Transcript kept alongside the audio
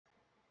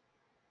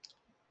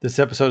This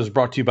episode is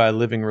brought to you by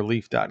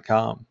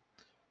livingrelief.com,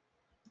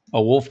 a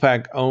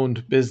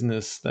Wolfpack-owned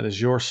business that is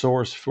your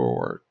source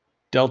for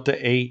Delta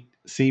 8,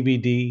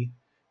 CBD,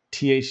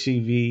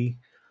 THCV,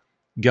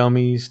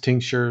 gummies,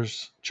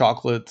 tinctures,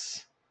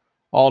 chocolates,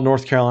 all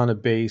North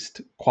Carolina-based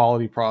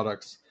quality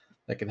products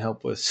that can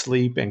help with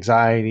sleep,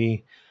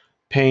 anxiety,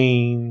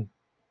 pain,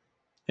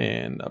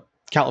 and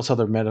countless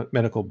other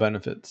medical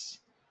benefits.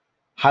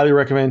 Highly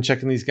recommend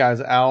checking these guys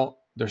out.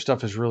 Their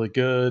stuff is really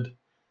good.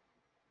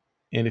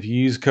 And if you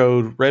use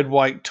code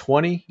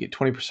REDWHITE20, you get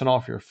 20%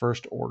 off your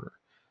first order.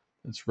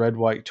 It's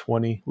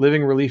REDWHITE20.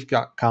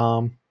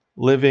 Livingrelief.com.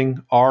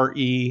 Living,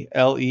 RELEAF.com.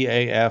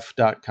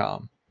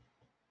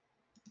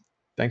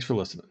 Thanks for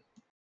listening.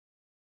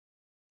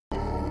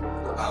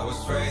 I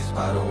was raised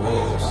by the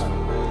wolves.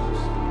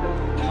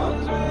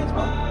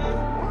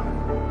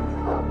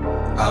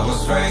 I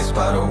was raised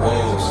by the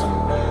wolves.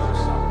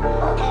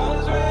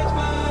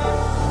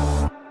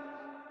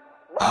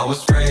 I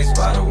was raised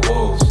by the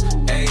wolves.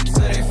 Eight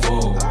to they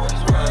fool.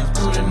 Run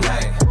through the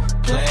night,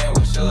 playing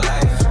with your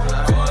life.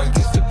 Going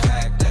against the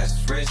pack,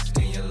 that's risk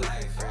in your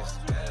life.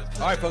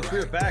 All right, folks,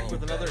 we're back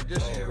with another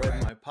edition of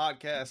Road My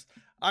Podcast.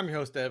 I'm your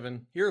host,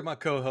 Evan, here with my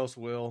co-host,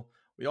 Will.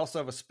 We also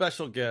have a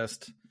special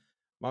guest,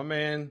 my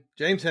man,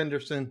 James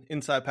Henderson,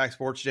 Inside Pack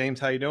Sports. James,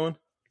 how you doing?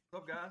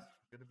 What's up, guys?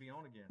 Good to be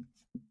on again.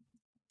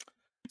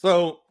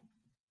 So,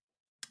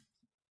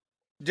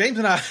 James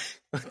and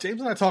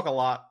I talk a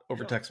lot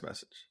over text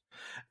message.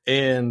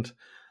 And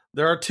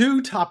there are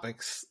two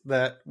topics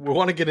that we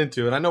want to get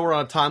into. And I know we're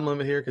on a time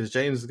limit here because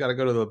James has got to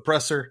go to the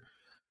presser.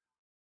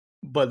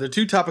 But the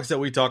two topics that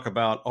we talk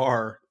about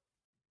are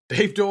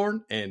Dave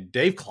Dorn and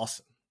Dave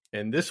Clawson.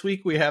 And this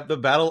week we have the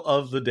Battle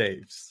of the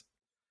Daves.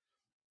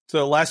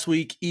 So last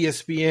week,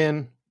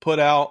 ESPN put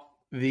out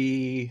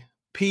the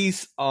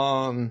piece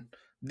on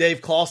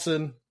Dave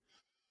Clawson,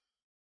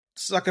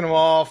 sucking him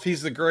off.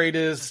 He's the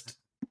greatest.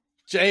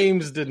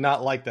 James did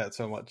not like that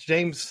so much.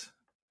 James,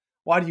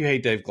 why do you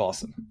hate Dave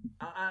Clawson?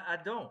 I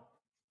don't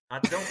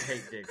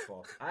hate Dave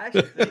Clawson. I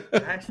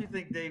actually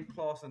think Dave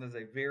Clawson is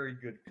a very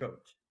good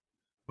coach,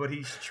 but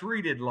he's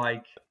treated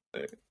like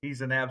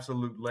he's an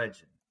absolute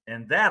legend,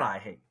 and that I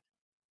hate.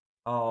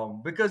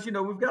 Because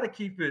we've got to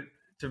keep it.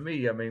 To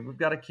me, I mean, we've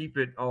got to keep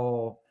it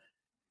all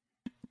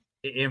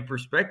in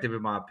perspective,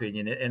 in my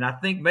opinion. And I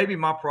think maybe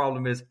my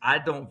problem is I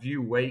don't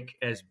view Wake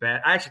as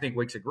bad. I actually think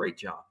Wake's a great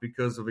job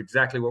because of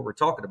exactly what we're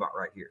talking about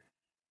right here.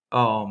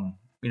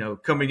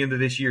 Coming into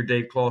this year,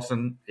 Dave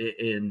Clawson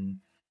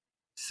in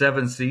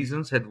 7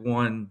 seasons had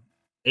won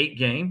 8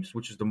 games,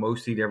 which is the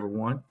most he'd ever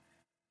won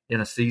in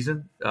a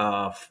season.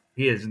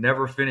 He has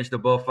never finished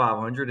above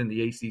 500 in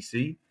the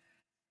ACC.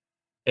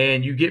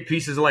 And you get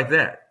pieces like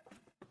that.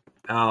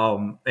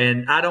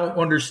 And I don't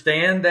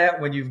understand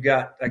that when you've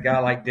got a guy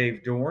like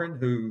Dave Dorn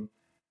who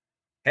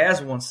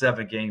has won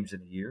 7 games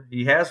in a year.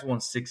 He has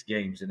won 6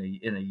 games in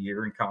a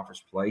year in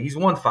conference play. He's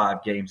won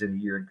 5 games in a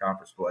year in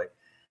conference play.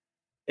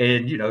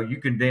 And, you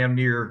can damn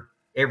near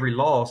every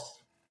loss,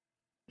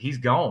 he's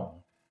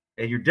gone.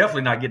 And you're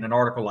definitely not getting an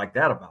article like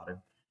that about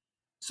him.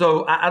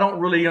 So I don't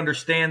really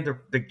understand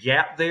the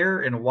gap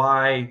there and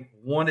why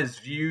one is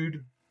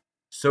viewed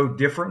so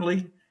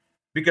differently.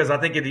 Because I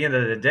think at the end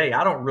of the day,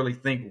 I don't really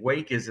think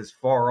Wake is as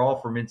far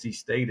off from NC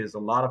State as a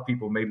lot of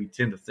people maybe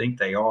tend to think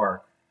they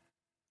are.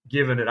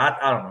 Given it,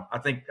 I don't know. I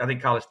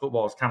think college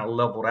football has kind of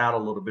leveled out a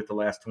little bit the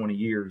last 20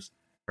 years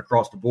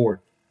across the board.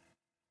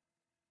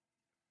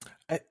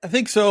 I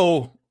think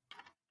so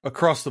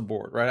across the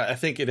board, right? I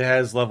think it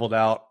has leveled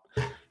out.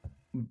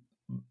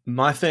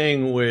 My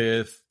thing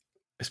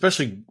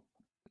especially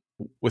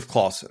with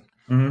Clawson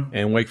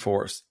and Wake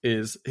Forest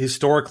is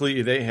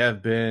historically they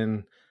have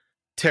been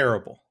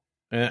terrible.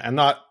 And I'm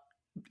not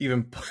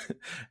even,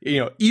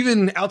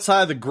 even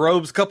outside the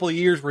Groves couple of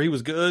years where he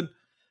was good,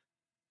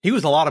 he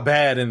was a lot of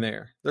bad in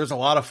there. There's a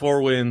lot of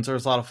 4 wins.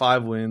 There's a lot of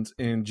 5 wins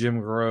in Jim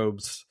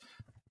Groves'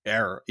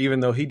 era, even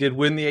though he did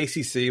win the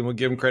ACC, and we'll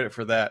give him credit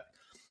for that.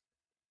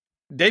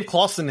 Dave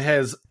Clawson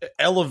has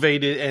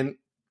elevated, and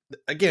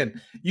again,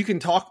 you can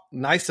talk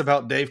nice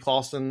about Dave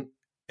Clawson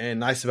and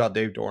nice about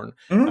Dave Dorn.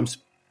 I'm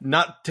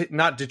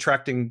not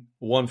detracting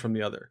one from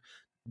the other.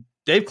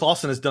 Dave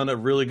Clawson has done a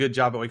really good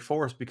job at Wake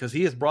Forest because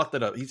he has brought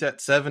that up. He's at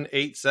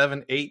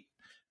 7-8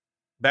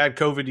 bad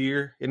COVID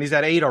year, and he's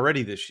at 8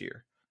 already this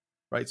year,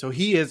 right? So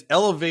he has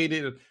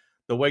elevated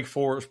the Wake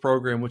Forest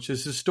program, which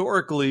is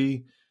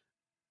historically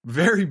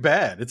very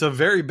bad. It's a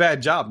very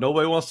bad job.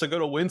 Nobody wants to go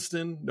to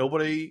Winston.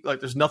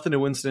 There's nothing in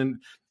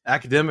Winston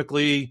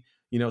academically.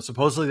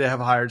 Supposedly they have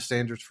higher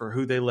standards for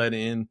who they let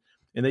in,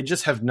 and they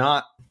just have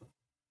not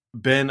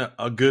been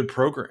a good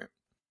program.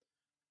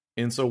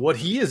 And so what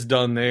he has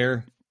done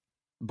there,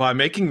 by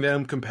making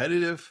them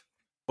competitive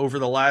over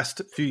the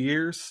last few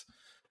years,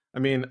 I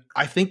mean,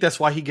 I think that's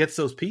why he gets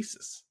those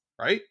pieces,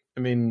 right? I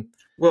mean,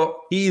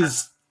 well,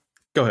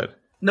 go ahead.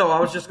 No,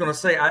 I was just going to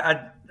say,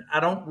 I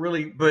don't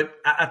really, but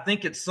I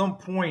think at some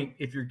point,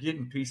 if you're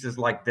getting pieces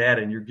like that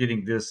and you're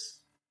getting this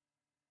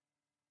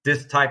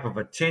type of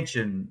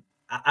attention,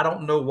 I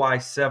don't know why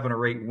 7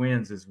 or 8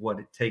 wins is what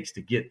it takes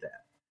to get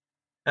that.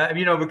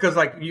 Because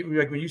like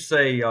when you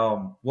say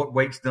what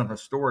Wake's done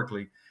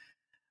historically,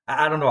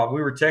 I don't know.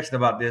 We were texting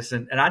about this,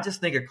 and I just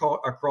think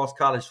across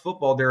college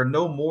football, there are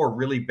no more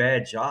really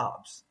bad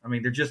jobs. I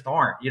mean, there just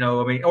aren't.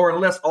 Or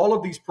unless all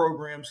of these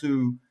programs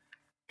who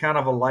kind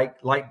of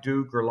like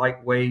Duke or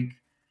like Wake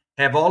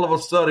have all of a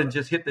sudden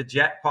just hit the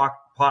jackpot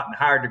and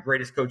hired the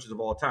greatest coaches of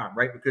all time,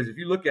 right? Because if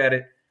you look at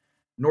it,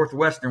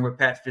 Northwestern with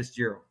Pat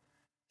Fitzgerald,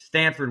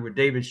 Stanford with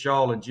David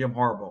Shaw and Jim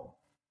Harbaugh,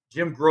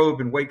 Jim Grobe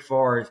in Wake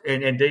Forest,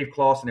 and Dave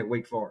Clawson at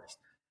Wake Forest,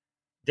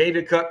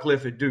 David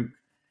Cutcliffe at Duke,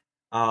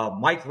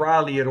 Mike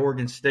Riley at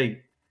Oregon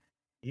State.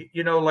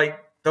 Like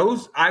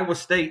those Iowa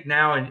State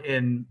now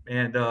and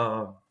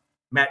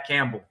Matt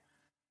Campbell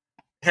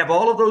have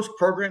all of those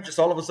programs just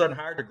all of a sudden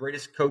hired the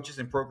greatest coaches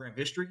in program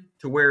history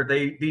to where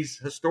these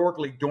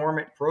historically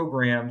dormant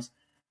programs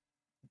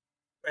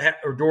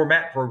or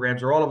doormat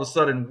programs are all of a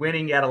sudden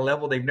winning at a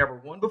level they've never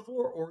won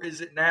before? Or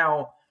is it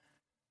now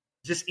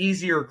just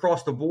easier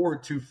across the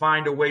board to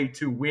find a way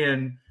to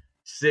win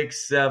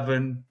 6,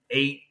 7,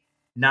 8,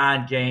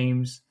 9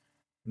 games?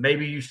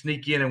 Maybe you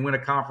sneak in and win a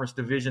conference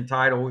division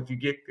title if you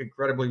get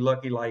incredibly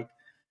lucky, like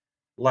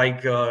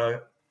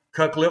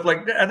Cutcliffe.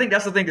 Like, I think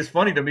that's the thing that's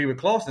funny to me with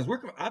Clawson.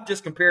 I've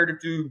just compared him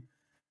to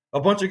a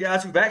bunch of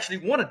guys who've actually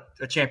won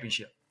a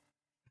championship,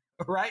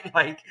 right?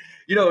 Like,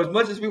 as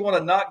much as we want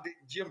to knock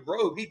Jim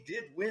Grove, he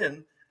did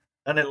win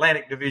an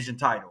Atlantic Division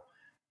title.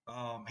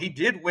 He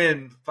did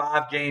win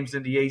 5 games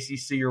in the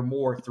ACC or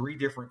more 3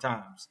 different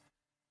times.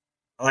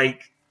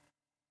 Like,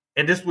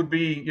 and this would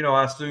be,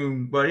 I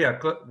assume, but yeah,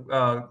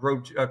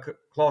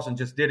 Clawson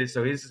just did it,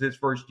 so this is his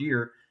first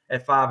year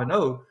at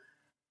 5-0.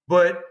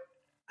 But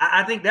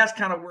I think that's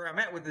kind of where I'm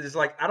at with it. Is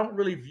like, I don't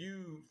really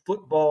view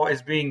football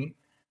as being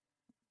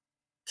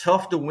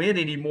tough to win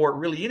anymore,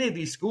 really, any of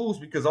these schools,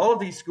 because all of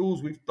these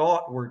schools we've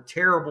thought were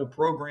terrible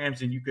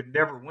programs and you could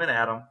never win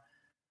at them.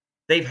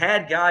 They've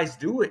had guys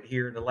do it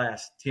here in the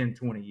last 10,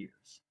 20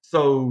 years.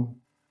 So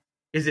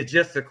is it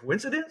just a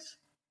coincidence?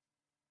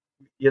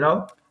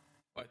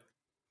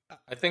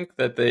 I think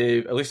that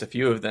at least a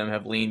few of them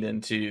have leaned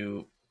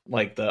into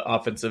like the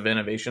offensive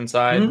innovation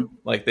side. Mm-hmm.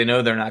 Like they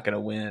know they're not going to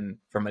win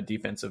from a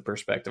defensive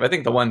perspective. I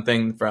think the one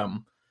thing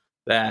from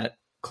that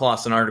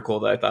Clawson article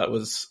that I thought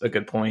was a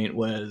good point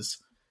was,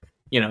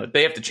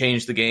 they have to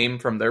change the game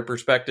from their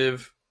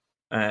perspective.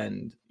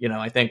 And,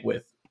 I think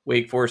with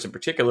Wake Forest in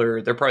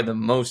particular, they're probably the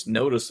most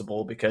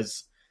noticeable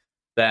because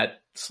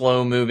that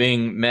slow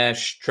moving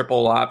mesh,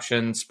 triple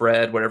option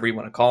spread, whatever you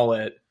want to call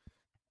it,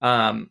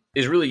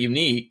 is really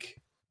unique.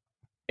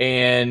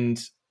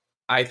 And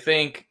I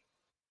think,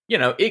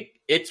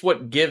 it's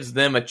what gives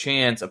them a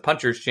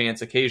puncher's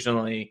chance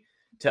occasionally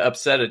to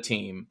upset a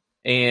team.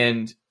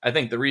 And I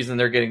think the reason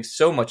they're getting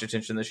so much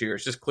attention this year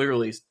is just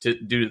clearly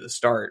due to the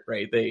start,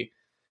 right?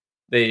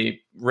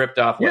 They ripped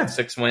off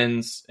 6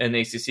 wins in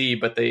the ACC,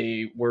 but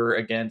they were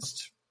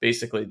against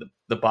basically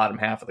the bottom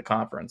half of the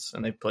conference,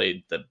 and they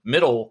played the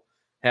middle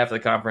half of the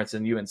conference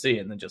in UNC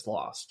and then just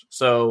lost.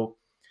 So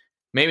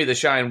maybe the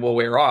shine will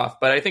wear off,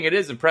 but I think it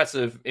is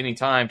impressive any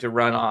time to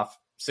run off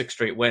 6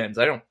 straight wins.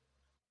 I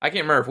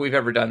can't remember if we've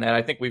ever done that.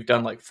 I think we've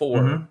done like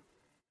 4,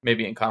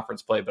 maybe in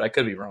conference play, but I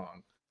could be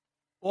wrong.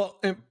 Well,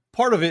 and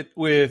part of it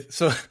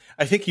so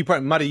I think you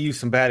probably might have used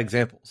some bad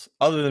examples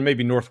other than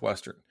maybe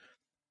Northwestern,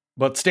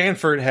 but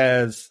Stanford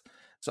has,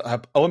 so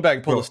I went back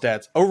and pulled the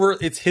stats over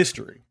its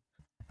history.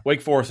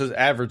 Wake Forest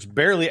has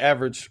barely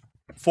averaged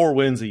 4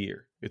 wins a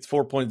year. It's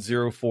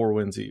 4.04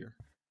 wins a year.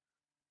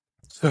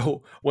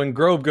 So when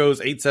Grove goes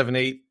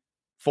 8-7-8,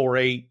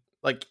 4-8,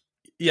 like,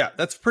 yeah,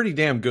 that's pretty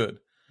damn good.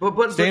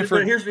 But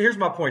here's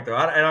my point though.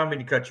 I don't mean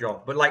to cut you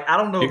off, but like, I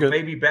don't know if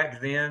maybe back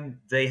then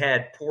they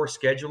had poor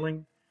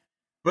scheduling,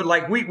 but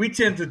like we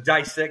tend to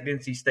dissect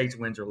NC State's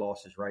wins or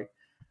losses, right?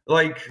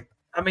 Like,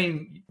 I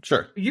mean,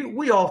 sure.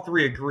 We all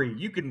 3 agree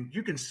you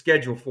can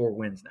schedule 4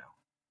 wins now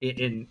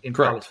in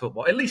college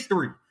football, at least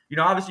 3.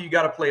 Obviously you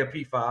got to play a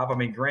P5. I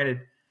mean,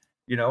 granted,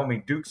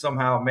 Duke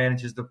somehow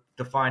manages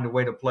to find a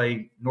way to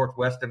play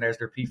Northwestern as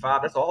their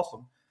P5. That's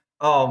awesome.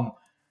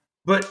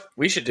 But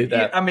we should do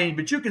that.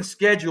 But you can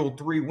schedule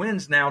 3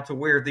 wins now to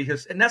where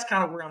and that's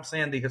kind of where I'm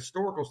saying the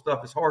historical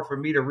stuff is hard for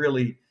me to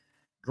really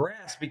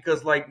grasp,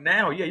 because like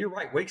now, yeah, you're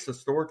right. Wake's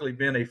historically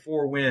been a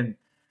 4-win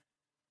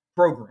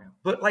program,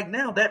 but like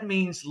now that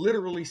means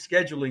literally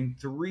scheduling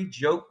 3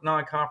 joke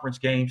non-conference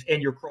games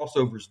and your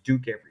crossovers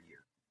Duke every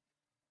year.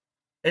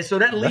 And so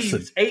that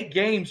leaves 8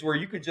 games where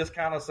you could just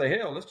kind of say,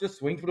 hell, let's just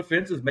swing for the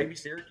fences. Maybe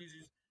Syracuse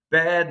is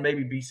bad.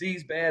 Maybe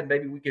BC's bad.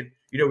 Maybe we could,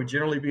 we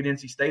generally beat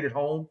NC State at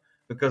home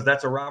because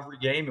that's a rivalry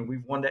game and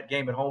we've won that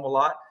game at home a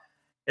lot.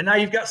 And now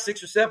you've got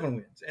 6 or 7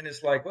 wins. And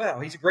it's like, wow,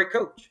 he's a great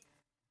coach.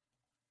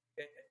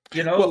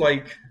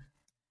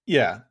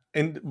 Yeah.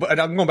 But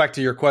I'm going back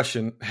to your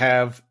question.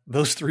 Have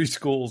those 3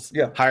 schools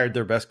hired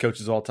their best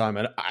coaches of all time?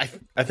 And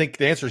I think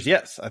the answer is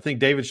yes. I think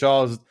David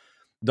Shaw has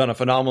done a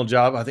phenomenal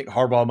job. I think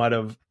Harbaugh might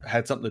have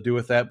had something to do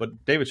with that,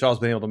 but David Shaw's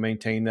been able to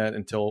maintain that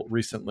until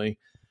recently.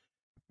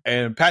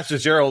 And Pat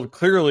Fitzgerald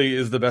clearly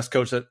is the best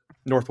coach that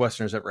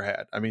Northwestern has ever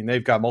had. I mean,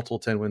 they've got multiple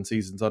 10-win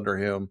seasons under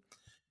him.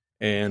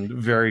 and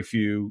very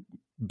few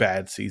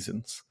bad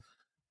seasons.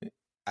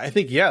 I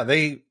think,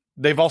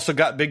 they've also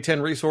got Big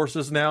Ten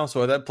resources now,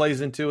 so that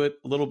plays into it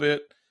a little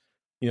bit.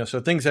 So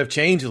things have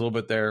changed a little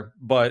bit there,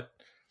 but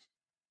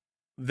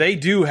they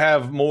do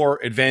have more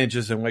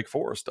advantages than Wake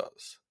Forest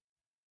does.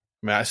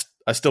 I mean,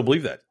 I still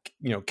believe that.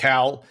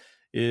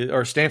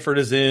 Stanford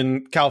is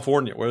in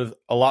California, where there's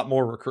a lot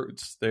more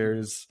recruits.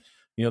 There's,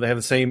 they have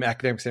the same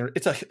academic standard.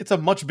 It's a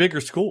much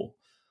bigger school.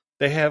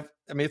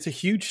 It's a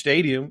huge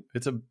stadium.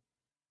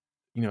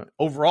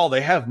 Overall they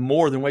have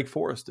more than Wake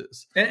Forest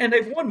is, and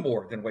they've won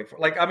more than Wake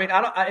Forest.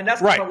 And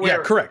that's right. Kind of where,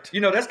 yeah, correct.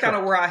 That's kind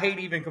of where I hate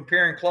even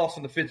comparing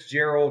Clawson to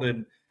Fitzgerald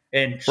and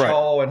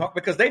Shaw and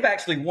because they've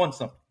actually won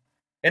something.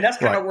 And that's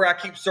kind of where I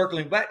keep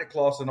circling back to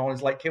Clawson on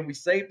is can we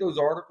save those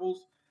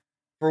articles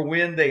for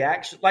when they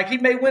actually he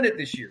may win it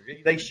this year.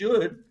 They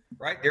should,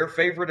 right? They're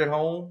favored at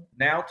home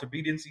now to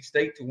beat NC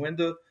State to win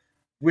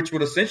which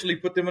would essentially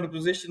put them in a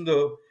position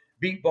to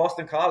beat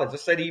Boston College.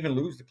 Let's say they even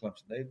lose to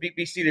Clemson. They beat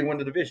BC, they win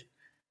the division.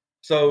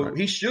 So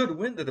he should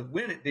win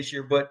it this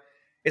year, but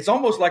it's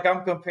almost like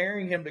I'm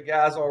comparing him to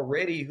guys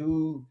already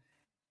who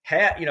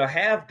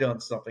have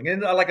done something.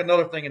 And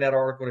another thing in that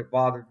article that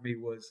bothered me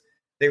was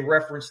they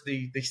referenced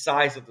the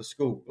size of the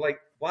school.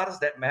 Why does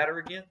that matter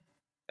again?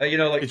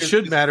 It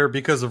should matter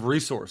because of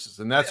resources,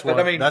 and that's what.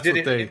 Did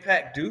it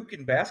impact Duke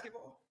in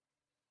basketball?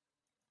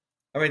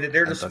 They're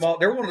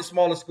they're one of the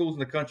smallest schools in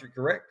the country,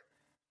 correct?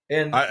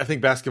 And I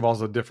think basketball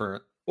is a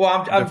different.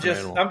 Well, I'm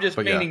just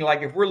meaning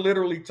if we're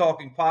literally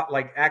talking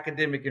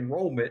academic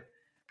enrollment,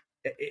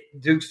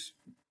 Duke's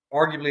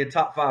arguably a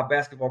top 5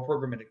 basketball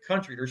program in the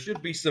country. There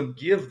should be some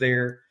give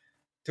there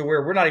to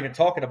where we're not even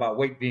talking about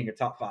Wake being a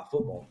top 5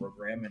 football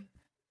program. And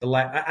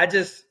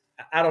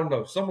I don't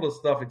know. Some of the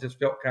stuff, it just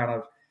felt kind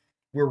of,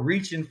 we're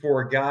reaching for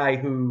a guy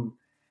who,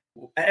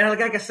 and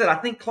like I said, I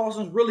think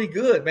Clawson's really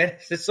good, man.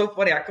 It's so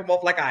funny. I come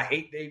off like I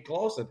hate Dave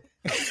Clawson.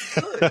 He's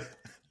good.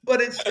 But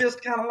it's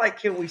just kind of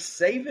can we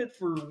save it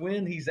for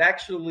when he's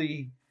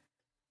actually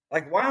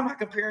why am I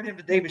comparing him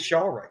to David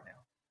Shaw right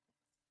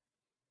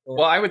now?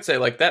 Well, I would say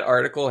that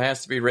article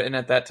has to be written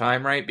at that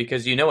time, right?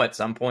 Because at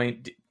some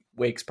point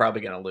Wake's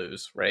probably going to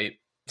lose, right?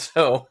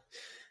 So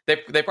they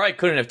probably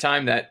couldn't have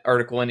timed that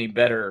article any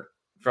better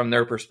from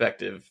their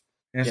perspective.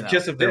 And it's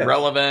just they're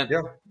relevant.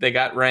 Yeah. They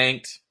got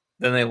ranked,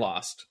 then they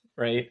lost,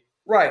 right?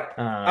 Right.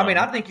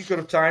 I think you could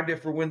have timed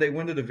it for when they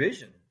win the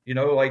division.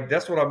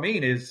 That's what I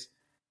mean is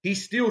he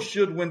still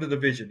should win the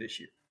division this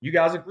year. You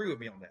guys agree with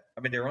me on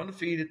that? They're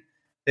undefeated.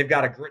 They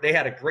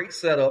had a great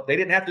setup. They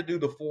didn't have to do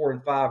the 4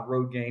 and 5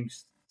 road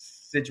games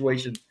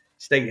situation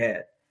State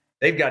had.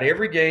 They've got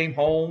every game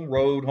home,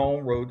 road,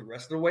 the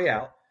rest of the way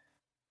out.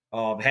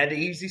 Had the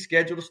easy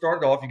schedule to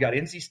start it off. You got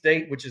NC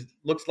State, which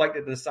looks like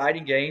the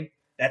deciding game.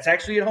 That's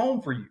actually at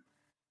home for you.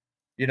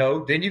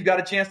 Then you've got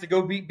a chance to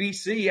go beat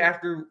BC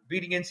after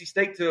beating NC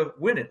State to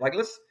win it.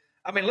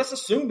 Let's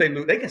assume they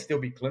lose. They can still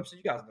beat Clemson.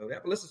 You guys know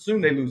that. But let's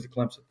assume they lose to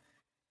Clemson.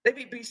 They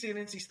beat BC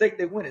and NC State.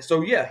 They win it.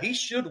 So, yeah, he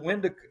should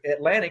win the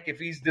Atlantic if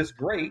he's this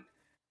great.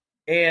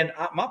 And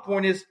my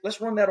point is, let's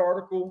run that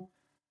article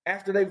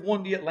after they've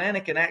won the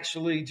Atlantic and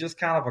actually just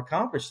kind of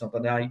accomplish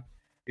something. Now,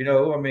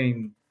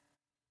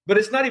 but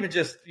it's not even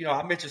just,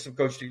 I mentioned some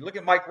coaches. Look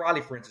at Mike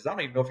Riley, for instance. I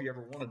don't even know if he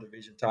ever won a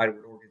division title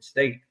with Oregon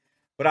State.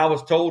 But I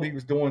was told he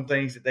was doing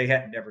things that they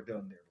had never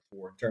done there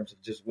before in terms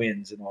of just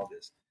wins and all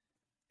this.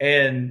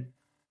 And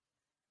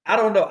I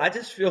don't know. I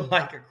just feel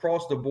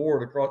across the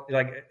board,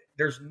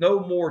 there's no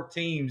more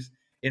teams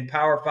in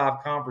Power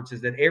 5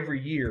 conferences that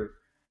every year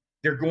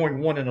they're going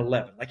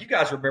 1-11. You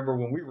guys remember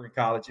when we were in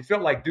college, it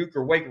felt like Duke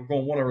or Wake were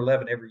going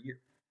 1-11 every year.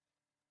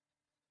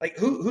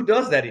 Who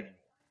does that anymore?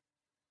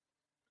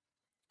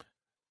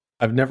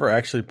 I've never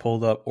actually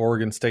pulled up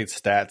Oregon State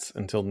stats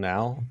until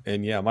now.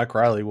 And yeah, Mike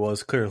Riley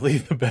was clearly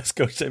the best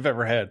coach they've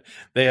ever had.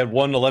 They had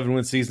one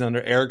 11-win season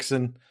under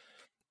Erickson.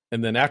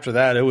 And then after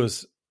that, I'm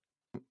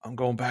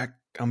back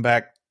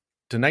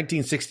to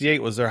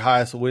 1968 was their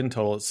highest win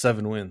total at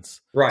 7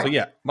 wins. Right. So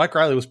yeah, Mike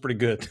Riley was pretty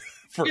good.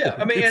 He got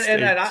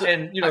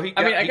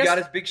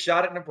his big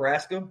shot at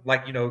Nebraska.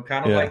 Like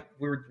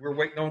we're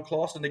waiting on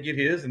Clawson to get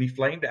his, and he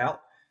flamed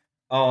out.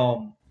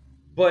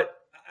 But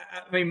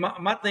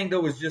my thing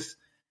though is just,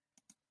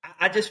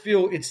 I just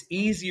feel it's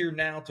easier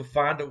now to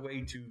find a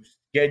way to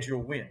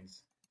schedule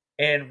wins.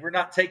 And we're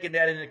not taking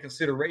that into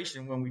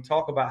consideration when we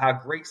talk about how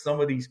great some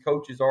of these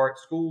coaches are at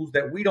schools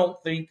that we don't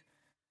think.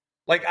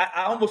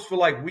 I almost feel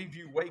like we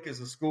view Wake as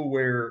a school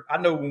where I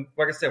know,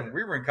 like I said, when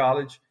we were in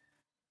college,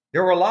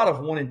 there were a lot of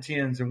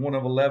 1-10s and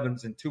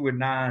 1-11s and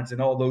 2-9s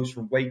and all those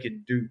from Wake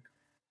and Duke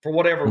for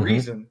whatever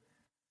reason.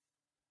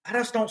 I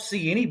just don't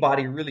see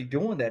anybody really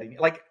doing that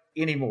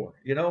anymore.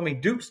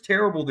 Duke's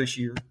terrible this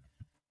year.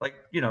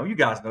 You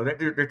guys know that.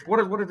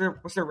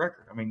 What's their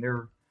record?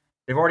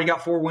 They've already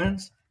got 4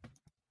 wins.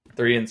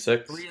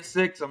 3-6.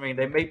 3-6.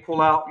 They may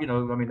pull out. They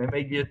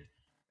may get.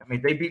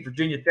 They beat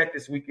Virginia Tech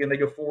this weekend. They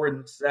go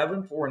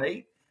 4-7,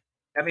 4-8.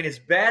 As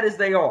bad as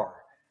they are,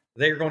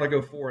 they're going to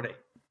go 4-8.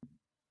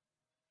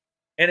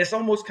 And it's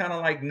almost kind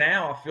of like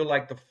now I feel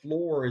like the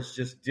floor is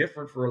just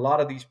different for a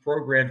lot of these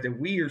programs that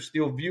we are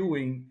still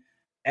viewing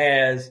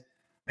as,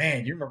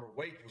 man, you remember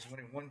Wake was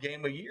winning one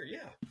game a year.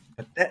 Yeah.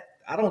 But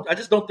I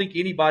just don't think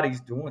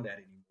anybody's doing that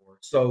anymore.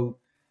 So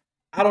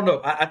I don't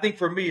know. I think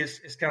for me,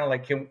 it's kind of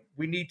like,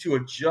 we need to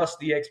adjust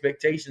the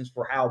expectations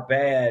for how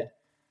bad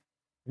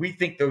we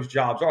think those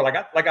jobs are.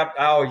 I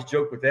always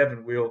joke with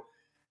Evan, Will,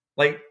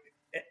 like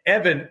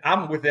Evan,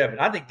 I'm with Evan.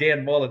 I think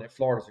Dan Mullen at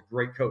Florida is a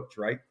great coach,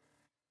 right?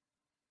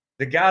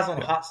 The guy's on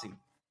the hot seat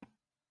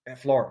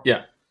at Florida.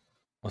 Yeah.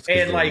 Well,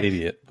 and like, an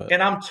idiot, but.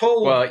 And I'm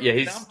told,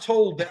 I'm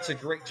told that's a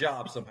great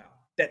job somehow.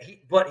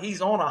 But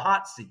he's on a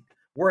hot seat.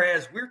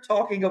 Whereas we're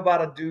talking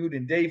about a dude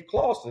in Dave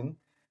Clawson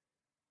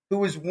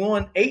who has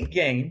won 8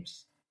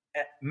 games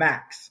at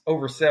max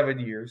over 7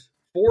 years,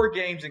 4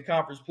 games in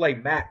conference play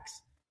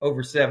max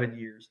over 7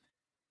 years,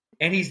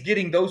 and he's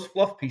getting those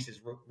fluff pieces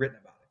written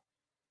about it.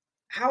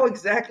 How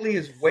exactly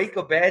is Wake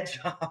a bad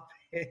job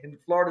and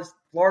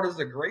Florida's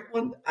a great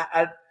one?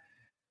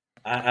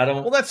 I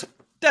don't. Well,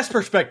 that's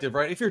perspective,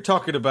 right? If you're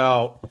talking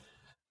about,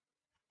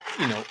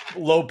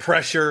 low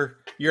pressure,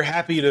 you're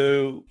happy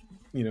to,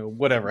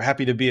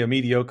 happy to be a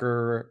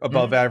mediocre,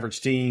 above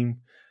average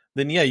team,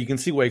 then yeah, you can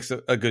see Wake's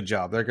a good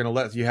job. They're going to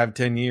let you have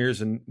 10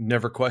 years and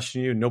never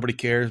question you. Nobody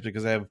cares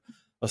because they have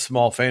a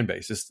small fan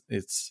base.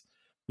 It's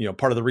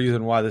part of the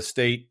reason why the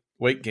state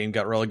Wake game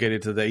got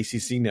relegated to the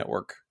ACC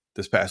network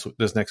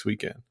this next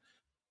weekend.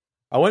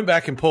 I went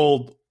back and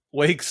pulled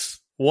Wake's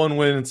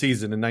 1-win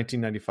season in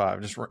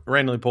 1995. Just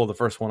randomly pulled the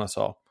first one I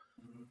saw.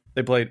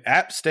 They played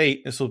App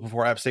State. This was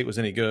before App State was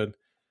any good.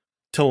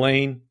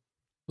 Tulane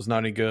was not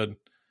any good.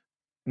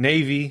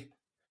 Navy.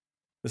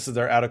 This is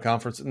their out of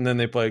conference. And then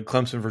they played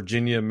Clemson,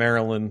 Virginia,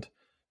 Maryland,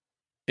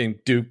 and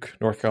Duke,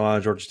 North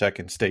Carolina, Georgia Tech,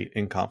 and State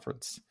in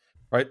conference.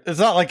 Right? It's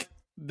not like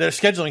their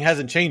scheduling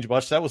hasn't changed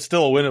much. That was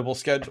still a winnable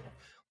schedule.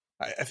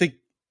 I think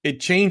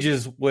it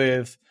changes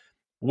with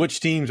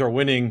which teams are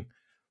winning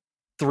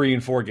 3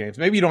 and 4 games.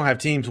 Maybe you don't have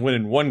teams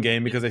winning 1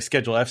 game because they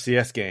schedule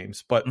FCS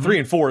games, but 3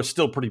 and 4 is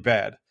still pretty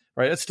bad,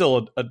 right? It's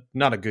still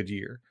not a good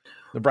year.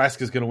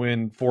 Nebraska's going to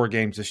win 4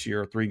 games this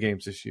year or 3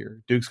 games this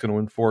year. Duke's going to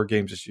win 4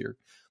 games this year.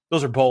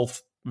 Those are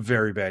both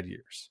very bad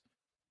years.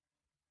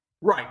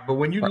 Right, but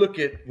when you look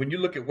at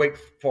Wake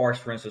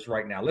Forest, for instance,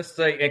 right now, let's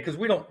say, because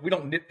we don't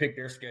nitpick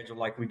their schedule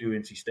like we do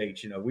NC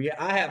State.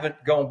 I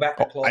haven't gone back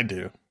to Clawson. I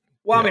do.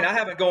 Well, yeah. I mean, I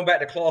haven't gone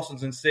back to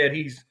Clawson's and said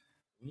he's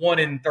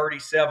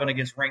 1-37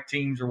 against ranked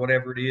teams or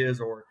whatever it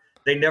is, or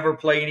they never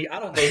play any. I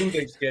don't know who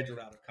they've scheduled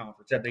out of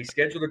conference. Have they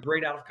scheduled a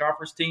great out of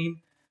conference team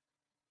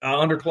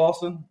under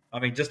Clawson? I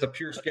mean, just a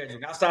pure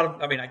scheduling. Outside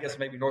of, I guess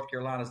maybe North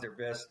Carolina's their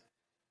best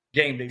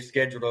game they've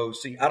scheduled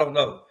OC. I don't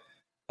know.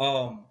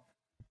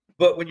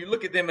 But when you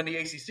look at them in the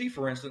ACC,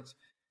 for instance,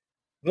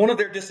 one of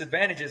their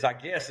disadvantages, I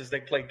guess, is they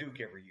play Duke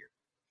every year,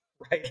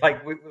 right?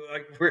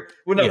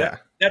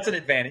 That's an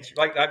advantage.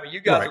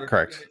 You guys are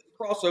correct.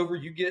 Crossover,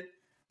 you get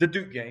the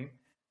Duke game.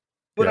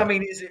 But,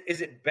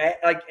 is it bad?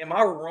 Am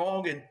I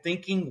wrong in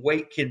thinking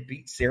Wake can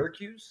beat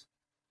Syracuse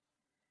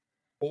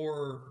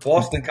or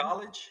Boston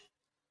College?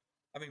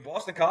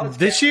 Boston College.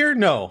 This year?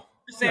 No.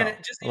 Just saying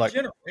it just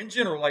in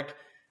general.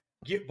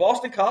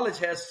 Boston College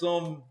has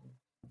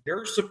there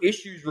are some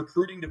issues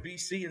recruiting to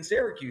BC and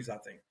Syracuse, I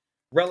think,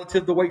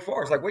 relative to Wake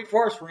Forest. Like Wake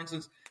Forest, for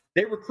instance,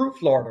 they recruit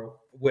Florida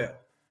well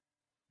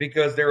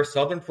because they're a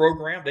Southern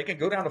program. They can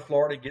go down to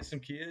Florida and get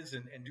some kids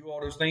and do all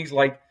those things.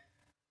 I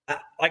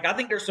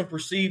think there's some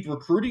perceived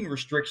recruiting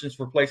restrictions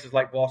for places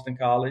like Boston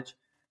College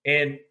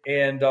and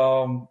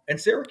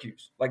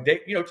Syracuse.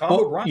 Tom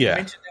O'Brien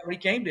mentioned that when he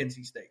came to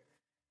NC State.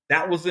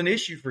 That was an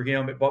issue for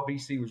him at what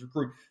BC was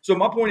recruiting. So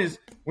my point is,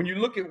 when you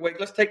look at Wake,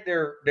 let's take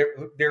their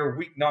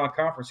week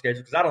non-conference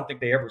schedule, because I don't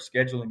think they ever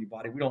schedule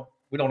anybody. We don't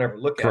ever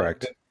look at it.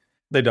 Correct.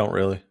 They don't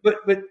really. But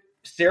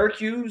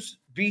Syracuse,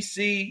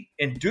 BC,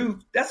 and Duke,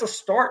 that's a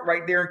start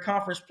right there in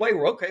conference play.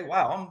 Where if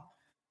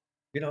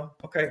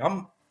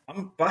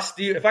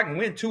I can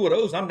win 2 of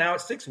those, I'm now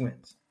at 6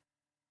 wins.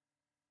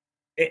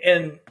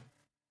 And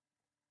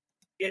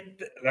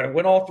I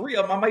win all 3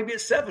 of them, I might be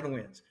at 7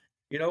 wins.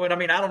 I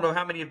don't know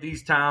how many of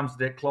these times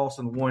that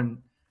Clawson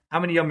won, how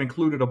many of them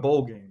included a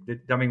bowl game?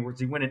 Was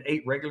he winning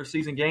 8 regular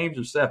season games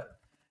or 7?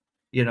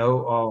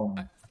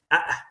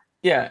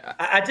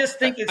 I just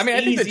think it's I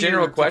think the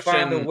general question, to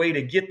find a way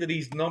to get to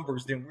these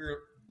numbers than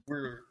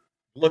we're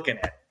looking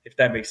at, if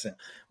that makes sense.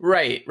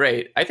 Right.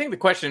 I think the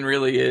question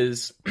really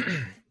is,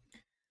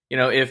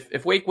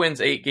 if Wake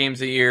wins 8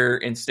 games a year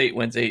and State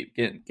wins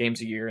 8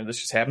 games a year, and this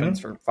just happens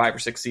for 5 or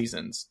 6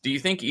 seasons, do you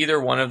think either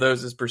one of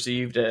those is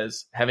perceived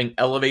as having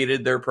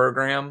elevated their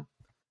program?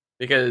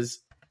 Because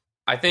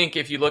I think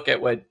if you look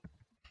at what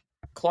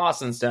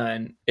Clawson's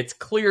done, it's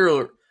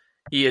clear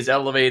he has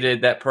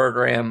elevated that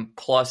program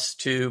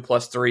 +2,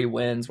 +3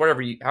 wins,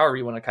 however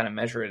you want to kind of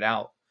measure it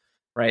out,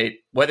 right?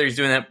 Whether he's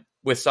doing that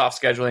with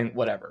soft scheduling,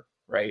 whatever,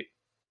 right?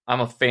 I'm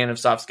a fan of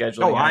soft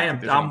scheduling. Oh, I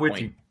am. I'm with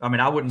you.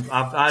 I wouldn't.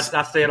 I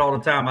say it all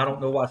the time. I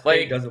don't know why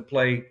State doesn't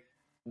play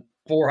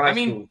 4 high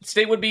schools.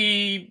 State would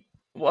be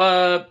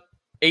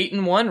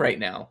 8-1 right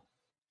now.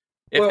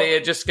 if they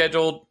had just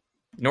scheduled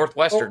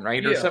Northwestern,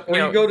 right? Or something.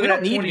 Or you go to we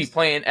that don't need to be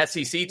playing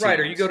SEC teams. Right,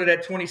 or you go to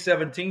that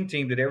 2017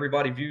 team that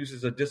everybody views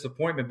as a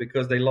disappointment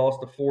because they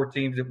lost to 4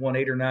 teams that won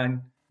 8 or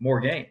 9 more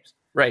games.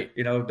 Right.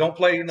 Don't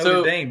play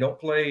Notre Dame. Don't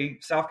play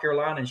South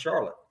Carolina and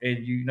Charlotte.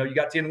 And, you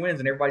got 10 wins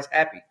and everybody's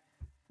happy.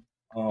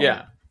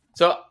 Yeah.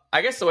 So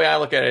I guess the way I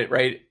look at it,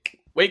 right,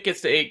 Wake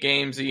gets to 8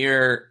 games a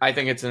year. I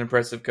think it's an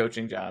impressive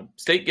coaching job.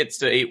 State gets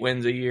to 8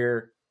 wins a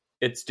year.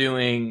 It's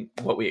doing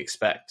what we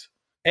expect.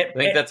 I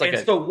think that's like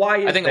so why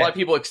is I think that? A lot of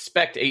people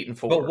expect 8 and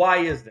 4. But why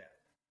is that?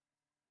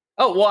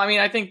 Oh, well, I mean,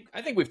 I think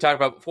we've talked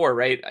about before,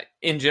 right?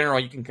 In general,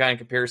 you can kind of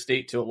compare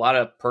State to a lot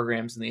of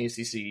programs in the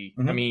ACC.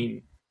 Mm-hmm. I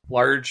mean,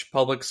 large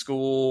public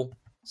school,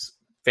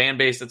 fan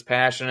base that's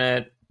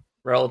passionate,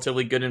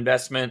 relatively good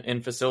investment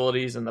in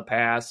facilities in the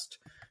past,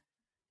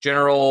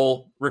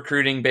 general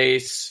recruiting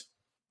base.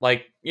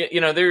 Like,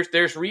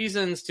 there's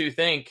reasons to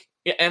think,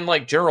 and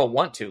like general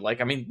want to,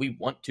 like, I mean, we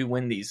want to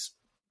win these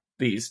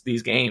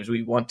games.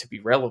 We want to be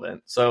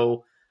relevant.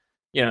 So,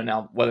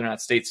 now whether or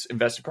not State's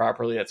invested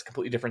properly, that's a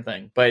completely different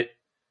thing. But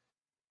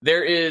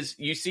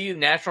you see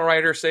national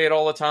writers say it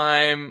all the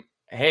time.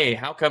 Hey,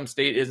 how come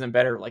State isn't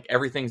better? Like,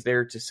 everything's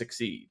there to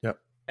succeed. Yep.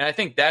 And I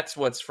think that's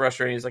what's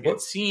frustrating is like,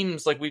 it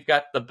seems like we've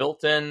got the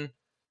built-in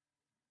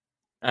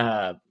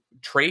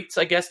traits,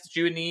 I guess, that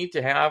you would need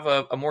to have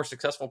a more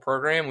successful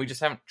program. We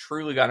just haven't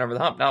truly gotten over the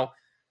hump. Now,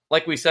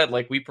 like we said,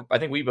 I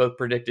think we both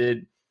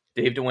predicted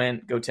Dave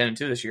to go 10-2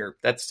 this year.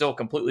 That's still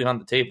completely on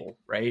the table,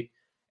 right?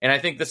 And I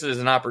think this is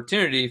an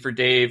opportunity for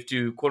Dave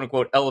to, quote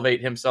unquote,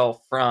 elevate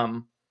himself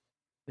from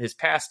his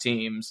past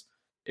teams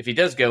if he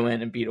does go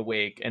in and beat a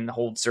Wake and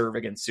hold serve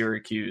against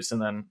Syracuse,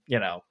 and then,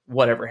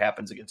 whatever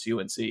happens against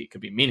UNC could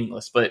be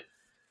meaningless. But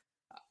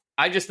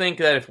I just think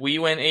that if we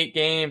win 8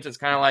 games, it's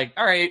kind of like,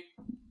 all right,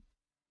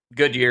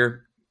 good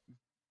year.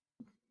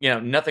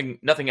 Nothing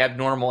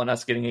abnormal in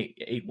us getting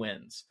 8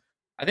 wins.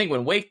 I think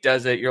when Wake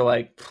does it, you're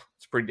like,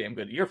 it's a pretty damn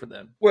good year for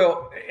them.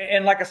 Well,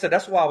 and like I said,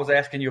 that's why I was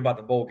asking you about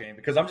the bowl game,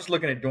 because I'm just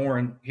looking at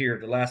Doran here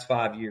the last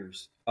 5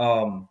 years.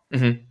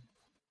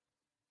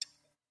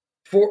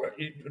 For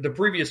the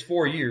previous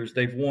 4 years,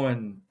 they've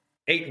won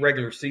 8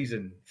 regular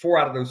season. 4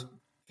 out of those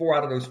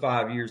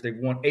 5 years, they've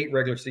won 8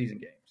 regular season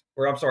games.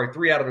 Or I'm sorry,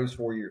 3 out of those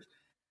 4 years.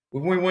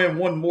 When we win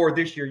 1 more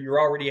this year, you're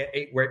already at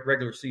 8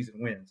 regular season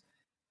wins.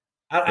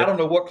 I don't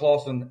know what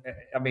Clawson.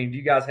 I mean, do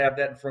you guys have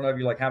that in front of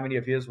you? Like, how many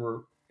of his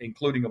were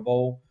including a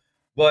bowl?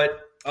 But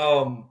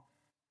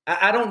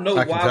I don't know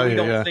why we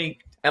don't think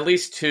at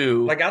least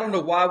 2. Like, I don't know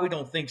why we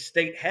don't think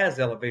State has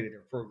elevated their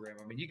program.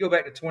 I mean, you go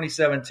back to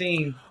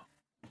 2017.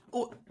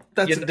 Well,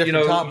 that's a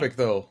different topic,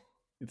 though.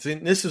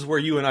 This is where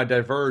you and I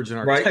diverge in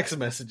our text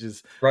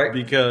messages, right?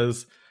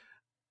 Because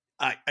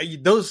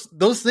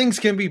those things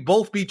can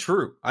both be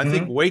true. I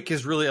think Wake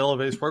has really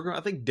elevated his program.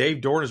 I think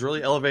Dave Doran has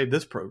really elevated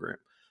this program.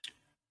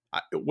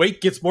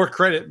 Wake gets more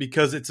credit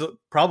because it's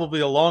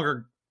probably a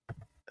longer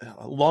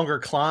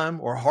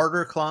climb or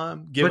harder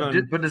climb.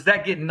 But does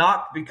that get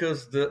knocked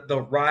because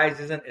the rise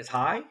isn't as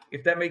high?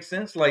 If that makes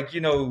sense, like,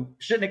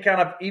 shouldn't it kind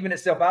of even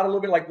itself out a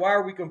little bit? Like, why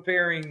are we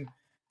comparing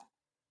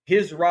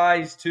his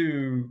rise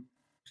to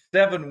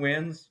 7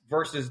 wins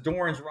versus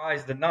Doran's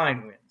rise to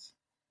 9 wins?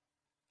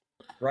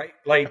 Right?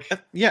 Like,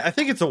 yeah, I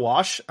think it's a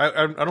wash.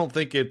 I don't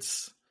think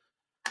it's.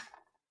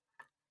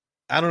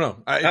 I don't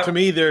know. To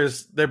me,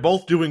 they're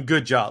both doing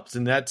good jobs,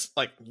 and that's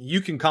like,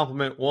 you can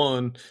compliment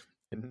one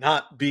and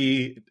not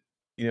be,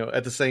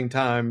 at the same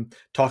time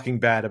talking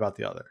bad about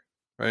the other,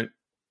 right?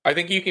 I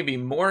think you can be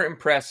more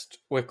impressed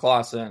with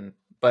Clawson,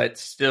 but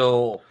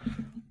still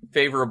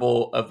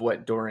favorable of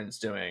what Doran's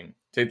doing,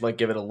 to like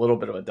give it a little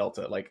bit of a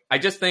delta. Like, I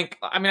just think,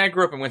 I mean, I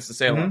grew up in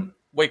Winston-Salem.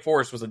 Wake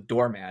Forest was a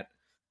doormat.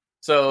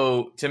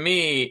 So to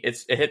me, it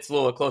hits a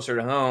little closer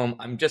to home.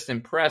 I'm just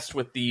impressed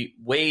with the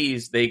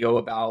ways they go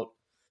about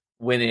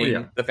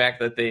winning. The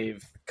fact that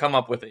they've come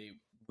up with a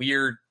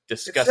weird,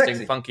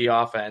 disgusting, funky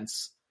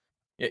offense.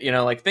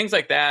 Like, things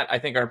like that I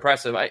think are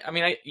impressive. I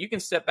mean, you can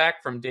step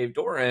back from Dave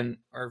Doran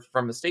or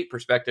from a State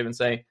perspective and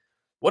say,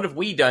 what have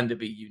we done to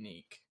be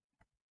unique?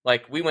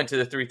 Like, we went to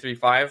the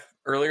 3-3-5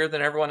 earlier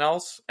than everyone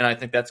else, and I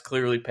think that's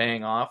clearly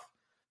paying off.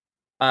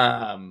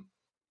 But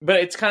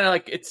it's kind of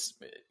like,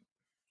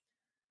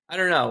 I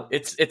don't know.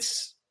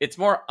 It's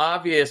more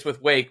obvious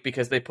with Wake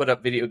because they put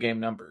up video game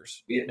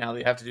numbers. Yeah. Now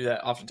they have to do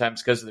that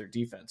oftentimes because of their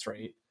defense,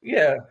 right?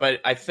 Yeah.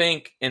 But I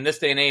think in this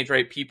day and age,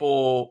 right,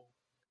 people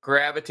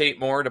gravitate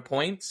more to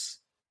points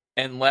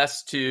and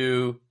less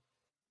to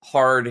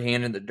hard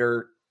hand in the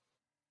dirt,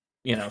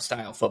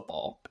 style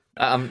football.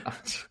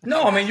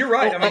 No, I mean, you're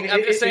right. Well, I mean,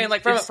 I'm just saying,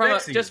 like,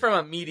 from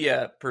a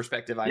media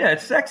perspective,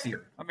 it's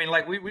sexier. I mean,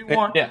 like, we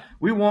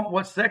want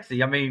what's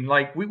sexy. I mean,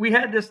 like, we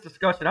had this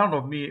discussion. I don't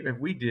know if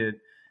we did,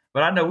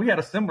 but I know we had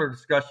a similar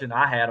discussion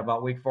I had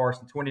about Wake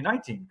Forest in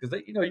 2019,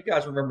 because you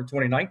guys remember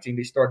 2019,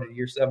 they started at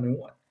year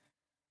 7-1.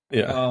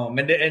 Yeah.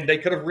 And they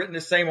could have written the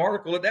same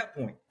article at that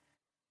point.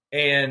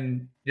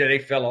 And they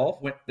fell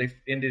off. They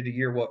ended the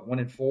year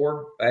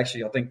 1-4.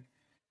 Actually, I think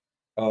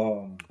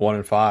 1-5.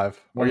 1-4.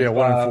 They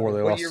what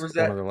lost. Year was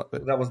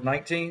that? That was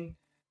 19.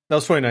 That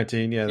was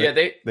 2019. Yeah.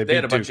 They beat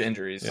had a bunch Duke. of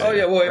injuries. Yeah. Oh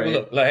yeah, well, right?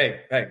 look,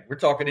 hey, we're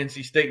talking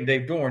NC State and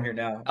Dave Dorn here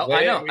now. Oh,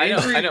 But,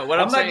 I know.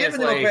 What I'm not saying is,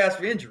 giving no pass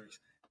for injuries.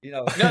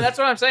 No, that's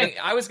what I'm saying.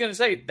 I was going to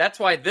say that's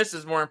why this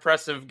is more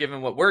impressive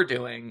given what we're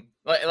doing.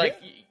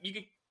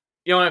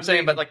 You know what I'm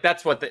saying? But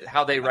that's what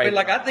how they write.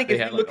 I think if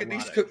you look at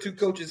these two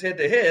coaches head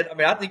to head,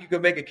 I think you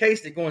could make a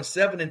case that going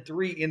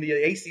 7-3 in the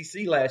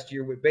ACC last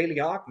year with Bailey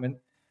Hockman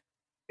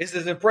is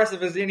as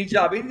impressive as any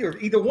job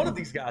either one of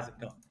these guys have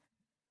done.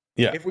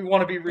 Yeah. If we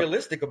want to be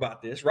realistic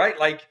about this, right?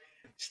 Like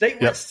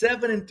State went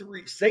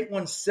 7-3. State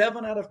won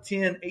 7 out of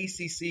 10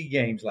 ACC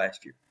games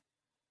last year,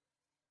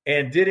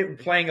 and did it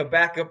playing a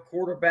backup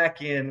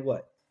quarterback in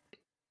what?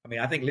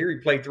 I think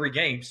Leary played 3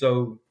 games,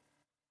 so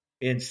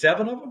in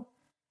 7 of them.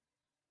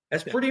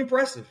 That's pretty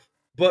impressive.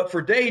 But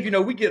for Dave,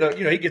 we get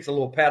he gets a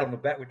little pat on the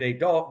back with Dave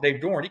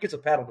Dorn. He gets a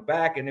pat on the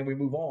back, and then we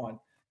move on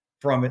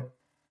from it.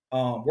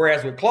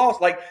 Whereas with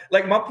Kloss,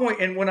 like my point,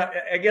 and when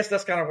I guess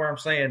that's kind of where I'm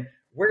saying,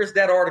 where's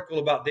that article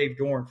about Dave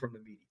Dorn from the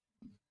media?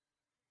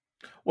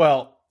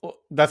 Well,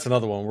 that's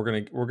another one.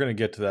 We're gonna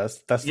get to that.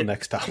 That's the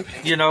next topic.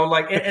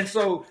 And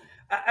so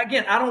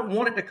again, I don't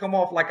want it to come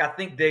off like I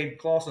think Dave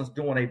Clawson's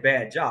doing a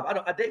bad job.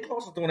 Dave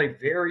Clawson's doing a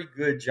very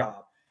good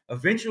job.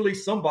 Eventually,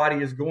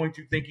 somebody is going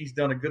to think he's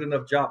done a good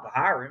enough job to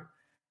hire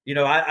him.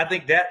 I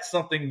think that's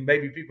something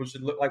maybe people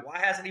should look like. Why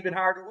hasn't he been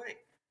hired away?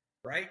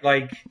 Right?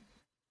 Like,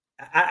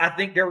 I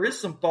think there is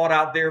some thought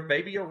out there,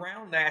 maybe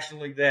around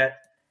nationally, that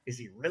is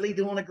he really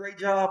doing a great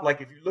job?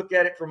 Like, if you look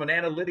at it from an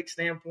analytics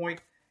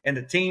standpoint and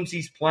the teams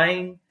he's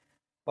playing,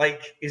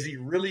 like, is he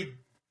really,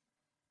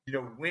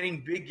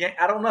 winning big games?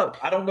 I don't know.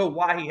 I don't know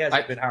why he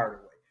hasn't been hired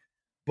away.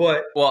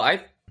 But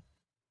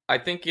I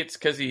think it's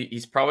because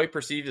he's probably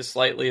perceived as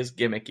slightly as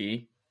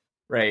gimmicky,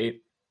 right?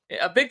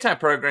 A big-time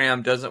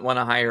program doesn't want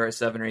to hire a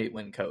 7 or 8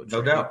 win coach.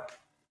 No doubt.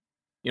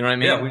 You know what I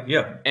mean?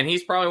 Yeah. And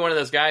he's probably one of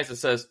those guys that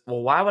says,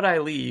 well, why would I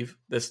leave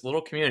this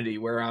little community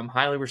where I'm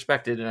highly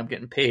respected and I'm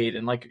getting paid?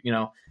 And I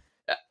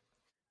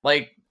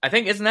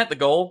think, isn't that the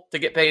goal? To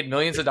get paid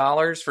millions of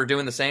dollars for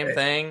doing the same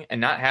thing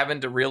and not having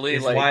to really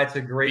be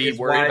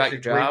worried about your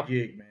job?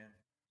 Gig, man.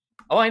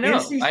 Oh, I know.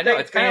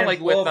 It's kind of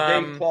like with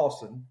Dave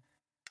Clawson.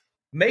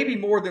 Maybe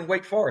more than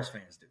Wake Forest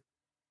fans do.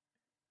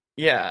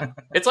 Yeah.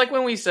 It's like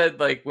when we said,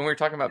 when we were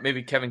talking about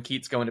maybe Kevin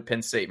Keats going to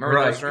Penn State.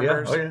 Remember those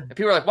rumors? Yeah. Oh, yeah. And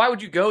people were like, why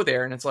would you go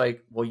there? And it's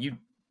like, well, you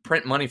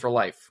print money for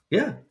life.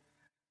 Yeah.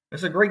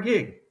 It's a great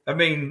gig.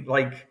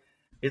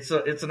 It's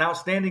an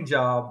outstanding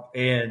job.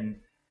 And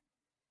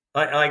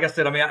like I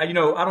said, I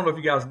don't know if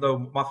you guys know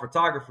one of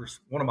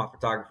my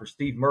photographers,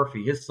 Steve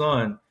Murphy, his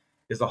son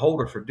is a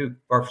holder for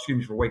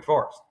for Wake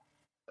Forest.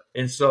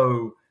 And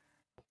so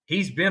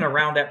he's been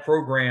around that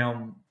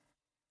program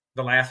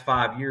the last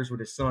 5 years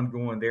with his son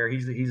going there.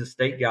 He's a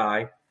state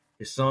guy.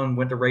 His son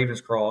went to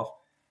Ravenscroft.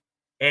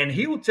 And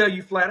he will tell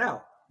you flat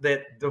out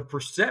that the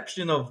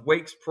perception of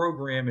Wake's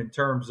program in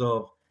terms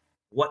of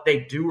what they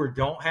do or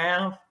don't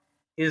have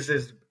is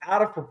as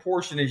out of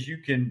proportion as you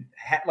can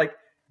have.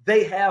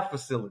 They have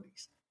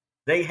facilities.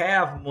 They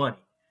have money.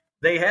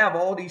 They have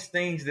all these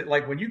things that,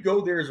 when you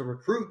go there as a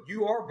recruit,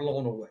 you are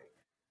blown away,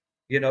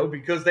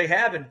 because they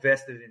have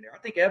invested in there. I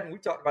think, Evan, we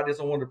talked about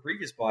this on one of the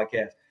previous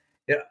podcasts.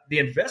 The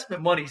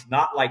investment money's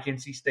not like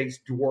NC State's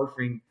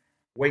dwarfing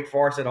Wake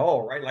Forest at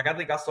all, right? I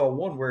think I saw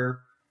one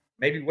where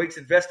maybe Wake's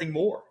investing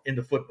more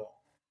into football.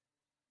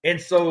 And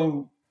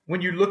so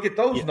when you look at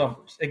those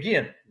numbers,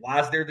 again, why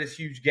is there this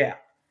huge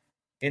gap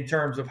in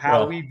terms of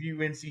how we view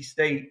NC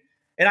State?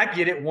 And I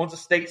get it. One's a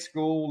state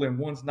school and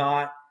one's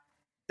not.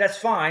 That's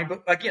fine.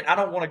 But again, I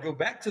don't want to go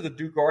back to the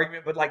Duke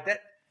argument, but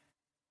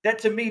that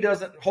to me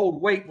doesn't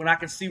hold weight when I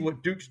can see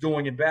what Duke's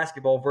doing in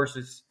basketball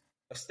versus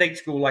a state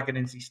school like an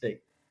NC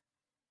State.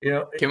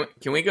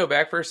 Can we go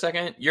back for a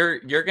second?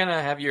 You're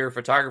gonna have your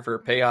photographer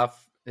pay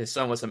off his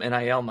son with some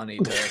NIL money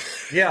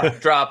to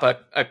drop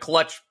a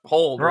clutch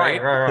hold,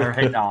 right? Right.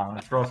 Hey, Don,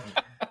 trust me.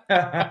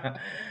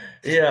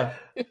 Yeah,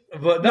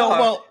 but no.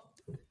 Well,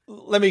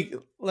 let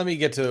me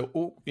get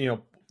to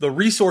the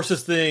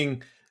resources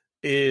thing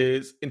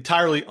is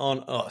entirely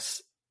on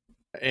us,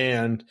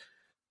 and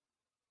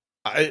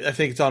I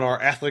think it's on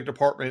our athletic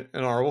department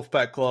and our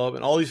Wolfpack Club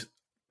and all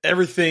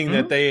everything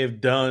that they have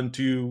done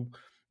to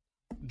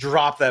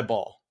drop that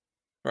ball,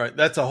 right?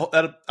 That's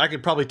I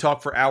could probably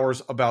talk for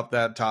hours about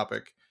that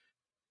topic,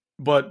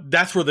 but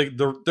that's where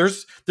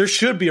there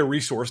should be a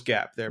resource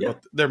gap there,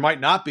 but there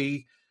might not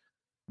be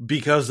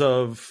because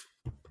of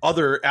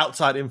other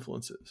outside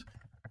influences.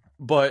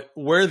 But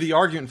where the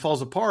argument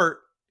falls apart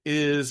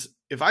is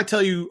if I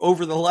tell you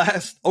over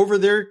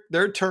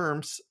their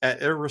terms at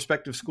their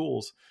respective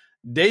schools,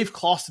 Dave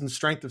Clawson's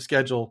strength of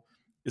schedule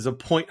is a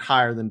point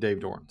higher than Dave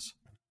Dorn's.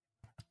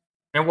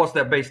 And what's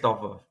that based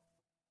off of?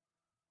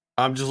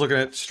 I'm just looking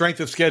at strength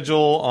of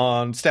schedule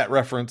on Stat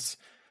Reference.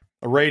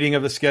 A rating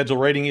of the schedule.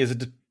 Rating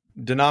is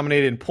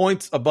denominated in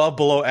points above,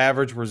 below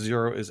average, where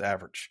 0 is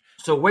average.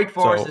 So Wake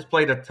Forest has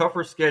played a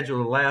tougher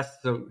schedule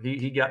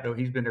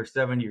he's been there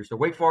 7 years. So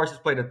Wake Forest has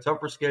played a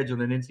tougher schedule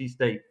than NC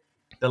State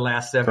the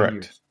last 7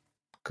 years.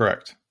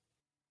 Correct.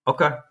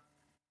 Okay.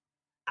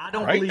 I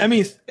don't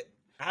believe.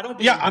 I don't.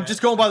 Yeah, I'm that,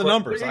 just going by the but-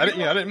 numbers. but I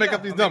didn't make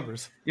up these I mean,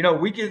 numbers.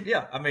 We can.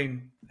 Yeah, I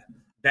mean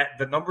that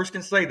the numbers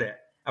can say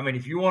that. I mean,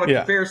 if you want to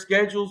compare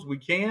schedules, we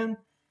can.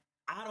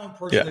 I don't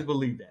personally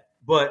believe that,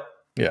 but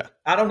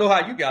I don't know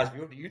how you guys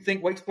feel. Do you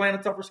think Wake's playing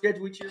a tougher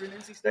schedule each year than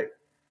NC State?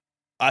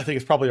 I think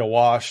it's probably a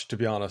wash, to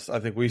be honest. I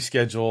think we've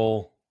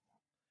scheduled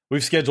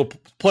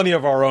plenty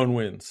of our own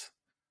wins.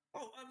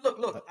 Oh,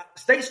 look,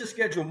 State should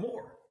schedule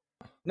more,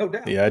 no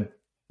doubt. Yeah,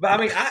 but I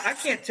mean, I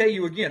can't tell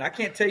you again. I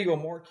can't tell you a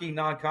marquee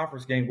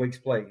non-conference game Wake's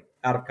played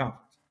out of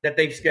conference that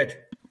they've scheduled.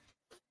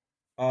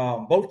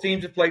 Both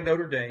teams have played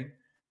Notre Dame.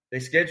 They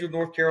scheduled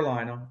North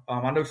Carolina.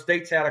 I know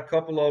State's had a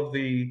couple of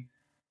the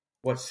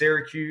the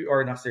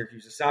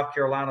South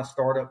Carolina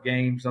startup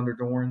games under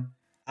Doran.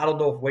 I don't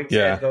know if Wake's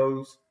had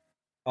those.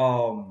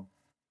 I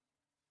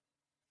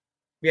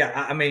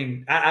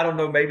mean, I don't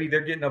know. Maybe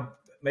they're getting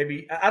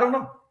I don't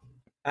know.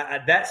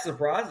 That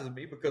surprises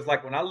me because,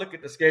 like, when I look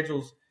at the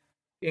schedules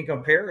in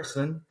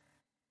comparison,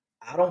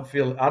 I don't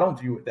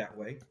view it that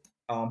way.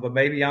 But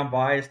maybe I'm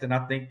biased, and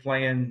I think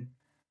playing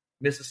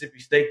Mississippi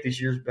State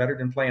this year is better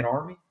than playing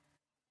Army.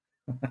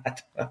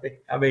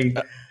 I mean,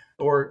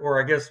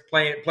 or I guess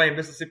playing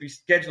Mississippi,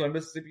 scheduling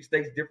Mississippi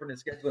State's different than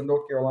scheduling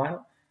North Carolina.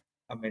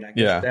 I mean, I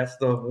guess that's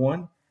the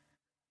one.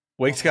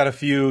 Wake's got a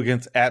few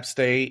against App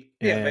State.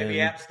 Maybe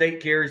App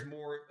State carries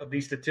more of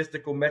these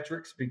statistical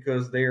metrics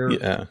because they're.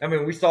 Yeah. I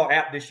mean, we saw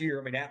App this year.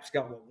 I mean, App's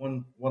got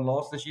one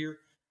loss this year,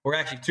 or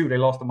actually two. They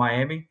lost to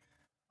Miami.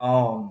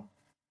 I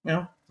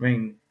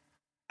mean,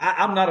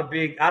 I'm not a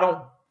big. I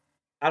don't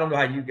know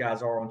how you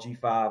guys are on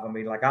G5. I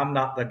mean, like, I'm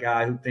not the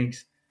guy who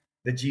thinks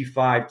the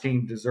G5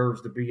 team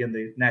deserves to be in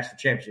the national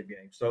championship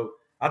game. So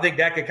I think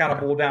that could kind of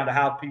boil down to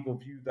how people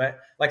view that.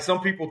 Like, some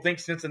people think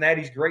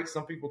Cincinnati's great.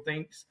 Some people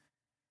think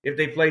if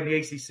they played in the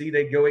ACC,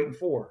 they'd go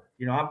 8-4.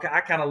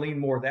 I kind of lean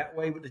more that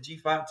way with the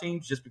G5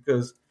 teams just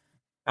because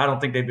I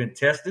don't think they've been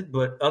tested,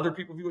 but other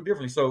people view it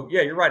differently. So,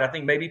 yeah, you're right. I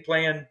think maybe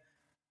playing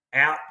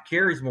out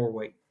carries more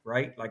weight,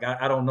 right? Like,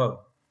 I don't know.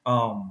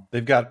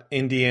 They've got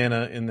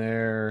Indiana in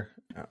there.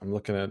 I'm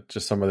looking at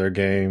just some of their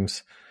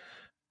games.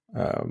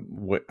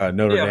 Notre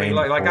Dame. I mean,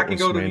 like I can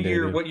go to the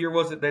year. What year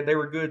was it that they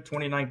were good?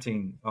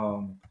 2019.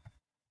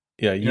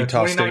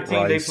 Utah State.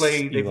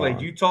 2019 they played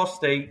Utah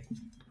State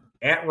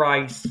at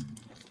Rice,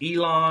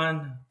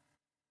 Elon,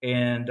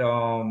 and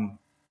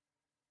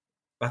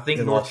I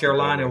think North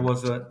Carolina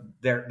was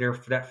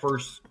that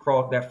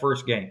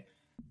first game.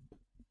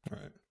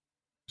 Right.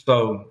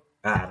 So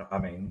I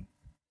mean,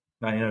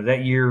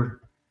 that year.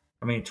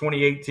 I mean,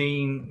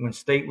 2018 when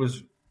State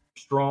was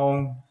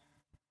strong.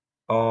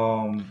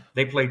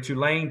 They played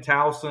Tulane,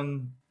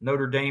 Towson,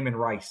 Notre Dame, and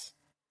Rice.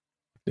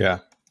 Yeah.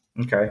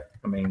 Okay.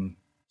 I mean,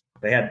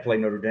 they had to play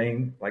Notre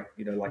Dame like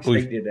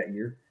State did that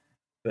year.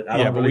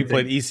 But we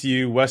played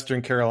ECU,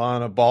 Western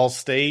Carolina, Ball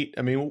State.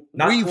 I mean,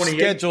 we've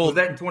scheduled. Was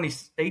that in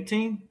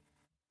 2018?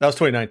 That was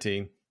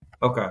 2019.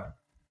 Okay.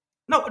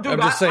 No, dude,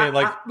 I'm just saying,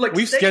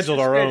 we've scheduled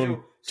our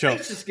own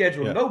chunks. State's to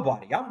schedule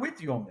nobody. I'm with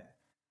you on that.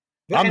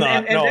 I'm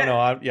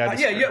not.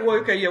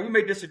 We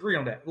may disagree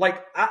on that.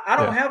 Like, I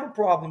don't have a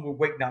problem with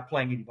Wake not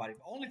playing anybody.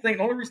 The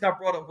only reason I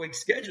brought up Wake's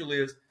schedule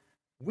is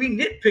we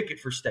nitpick it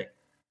for State.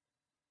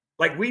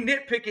 Like, we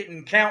nitpick it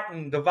and count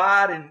and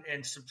divide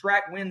and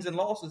subtract wins and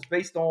losses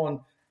based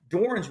on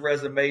Doran's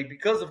resume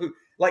because of who.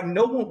 Like,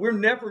 we're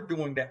never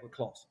doing that with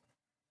Clawson,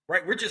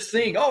 right? We're just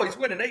seeing, he's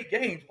winning 8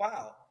 games.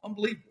 Wow,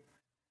 unbelievable.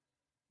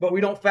 But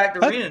we don't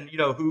factor in,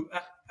 who.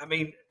 I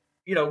mean.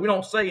 We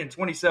don't say in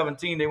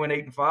 2017 they went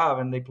 8-5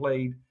 and they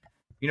played,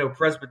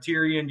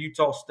 Presbyterian,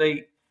 Utah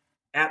State,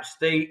 App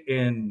State,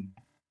 and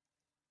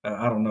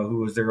I don't know who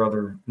was their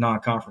other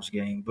non-conference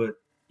game, but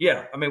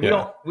yeah, I mean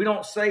we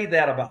don't say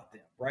that about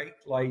them, right?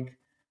 Like,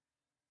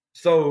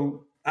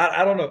 so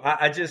I don't know.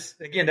 I just,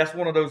 again, that's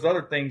one of those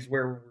other things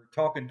where we're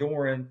talking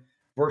Doran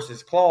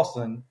versus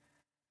Clawson.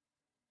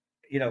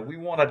 We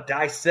want to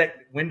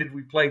dissect when did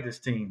we play this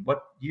team,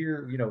 what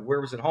year, where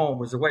was it home,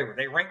 was it away, were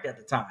they ranked at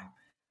the time?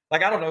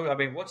 Like, I don't know. I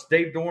mean, what's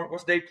Dave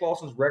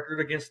Clawson's record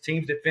against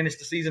teams that finished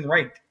the season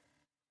ranked?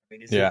 I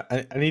mean,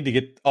 I need to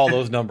get all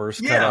those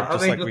numbers cut up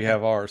just like we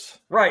have ours.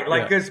 Right,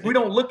 because we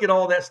don't look at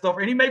all that stuff.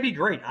 And he may be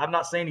great. I'm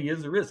not saying he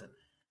is or isn't.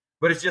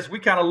 But it's just we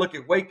kind of look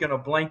at Wake in a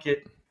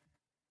blanket,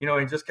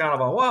 and just kind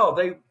of,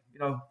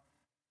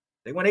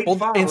 they went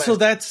 8-5. And so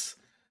that's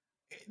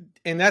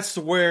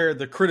where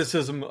the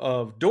criticism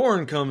of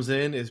Doran comes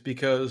in, is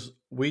because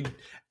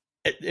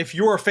if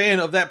you're a fan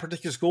of that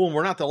particular school, and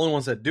we're not the only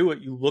ones that do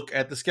it, you look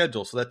at the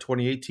schedule. So that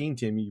 2018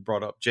 team you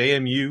brought up,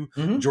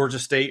 JMU, Georgia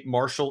State,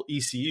 Marshall,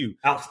 ECU.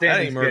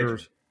 Outstanding.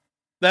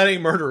 That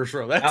ain't murderers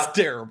row. That's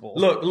terrible.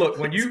 Look,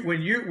 when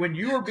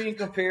you are being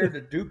compared to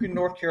Duke and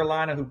North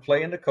Carolina, who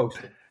play in the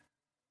Coastal,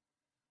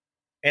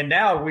 and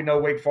now we know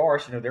Wake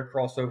Forest, they're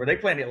crossover. They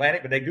play in the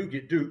Atlantic, but they do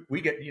get Duke.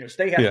 We get,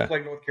 State has to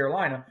play North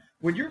Carolina.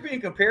 When you're being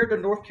compared to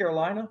North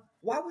Carolina,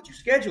 why would you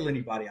schedule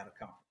anybody out of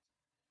conference?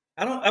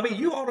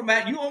 You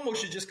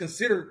almost should just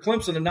consider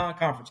Clemson a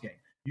non-conference game.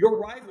 Your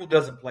rival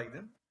doesn't play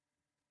them.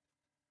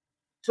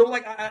 So,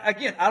 I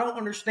don't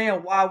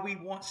understand why we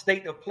want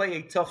State to play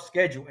a tough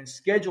schedule and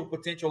schedule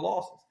potential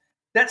losses.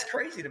 That's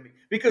crazy to me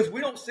because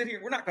we don't sit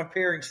here. We're not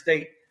comparing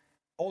state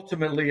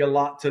ultimately a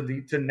lot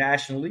to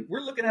nationally.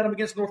 We're looking at them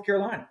against North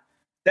Carolina.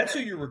 That's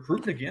who you're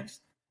recruiting against.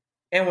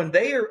 And when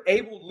they are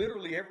able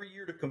literally every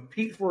year to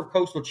compete for a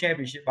coastal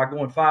championship by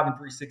going 5-3,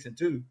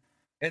 6-2,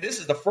 and this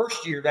is the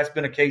first year that's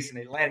been a case in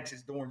the Atlantic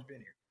since Dorn's been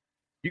here.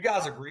 You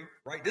guys agree,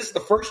 right? This is the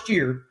first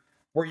year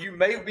where you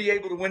may be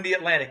able to win the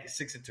Atlantic at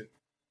 6-2.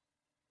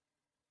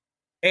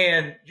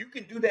 And you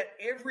can do that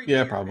every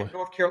year probably. in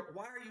North Carolina.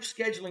 Why are you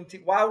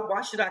scheduling?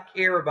 Why should I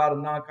care about a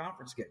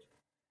non-conference schedule?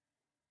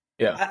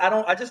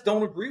 Yeah, I just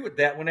don't agree with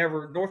that.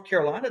 Whenever North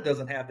Carolina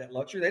doesn't have that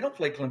luxury, they don't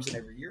play Clemson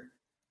every year.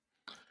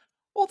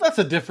 Well, that's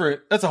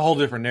a whole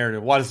different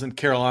narrative. Why doesn't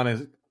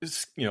Carolina,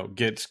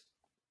 get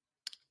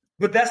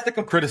But that's the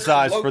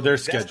criticized for their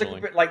That's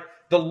scheduling? like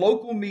the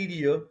local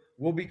media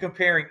will be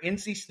comparing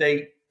NC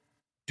State,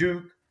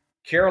 Duke,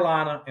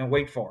 Carolina, and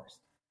Wake Forest.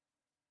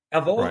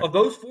 Of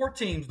those 4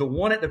 teams, the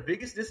one at the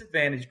biggest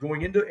disadvantage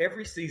going into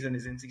every season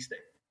is NC State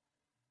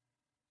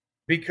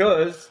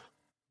because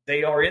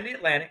they are in the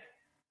Atlantic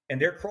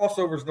and their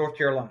crossover is North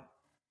Carolina.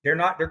 Their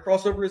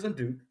crossover is in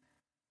Duke.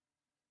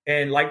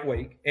 And like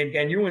Wake and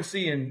UNC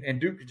and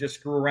Duke could just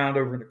screw around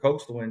over in the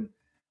coastal. And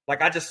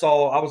like I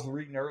was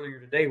reading earlier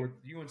today where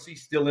UNC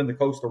still in the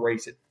coastal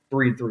race at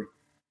 3-3.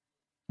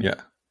 Yeah.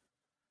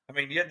 I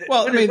mean,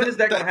 when is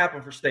that going to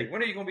happen for State?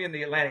 When are you going to be in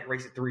the Atlantic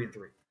race at 3-3?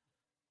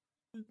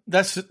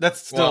 That's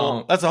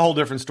a whole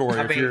different story.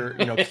 I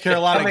mean,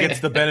 Carolina gets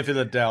the benefit of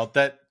the doubt.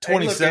 That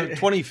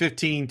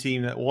 2015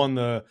 team that won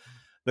the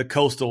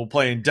Coastal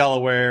playing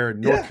Delaware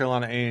and North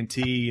Carolina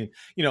A&T,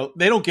 and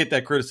they don't get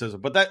that criticism.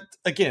 But that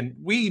again,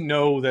 we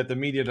know that the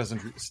media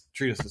doesn't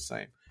treat us the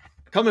same.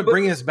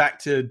 Bring us back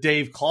to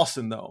Dave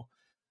Clawson, though,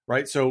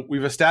 right? So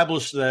we've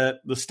established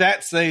that the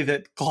stats say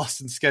that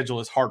Clawson's schedule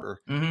is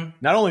harder. Mm-hmm.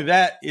 Not only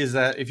that, is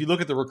that if you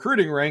look at the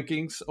recruiting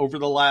rankings over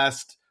the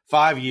last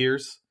 5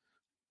 years,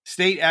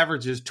 State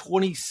averages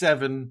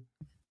 27,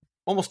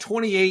 almost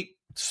 28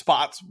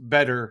 spots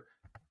better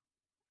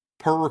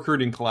per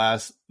recruiting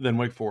class than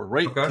Wake Forest,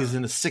 right? Okay. He's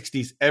in the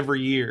 60s every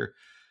year,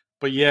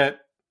 but yet,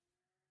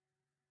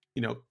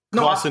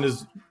 Clawson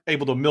is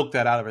able to milk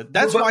that out of it.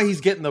 That's why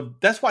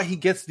he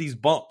gets these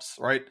bumps,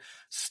 right?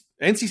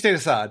 NC State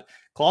aside,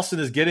 Clawson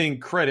is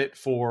getting credit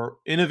for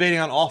innovating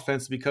on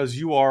offense because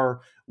you are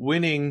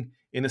winning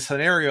in a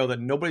scenario that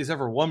nobody's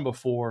ever won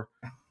before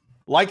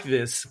like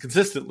this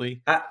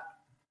consistently.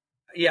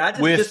 I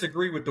just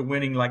disagree with the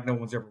winning like no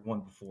one's ever won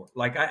before.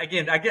 Like, I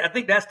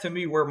think that's to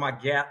me where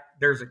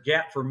there's a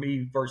gap for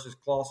me versus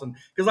Clawson.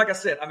 Because like I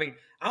said, I mean,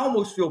 I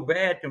almost feel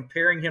bad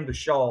comparing him to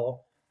Shaw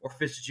or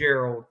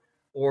Fitzgerald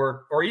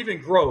or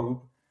even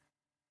Grove,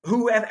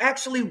 who have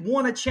actually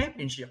won a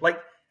championship. Like,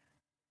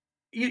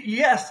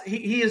 yes,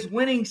 he is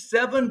winning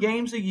 7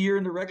 games a year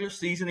in the regular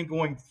season and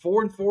going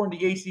 4-4 in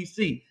the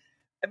ACC.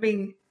 I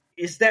mean,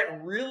 is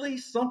that really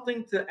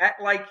something to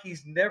act like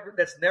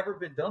that's never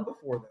been done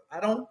before, though? I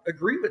don't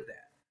agree with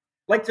that.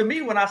 Like, to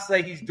me, when I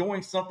say he's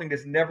doing something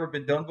that's never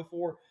been done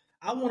before,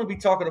 I want to be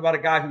talking about a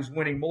guy who's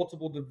winning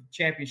multiple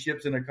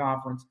championships in a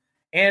conference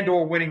and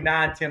or winning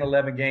 9, 10,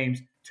 11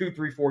 games 2,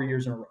 3, 4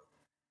 years in a row.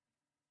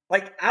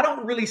 Like, I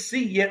don't really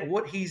see yet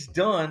what he's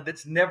done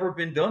that's never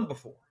been done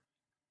before.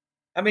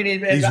 I mean,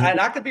 and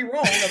I could be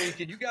wrong. I mean,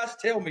 can you guys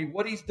tell me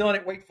what he's done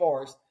at Wake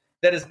Forest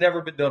that has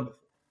never been done before?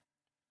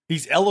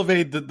 He's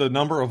elevated the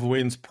number of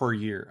wins per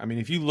year. I mean,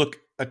 if you look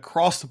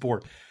across the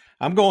board,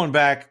 I'm going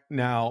back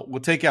now.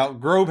 We'll take out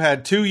Grove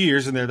had 2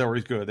 years in there that were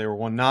good. They were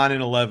won 9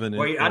 and 11.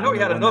 Well, I know he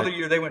had another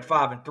year they went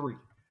 5-3.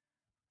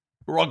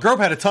 Well, Grove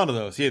had a ton of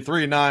those. He had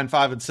 3-9,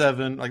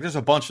 5-7. Like, there's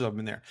a bunch of them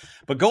in there.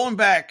 But going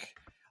back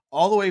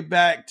all the way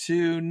back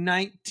to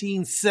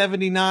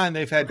 1979,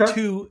 they've had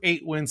 2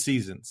 8-win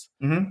seasons.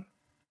 Mm-hmm.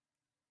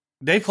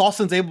 Dave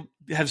Clawson's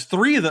has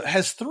 3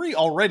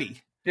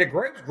 already. Yeah,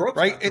 Grove's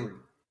right? got 3.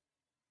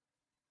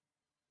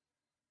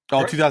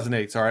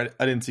 2008. Sorry,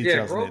 I didn't see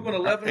 2008. Grove went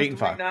 11, 3,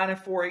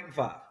 9-4,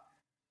 8-5.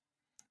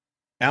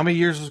 How many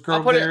years was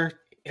Grove there?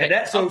 And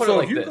that, so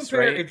if you compare,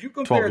 right? If you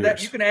compare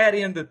that, you can add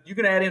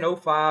in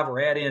 05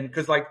 or add in,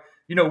 because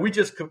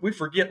we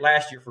forget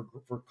last year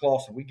for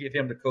Clawson, we give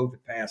him the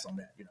COVID pass on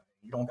that. You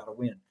don't got to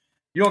win.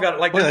 You don't got to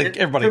like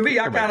everybody. To me,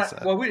 I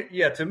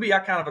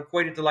kind of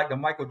equate it to like the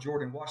Michael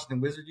Jordan Washington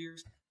Wizard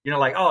years.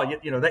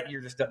 That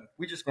year just doesn't.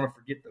 We're just going to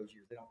forget those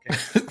years. They don't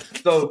care.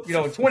 So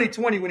in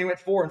 2020 when he went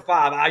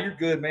 4-5, you're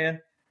good,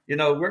 man.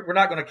 We're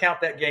not going to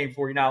count that game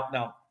for you now.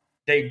 Now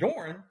Dave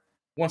Doran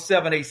won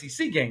 7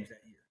 ACC games that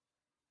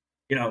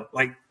year.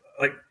 Like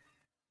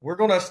we're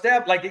going to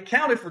establish like it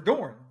counted for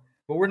Doran,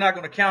 but we're not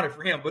going to count it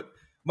for him. But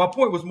my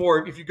point was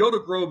more if you go to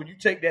Grove and you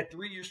take that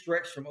 3-year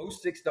stretch from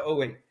 06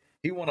 to 08.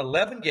 He won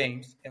 11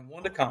 games and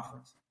won the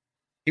conference.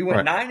 He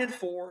went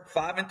 9-4,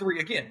 5-3.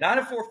 Again,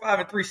 9-4,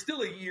 5-3,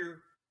 still a year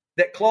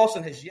that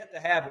Clawson has yet to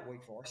have at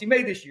Wake Forest. He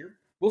made this year.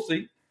 We'll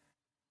see.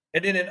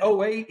 And then in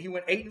 08, he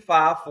went 8-5,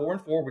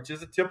 4-4, which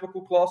is a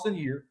typical Clawson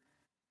year.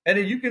 And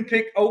then you can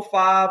pick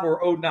 05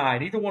 or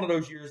 09. Either one of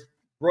those years,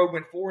 Grove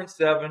went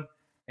 4-7, or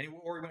he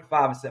went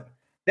 5-7.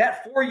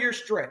 That 4-year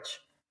stretch,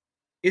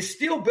 is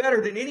still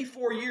better than any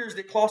 4 years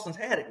that Clawson's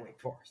had at Wake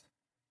Forest.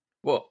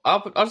 Well,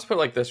 I'll just put it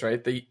like this,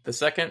 right? The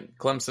second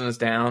Clemson is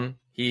down,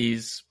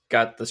 he's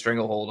got the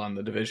stranglehold on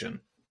the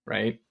division,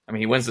 right? I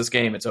mean, he wins this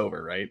game, it's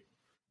over, right?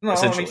 No,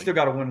 I mean, he's still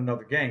got to win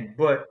another game,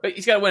 but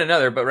he's got to win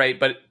another. But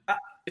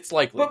it's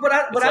likely. But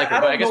I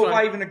don't know if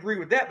I even agree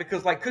with that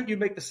because, like, couldn't you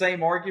make the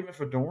same argument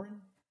for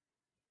Doran?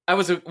 I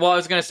was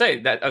going to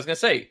say that. I was going to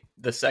say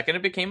the second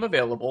it became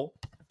available,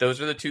 those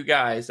are the two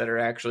guys that are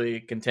actually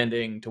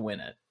contending to win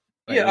it.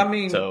 Right? Yeah, I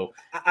mean, so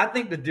I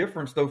think the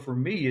difference though for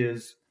me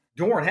is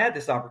Doran had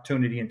this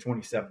opportunity in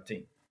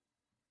 2017.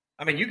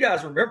 I mean, you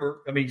guys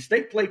remember? I mean,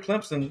 State played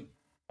Clemson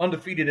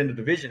undefeated in the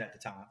division at the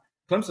time.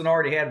 Clemson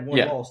already had one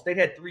loss. State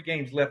had 3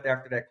 games left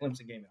after that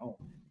Clemson game at home.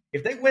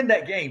 If they win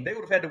that game, they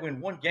would have had to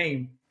win one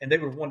game, and they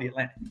would have won the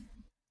Atlantic.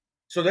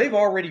 So they've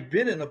already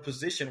been in a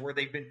position where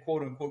they've been,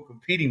 quote-unquote,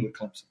 competing with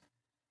Clemson.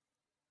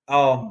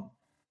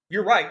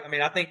 You're right. I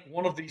mean, I think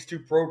one of these two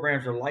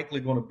programs are likely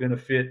going to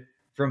benefit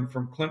from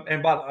Clemson.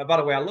 And by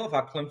the way, I love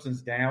how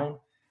Clemson's down,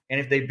 and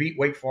if they beat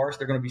Wake Forest,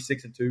 they're going to be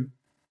 6-2.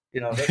 You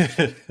know,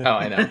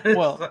 I know.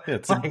 Well,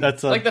 that's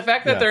like the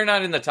fact that they're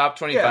not in the top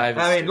 25.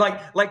 Yeah, I mean,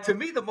 like to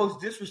me, the most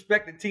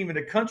disrespected team in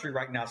the country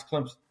right now is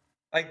Clemson.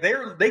 Like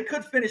they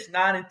could finish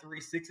 9-3,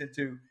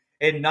 6-2,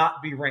 and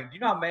not be ranked.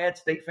 You know how mad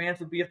State fans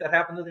would be if that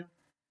happened to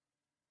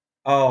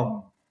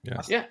them.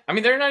 Yeah. I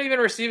mean, they're not even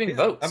receiving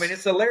votes. I mean,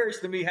 it's hilarious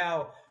to me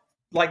how,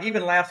 like,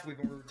 even last week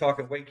when we were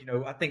talking Wake, you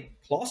know, I think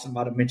Clawson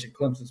might have mentioned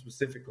Clemson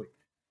specifically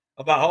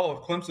about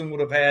if Clemson would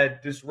have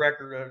had this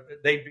record,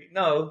 they'd be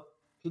no.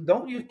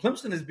 Don't use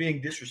Clemson is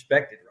being disrespected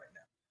right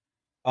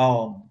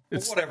now. For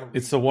whatever reason.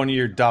 It's the 1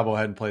 year Dabo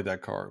hadn't played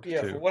that card.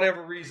 Yeah, too. for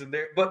whatever reason.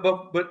 There,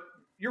 but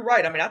you're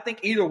right. I mean, I think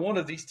either one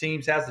of these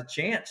teams has a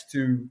chance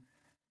to,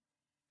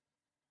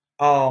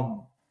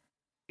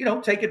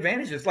 take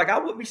advantages. Like I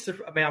wouldn't be.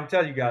 I mean, I'm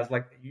telling you guys.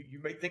 Like you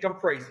may think I'm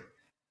crazy.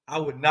 I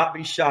would not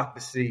be shocked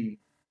to see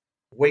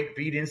Wake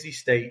beat NC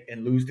State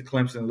and lose to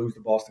Clemson and lose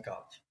to Boston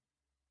College.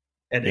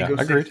 And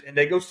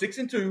they go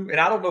 6-2. And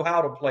I don't know how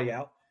it'll play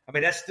out. I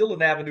mean, that's still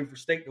an avenue for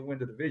State to win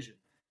the division.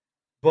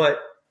 But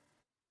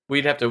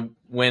we'd have to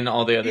win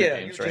all the other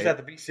games, you just have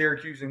to beat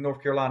Syracuse and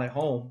North Carolina at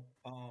home.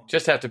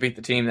 Just have to beat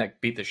the team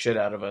that beat the shit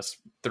out of us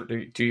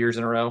 2 years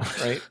in a row,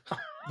 right?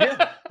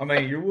 Yeah. I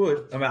mean, you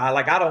would. I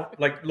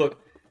mean,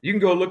 look, you can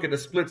go look at the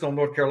splits on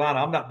North Carolina.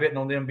 I'm not betting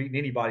on them beating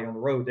anybody on the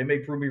road. They may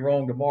prove me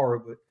wrong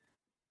tomorrow, but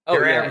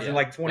they're averaging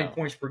like 20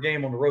 points per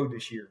game on the road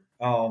this year.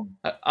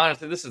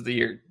 Honestly, this is the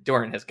year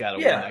Doran has got to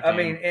win that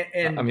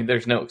game. I mean,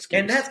 there's no excuse.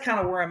 And that's kind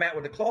of where I'm at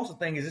with the Clawson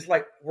thing. Is it's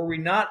like, were we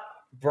not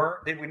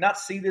burnt? Did we not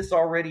see this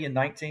already in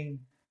 19?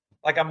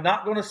 Like, I'm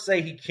not going to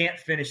say he can't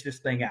finish this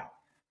thing out,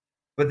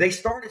 but they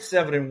started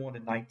 7-1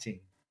 in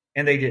 19,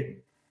 and they didn't.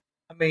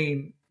 I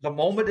mean, the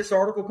moment this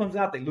article comes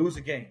out, they lose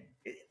a game.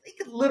 They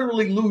could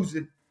literally lose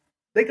it.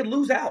 They could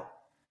lose out.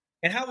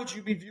 And how would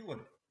you be viewing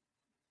it?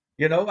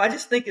 You know, I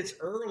just think it's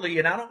early,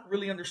 and I don't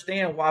really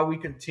understand why we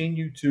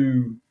continue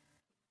to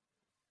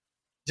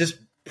just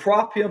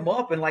prop him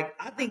up. And, like,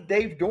 I think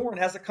Dave Doran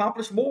has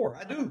accomplished more.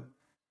 I do.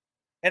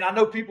 And I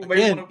know people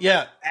may want to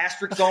put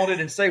asterisks on it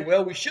and say,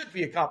 well, we should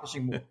be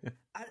accomplishing more.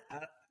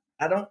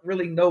 I don't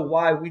really know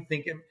why we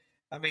think him.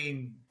 I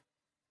mean,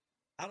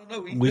 I don't know.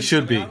 We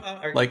should be.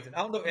 I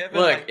don't know, Evan.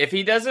 Look, if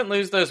he doesn't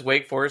lose those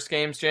Wake Forest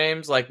games,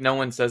 James, like, no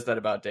one says that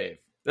about Dave.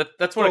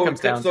 That's what it comes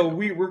down to. So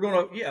we're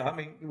going to, I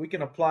mean, we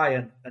can apply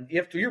an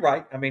if to, you're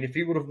right. I mean, if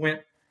he would have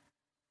went,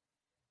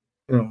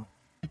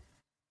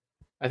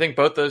 I think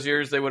both those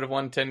years they would have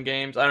won 10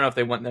 games. I don't know if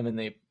they won them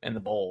in the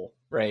bowl,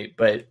 right?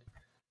 But,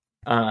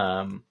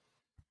 I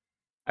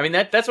mean,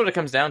 that's what it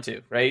comes down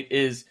to, right?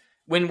 Is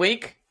when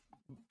Wake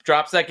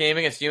drops that game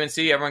against UNC,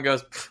 everyone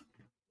goes,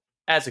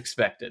 as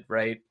expected,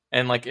 right?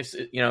 And, like, if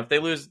they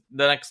lose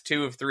the next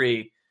 2 of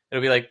 3,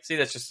 it'll be like, see,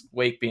 that's just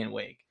Wake being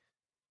Wake.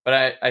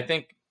 But I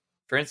think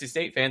for NC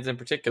State fans in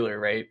particular,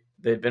 right,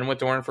 they've been with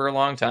Doran for a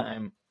long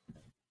time.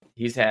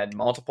 He's had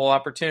multiple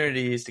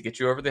opportunities to get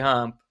you over the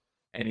hump,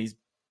 and he's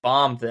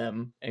bombed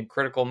them in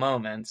critical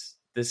moments.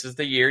 This is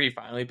the year he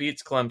finally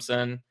beats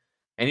Clemson,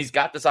 and he's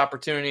got this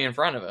opportunity in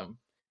front of him.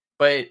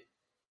 But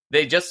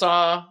they just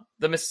saw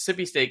the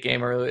Mississippi State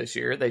game earlier this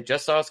year. They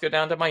just saw us go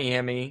down to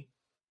Miami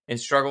and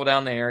struggle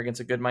down there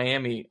against a good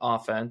Miami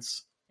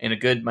offense and a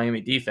good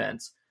Miami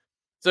defense.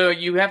 So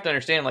you have to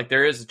understand, like,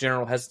 there is a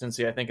general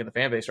hesitancy, I think, in the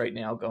fan base right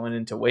now going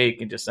into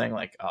Wake and just saying,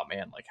 like, oh,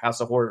 man, like, House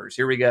of Horrors,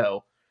 here we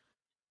go.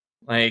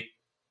 Like,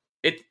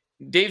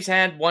 Dave's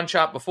had one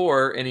shot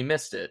before, and he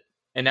missed it.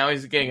 And now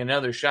he's getting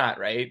another shot,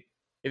 right?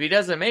 If he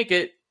doesn't make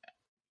it,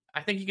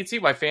 I think you can see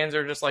why fans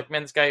are just like,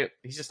 man, this guy,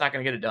 he's just not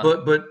going to get it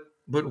done.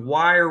 But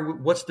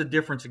what's the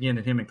difference, again,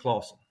 in him and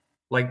Clawson?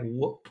 Like,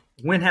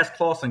 when has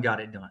Clawson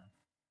got it done?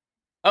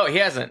 Oh, he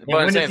hasn't. But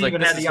I'm saying, like,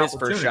 this is his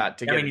first shot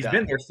to get it done. He's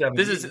been there 7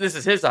 years. This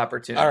is his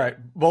opportunity. All right.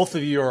 Both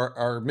of you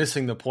are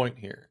missing the point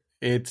here.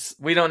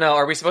 We don't know.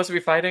 Are we supposed to be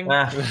fighting?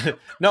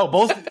 No,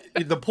 both.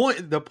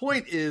 The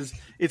point is,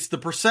 it's the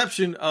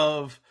perception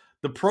of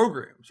the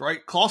programs,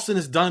 right? Clawson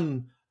has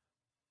done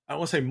I don't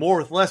want to say more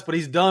with less, but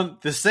he's done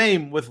the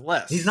same with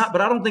less. He's not,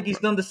 but I don't think he's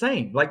done the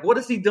same. Like, what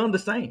has he done the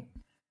same?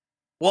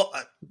 Well,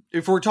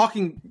 if we're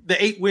talking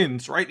the 8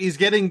 wins, right? He's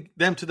getting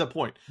them to the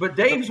point. But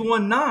Dave's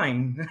won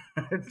 9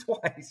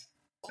 twice.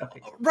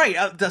 Right.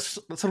 That's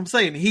what I'm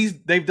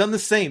saying. They've done the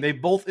same. They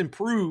both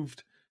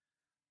improved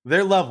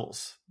their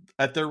levels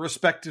at their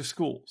respective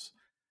schools,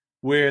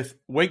 with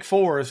Wake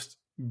Forest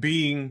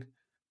being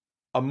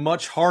a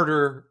much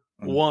harder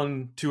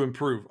one to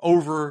improve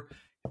over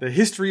the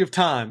history of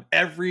time.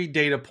 Every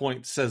data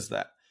point says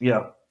that.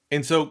 Yeah.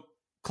 And so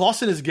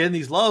Clawson is getting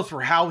these loves for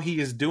how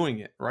he is doing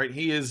it, right?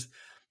 He's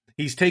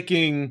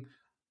taking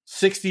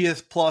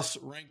 60th plus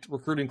ranked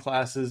recruiting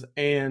classes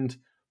and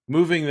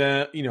moving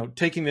them,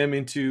 taking them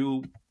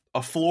into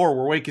a floor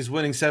where Wake is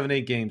winning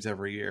 7-8 games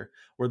every year,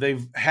 where they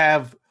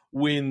have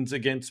wins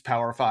against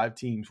Power 5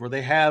 teams, where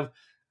they have,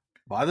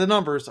 by the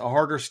numbers, a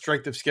harder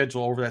strength of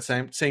schedule over that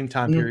same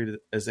time period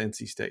as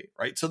NC State,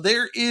 right? So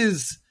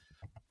this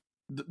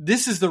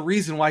is the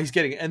reason why he's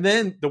getting it. And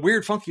then the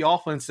weird, funky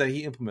offense that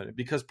he implemented,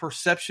 because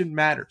perception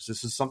matters.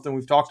 This is something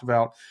we've talked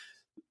about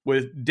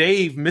with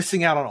Dave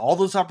missing out on all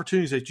those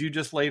opportunities that you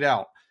just laid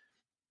out.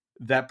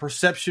 That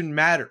perception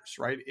matters,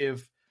 right?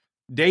 If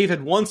Dave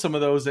had won some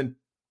of those, and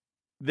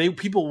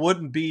people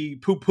wouldn't be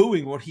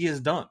poo-pooing what he has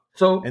done.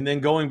 So, and then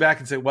going back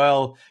and say,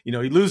 well, he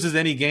loses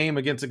any game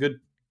against a good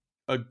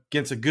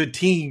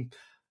team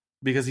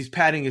because he's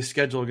padding his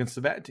schedule against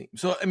the bad team.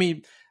 So, I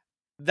mean,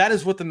 that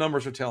is what the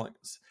numbers are telling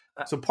us.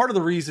 So part of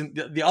the reason,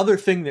 the other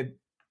thing that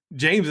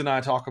James and I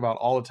talk about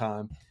all the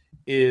time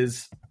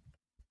is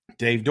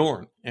Dave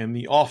Dorn and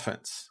the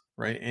offense,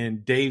 right?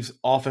 And Dave's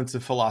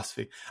offensive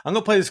philosophy. I'm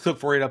going to play this clip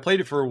for you. I played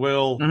it for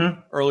Will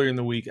earlier in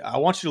the week. I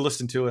want you to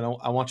listen to it.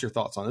 I want your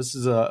thoughts on it. This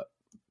is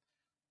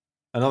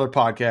another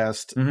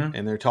podcast,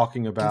 and they're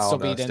talking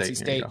about NC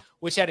State,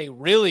 which had a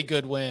really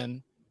good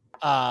win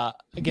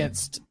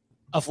against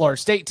a Florida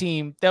State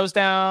team that was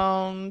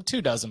down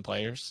 24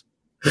 players.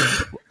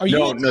 Are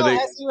you in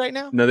Tallahassee right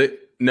now?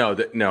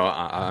 No,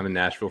 I'm in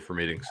Nashville for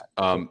meetings.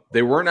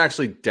 They weren't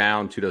actually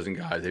down 24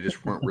 guys. They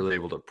just weren't really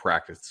able to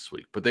practice this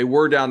week. But they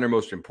were down their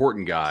most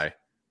important guy,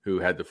 who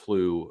had the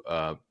flu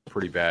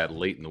pretty bad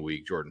late in the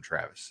week, Jordan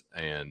Travis.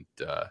 And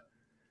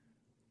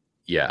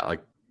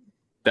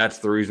that's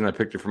the reason I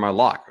picked it for my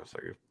lock. I was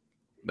like,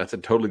 that's a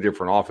totally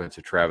different offense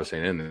if Travis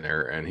ain't in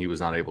there, and he was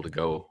not able to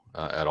go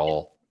at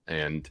all.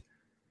 And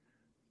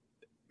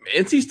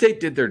NC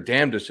State did their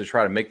damnedest to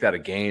try to make that a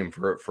game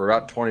for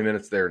about 20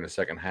 minutes there in the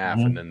second half,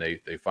 and then they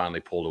finally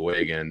pulled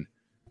away again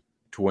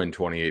to win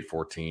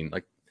 28-14.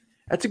 Like,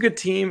 that's a good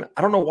team.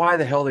 I don't know why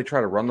the hell they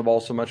try to run the ball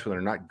so much when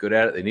they're not good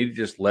at it. They need to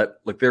just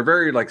they're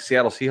very like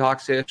Seattle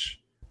Seahawks-ish.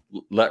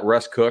 Let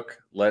Russ cook.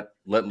 Let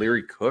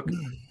Leary cook.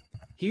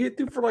 He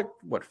threw for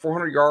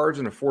 400 yards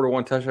and a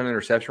 4-to-1 touchdown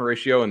interception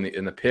ratio, and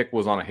the pick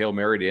was on a Hail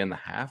Mary to end the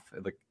half.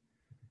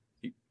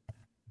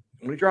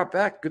 When he dropped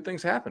back, good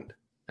things happened.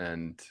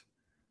 And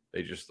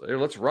they just,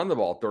 let's run the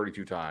ball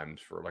 32 times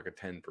for a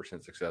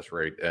 10% success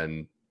rate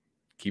and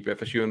keep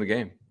FSU in the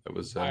game. That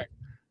was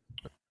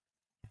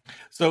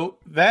so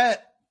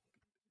that,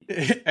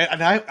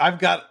 and I've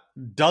got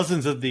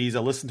dozens of these. I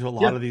listen to a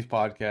lot of these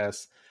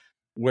podcasts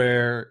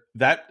where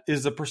that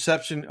is the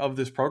perception of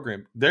this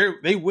program.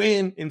 They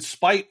win in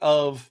spite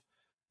of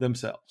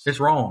themselves. It's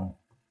wrong.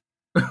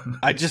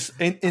 I just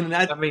I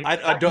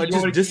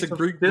just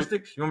disagree.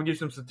 Statistics? You want me to give you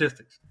some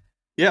statistics?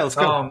 Yeah, let's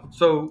go.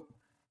 So,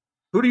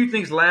 who do you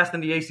think's last in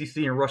the ACC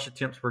in rush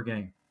attempts per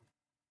game?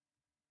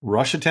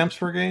 Rush attempts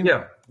per game?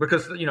 Yeah,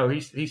 because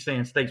he's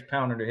saying State's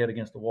pounding their head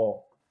against the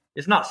wall.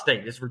 It's not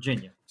State, it's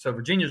Virginia. So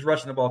Virginia's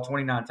rushing the ball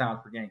 29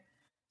 times per game.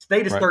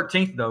 State is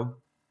 13th though,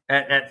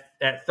 at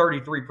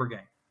 33 per game.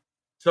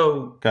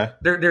 So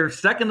they're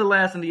second to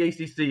last in the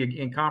ACC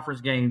in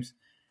conference games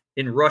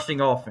in rushing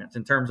offense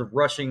in terms of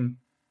rushing.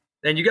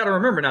 And you got to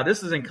remember now,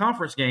 this is in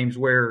conference games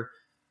where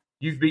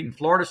you've beaten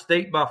Florida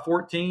State by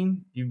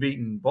 14. You've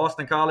beaten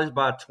Boston College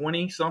by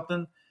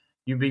 20-something.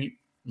 You beat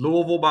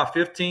Louisville by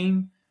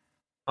 15.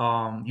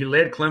 You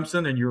led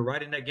Clemson, and you're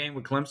right in that game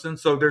with Clemson.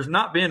 So there's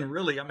not been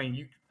really –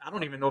 I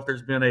don't even know if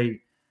there's been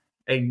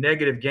a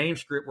negative game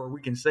script where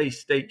we can say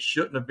State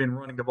shouldn't have been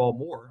running the ball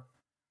more.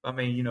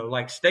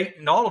 State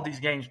in all of these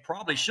games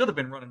probably should have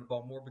been running the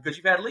ball more because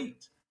you've had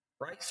leads,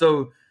 right?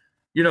 So,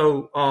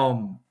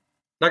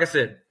 like I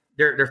said,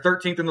 they're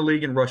 13th in the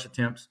league in rush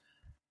attempts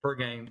per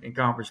game in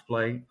conference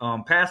play.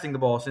 Passing the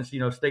ball, since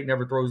State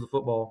never throws the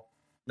football,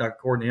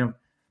 according to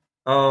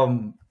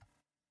him.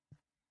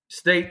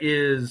 State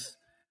is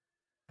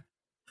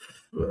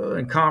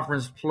in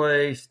conference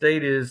play.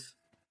 State is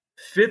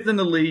 5th in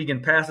the league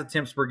in pass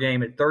attempts per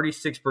game at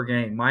 36 per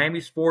game.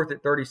 Miami's 4th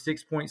at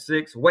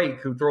 36.6.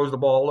 Wake, who throws the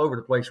ball all over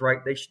the place, right?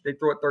 They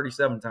throw it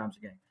 37 times a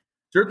game.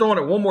 So they're throwing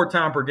it one more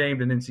time per game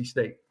than NC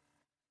State.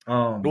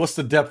 What's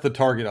the depth of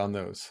target on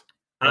those?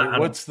 I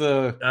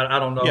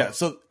don't know. Yeah.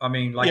 So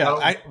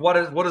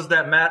what does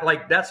that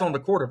matter? That's on the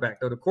quarterback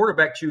though. The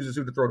quarterback chooses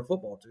who to throw the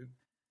football to.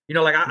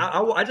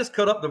 I just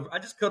cut up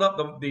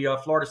the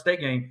Florida State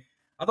game.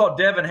 I thought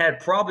Devin had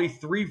probably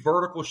 3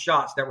 vertical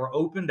shots that were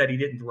open that he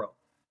didn't throw.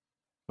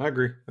 I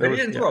agree. But he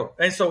didn't throw.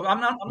 And so I'm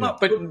not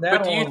putting that on.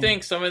 But do you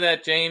think some of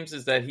that, James,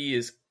 is that he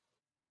is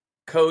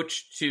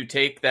coached to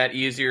take that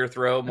easier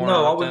throw more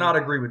often? I would not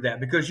agree with that,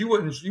 because you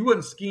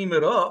wouldn't scheme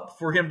it up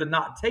for him to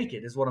not take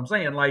it, is what I'm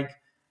saying. Like,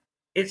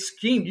 it's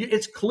schemed.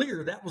 It's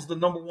clear that was the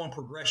number one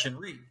progression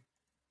read,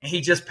 and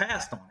he just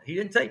passed on it. He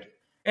didn't take it.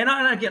 And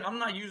again, I'm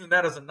not using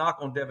that as a knock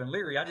on Devin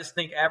Leary. I just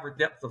think average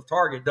depth of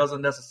target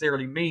doesn't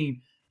necessarily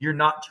mean you're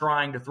not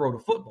trying to throw the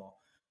football.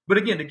 But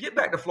again, to get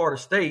back to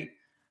Florida State,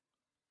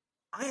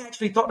 I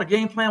actually thought the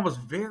game plan was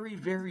very,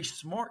 very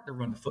smart to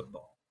run the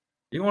football.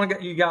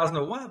 You guys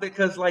know why?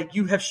 Because, like,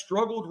 you have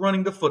struggled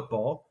running the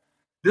football.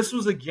 This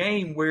was a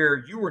game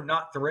where you were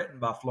not threatened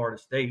by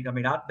Florida State. I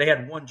mean, they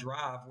had one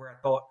drive where I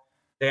thought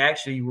they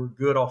actually were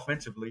good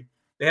offensively.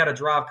 They had a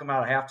drive come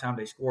out of halftime.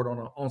 They scored on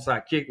an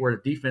onside kick where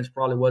the defense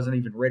probably wasn't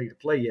even ready to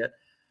play yet.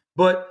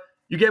 But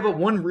you gave up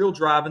one real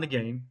drive in the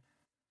game,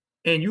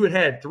 and you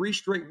had 3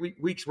 straight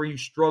weeks where you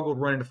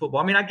struggled running the football.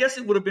 I mean, I guess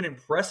it would have been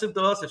impressive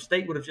to us if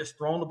State would have just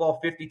thrown the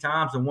ball 50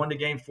 times and won the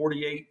game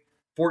 48-14.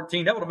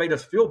 That would have made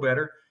us feel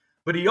better.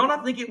 But do y'all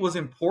not think it was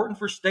important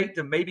for State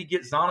to maybe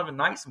get Zonovan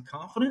Knight some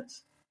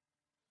confidence?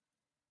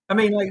 I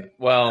mean, like,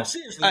 well,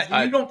 seriously,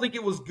 you don't think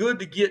it was good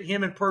to get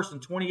him in person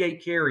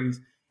 28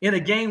 carries in a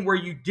game where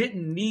you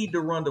didn't need to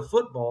run the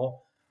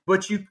football,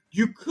 but you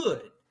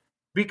could,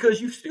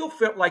 because you still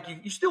felt like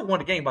you still won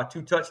the game by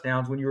 2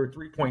 touchdowns when you were a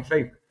 3-point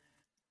favorite.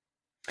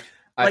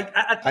 Like,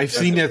 I've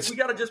seen that. We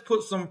got to just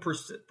put some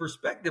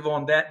perspective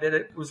on that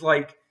it was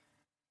like,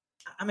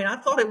 I mean, I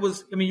thought it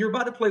was, I mean, you're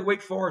about to play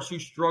Wake Forest, who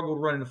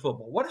struggled running the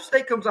football. What if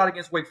State comes out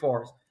against Wake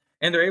Forest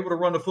and they're able to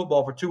run the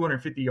football for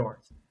 250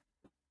 yards?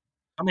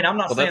 I mean, I'm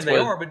not saying they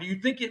are, but do you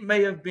think it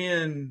may have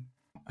been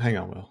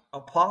a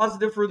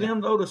positive for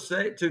them, though, to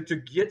say to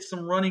get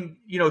some running,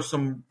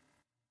 some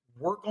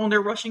work on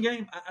their rushing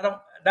game? I don't.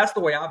 That's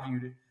the way I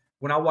viewed it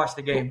when I watched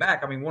the game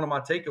back. I mean, one of my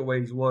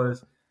takeaways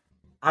was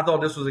I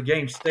thought this was a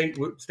game State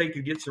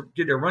could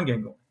get their run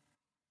game going.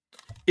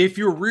 If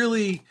you're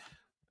really,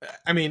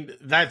 I mean,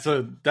 that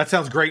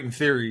sounds great in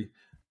theory.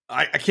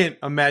 I can't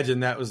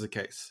imagine that was the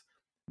case.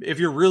 If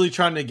you're really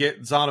trying to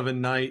get Zonovan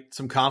Knight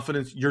some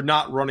confidence, you're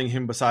not running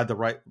him behind the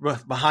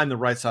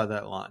right side of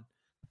that line,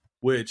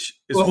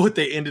 which is what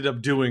they ended up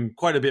doing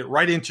quite a bit,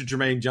 right into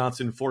Jermaine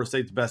Johnson, Florida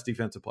State's best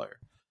defensive player.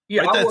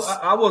 Yeah, right?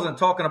 I wasn't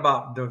talking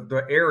about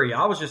the area.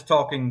 I was just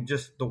talking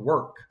just the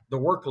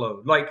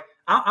workload. Like,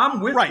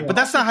 I'm with right, but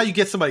that's not how you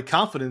get somebody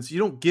confidence. You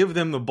don't give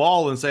them the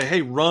ball and say,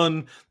 "Hey,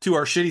 run to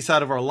our shitty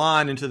side of our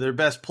line into their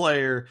best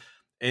player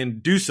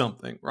and do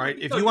something." Right?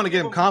 If you want to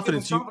get them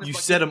confidence, you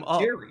set them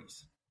up.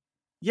 Carries.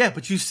 Yeah,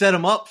 but you set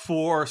them up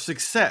for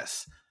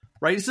success,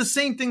 right? It's the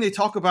same thing they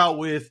talk about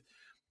with,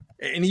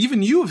 and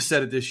even you have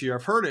said it this year.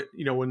 I've heard it.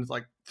 When it's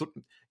like,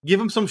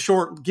 give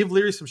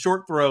Leary some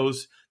short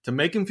throws to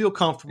make him feel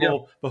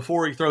comfortable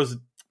before he throws,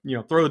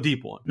 throw a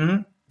deep one.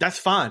 Mm-hmm. That's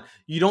fine.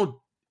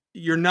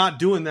 You're not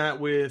doing that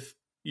with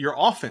your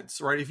offense,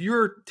 right? If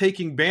you're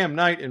taking Bam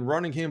Knight and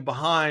running him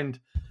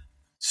behind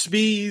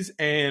Spees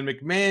and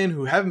McMahon,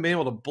 who haven't been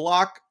able to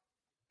block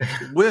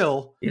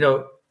Will,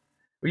 the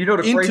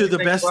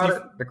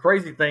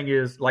crazy thing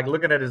is, like,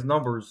 looking at his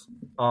numbers,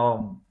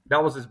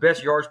 that was his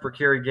best yards per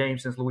carry game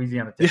since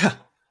Louisiana Tech.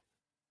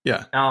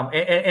 Yeah.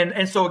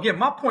 And so again,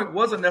 my point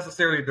wasn't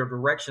necessarily the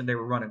direction they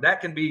were running.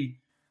 That can be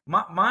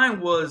mine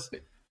was,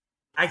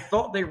 I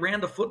thought they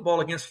ran the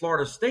football against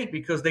Florida State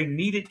because they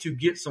needed to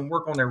get some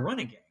work on their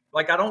running game.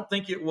 Like, I don't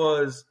think it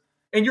was,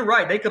 and you're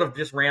right, they could have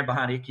just ran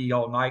behind Ickey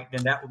all night,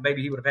 and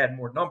maybe he would have had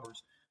more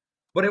numbers.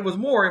 But it was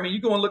more, I mean,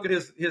 you go and look at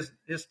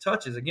his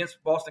touches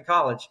against Boston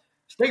College.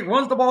 State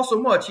runs the ball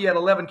so much, he had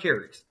 11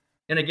 carries.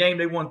 In a game,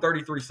 they won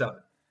 33-7.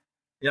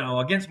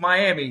 Against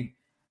Miami,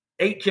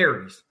 8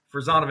 carries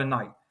for Zonovan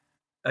Knight.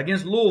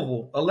 Against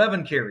Louisville,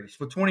 11 carries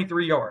for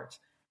 23 yards.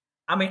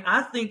 I mean,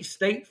 I think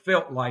State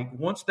felt like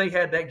once they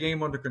had that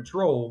game under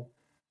control,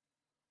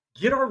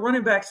 get our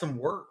running back some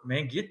work,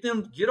 man. Get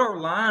our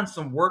line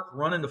some work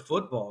running the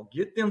football.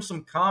 Get them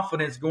some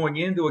confidence going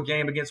into a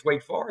game against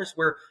Wake Forest,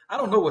 where I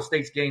don't know what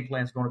State's game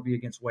plan is going to be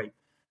against Wake.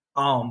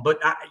 But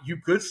you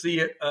could see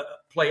it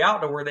play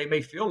out to where they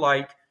may feel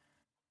like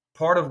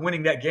part of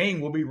winning that game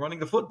will be running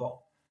the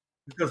football,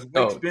 because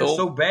Wake's been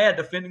so bad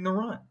defending the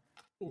run.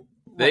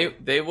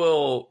 They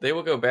will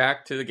go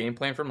back to the game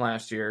plan from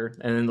last year,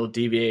 and then they'll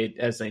deviate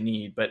as they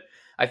need. But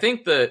I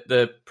think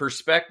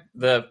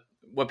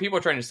what people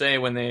are trying to say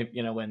when they,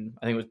 when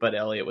I think it was Bud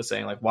Elliott was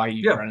saying, like, why are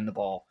you running the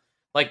ball?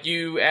 Like,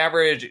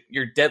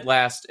 you're dead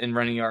last in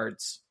running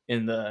yards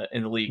in the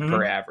league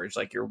per average,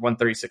 like you're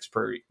 136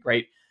 per,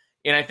 right?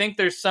 And I think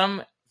there's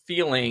some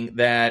feeling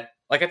that,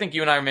 like, I think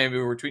you and I maybe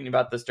were tweeting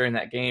about this during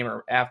that game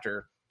or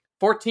after.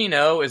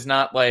 14-0 is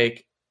not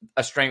like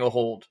a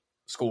stranglehold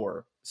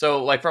score.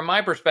 So, like, from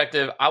my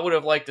perspective, I would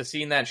have liked to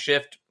seen that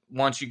shift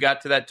once you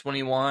got to that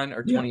 21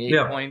 or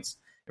 28 points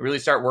and really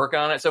start working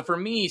on it. So for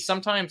me,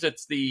 sometimes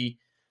it's the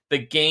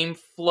game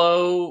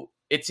flow.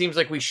 It seems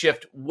like we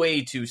shift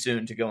way too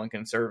soon to going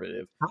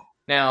conservative.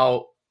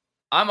 Now,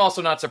 I'm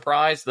also not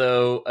surprised,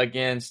 though,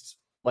 against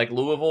like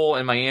Louisville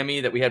and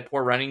Miami that we had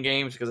poor running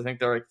games because I think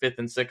they're like 5th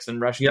and 6th in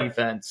rush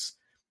defense,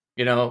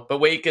 but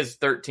Wake is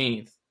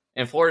 13th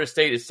and Florida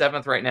State is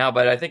 7th right now.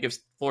 But I think if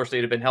Florida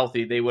State had been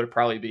healthy, they would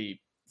probably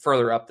be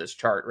further up this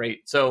chart. Right.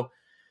 So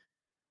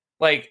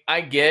like,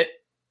 I get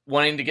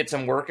wanting to get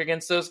some work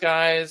against those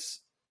guys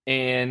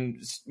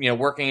and,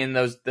 working in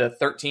the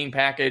 13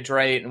 package,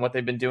 right. And what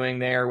they've been doing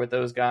there with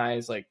those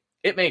guys, like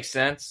it makes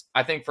sense.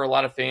 I think for a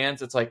lot of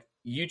fans, it's like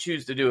you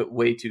choose to do it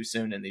way too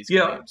soon in these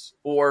games,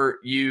 or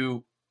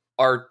you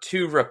are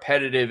too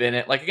repetitive in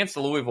it. Like against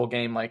the Louisville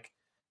game, like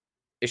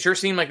it sure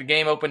seemed like the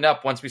game opened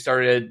up once we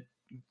started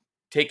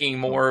taking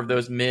more of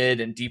those mid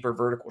and deeper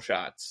vertical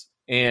shots.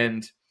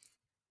 And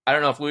I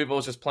don't know if Louisville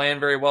was just playing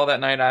very well that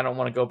night. I don't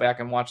want to go back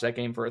and watch that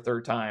game for a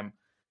third time,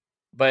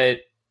 but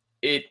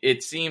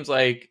it seems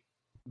like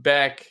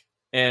Beck,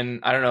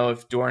 and I don't know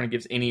if Doran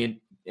gives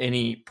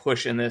any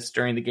push in this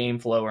during the game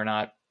flow or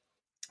not,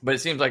 but it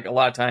seems like a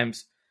lot of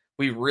times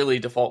we really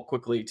default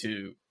quickly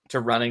to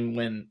running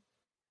when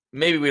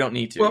maybe we don't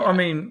need to.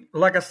 Well,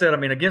 like I said,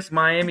 against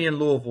Miami and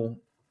Louisville,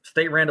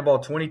 State ran the ball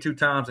 22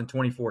 times and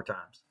 24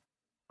 times.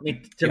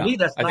 To me,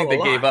 that's not a lot. I think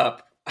they gave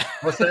up.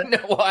 What's that? No,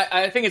 well,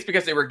 I think it's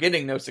because they were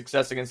getting no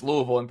success against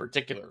Louisville in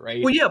particular,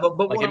 right? Well, yeah, but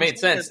like it made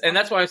sense, and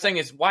that's what I'm saying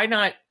is why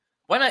not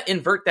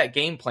invert that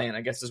game plan?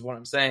 I guess is what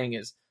I'm saying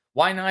is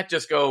why not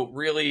just go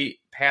really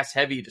pass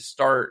heavy to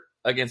start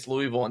against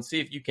Louisville and see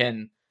if you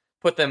can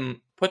put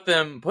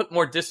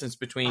more distance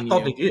between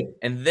you,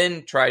 and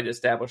then try to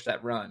establish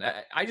that run.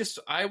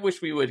 I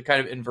wish we would kind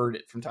of invert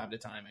it from time to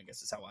time. I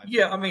guess is how I feel.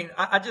 Yeah,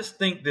 I just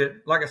think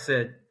that, like I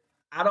said,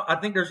 I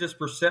think there's this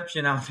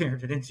perception out there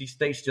that NC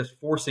State's just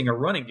forcing a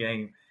running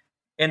game,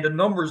 and the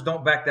numbers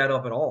don't back that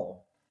up at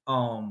all.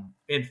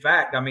 In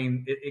fact,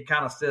 it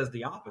kind of says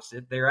the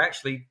opposite. They're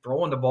actually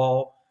throwing the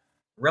ball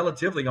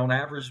relatively on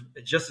average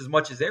just as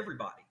much as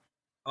everybody.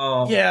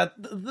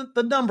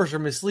 The numbers are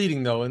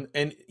misleading though,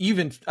 and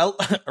even I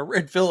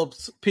read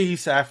Phillips'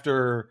 piece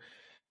after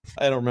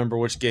I don't remember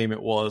which game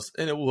it was,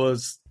 and it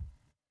was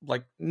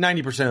like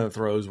 90% of the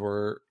throws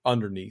were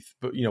underneath,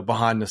 but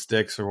behind the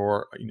sticks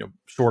or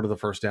short of the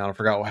first down. I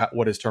forgot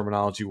what his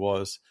terminology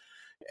was,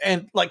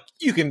 and like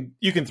you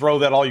can throw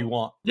that all you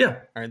want. Yeah,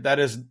 all right, that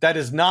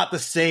is not the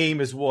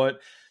same as what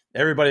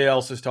everybody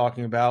else is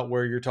talking about,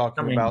 where you're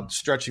talking about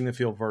stretching the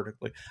field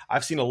vertically.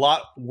 I've seen a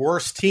lot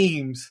worse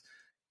teams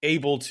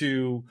able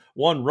to,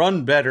 one,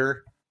 run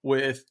better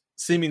with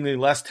seemingly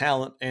less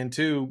talent, and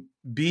two,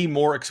 be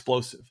more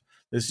explosive.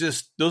 It's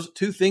just those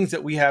two things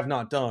that we have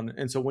not done.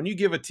 And so when you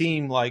give a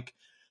team like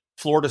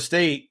Florida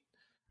State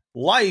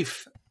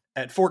life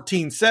at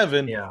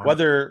 14-7,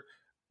 whether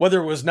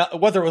it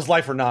was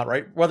life or not,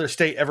 right? Whether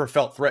State ever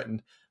felt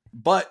threatened.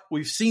 But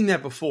we've seen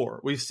that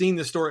before. We've seen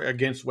the story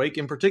against Wake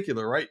in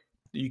particular, right?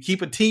 You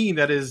keep a team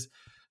that is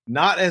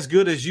not as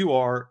good as you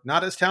are,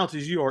 not as talented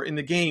as you are in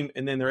the game,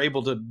 and then they're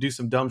able to do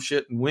some dumb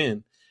shit and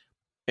win.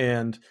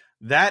 And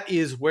that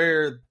is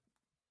where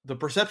the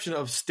perception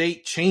of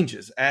State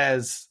changes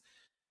as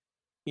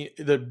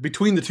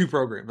between the two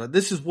programs. But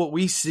this is what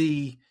we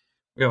see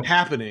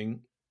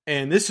happening,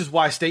 and this is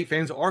why State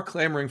fans are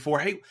clamoring for,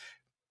 hey,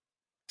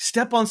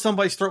 step on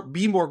somebody's throat,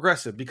 be more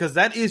aggressive, because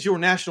that is your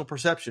national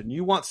perception.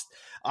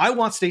 I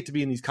want State to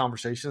be in these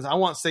conversations. I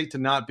want State to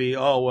not be,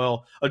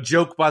 a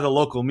joke by the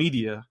local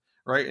media,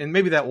 right? And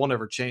maybe that will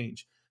never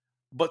change.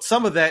 But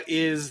some of that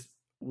is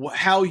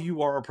how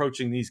you are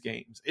approaching these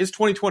games. It's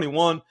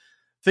 2021,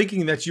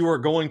 thinking that you are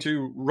going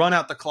to run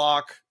out the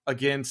clock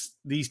against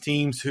these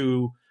teams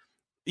who,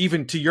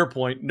 even to your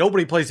point,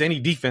 nobody plays any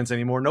defense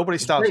anymore. Nobody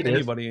stops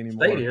anybody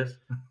anymore. State is.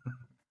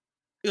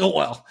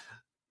 Well,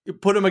 you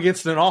put them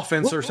against an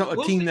offense or a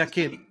team that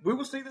can. We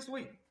will see this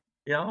week.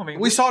 Yeah,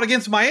 we saw it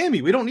against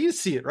Miami. We don't need to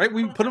see it, right?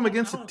 We put them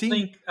against a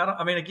team.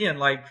 Again,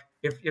 like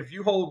if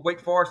you hold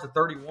Wake Forest to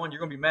 31, you're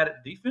going to be mad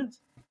at the defense.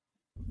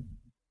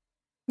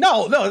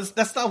 No,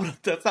 that's not what I'm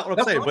saying. That's what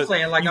I'm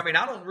saying. Like,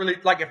 I don't really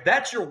like if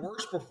that's your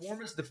worst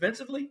performance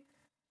defensively.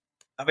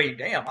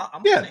 Damn,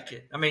 I'm gonna take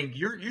it.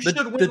 You should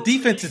win. The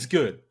defense is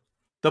good.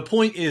 The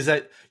point is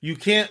that you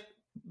can't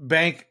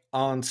bank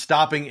on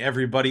stopping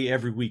everybody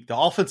every week. The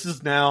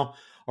offenses now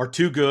are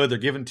too good. They're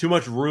given too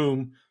much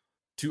room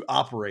to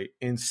operate.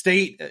 And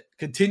State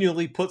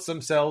continually puts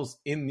themselves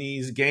in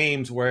these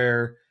games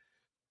where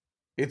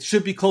it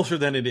should be closer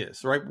than it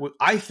is, right?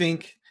 I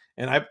think,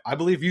 and I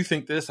believe you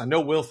think this, I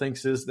know Will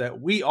thinks this, that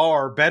we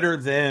are better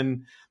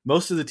than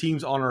most of the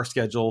teams on our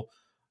schedule.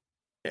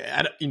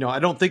 I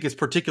don't think it's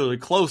particularly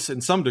close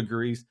in some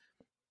degrees,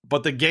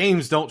 but the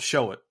games don't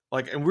show it.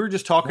 And we're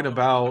just talking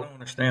about. I don't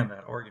understand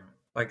that argument.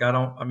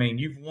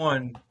 You've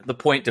won the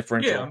point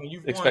differential. Yeah,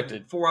 you've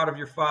expected won 4 out of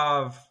your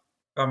 5.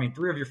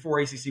 3 of your 4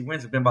 ACC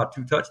wins have been by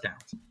 2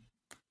 touchdowns.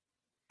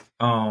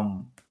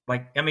 I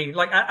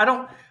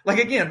don't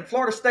again,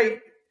 Florida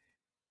State.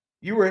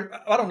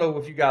 I don't know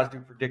if you guys do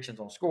predictions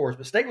on scores,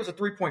 but State was a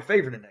 3-point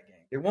favorite in that game.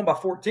 They won by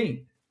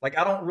 14. I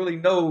don't really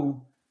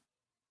know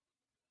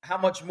how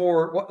much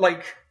more.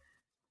 I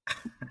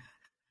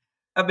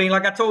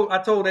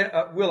told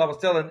Will,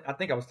 I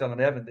think I was telling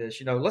Evan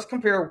this. Let's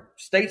compare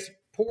State's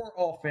poor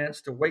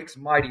offense to Wake's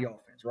mighty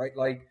offense, right?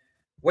 Like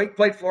Wake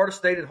played Florida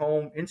State at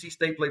home. NC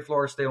State played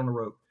Florida State on the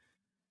road.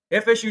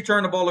 FSU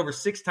turned the ball over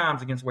 6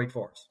 times against Wake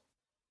Forest.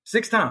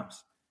 6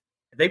 times.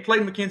 They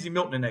played Mackenzie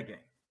Milton in that game.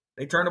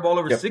 They turned the ball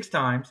over 6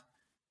 times.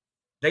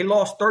 They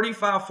lost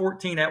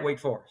 35-14 at Wake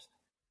Forest.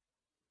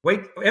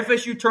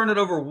 FSU turned it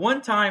over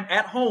 1 time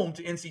at home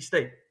to NC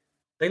State.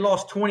 They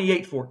lost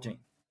 28-14.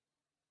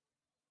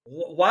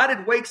 Why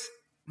did Wake's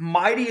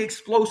mighty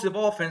explosive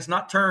offense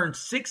not turn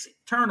 6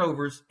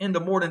 turnovers into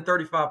more than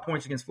 35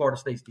 points against Florida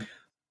State's defense?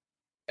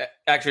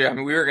 Actually, I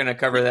mean, we were going to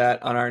cover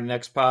that on our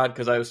next pod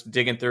because I was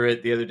digging through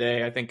it the other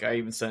day. I think I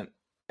even sent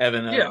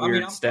Evan a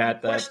weird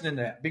stat. I'm questioning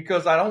that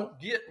because I don't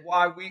get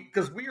why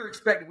because we were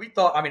expecting, we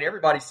thought, I mean,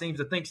 everybody seems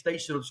to think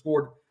State should have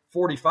scored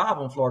 45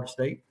 on Florida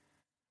State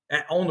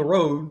on the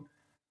road.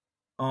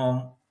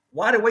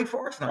 Why did Wake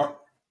Forest not?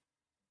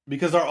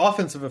 Because our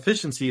offensive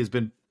efficiency has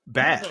been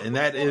bad, and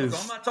that is.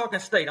 I'm not talking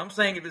State. I'm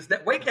saying if it's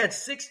that Wake had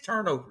 6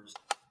 turnovers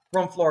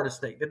from Florida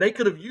State that they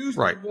could have used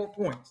for more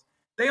points.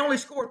 They only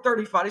scored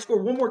 35. They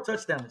scored 1 more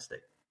touchdown than State.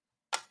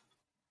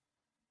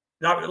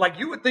 Now, like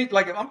you would think,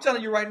 like I'm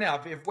telling you right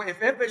now, if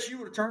FSU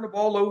would have turned the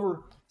ball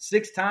over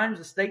 6 times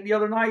to State the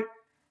other night,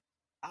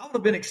 I would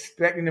have been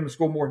expecting them to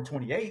score more than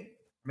 28.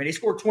 I mean, they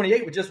scored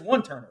 28 with just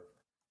 1 turnover.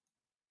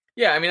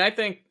 Yeah, I mean, I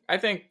think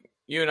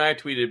you and I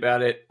tweeted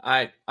about it.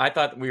 I thought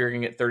that we were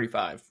going to get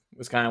 35.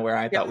 Was kind of where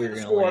I thought we were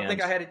going to land. I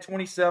think I had it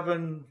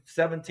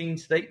 27-17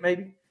 State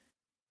maybe.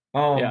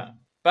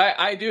 But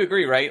I do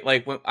agree, right?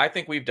 Like, I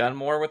think we've done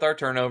more with our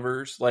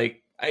turnovers.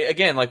 Like,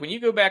 again, like when you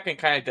go back and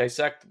kind of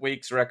dissect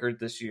Wake's record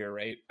this year,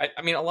 right?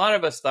 I mean, a lot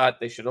of us thought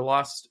they should have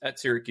lost at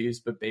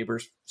Syracuse, but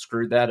Babers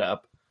screwed that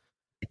up.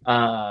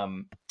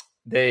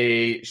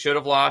 They should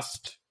have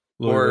lost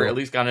or at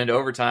least gone into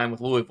overtime with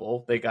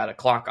Louisville. They got a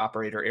clock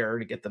operator error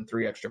to get them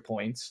 3 extra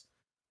points,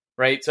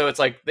 right? So it's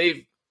like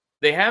they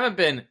haven't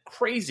been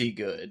crazy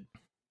good.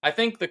 I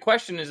think the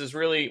question is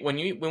really when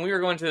we were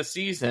going to the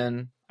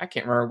season, I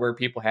can't remember where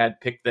people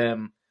had picked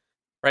them,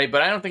 right?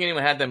 But I don't think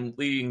anyone had them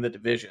leading the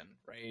division,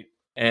 right?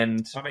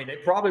 And I mean, they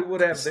probably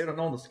would have. They don't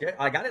know the schedule.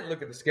 Like I didn't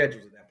look at the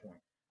schedules at that point.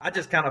 I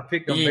just kind of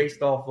picked them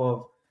based off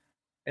of,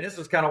 and this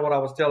is kind of what I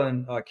was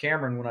telling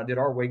Cameron when I did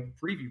our Wake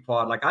preview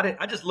pod. Like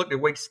I just looked at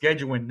Wake's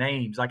schedule and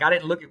names. Like I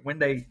didn't look at when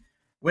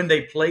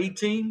they played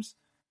teams.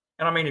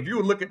 And I mean, if you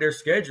would look at their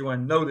schedule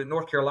and know that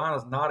North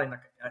Carolina's not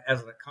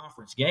as a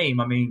conference game,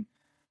 I mean,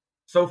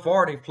 so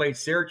far they've played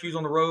Syracuse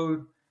on the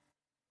road,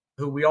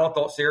 who we all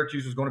thought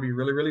Syracuse was going to be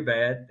really, really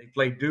bad. They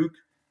played Duke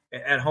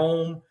at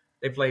home.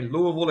 They played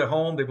Louisville at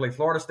home. They played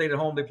Florida State at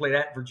home. They played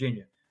at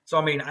Virginia. So,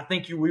 I mean, I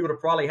think we would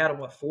have probably had them,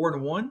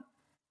 4-1?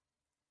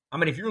 I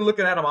mean, if you're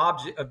looking at them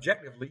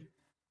objectively.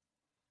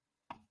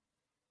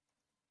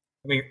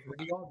 I mean,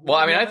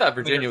 I thought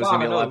Virginia was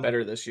going to be a lot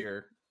better this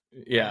year.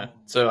 Yeah.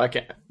 So I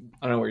don't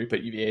know where you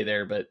put UVA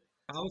there, but.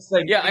 I would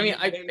say, yeah, I mean,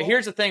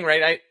 here's the thing,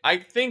 right? I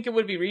think it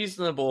would be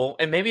reasonable,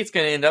 and maybe it's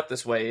going to end up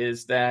this way,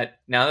 is that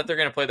now that they're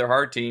going to play their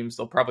hard teams,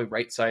 they'll probably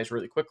right size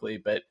really quickly.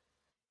 But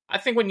I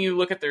think when you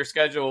look at their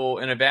schedule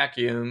in a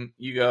vacuum,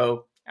 you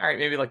go, all right,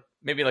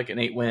 maybe like an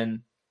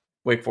 8-win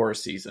Wake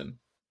Forest season,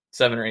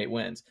 7 or 8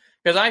 wins.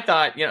 Because I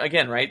thought,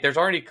 again, right, there's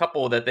already a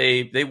couple that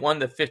they won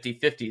the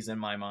 50-50s in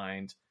my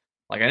mind.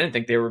 Like I didn't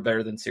think they were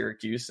better than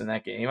Syracuse in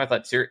that game. I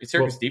thought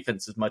Syracuse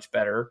defense is much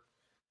better.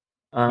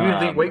 You didn't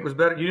think Wake was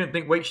better? You didn't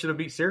think Wake should have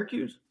beat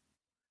Syracuse?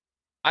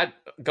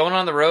 Going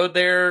on the road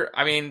there,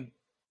 I mean,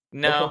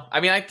 no. I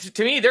mean,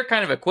 to me, they're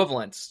kind of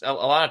equivalents a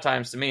lot of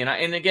times to me.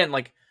 And again,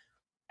 like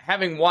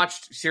having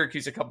watched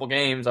Syracuse a couple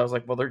games, I was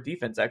like, well, their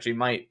defense actually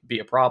might be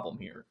a problem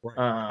here. Right.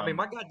 I mean,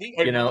 my God,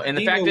 and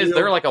the fact is,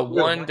 they're like a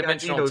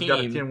one-dimensional team.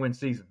 Got a 10-win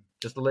season,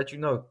 just to let you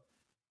know.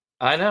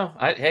 I know.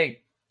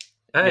 Hey,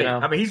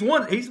 I mean, he's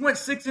went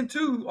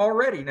 6-2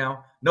 already.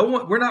 Now,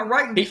 we're not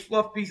writing these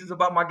fluff pieces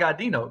about my guy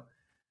Dino.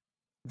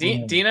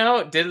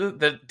 Dino did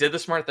the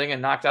smart thing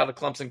and knocked out a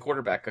Clemson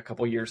quarterback a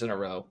couple years in a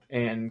row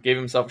and gave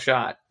himself a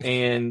shot.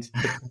 And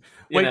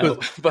Wake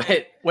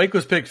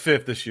was picked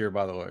 5th this year,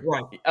 by the way.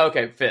 Right.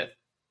 Okay, 5th.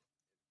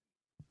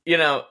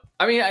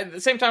 I mean, at the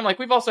same time, like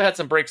we've also had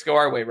some breaks go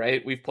our way,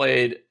 right? We've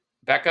played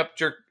backup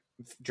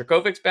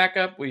Djokovic's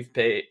backup. We've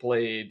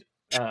played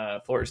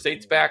Florida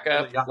State's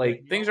backup.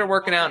 Like things are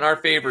working out in our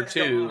favor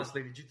too.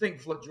 Honestly, did you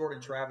think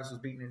Jordan Travis was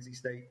beating NC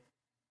State?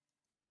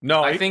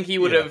 No, I think he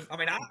would have. I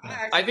mean,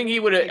 I think he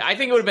would have. I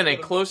think it would have been a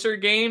closer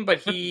game, but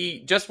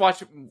he just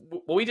watched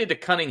what we did to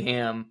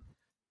Cunningham.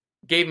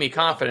 Gave me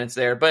confidence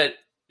there, but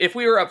if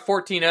we were up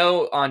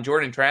 14-0 on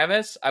Jordan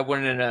Travis, I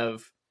wouldn't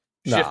have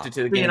shifted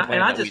to the game plan.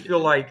 And I just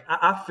feel like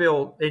I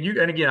feel,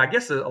 and again, I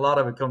guess a lot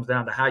of it comes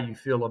down to how you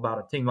feel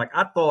about a team. Like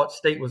I thought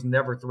State was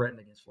never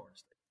threatened against Florida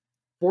State.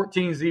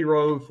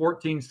 14-0,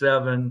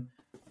 14-7.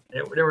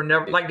 They were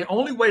never like the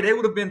only way they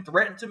would have been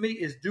threatened to me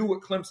is do what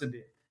Clemson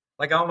did.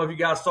 Like, I don't know if you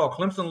guys saw,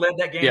 Clemson led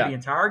that game the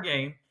entire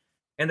game,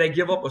 and they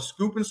give up a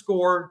scoop and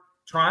score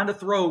trying to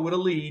throw with a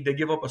lead. They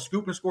give up a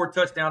scoop and score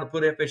touchdown to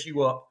put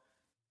FSU up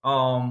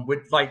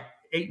with like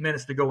 8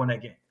 minutes to go in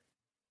that game.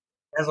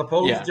 as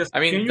opposed to just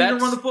continuing to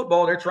run the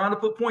football. They're trying to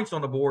put points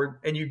on the board,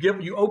 and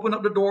you open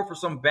up the door for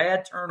some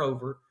bad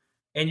turnover,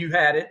 and you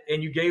had it,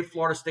 and you gave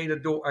Florida State a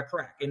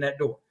crack in that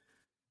door.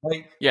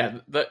 Like,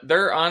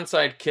 their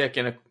onside kick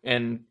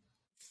and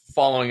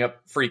following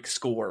up freak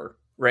score,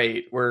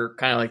 right? We're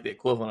kind of like the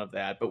equivalent of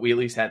that, but we at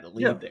least had the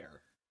lead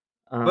there.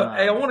 But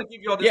hey, I want to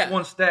give you all this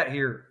one stat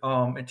here,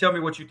 and tell me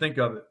what you think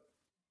of it.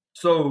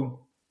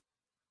 So,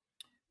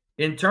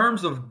 in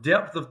terms of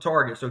depth of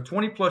target, so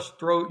 20-plus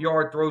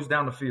yard throws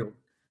down the field,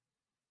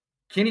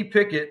 Kenny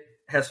Pickett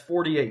has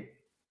 48.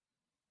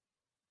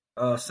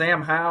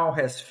 Sam Howell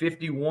has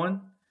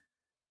 51.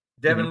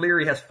 Devin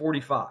Leary has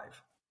 45.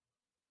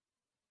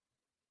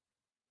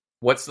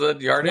 What's the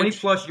yardage?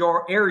 20-plus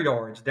air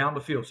yards down the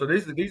field. So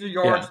these are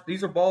yards. Yeah.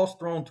 These are balls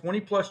thrown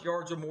 20-plus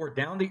yards or more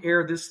down the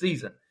air this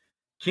season.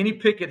 Kenny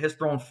Pickett has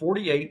thrown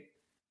 48.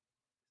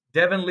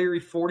 Devin Leary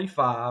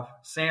 45.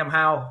 Sam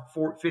Howell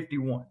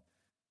 51.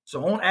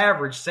 So on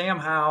average, Sam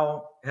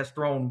Howell has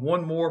thrown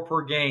one more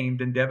per game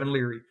than Devin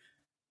Leary.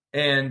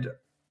 And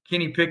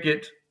Kenny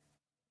Pickett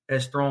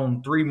has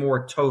thrown 3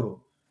 more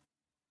total.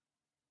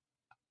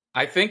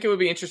 I think it would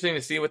be interesting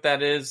to see what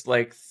that is,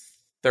 like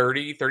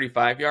 30,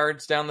 35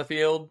 yards down the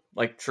field,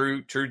 like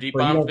true deep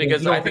bombs,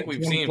 because I think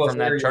we've seen from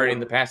that chart in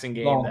the passing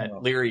game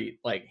that Leary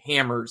like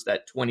hammers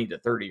that 20 to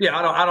 30. Yeah,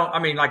 I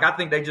mean, like, I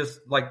think they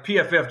just, like,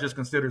 PFF just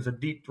considers a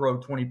deep throw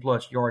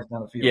 20-plus yards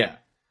down the field. Yeah.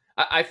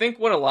 I think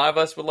what a lot of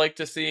us would like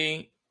to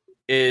see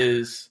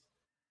is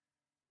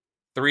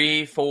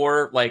 3,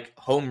 4, like,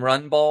 home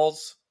run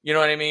balls. You know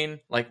what I mean?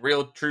 Like,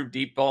 real, true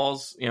deep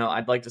balls. You know,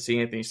 I'd like to see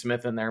Anthony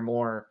Smith in there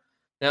more.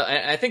 Now,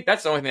 I think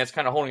that's the only thing that's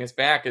kind of holding us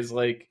back is,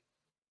 like,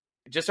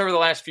 just over the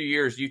last few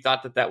years, you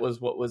thought that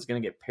was what was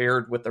going to get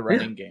paired with the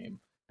running game.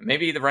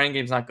 Maybe the running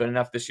game's not good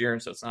enough this year,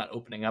 and so it's not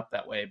opening up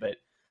that way. But,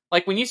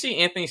 like, when you see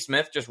Anthony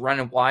Smith just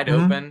running wide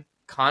open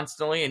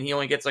constantly, and he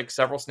only gets, like,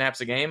 several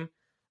snaps a game,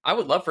 I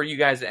would love for you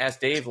guys to ask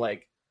Dave,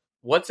 like,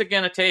 what's it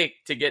going to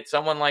take to get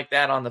someone like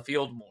that on the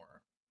field more?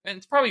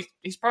 And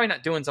he's probably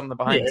not doing something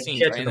behind the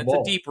scenes, right? And it's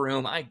a deep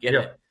room. I get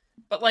it.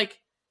 But, like,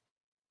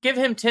 give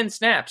him 10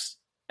 snaps,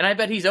 and I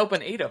bet he's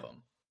open 8 of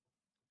them.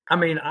 I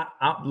mean,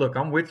 look,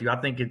 I'm with you. I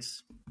think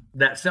it's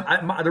that.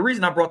 The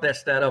reason I brought that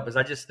stat up is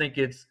I just think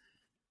it's,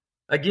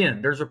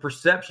 again, there's a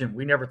perception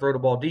we never throw the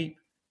ball deep.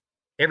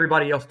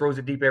 Everybody else throws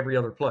it deep every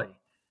other play.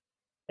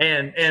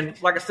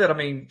 And like I said, I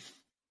mean,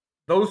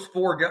 those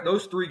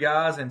 3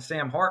 guys and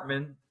Sam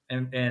Hartman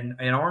and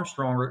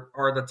Armstrong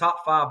are the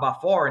top 5 by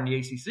far in the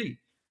ACC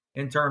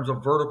in terms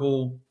of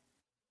vertical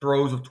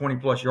throws of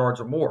 20-plus yards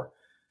or more.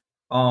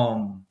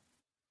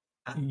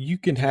 You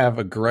can have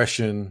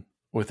aggression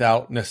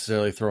without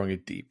necessarily throwing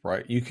it deep,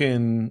 right? You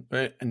can,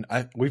 and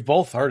we've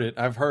both heard it.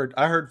 I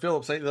heard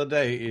Philip say the other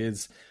day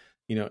is,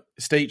 you know,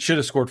 State should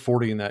have scored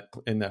 40 in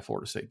that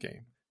Florida State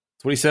game.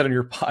 That's what he said on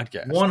your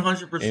podcast.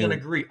 100%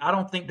 agree. I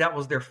don't think that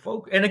was their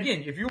focus. And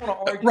again, if you want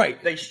to argue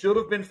they should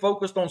have been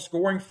focused on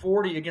scoring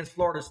 40 against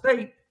Florida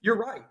State, you're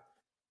right,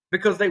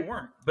 because they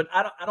weren't. But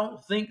I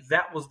don't think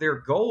that was their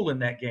goal in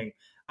that game.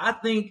 I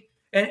think,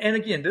 and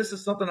again, this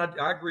is something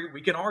I agree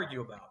we can argue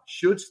about.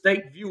 Should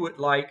State view it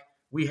like,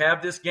 we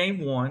have this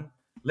game won.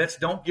 Let's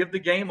don't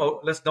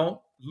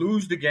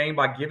lose the game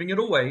by giving it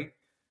away.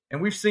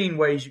 And we've seen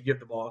ways you give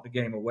the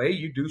game away.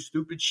 You do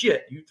stupid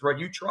shit. You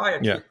try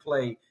a trick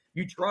play.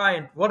 You try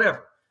and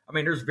whatever. I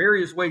mean, there's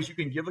various ways you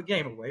can give a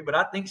game away. But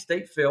I think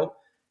State felt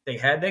they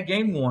had that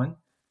game won.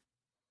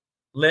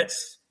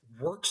 Let's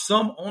work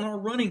some on our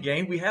running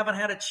game. We haven't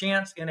had a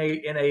chance State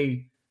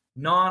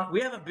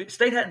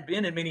hadn't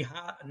been in many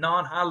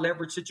non-high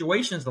leverage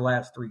situations the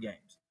last 3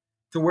 games,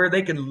 to where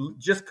they can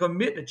just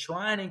commit to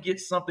trying and get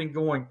something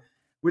going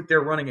with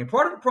their running game.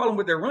 Part of the problem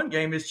with their run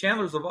game is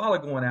Chandler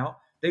Zavala going out.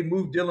 They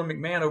moved Dylan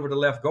McMahon over to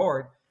left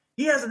guard.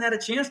 He hasn't had a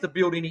chance to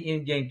build any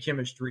in-game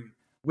chemistry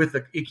with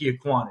Ike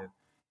Ekwonu.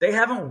 They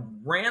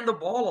haven't ran the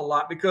ball a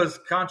lot because,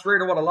 contrary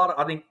to what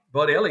I think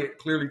Bud Elliott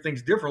clearly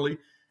thinks differently,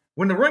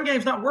 when the run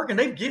game's not working,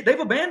 they've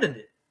abandoned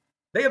it.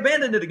 They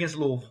abandoned it against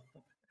Louisville.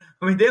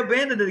 I mean, they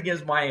abandoned it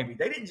against Miami.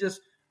 They didn't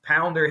just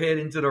pound their head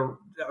into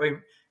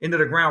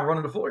the ground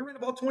running the floor. They ran the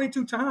ball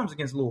 22 times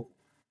against Louisville.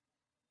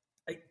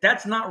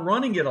 That's not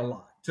running it a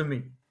lot to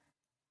me.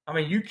 I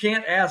mean, you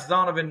can't ask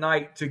Donovan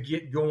Knight to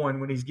get going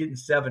when he's getting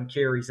 7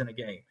 carries in a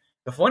game.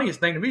 The funniest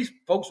thing to me is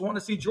folks want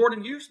to see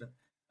Jordan Houston.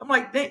 I'm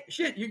like,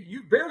 shit,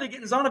 you barely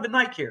getting Donovan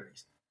Knight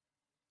carries.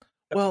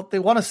 Well, they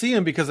want to see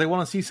him because they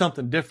want to see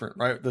something different,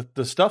 right?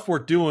 The stuff we're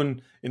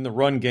doing in the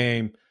run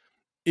game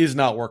is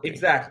not working.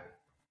 Exactly.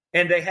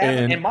 And they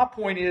haven't. And my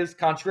point is,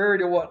 contrary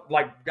to what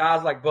like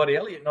guys like Bud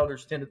Elliott and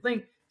others tend to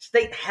think,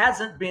 State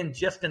hasn't been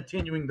just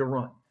continuing to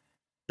run.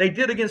 They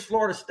did against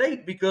Florida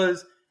State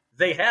because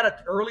they had an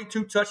early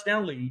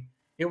 2-touchdown lead.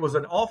 It was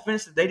an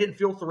offense that they didn't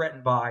feel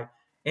threatened by,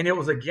 and it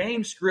was a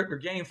game script or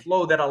game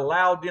flow that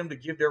allowed them to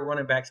give their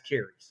running backs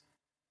carries.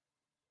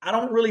 I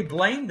don't really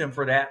blame them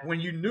for that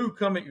when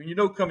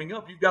coming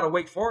up, you've got a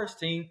Wake Forest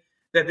team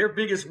that their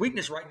biggest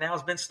weakness right now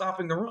has been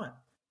stopping the run.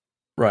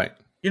 Right.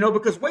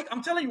 Because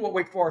I'm telling you what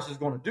Wake Forest is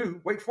going to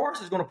do. Wake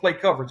Forest is going to play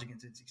coverage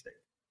against NC State.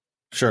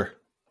 Sure.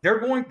 They're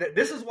going.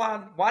 This is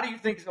why. Why do you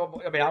think?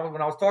 I mean,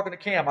 when I was talking to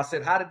Cam, I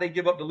said, "How did they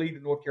give up the lead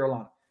to North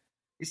Carolina?"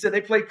 He said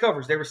they played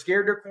covers. They were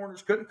scared their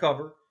corners couldn't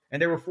cover,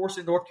 and they were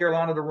forcing North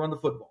Carolina to run the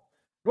football.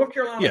 North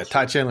Carolina. Yeah,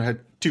 Ty Chandler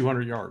had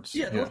 200 yards.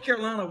 Yeah, North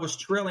Carolina was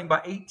trailing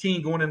by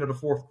 18 going into the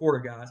fourth quarter,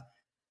 guys.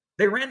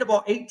 They ran the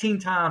ball 18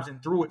 times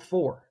and threw it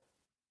 4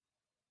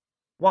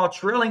 while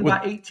trailing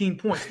by 18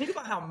 points. Think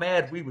about how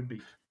mad we would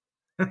be.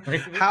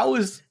 How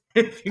is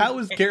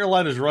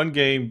Carolina's run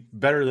game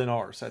better than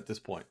ours at this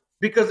point?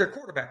 Because their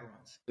quarterback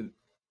runs.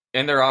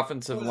 And their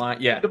offensive line.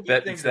 Yeah,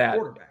 that's that.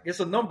 Quarterback. It's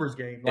a numbers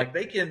game. Like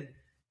they can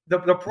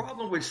the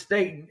problem with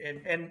State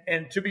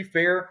and to be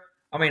fair,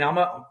 I mean, I'm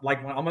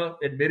gonna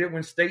admit it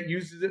when State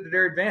uses it to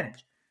their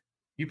advantage.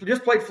 You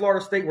just played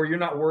Florida State where you're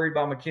not worried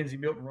about McKenzie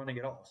Milton running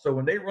at all. So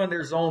when they run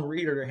their zone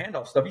read or their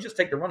handoff stuff, you just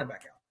take the running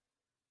back out.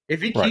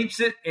 If he keeps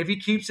it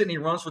and he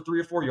runs for 3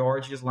 or 4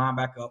 yards, you just line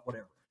back up,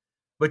 whatever.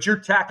 But you're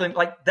tackling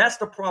that's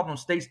the problem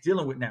State's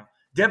dealing with now.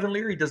 Devin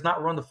Leary does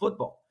not run the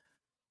football.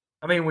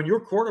 I mean, when your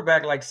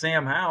quarterback like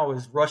Sam Howell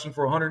is rushing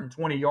for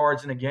 120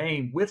 yards in a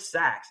game with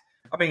sacks,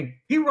 I mean,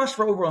 he rushed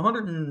for over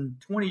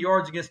 120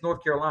 yards against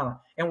North Carolina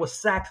and was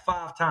sacked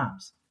 5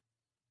 times.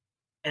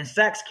 And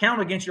sacks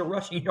count against your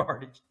rushing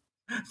yardage.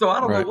 So I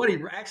don't know what he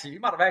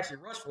might have actually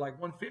rushed for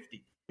like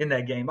 150 in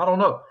that game. I don't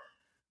know.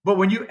 But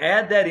when you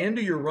add that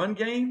into your run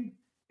game,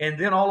 and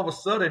then all of a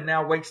sudden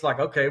now Wake's like,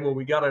 okay, well,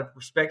 we got to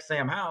respect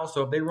Sam Howell.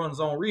 So if they run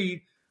zone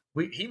read,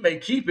 he may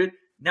keep it.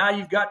 Now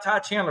you've got Ty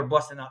Chandler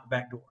busting out the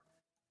back door.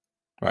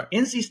 Right.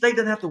 NC State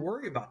doesn't have to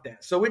worry about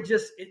that. So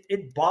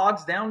it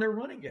bogs down their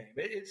running game.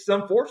 It's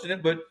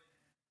unfortunate, but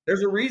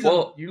there's a reason.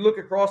 You look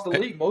across the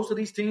league, most of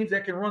these teams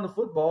that can run the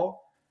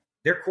football,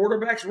 their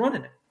quarterback's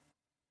running it.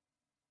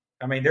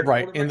 I mean, they're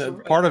right,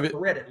 and part of it,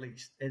 red at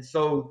least, and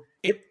so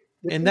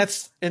and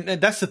that's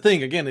the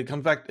thing. Again, it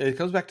comes back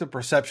to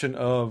perception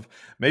of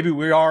maybe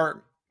we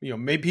are,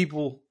 maybe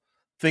people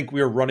think we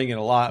are running it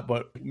a lot,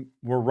 but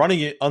we're running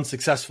it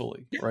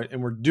unsuccessfully, right?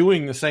 And we're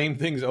doing the same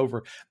things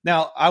over.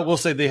 Now, I will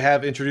say they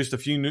have introduced a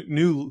few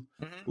new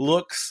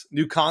looks,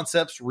 new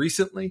concepts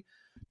recently,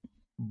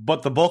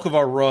 but the bulk of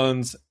our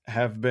runs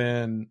have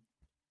been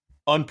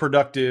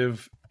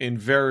unproductive and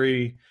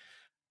very,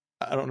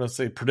 I don't know,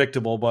 say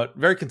predictable, but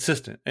very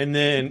consistent. And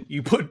then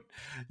you put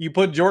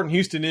Jordan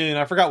Houston in,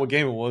 I forgot what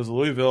game it was,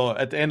 Louisville,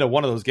 at the end of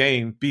one of those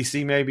games,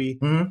 BC maybe,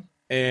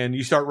 and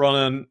you start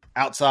running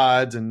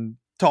outsides and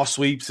toss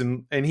sweeps,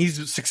 and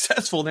he's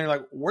successful. And they're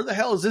like, where the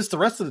hell is this the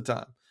rest of the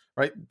time?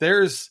 Right?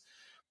 There's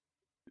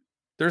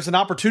an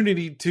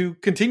opportunity to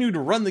continue to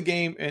run the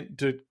game and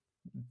to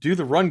do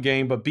the run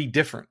game, but be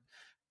different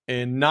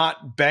and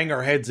not bang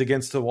our heads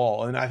against the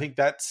wall. And I think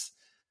that's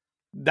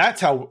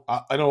how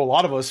I know a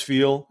lot of us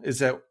feel, is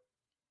that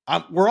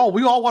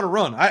we all want to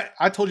run.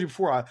 I told you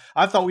before,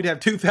 I thought we'd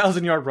have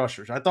 2,000-yard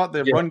rushers. I thought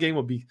the run game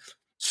would be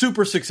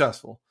super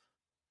successul,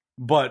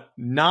 but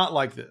not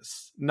like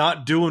this,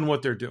 not doing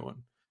what they're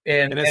doing.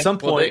 And at some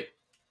point,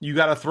 you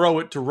got to throw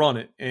it to run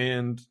it.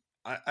 And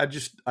I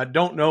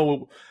don't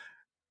know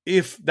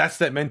if that's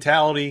that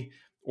mentality,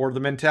 or the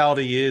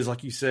mentality is,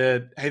 like you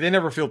said, hey, they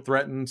never feel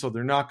threatened, so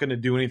they're not going to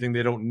do anything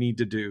they don't need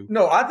to do.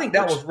 No, I think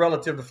that was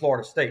relative to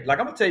Florida State. Like,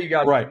 I'm going to tell you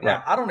guys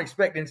now, I don't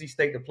expect NC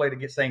State to play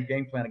the same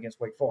game plan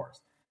against Wake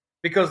Forest,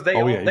 because they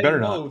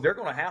know they're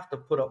going to have to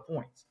put up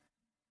points.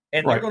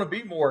 And they're going to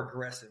be more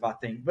aggressive, I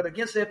think. But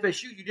against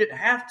FSU, you didn't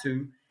have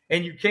to,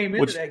 and you came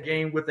into that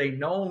game with a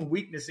known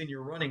weakness in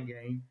your running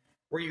game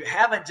where you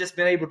haven't just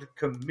been able to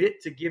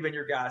commit to giving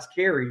your guys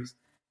carries.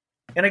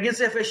 And against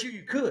FSU,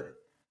 you could.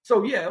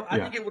 So, I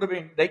think it would have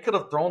been – they could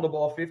have thrown the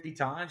ball 50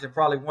 times and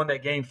probably won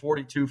that game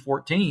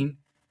 42-14.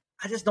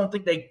 I just don't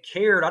think they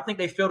cared. I think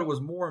they felt it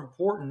was more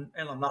important,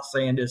 and I'm not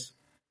saying this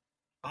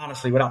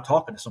honestly without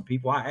talking to some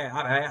people. I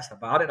asked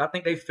about it. I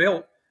think they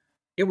felt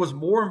it was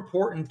more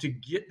important to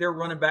get their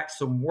running back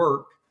some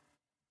work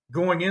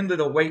going into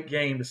the Wake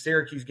game, the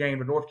Syracuse game,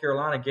 the North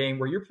Carolina game,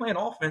 where you're playing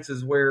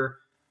offenses where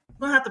you're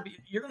going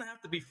to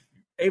have to be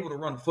able to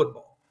run the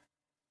football.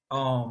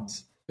 One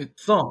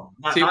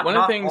of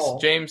the things, all.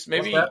 James,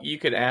 maybe you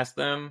could ask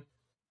them.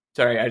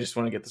 Sorry, I just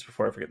want to get this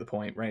before I forget the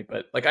point, right?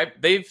 But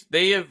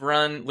they have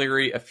run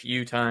Leary a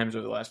few times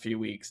over the last few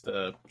weeks.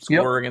 The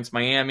score against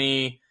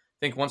Miami, I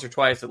think once or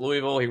twice at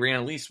Louisville. He ran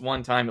at least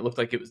one time. It looked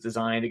like it was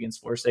designed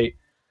against Florida State.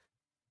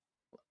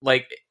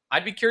 Like,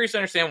 I'd be curious to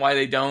understand why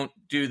they don't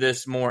do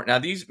this more. Now,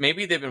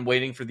 maybe they've been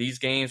waiting for these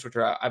games, which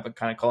I've been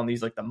kind of calling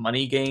these like the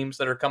money games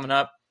that are coming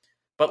up.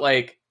 But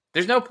like,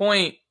 there's no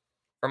point,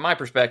 from my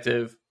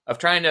perspective, of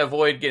trying to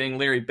avoid getting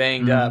Leary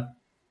banged up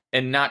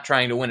and not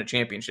trying to win a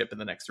championship in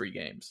the next 3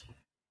 games.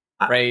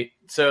 Right?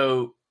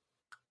 So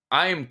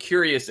I am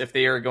curious if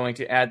they are going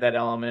to add that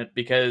element,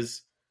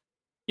 because,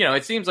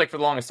 it seems like for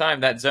the longest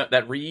time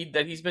that read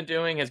that he's been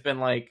doing has been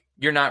like,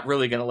 you're not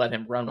really going to let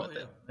him run with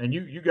it. And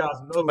you guys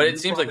know. But it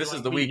seems like this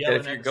is the week that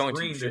if you're going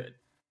to, you should.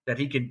 That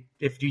he could,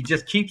 if he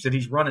just keeps it,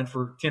 he's running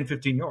for 10,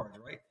 15 yards,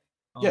 right?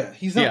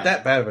 He's not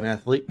that bad of an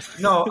athlete.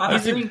 No,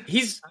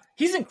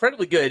 he's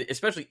incredibly good,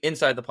 especially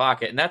inside the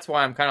pocket, and that's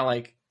why I'm kind of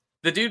like,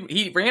 the dude.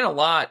 He ran a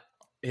lot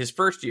his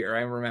first year,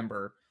 I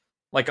remember,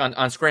 like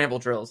on scramble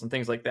drills and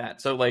things like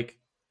that. So like,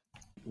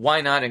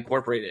 why not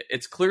incorporate it?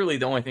 It's clearly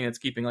the only thing that's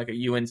keeping like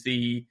a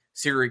UNC,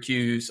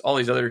 Syracuse, all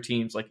these other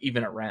teams like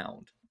even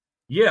around.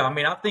 Yeah, I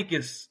mean, I think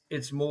it's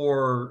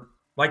more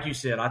like you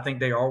said. I think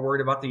they are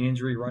worried about the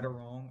injury, right or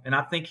wrong, and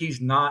I think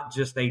he's not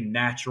just a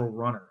natural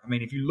runner. I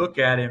mean, if you look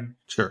at him,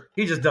 sure,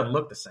 he just doesn't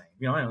look the same.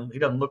 You know, he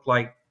doesn't look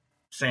like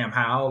Sam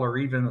Howell or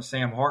even a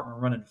Sam Hartman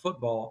running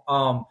football.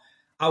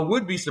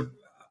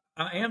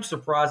 I am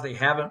surprised they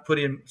haven't put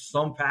in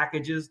some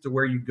packages to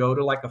where you go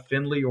to like a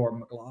Finley or a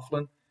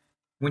McLaughlin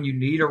when you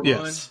need a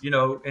run, you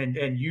know,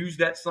 and use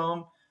that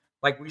some.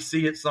 Like we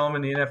see it some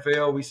in the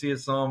NFL, we see it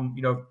some,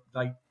 you know,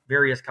 like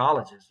various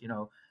colleges, you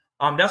know.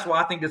 That's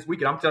why I think this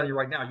weekend, I'm telling you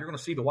right now, you're going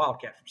to see the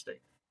Wildcat from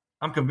State.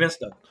 I'm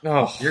convinced of it.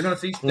 Oh. You're going to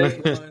see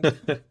State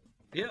run.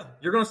 Yeah,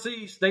 you're going to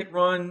see State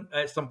run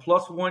at some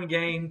 +1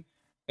 game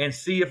and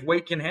see if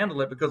Wake can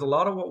handle it, because a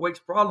lot of what Wake's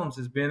problems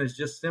has been is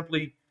just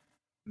simply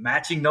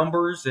matching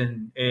numbers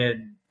and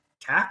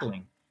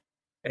tackling.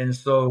 And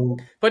so,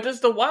 but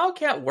does the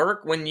Wildcat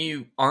work when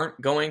you aren't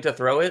going to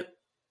throw it?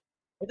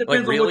 It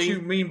depends on what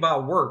you mean by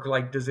work.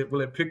 Like,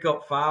 will it pick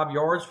up 5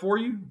 yards for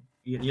you?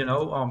 You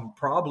know,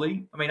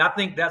 probably. I mean, I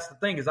think that's the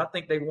thing, is I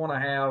think they want to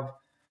have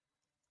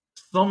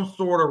some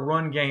sort of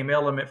run game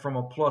element from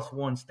a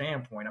 +1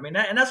 standpoint. I mean,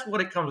 and that's what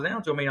it comes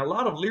down to. I mean, a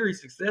lot of Leary's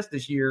success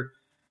this year.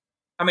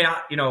 I mean,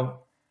 I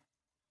know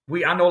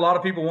a lot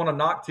of people want to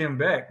knock Tim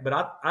Beck,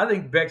 but I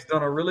think Beck's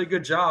done a really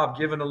good job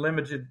given the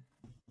limited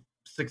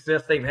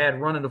success they've had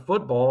running the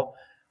football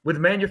with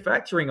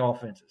manufacturing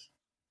offenses.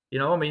 You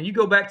know, I mean, you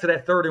go back to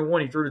that 3rd and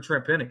 1 he threw to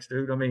Trent Penix,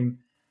 dude. I mean,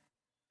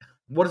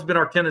 what has been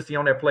our tendency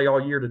on that play all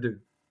year to do?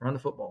 Run the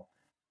football.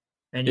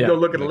 And you go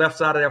look at the left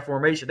side of that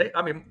formation.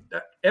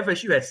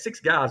 FSU had 6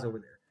 guys over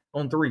there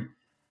on 3.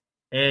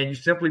 And you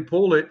simply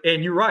pull it.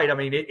 And you're right. I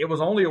mean, it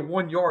was only a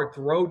 1-yard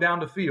throw down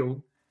the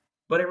field,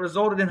 but it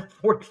resulted in a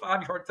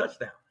 45-yard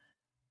touchdown.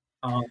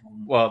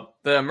 Well,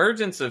 the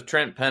emergence of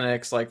Trent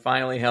Penix, like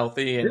finally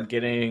healthy and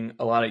getting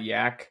a lot of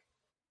yak,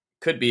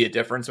 could be a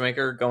difference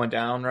maker going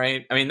down,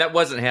 right? I mean, that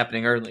wasn't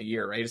happening early in the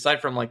year, right?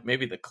 Aside from like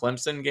maybe the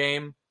Clemson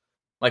game,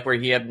 like where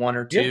he had 1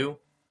 or 2,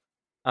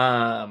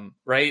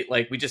 right?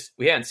 Like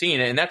we hadn't seen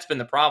it, and that's been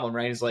the problem,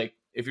 right? Is like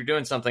if you're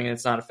doing something and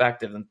it's not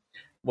effective, then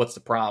what's the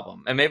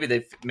problem? And maybe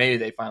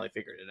they finally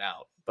figured it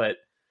out. But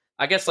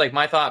I guess like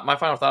my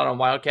final thought on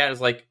Wildcat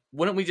is like,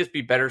 wouldn't we just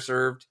be better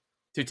served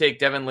to take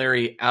Devin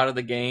Leary out of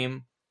the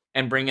game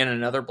and bring in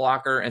another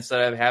blocker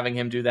instead of having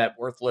him do that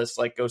worthless,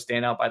 like go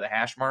stand out by the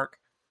hash mark?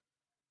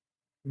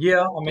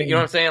 Yeah. I mean, you know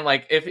what I'm saying?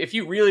 Like if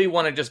you really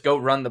want to just go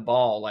run the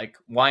ball, like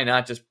why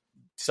not just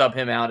sub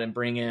him out and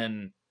bring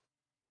in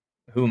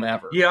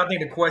whomever? Yeah. I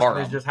think the question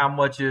is just how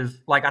much is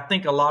like, I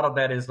think a lot of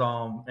that is,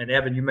 and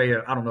Evan, you may,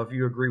 I don't know if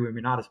you agree with me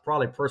or not, it's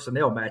probably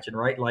personnel matching,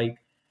 right? Like,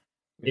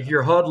 if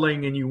you're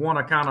huddling and you want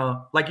to kind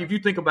of like, if you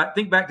think back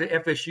to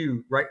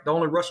FSU, right? The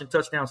only rushing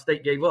touchdown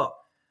State gave up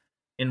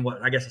in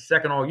a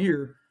second all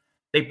year,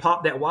 they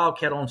popped that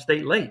Wildcat on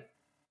State late.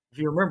 If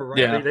you remember, right?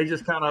 Yeah. They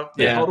just kind of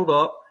huddled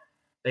up.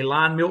 They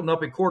lined Milton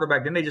up at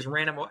quarterback. Then they just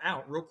ran him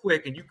out real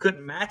quick, and you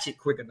couldn't match it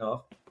quick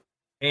enough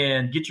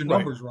and get your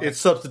numbers right. It's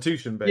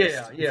substitution based.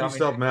 Yeah. If you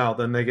sub them out,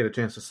 then they get a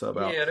chance to sub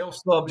out. Yeah, they'll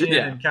sub in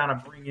and kind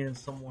of bring in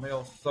someone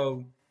else.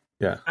 So.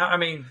 Yeah. I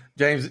mean,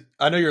 James,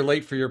 I know you're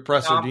late for your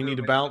presser. Do you need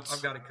to bounce?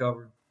 I've got it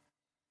covered.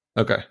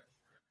 Okay.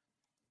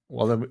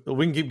 Well, then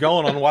we can keep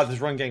going on why this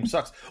run game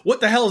sucks. What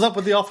the hell is up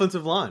with the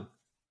offensive line,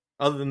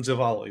 other than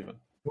Zavala even?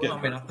 Well,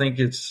 I mean, I think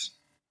it's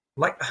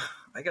like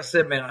I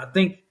said, man. I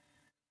think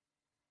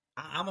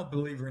I'm a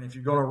believer in if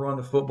you're going to run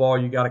the football,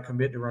 you got to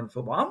commit to run the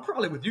football. I'm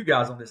probably with you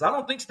guys on this. I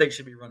don't think State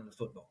should be running the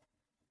football.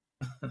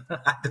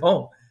 I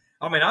don't.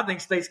 I mean, I think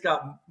State's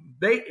got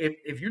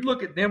if you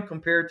look at them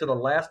compared to the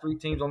last 3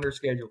 teams on their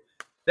schedule,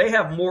 they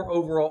have more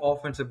overall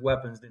offensive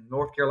weapons than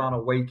North Carolina,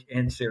 Wake,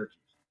 and Syracuse.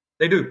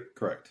 They do.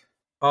 Correct.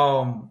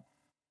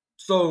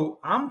 So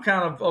I'm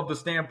kind of the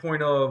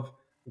standpoint of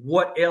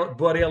what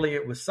Bud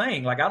Elliott was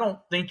saying. Like, I don't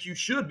think you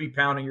should be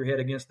pounding your head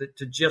against it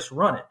to just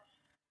run it.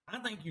 I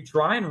think you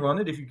try and run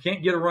it. If you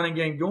can't get a running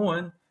game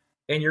going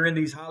and you're in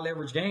these high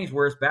leverage games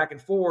where it's back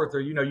and forth, or,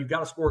 you know, you've got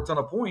to score a ton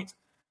of points,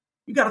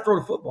 you got to throw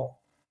the football.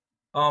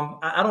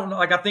 I don't know.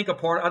 Like, I think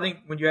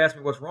when you ask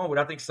me what's wrong with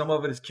it, I think some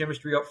of it is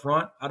chemistry up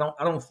front. I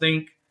don't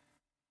think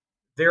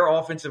their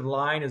offensive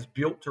line is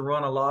built to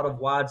run a lot of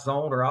wide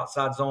zone or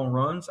outside zone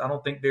runs. I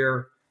don't think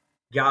they're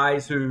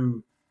guys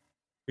who,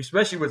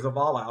 especially with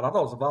Zavala out, I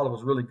thought Zavala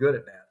was really good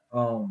at that.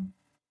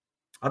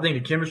 I think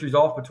the chemistry's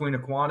off between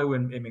Aquanu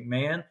and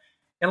McMahon.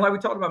 And like we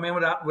talked about, man,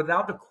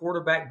 without the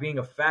quarterback being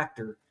a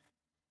factor,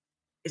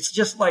 it's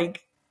just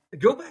like,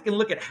 go back and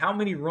look at how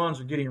many runs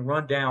are getting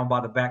run down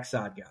by the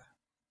backside guy.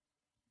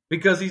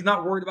 Because he's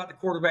not worried about the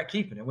quarterback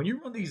keeping it. When you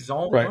run these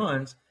zone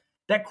runs,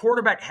 that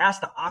quarterback has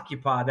to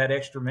occupy that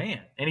extra man,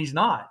 and he's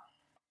not.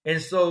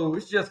 And so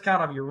it's just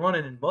kind of you're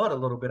running in mud a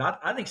little bit.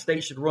 I think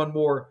State should run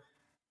more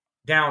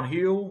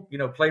downhill, you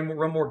know,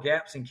 run more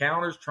gaps and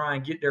counters, try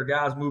and get their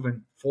guys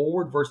moving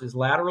forward versus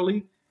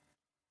laterally.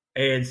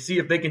 and see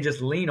if they can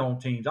just lean on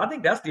teams. I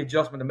think that's the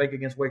adjustment to make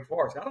against Wake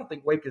Forest. I don't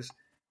think Wake is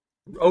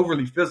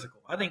overly physical.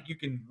 I think you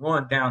can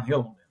run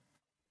downhill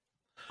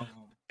on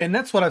them. And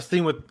that's what I've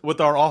seen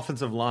with our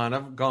offensive line.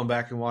 I've gone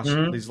back and watched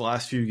these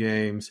last few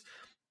games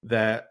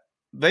that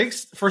they,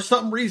 for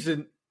some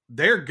reason,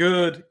 they're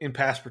good in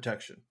pass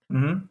protection.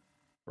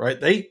 Right?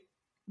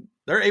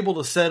 They're able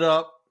to set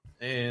up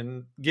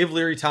and give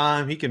Leary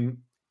time. He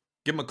can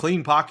give him a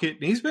clean pocket.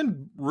 They've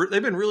been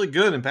really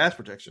good in pass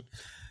protection.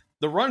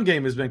 The run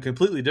game has been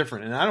completely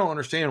different, and I don't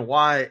understand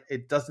why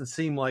it doesn't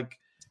seem like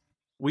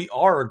we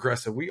are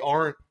aggressive. We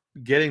aren't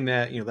getting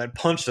that, that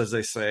punch, as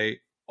they say,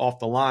 off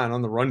the line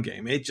on the run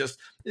game.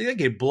 They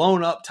get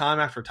blown up time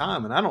after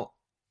time, and I don't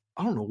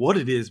know what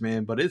it is,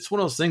 man, but it's one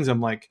of those things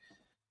I'm like,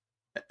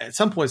 at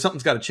some point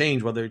something's got to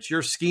change, whether it's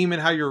your scheme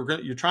and how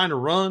you're trying to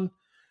run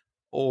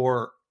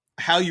or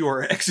how you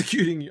are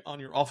executing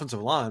on your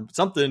offensive line. But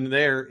something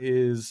there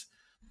is –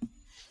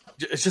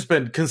 it's just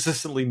been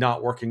consistently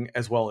not working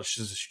as well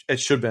as it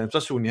should have been,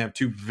 especially when you have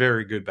two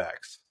very good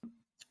backs.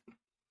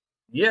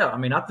 Yeah, I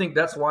mean, I think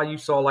that's why you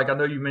saw, I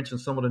know you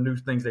mentioned some of the new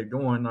things they're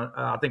doing.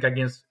 I think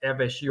against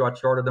FSU, I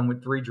charted them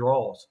with 3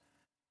 draws,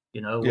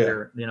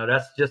 where,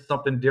 that's just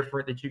something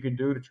different that you can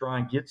do to try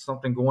and get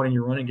something going in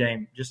your running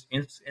game. Just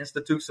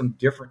institute some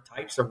different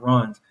types of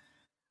runs.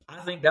 I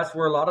think that's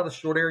where a lot of the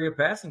short area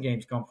passing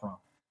games come from.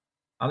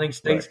 I think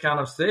State's kind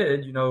of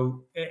said,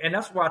 and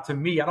that's why, to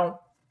me, I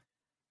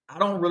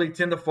don't really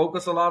tend to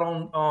focus a lot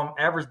on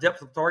average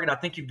depth of target. I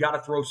think you've got to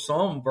throw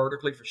some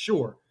vertically for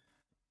sure.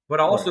 But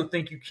I also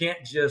think you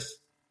can't just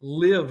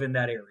live in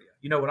that area.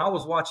 When I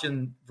was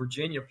watching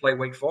Virginia play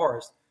Wake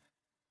Forest,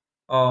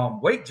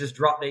 Wake just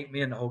dropped 8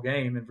 men the whole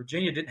game, and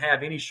Virginia didn't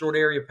have any short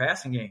area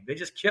passing game. They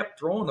just kept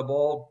throwing the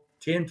ball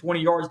 10,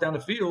 20 yards down the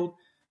field,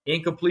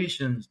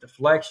 incompletions,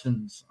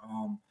 deflections,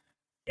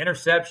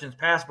 interceptions,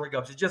 pass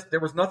breakups. It's just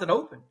there was nothing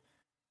open.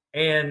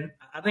 And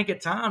I think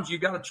at times you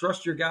got to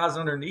trust your guys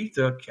underneath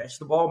to catch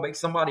the ball, make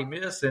somebody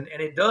miss. And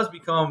it does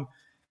become,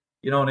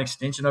 an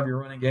extension of your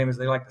running game, as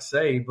they like to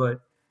say.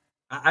 But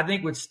I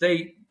think with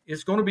State,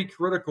 it's going to be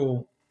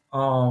critical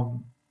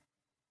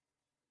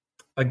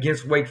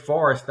against Wake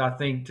Forest, I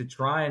think, to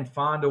try and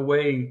find a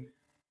way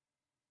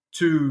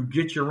to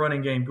get your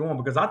running game going.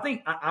 Because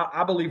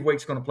I believe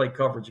Wake's going to play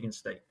coverage against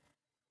State.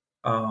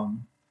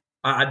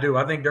 I do.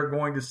 I think they're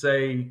going to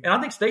say – and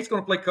I think State's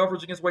going to play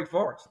coverage against Wake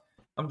Forest.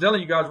 I'm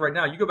telling you guys right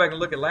now, you go back and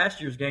look at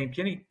last year's game,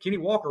 Kenny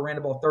Walker ran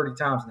the ball 30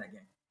 times in that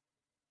game.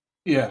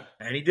 Yeah.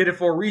 And he did it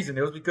for a reason.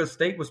 It was because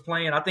State was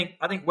playing. I think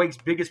Wake's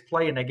biggest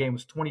play in that game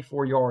was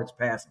 24 yards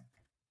passing.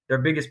 Their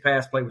biggest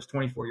pass play was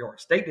 24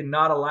 yards. State did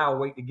not allow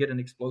Wake to get an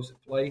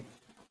explosive play,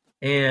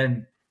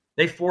 and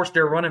they forced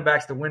their running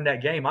backs to win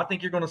that game. I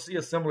think you're going to see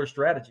a similar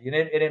strategy. And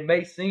it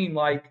may seem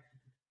like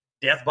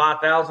death by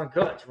 1,000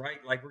 cuts,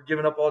 right? Like we're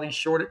giving up all these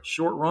short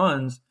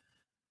runs,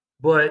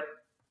 but –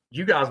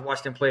 you guys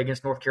watched him play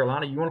against North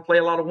Carolina. You want to play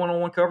a lot of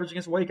one-on-one coverage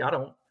against Wake? I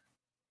don't.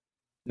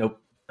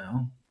 Nope.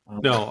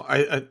 No,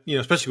 I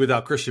especially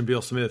without Christian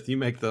Beal-Smith, you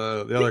make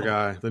the other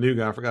guy, the new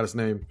guy, I forgot his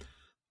name,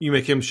 you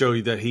make him show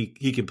you that he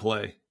can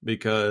play,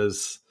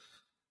 because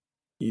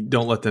you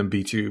don't let them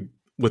beat you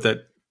with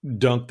that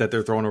dunk that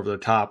they're throwing over the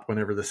top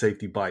whenever the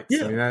safety bites.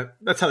 Yeah. I mean,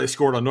 that's how they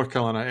scored on North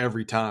Carolina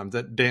every time.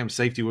 That damn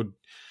safety would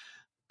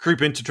creep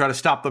in to try to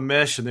stop the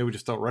mesh, and they would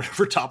just throw right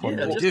over top on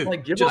them. Give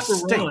up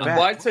the run.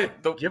 I'd say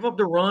give up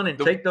the run and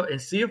and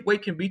see if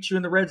Wake can beat you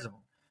in the red zone.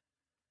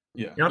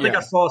 Yeah, I think I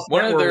saw a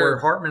stat where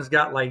Hartman's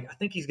got I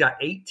think he's got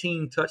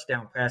 18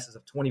 touchdown passes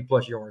of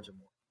 20+ yards or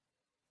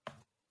more.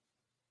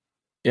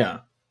 Yeah,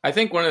 I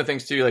think one of the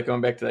things too, like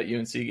going back to that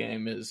UNC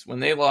game, is when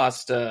they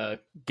lost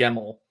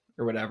Gemmel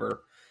or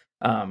whatever.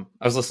 I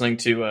was listening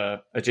to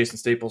a Jason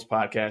Staples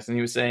podcast, and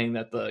he was saying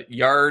that the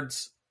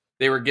yards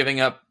they were giving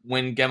up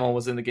when Gemmel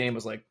was in the game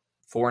was like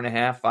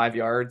 4.5, 5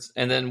 yards.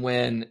 And then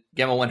when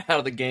Gemmel went out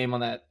of the game on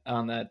that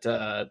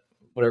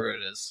whatever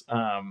it is,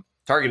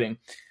 targeting,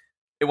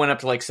 it went up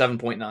to like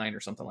 7.9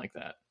 or something like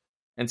that.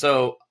 And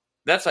so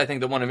that's, I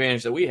think, the one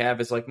advantage that we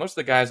have is like most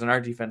of the guys on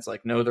our defense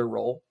like know their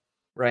role,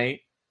 right?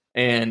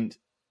 And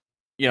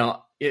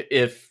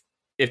if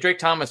Drake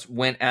Thomas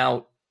went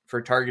out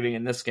for targeting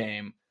in this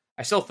game,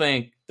 I still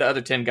think the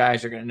other 10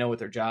 guys are going to know what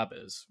their job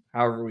is,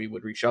 however we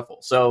would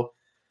reshuffle. So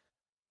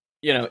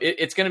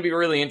it's going to be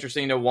really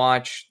interesting to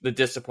watch the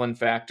discipline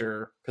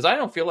factor, because I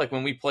don't feel like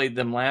when we played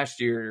them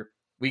last year,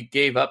 we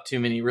gave up too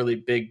many really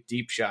big,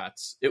 deep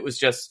shots. It was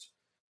just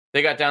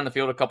they got down the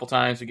field a couple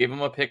times. We gave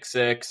them a pick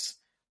six.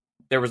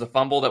 There was a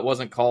fumble that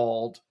wasn't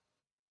called.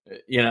 I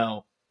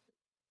mean,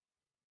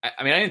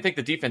 I didn't think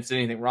the defense did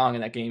anything wrong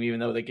in that game,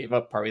 even though they gave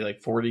up probably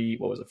like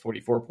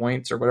 44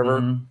 points or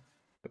whatever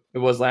it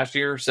was last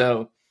year.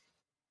 So,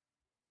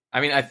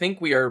 I mean, I think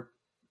we are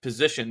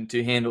positioned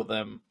to handle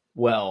them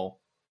well.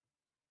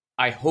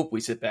 I hope we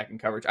sit back in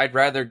coverage. I'd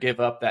rather give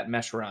up that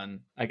mesh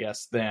run, I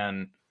guess,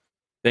 than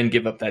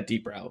give up that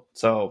deep route.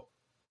 So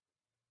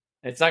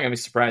it's not going to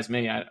surprise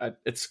me.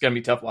 It's going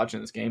to be tough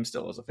watching this game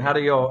still as a fan. How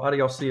do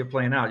y'all see it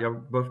playing out? Y'all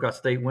both got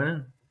State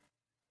winning?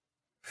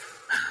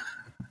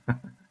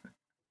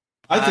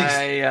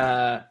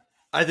 I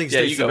think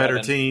State's the better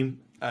team.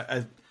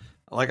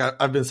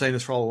 I've been saying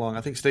this for all along.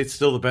 I think State's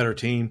still the better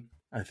team.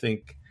 I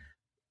think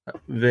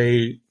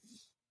they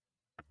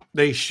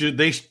should.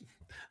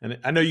 And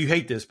I know you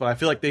hate this, but I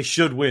feel like they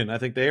should win. I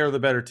think they are the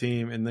better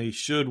team, and they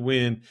should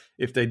win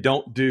if they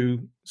don't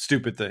do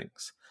stupid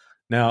things.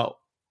 Now,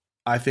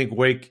 I think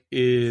Wake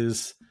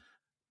defense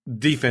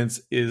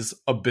is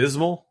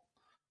abysmal,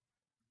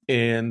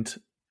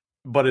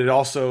 but it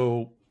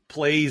also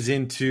plays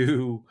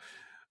into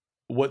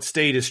what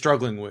State is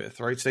struggling with,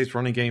 right? State's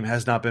running game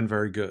has not been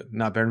very good,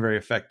 not been very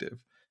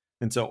effective.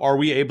 And so are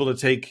we able to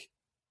take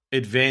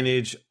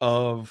advantage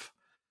of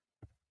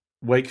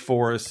Wake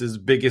Forest's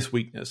biggest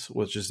weakness,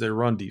 which is their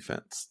run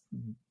defense?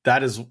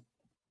 That's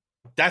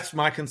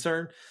my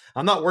concern.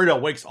 I'm not worried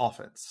about Wake's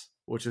offense,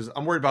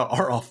 I'm worried about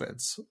our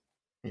offense.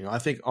 I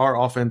think our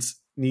offense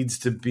needs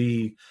to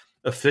be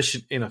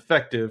efficient and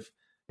effective.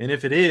 And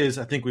if it is,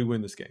 I think we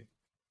win this game.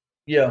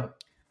 Yeah.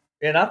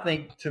 And I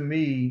think, to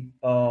me,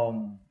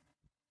 I'm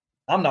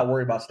not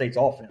worried about State's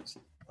offense,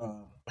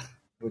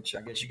 which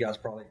I guess you guys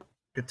probably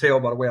could tell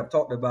by the way I've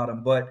talked about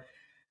them. But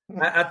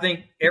I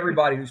think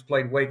everybody who's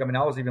played Wake,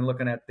 I was even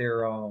looking at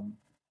their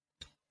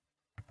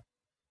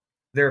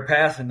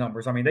passing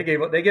numbers. They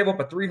gave up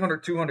a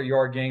 300,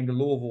 200-yard game to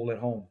Louisville at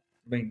home.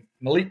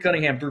 Malik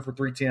Cunningham threw for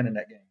 310 in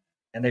that game,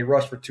 and they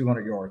rushed for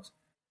 200 yards.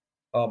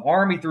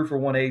 Army threw for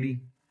 180.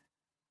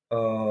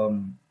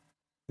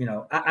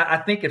 I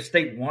think if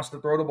State wants to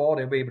throw the ball,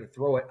 they'll be able to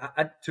throw it.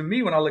 To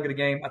me, when I look at the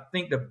game, I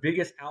think the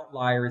biggest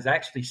outlier is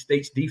actually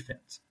State's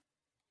defense.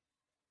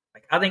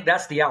 I think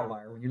that's the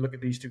outlier when you look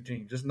at these two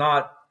teams. It's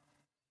not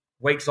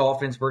Wake's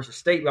offense versus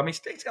State.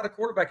 State's got a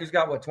quarterback who's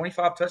got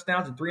 25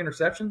 touchdowns and 3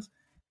 interceptions,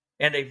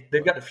 and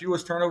they've got the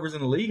fewest turnovers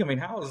in the league. I don't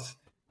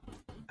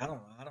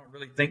know. I don't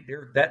really think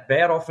they're that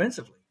bad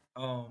offensively.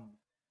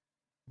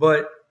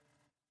 But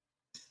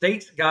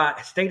State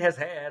has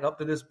had up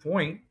to this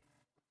point.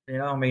 I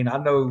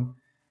know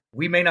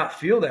we may not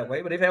feel that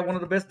way, but they've had one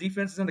of the best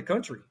defenses in the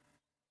country.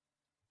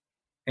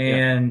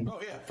 And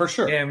for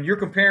sure. And you're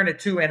comparing it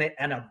to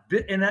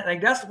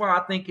that's why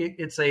I think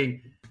it's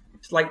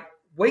like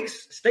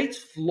State's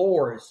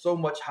floor is so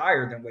much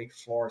higher than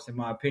Wake's floor, in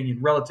my opinion,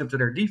 relative to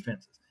their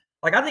defenses.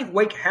 I think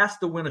Wake has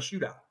to win a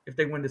shootout if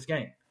they win this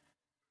game.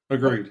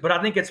 Agreed. But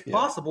I think it's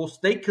possible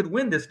State could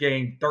win this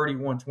game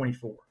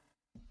 31-24.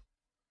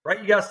 Right?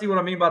 You guys see what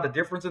I mean by the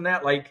difference in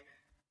that?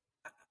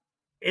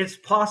 It's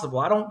possible.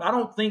 I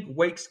don't think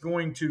Wake's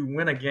going to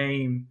win a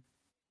game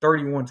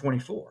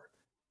 31-24.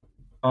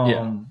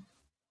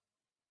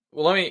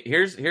 Well,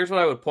 here's what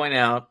I would point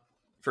out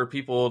for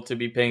people to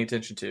be paying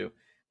attention to.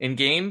 In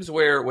games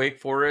where Wake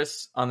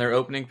Forest on their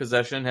opening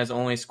possession has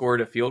only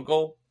scored a field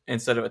goal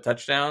instead of a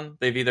touchdown,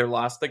 they've either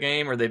lost the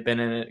game or they've been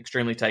in an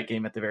extremely tight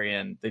game at the very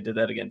end. They did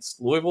that against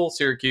Louisville,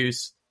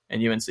 Syracuse,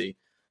 and UNC.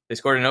 They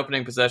scored an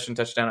opening possession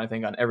touchdown, I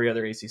think, on every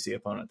other ACC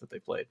opponent that they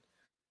played.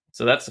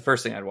 So that's the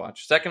first thing I'd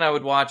watch. Second, I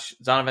would watch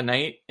Zonovan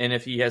Knight and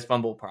if he has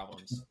fumble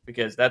problems,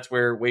 because that's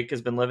where Wake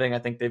has been living. I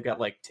think they've got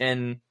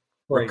 10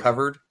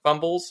 recovered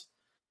fumbles,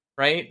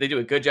 right? They do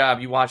a good job.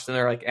 You watch them,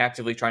 they're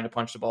actively trying to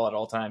punch the ball at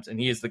all times. And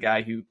he is the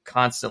guy who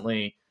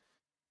constantly,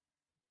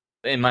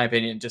 in my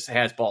opinion, just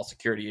has ball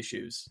security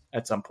issues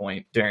at some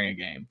point during a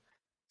game.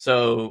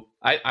 So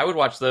I would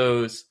watch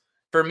those.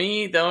 For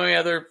me, the only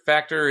other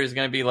factor is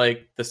going to be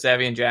the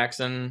Savion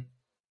Jackson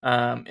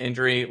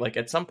injury.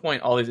 At some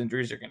point, all these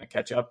injuries are going to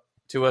catch up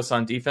to us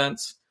on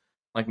defense.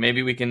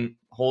 Maybe we can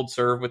hold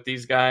serve with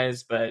these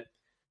guys, but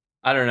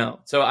I don't know.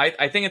 So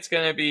I think it's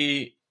going to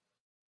be,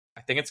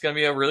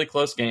 a really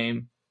close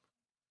game.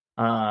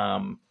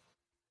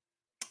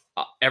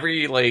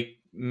 Every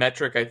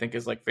metric I think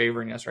is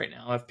favoring us right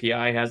now.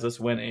 FPI has us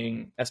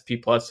winning. SP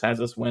Plus has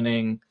us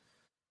winning,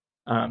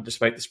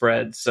 despite the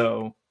spread.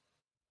 So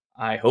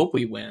I hope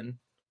we win.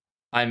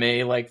 I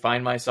may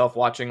find myself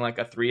watching a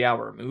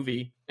 3-hour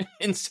movie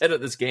instead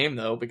of this game,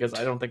 though, because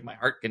I don't think my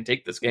heart can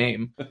take this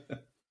game.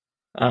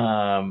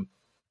 I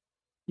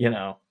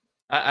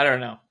don't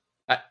know.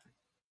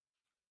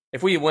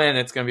 If we win,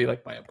 it's going to be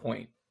by a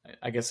point,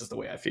 I guess is the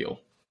way I feel.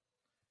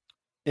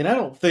 And I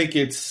don't think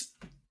it's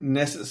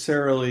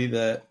necessarily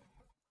that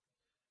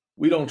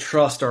we don't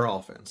trust our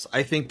offense.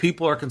 I think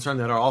people are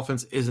concerned that our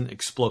offense isn't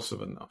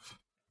explosive enough.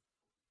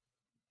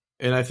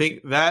 And I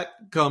think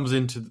that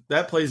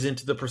plays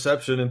into the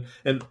perception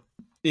and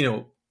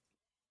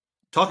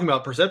talking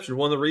about perception,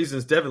 one of the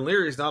reasons Devin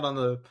Leary is not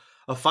on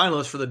a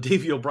finalist for the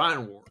Davey O'Brien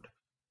Award,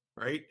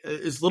 right?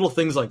 It's little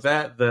things like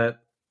that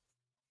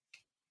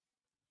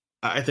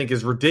I think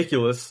is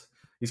ridiculous.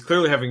 He's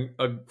clearly having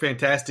a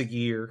fantastic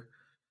year,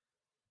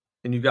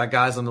 and you've got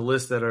guys on the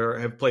list that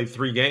have played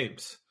 3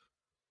 games.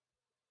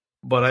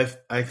 But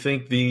I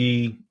think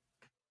the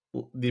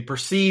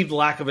perceived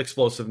lack of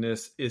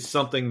explosiveness is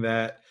something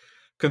that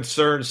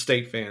concerns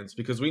State fans,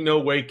 because we know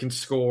Wake can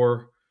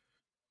score,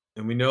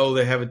 and we know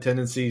they have a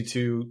tendency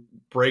to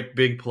break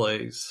big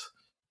plays.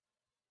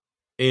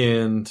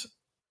 And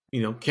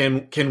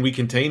can we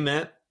contain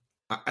that?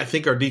 I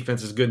think our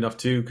defense is good enough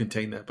to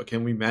contain that, but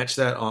can we match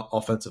that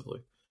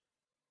offensively?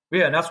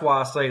 Yeah, and that's why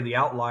I say the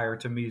outlier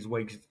to me is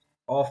Wake's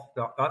off.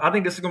 I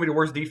think this is going to be the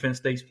worst defense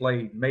State's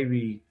played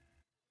maybe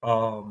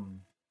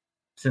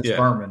since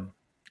Furman.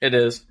 It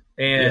is.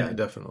 And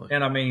definitely.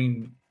 And I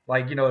mean,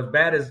 like, as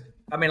bad as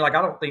I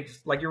don't think,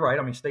 like, you're right.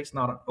 I mean, State's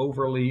not an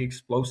overly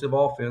explosive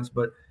offense,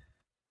 but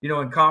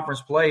in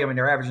conference play, I mean,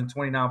 they're averaging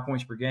 29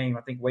 points per game.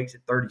 I think Wake's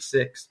at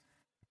 36.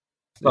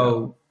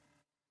 So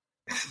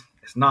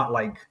it's not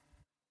like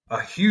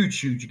a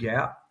huge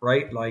gap,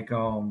 right? Like,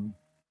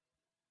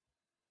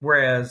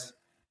 whereas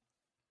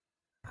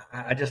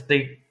I just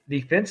think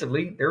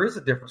defensively there is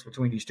a difference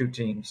between these two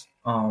teams.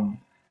 And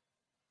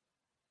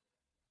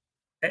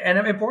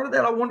part of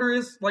that I wonder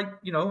is, like,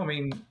 I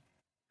mean,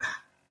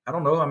 I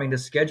don't know. I mean,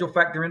 does schedule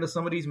factor into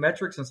some of these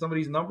metrics and some of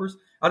these numbers?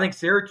 I think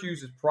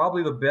Syracuse is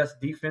probably the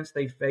best defense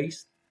they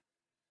faced.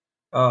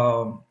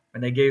 And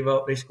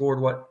they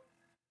scored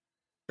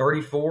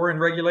 34 in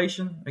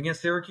regulation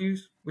against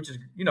Syracuse, which is,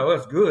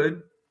 that's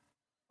good.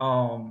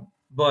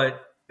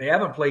 But they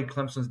haven't played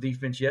Clemson's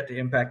defense yet to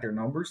impact their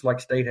numbers like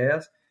State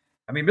has.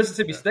 I mean,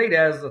 Mississippi State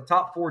has a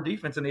top 4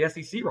 defense in the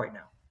SEC right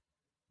now.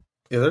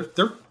 Yeah,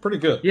 they're pretty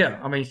good. Yeah,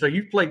 I mean, so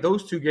you've played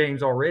those 2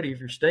 games already if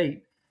you're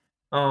State.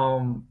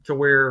 To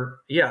where,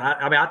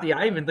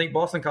 I even think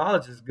Boston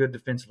College is good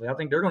defensively. I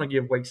think they're going to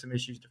give Wake some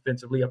issues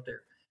defensively up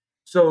there.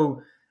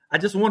 So I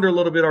just wonder a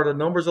little bit, are the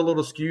numbers a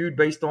little skewed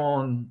based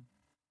on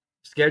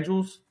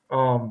schedules?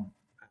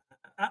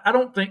 I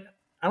don't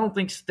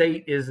think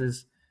State is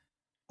as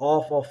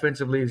off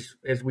offensively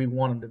as we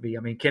want them to be. I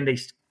mean, can they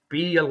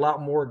be a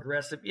lot more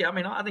aggressive? Yeah, I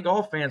mean, I think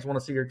all fans want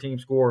to see their team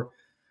score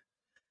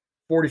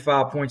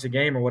 45 points a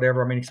game or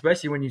whatever. I mean,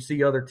 especially when you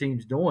see other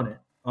teams doing it.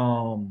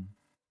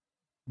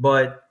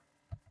 But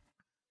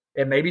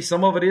and maybe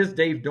some of it is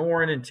Dave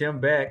Doran and Tim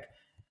Beck.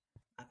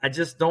 I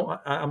just don't.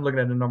 I'm looking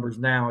at the numbers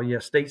now. Yeah,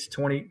 State's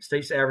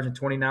averaging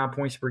 29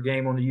 points per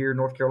game on the year.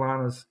 North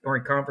Carolina's are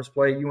in conference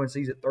play.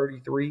 UNC's at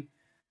 33.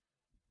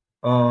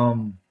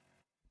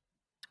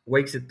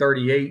 Wake's at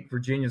 38.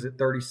 Virginia's at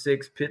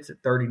 36. Pitt's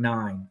at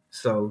 39.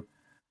 So,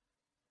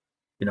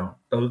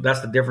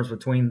 that's the difference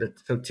between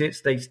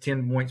State's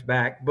 10 points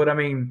back. But I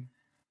mean,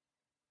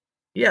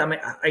 yeah, I mean,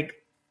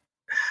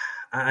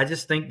 I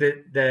just think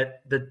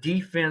that the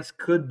defense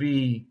could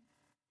be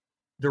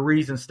the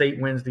reason State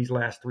wins these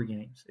last 3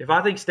 games.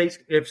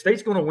 If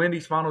State's going to win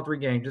these final 3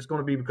 games, it's going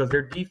to be because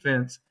their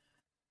defense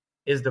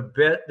is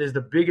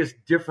the biggest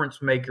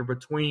difference maker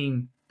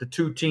between the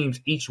 2 teams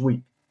each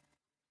week.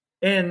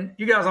 And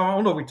you guys, I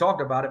don't know if we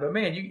talked about it, but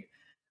man,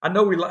 I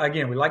know we like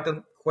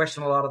to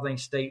question a lot of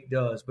things State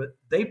does, but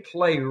they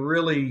play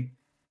really.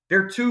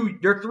 Their 3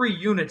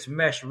 units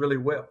mesh really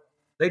well.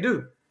 They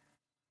do.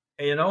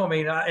 And, I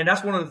mean, and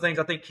that's one of the things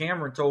I think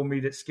Cameron told me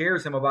that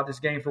scares him about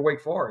this game for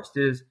Wake Forest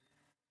is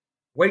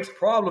Wake's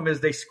problem is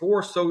they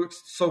score so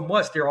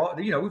much. They're all,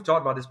 we've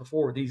talked about this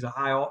before. These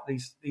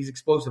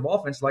explosive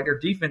offenses, like their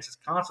defense is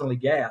constantly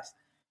gassed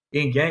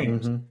in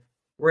games. Mm-hmm.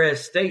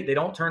 Whereas State, they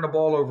don't turn the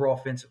ball over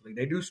offensively.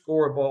 They do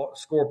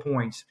score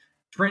points.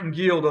 Trenton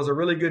Gill does a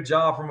really good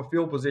job from a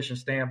field position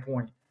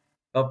standpoint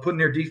of putting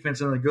their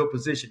defense in a good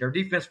position. Their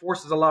defense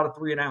forces a lot of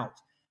 3 and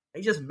outs.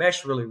 They just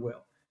mesh really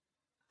well.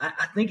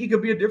 I think he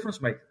could be a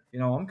difference maker.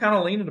 I'm kind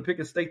of leaning to pick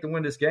a State to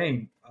win this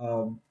game,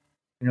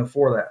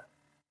 for that.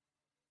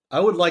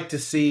 I would like to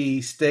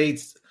see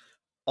State's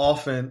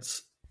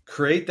offense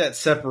create that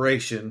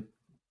separation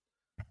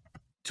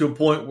to a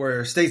point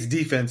where State's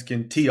defense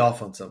can tee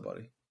off on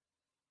somebody.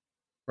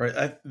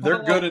 Right?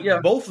 They're good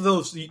at both of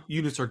those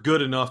units are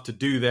good enough to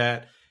do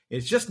that.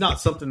 It's just not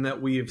something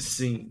that we have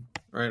seen,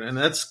 right? And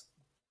that's.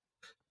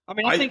 I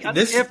mean, I think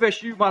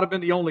FSU might have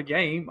been the only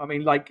game. I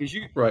mean, like, because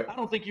I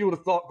don't think you would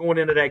have thought going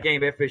into that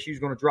game FSU is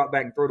going to drop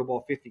back and throw the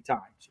ball 50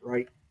 times,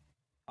 right?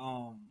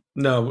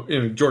 No,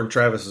 Jordan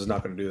Travis is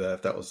not going to do that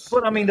if that was.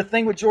 But I mean, the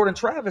thing with Jordan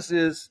Travis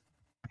is,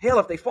 hell,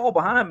 if they fall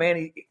behind,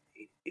 man,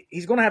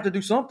 he's going to have to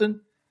do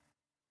something.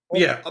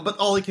 Yeah, but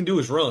all he can do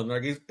is run,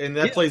 and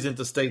that plays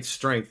into State's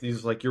strength.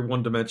 He's like, you're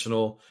one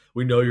dimensional.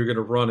 We know you're going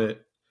to run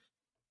it.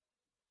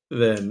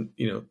 Then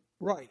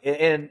right,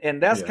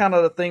 and that's kind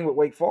of the thing with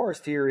Wake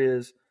Forest here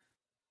is.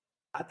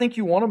 I think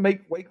you want to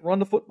make Wake run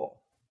the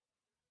football.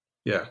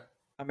 Yeah.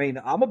 I mean,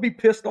 I'm going to be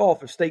pissed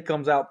off if State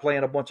comes out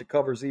playing a bunch of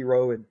cover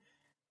 0 and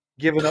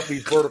giving up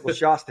these vertical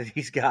shots that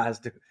these guys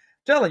do. I'm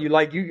telling you,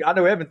 I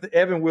know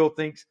Evan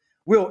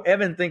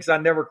thinks I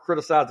never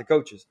criticize the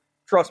coaches.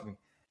 Trust me.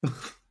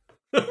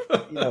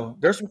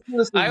 There's some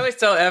criticism. I always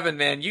tell Evan,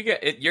 man,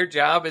 your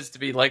job is to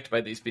be liked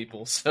by these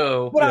people.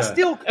 So, but I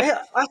still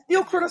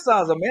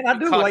criticize them, man. I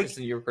do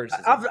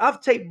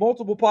I've taped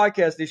multiple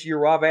podcasts this year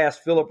where I've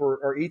asked Philip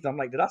or Ethan. I'm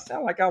like, did I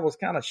sound like I was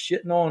kind of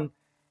shitting on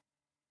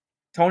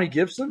Tony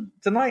Gibson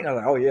tonight? And I was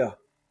like, oh yeah.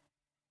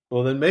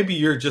 Well, then maybe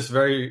you're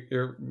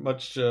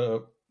much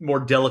more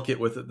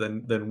delicate with it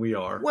than we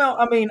are. Well,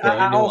 I mean,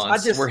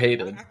 we're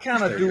hated. I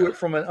kind of do it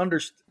from an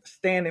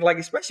understanding, like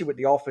especially with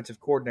the offensive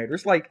coordinator.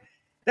 It's like.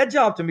 That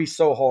job to me is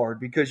so hard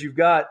because you've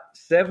got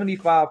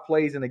 75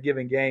 plays in a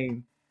given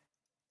game,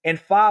 and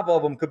 5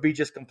 of them could be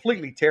just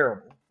completely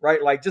terrible,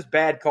 right? Like just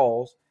bad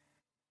calls.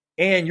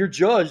 and you're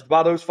judged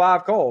by those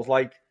 5 calls.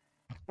 Like,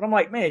 but I'm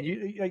like, man,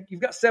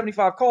 you've got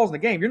 75 calls in the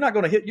game. You're not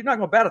going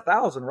to bat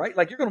 1,000, right?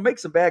 Like, you're going to make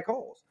some bad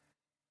calls.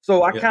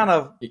 So I kind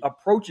of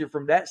approach it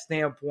from that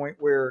standpoint,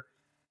 where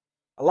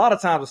a lot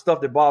of times the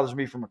stuff that bothers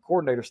me from a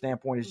coordinator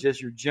standpoint is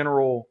just your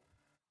general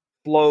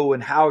flow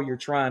and how you're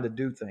trying to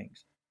do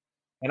things.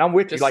 And I'm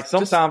with you. Like,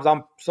 sometimes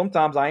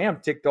I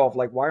am ticked off.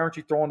 Like, why aren't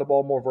you throwing the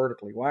ball more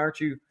vertically? Why aren't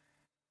you,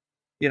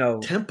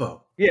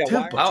 tempo? Yeah,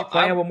 tempo. Why aren't you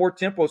playing with more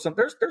tempo?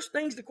 There's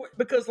things to,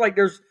 because like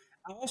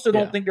I also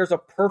don't think there's a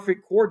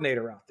perfect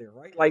coordinator out there,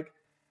 right? Like,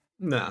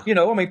 no.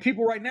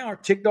 People right now are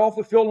ticked off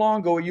with Phil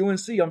Longo at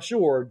UNC, I'm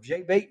sure, or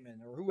Jay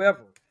Bateman or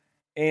whoever.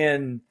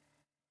 And,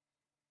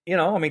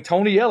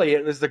 Tony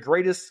Elliott is the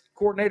greatest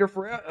coordinator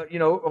for,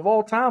 of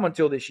all time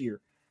until this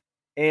year.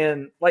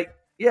 And,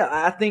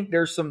 I think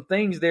there's some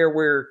things there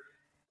where,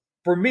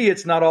 for me,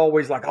 it's not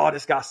always like, oh,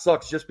 this guy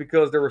sucks just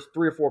because there was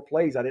 3 or 4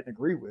 plays I didn't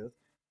agree with.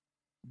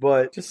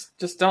 But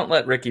just don't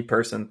let Ricky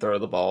Person throw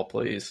the ball,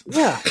 please.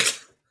 Yeah.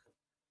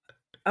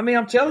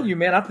 I'm telling you,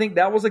 man, I think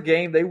that was a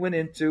game they went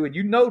into, and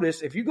you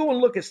notice, if you go and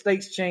look at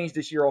State's change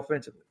this year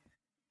offensively,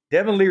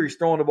 Devin Leary's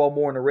throwing the ball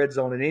more in the red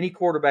zone than any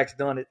quarterback's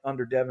done it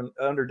under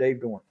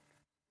Dave Dorn.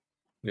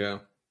 Yeah.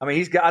 I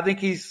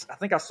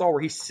think I saw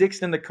where he's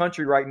 6th in the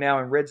country right now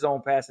in red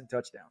zone passing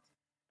touchdowns.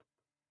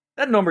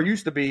 That number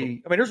used to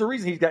be, there's a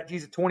reason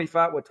he's at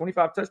 25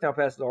 touchdown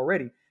passes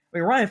already.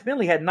 Ryan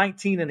Finley had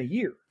 19 in a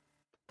year.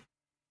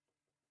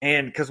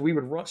 And because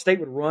State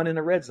would run in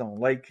the red zone.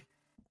 Like,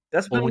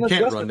 that's been we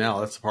can't run now.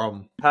 That's the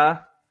problem. Huh?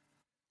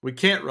 We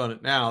can't run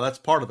it now. That's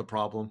part of the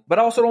problem. But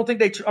I also don't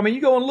think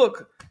you go and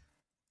look.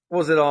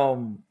 Was it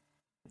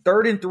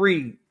 3rd and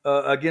 3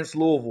 against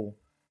Louisville?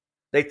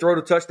 They throw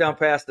the touchdown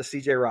pass to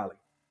C.J. Riley.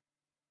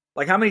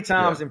 Like, how many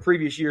times in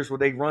previous years would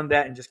they run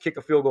that and just kick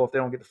a field goal if they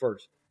don't get the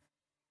first?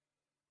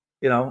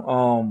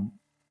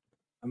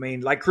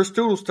 Like Chris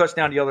Tootle's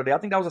touchdown the other day. I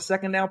think that was a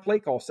 2nd down play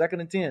call, 2nd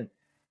and 10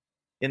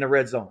 in the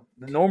red zone.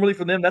 Normally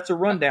for them, that's a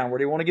rundown where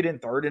they want to get in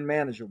 3rd and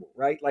manageable,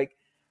 right? Like,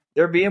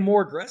 they're being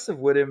more aggressive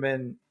with him,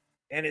 and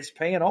it's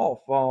paying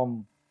off.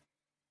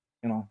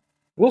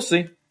 We'll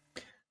see.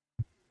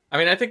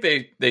 I think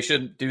they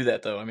should do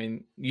that, though.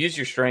 Use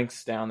your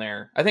strengths down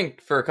there. I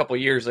think for a couple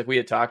of years, like we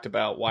had talked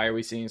about, why are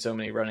we seeing so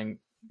many running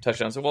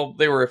touchdowns? Well,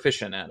 they were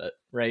efficient at it,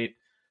 right?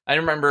 I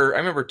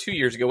remember 2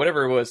 years ago,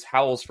 whatever it was,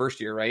 Howell's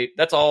first year, right?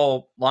 That's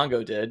all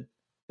Longo did.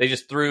 They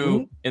just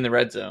threw in the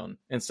red zone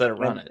instead of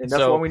running. And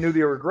that's why we knew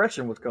the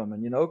regression was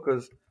coming,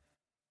 because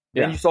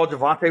then you saw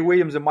Javonte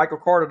Williams and Michael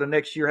Carter the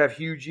next year have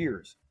huge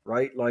years,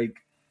 right? Like,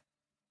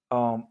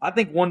 I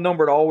think one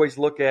number to always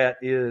look at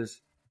is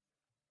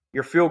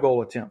your field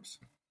goal attempts.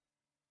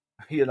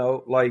 What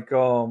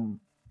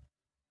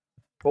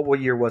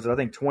year was it? I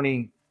think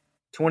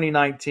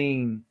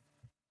 2019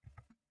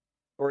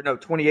 or no,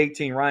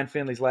 2018, Ryan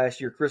Finley's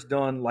last year. Chris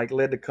Dunn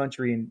led the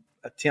country in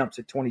attempts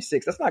at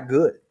 26. That's not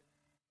good.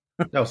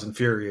 That was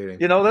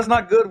infuriating. That's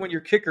not good when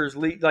your kickers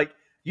lead. Like,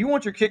 you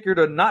want your kicker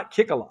to not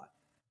kick a lot.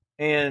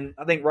 And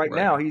I think right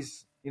now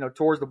he's,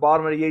 towards the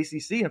bottom of the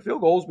ACC in field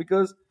goals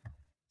because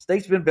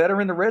State's been better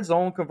in the red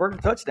zone converting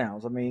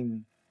touchdowns. For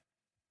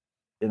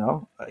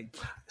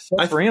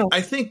him.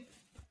 I think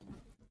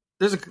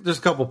there's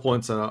a couple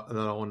points that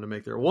I wanted to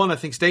make there. One, I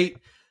think State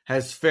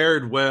has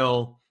fared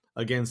well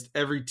against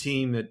every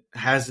team that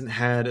hasn't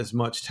had as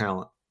much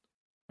talent.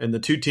 And the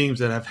 2 teams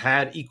that have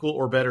had equal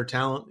or better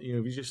talent,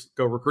 if you just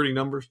go recruiting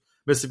numbers,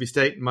 Mississippi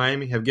State and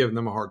Miami have given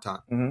them a hard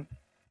time.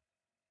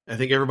 Mm-hmm. I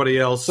think everybody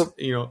else,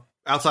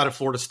 outside of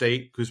Florida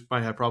State, who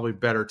might have probably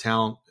better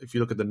talent if you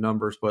look at the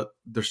numbers, but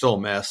they're still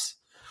a mess.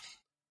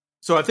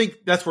 So I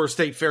think that's where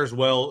State fares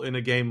well in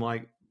a game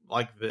like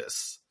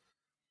this.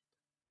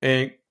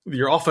 And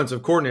your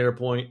offensive coordinator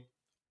point,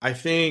 I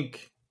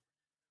think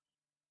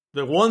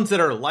the ones that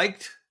are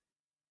liked,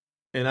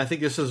 and I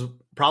think this is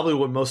probably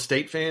what most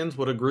State fans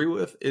would agree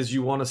with, is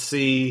you want to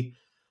see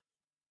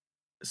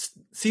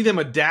them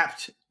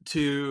adapt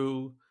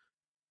to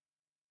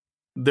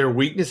their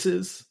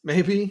weaknesses,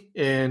 maybe,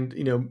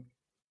 and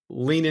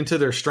lean into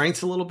their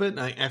strengths a little bit. And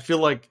I feel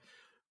like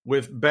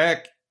with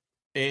Beck,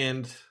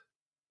 and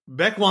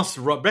Beck wants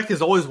to run. Beck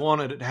has always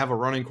wanted to have a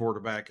running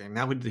quarterback, and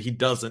now he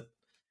doesn't.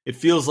 It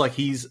feels like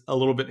he's a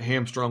little bit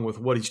hamstrung with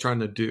what he's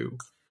trying to do,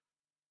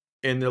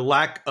 and the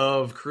lack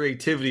of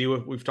creativity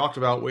we've talked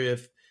about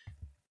with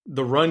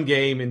the run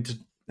game into,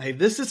 hey,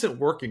 this isn't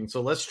working,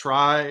 so let's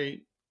try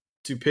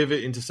to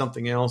pivot into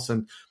something else.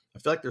 And I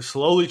feel like they're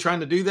slowly trying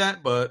to do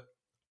that, but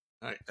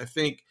I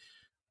think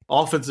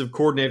offensive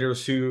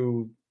coordinators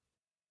who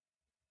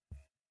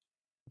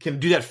can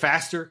do that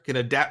faster, can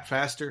adapt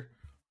faster,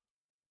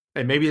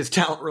 and maybe it's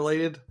talent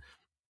related,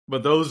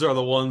 but those are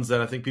the ones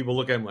that I think people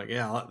look at and like,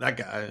 yeah, that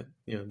guy,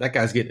 that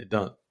guy's getting it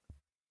done.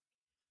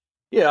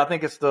 Yeah, I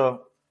think it's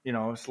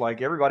it's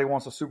like everybody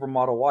wants a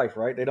supermodel wife,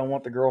 right? They don't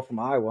want the girl from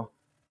Iowa.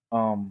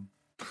 And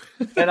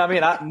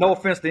no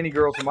offense to any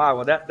girls from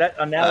Iowa. That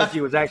analogy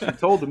was actually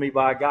told to me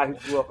by a guy who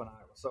grew up in Iowa.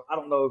 So I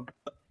don't know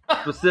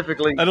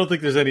specifically. I don't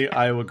think there's any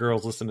Iowa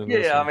girls listening to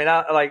this. Yeah, I mean,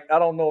 I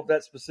don't know if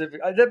that's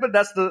specific, but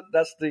that's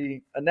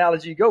the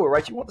analogy you go with,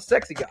 right? You want the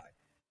sexy guy.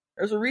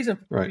 There's a reason,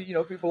 right?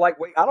 People like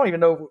Wake. I don't even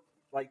know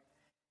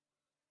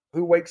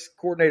who Wake's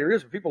coordinator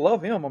is, but people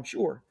love him. I'm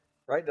sure,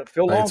 right? That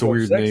Phil Longo. It's a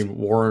weird sexy. name,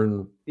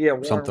 Warren. Yeah,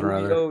 Warren something or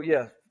other.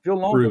 Yeah, Phil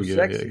Longo's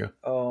sexy.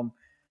 Yeah.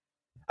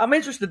 I'm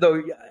interested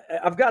though.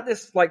 I've got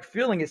this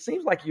feeling. It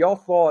seems like y'all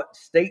thought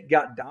State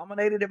got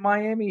dominated at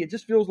Miami. It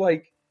just feels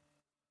like.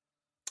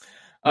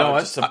 No,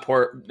 I thought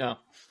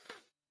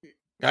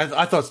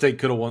State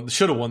should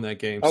have won that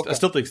game. Okay. I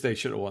still think State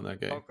should have won that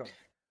game. Okay.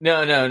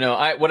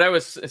 No. What I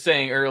was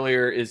saying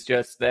earlier is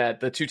just that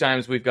the 2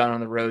 times we've gone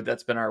on the road,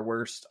 that's been our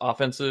worst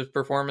offensive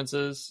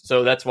performances.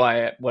 So that's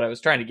why what I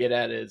was trying to get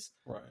at is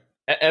right.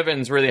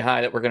 Evan's really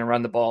high that we're going to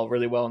run the ball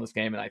really well in this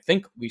game, and I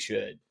think we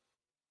should.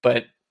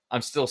 But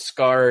I'm still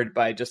scarred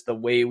by just the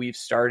way we've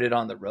started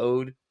on the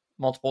road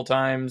multiple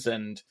times,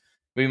 and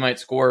we might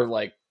score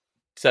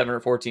 7 or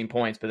 14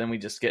 points, but then we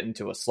just get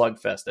into a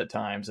slugfest at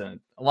times. And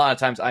a lot of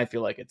times I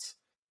feel like it's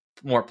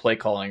more play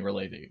calling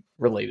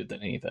related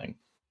than anything.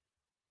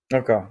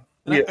 Okay.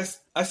 Yeah.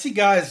 I see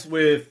guys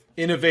with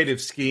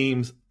innovative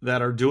schemes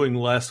that are doing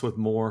less with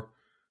more.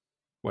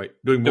 Wait,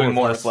 doing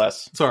more with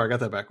less. Sorry, I got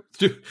that backwards.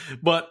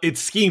 But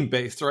it's scheme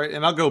based, right?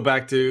 And I'll go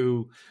back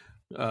to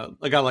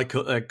a guy like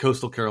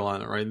Coastal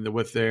Carolina, right?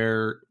 With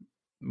their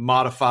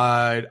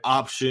modified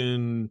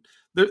option,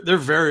 they're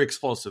very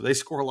explosive. They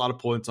score a lot of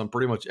points on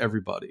pretty much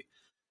everybody.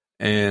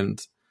 And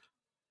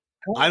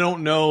I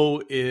don't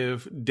know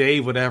if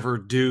Dave would ever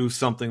do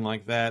something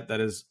like that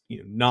is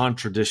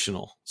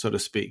non-traditional, so to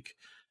speak.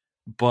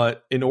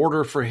 But in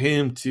order for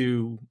him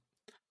to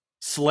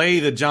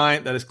slay the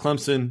giant that is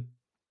Clemson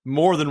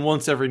more than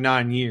once every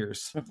 9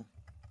 years,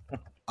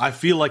 I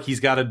feel like he's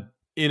got to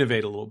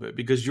innovate a little bit,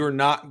 because you're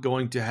not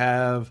going to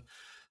have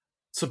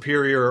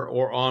superior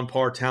or on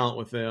par talent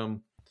with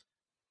them,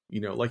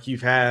 like you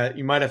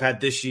might have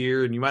had this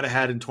year and you might have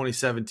had in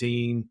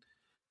 2017.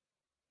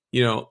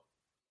 You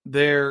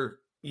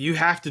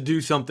have to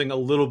do something a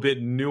little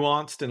bit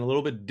nuanced and a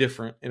little bit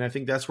different. And I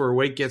think that's where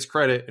Wake gets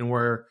credit and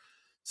where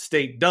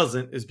State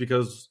doesn't, is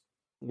because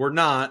we're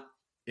not.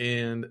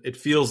 And it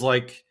feels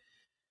like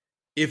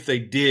if they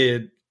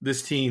did,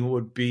 this team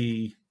would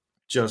be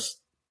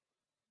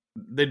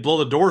they'd blow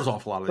the doors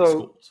off a lot of these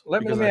schools.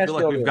 Let me I feel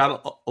like we've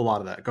got a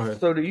lot of that. Go ahead.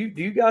 So do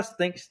you guys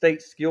think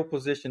State skill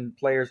position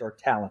players are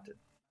talented?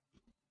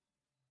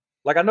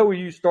 I know we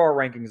use star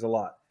rankings a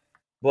lot,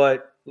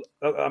 but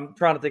I'm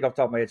trying to think off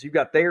the top of my head. So you've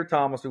got Thayer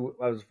Thomas, who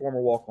was a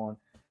former walk-on,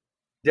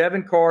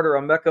 Devin Carter,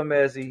 Emeka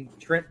Mezzi,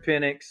 Trent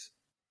Penix,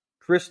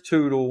 Chris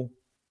Tootle,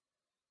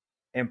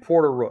 and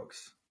Porter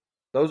Rooks.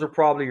 Those are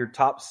probably your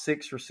top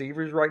 6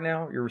 receivers right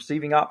now, your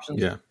receiving options.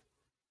 Yeah.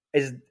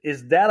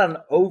 Is that an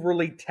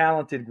overly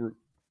talented group,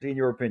 in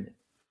your opinion?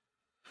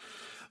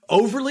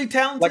 Overly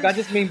talented? I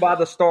just mean by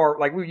the star.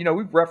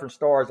 We've referenced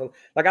stars.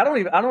 I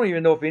don't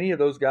even know if any of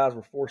those guys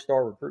were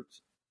 4-star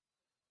recruits.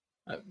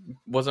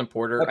 Wasn't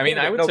Porter?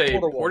 I would say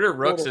Porter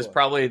Rooks is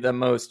probably the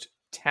most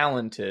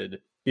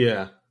talented.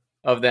 Yeah.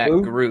 Of that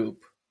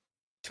group.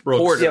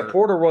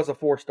 Porter was a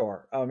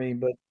 4-star.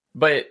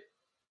 But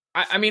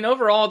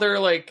overall,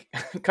 they're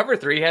Cover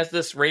 3 has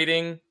this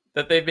rating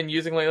that they've been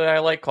using lately. I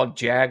like called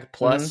Jag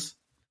Plus. Mm-hmm.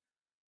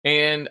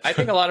 And I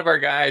think a lot of our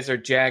guys are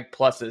Jag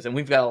Pluses, and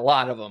we've got a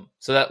lot of them.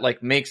 So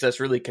that makes us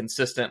really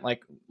consistent.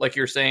 Like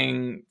you're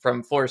saying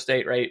from Florida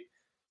State, right?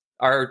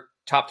 Our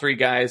top 3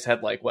 guys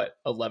had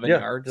 11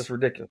 yards. Just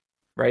ridiculous.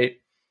 Right.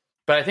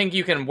 But I think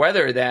you can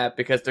weather that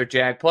because they're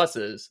Jag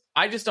Pluses.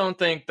 I just don't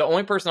think the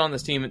only person on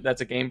this team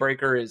that's a game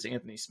breaker is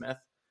Anthony Smith,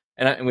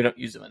 and we don't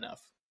use him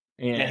enough.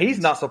 And he's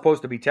not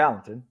supposed to be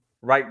talented,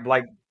 right?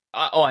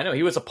 I know.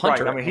 He was a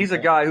punter. Right. He's a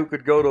guy who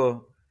could go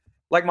to,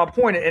 my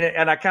point,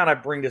 and I kind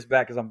of bring this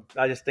back because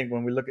I just think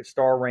when we look at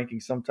star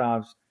rankings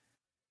sometimes,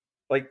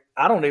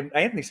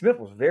 Anthony Smith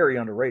was very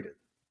underrated.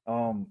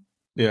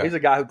 He's a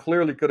guy who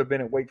clearly could have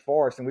been at Wake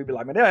Forest, and we'd be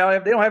like, man,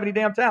 they don't have any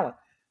damn talent,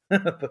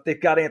 but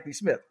they've got Anthony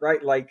Smith, right?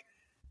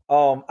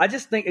 I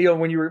just think, when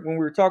we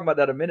were talking about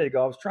that a minute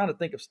ago, I was trying to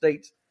think of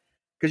states,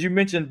 because you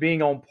mentioned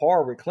being on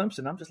par with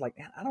Clemson. I'm just like,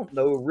 man, I don't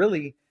know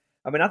really.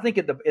 I think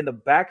in the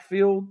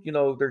backfield,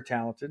 they're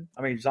talented.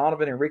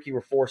 Zonovan and Ricky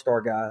were 4-star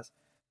guys.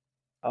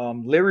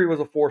 Leary was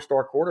a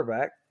 4-star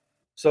quarterback.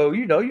 So,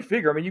 you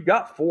figure, you've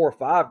got 4 or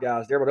 5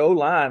 guys there, but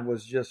O-line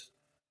was just,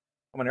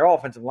 their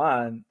offensive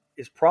line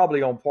is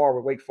probably on par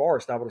with Wake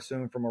Forest, I would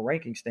assume, from a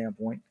ranking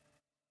standpoint.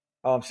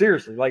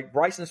 Seriously,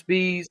 Bryson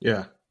Spees,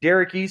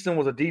 Derek Easton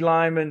was a D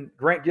lineman,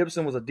 Grant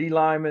Gibson was a D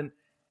lineman,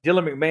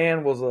 Dylan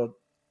McMahon was a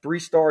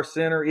 3-star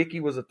center, Icky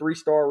was a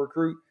 3-star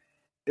recruit.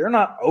 They're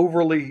not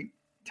overly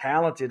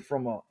talented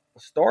from a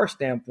star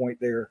standpoint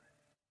there.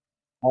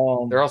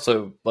 They're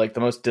also the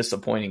most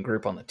disappointing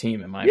group on the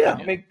team, in my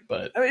opinion.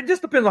 But it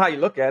just depends on how you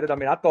look at it.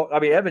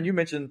 Evan, you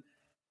mentioned.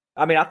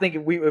 I think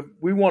if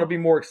we want to be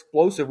more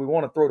explosive, we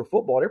want to throw the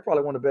football. They're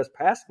probably one of the best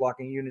pass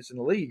blocking units in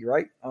the league,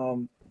 right?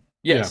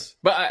 Yes,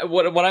 but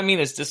what I mean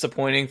is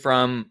disappointing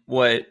from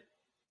what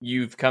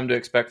you've come to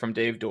expect from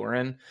Dave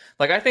Doran.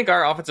 Like, I think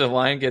our offensive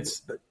line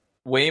gets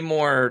way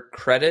more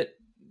credit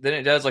than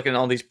it does like in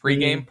all these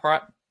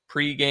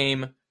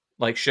pregame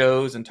like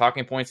shows and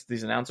talking points that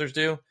these announcers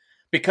do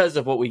because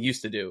of what we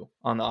used to do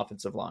on the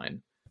offensive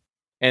line.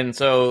 And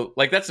so,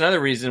 like, that's another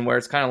reason where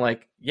it's kind of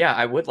like, yeah,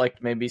 I would like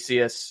to maybe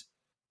see us,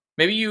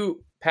 maybe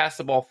you pass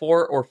the ball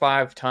 4 or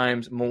 5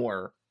 times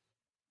more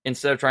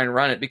instead of trying to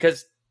run it,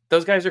 because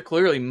those guys are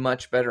clearly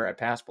much better at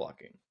pass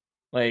blocking.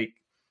 Like,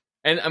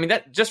 and I mean,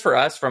 that just for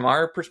us, from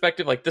our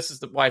perspective, like, this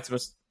is why it's the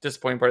most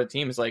disappointing part of the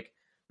team is like,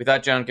 we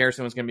thought John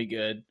Garrison was going to be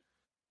good.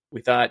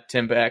 We thought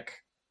Tim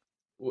Beck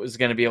was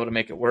going to be able to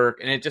make it work.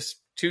 And it just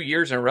 2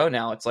 years in a row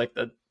now, it's like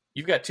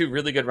you've got 2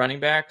 really good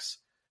running backs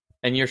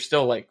and you're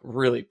still like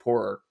really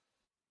poor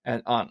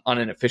on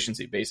an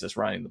efficiency basis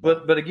running the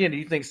ball. But again, do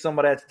you think some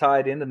of that's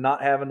tied into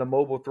not having the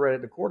mobile threat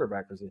at the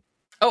quarterback position?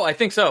 Oh, I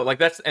think so. Like,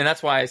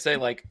 that's why I say,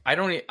 like,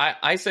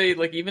 I say,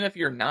 like, even if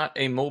you're not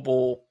a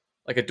mobile,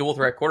 like a dual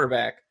threat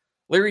quarterback,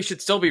 Leary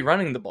should still be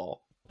running the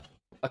ball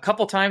a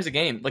couple times a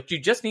game. Like, you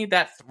just need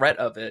that threat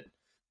of it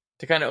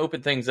to kind of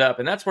open things up.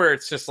 And that's where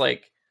it's just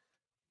like,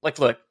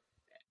 look,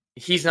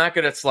 he's not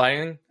good at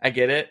sliding. I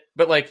get it.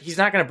 But, like, he's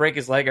not going to break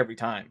his leg every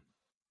time.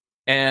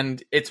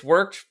 And it's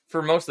worked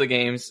for most of the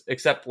games,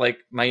 except, like,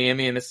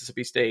 Miami and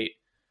Mississippi State.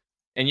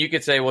 And you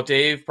could say, well,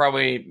 Dave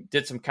probably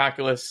did some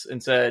calculus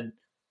and said,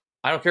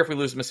 I don't care if we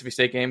lose the Mississippi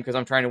State game because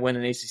I'm trying to win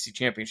an ACC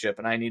championship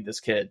and I need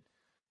this kid.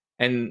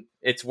 And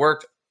it's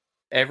worked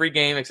every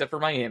game except for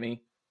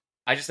Miami.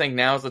 I just think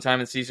now is the time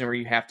of the season where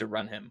you have to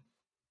run him.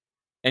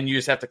 And you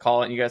just have to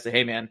call it and you guys say,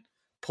 hey, man,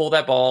 pull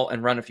that ball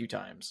and run a few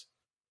times.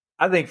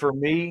 I think for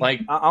me, like,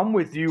 I'm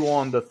with you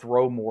on the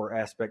throw more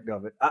aspect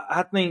of it.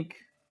 I think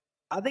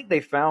they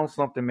found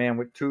something, man,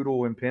 with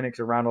Tootle and Penix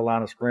around the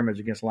line of scrimmage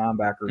against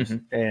linebackers.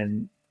 Mm-hmm.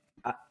 And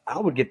I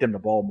would get them the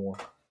ball more.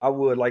 I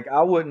would. Like,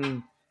 I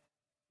wouldn't.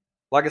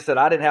 Like I said,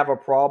 I didn't have a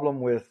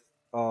problem with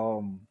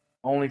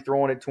only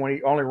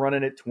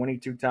running it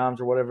 22 times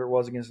or whatever it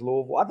was against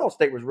Louisville. I thought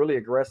State was really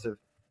aggressive.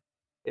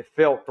 It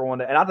felt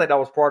throwing it. And I think that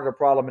was part of the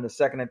problem in the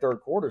second and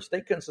third quarter.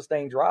 State couldn't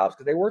sustain drives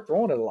because they were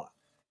throwing it a lot.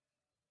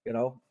 You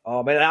know,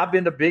 and I've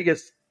been the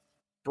biggest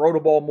throw the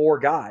ball more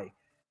guy.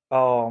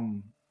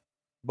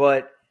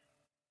 But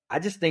I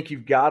just think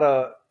you've got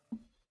to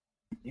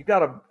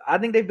I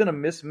think they've been a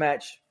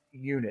mismatch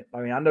unit. I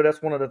mean, I know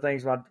that's one of the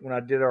things when I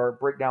did our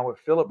breakdown with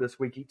Philip this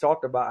week, he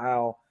talked about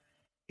how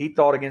he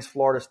thought against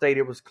Florida State,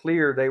 it was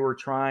clear they were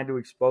trying to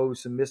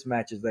expose some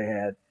mismatches they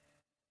had.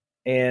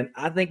 And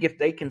I think if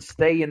they can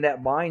stay in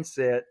that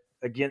mindset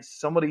against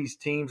some of these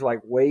teams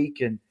like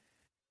Wake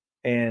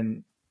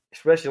and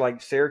especially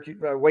like Syracuse,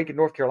 Wake and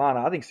North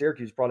Carolina, I think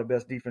Syracuse is probably the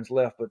best defense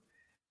left, but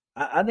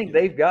I think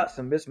they've got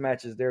some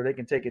mismatches there they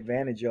can take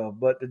advantage of.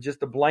 But just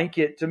the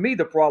blanket, to me,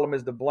 the problem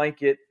is the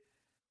blanket,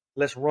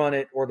 let's run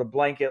it, or the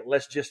blanket,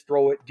 let's just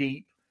throw it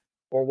deep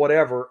or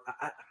whatever.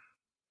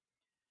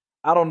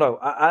 I don't know.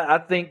 I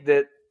think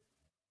that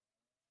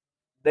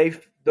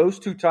those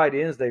 2 tight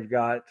ends they've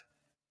got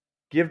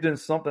give them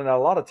something that a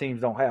lot of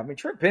teams don't have. I mean,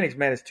 Trent Penix,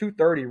 man, is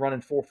 230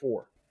 running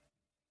 4.4.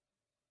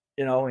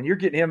 You know, and you're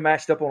getting him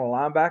matched up on a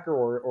linebacker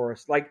or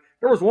like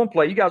there was one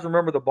play. You guys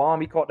remember the bomb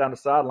he caught down the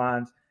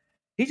sidelines?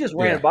 He just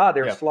ran by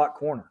their slot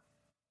corner.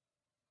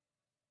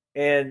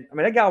 And I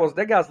mean,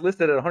 that guy's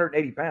listed at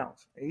 180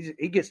 pounds.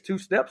 He gets 2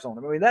 steps on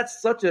him. I mean,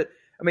 that's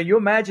you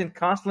imagine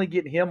constantly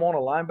getting him on a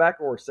linebacker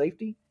or a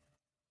safety.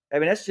 I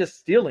mean, that's just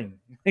stealing,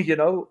 you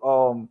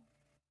know?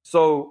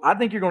 So I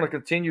think you're going to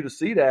continue to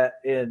see that.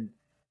 And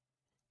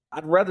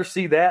I'd rather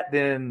see that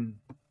than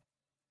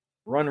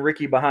run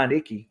Ricky behind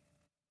Icky.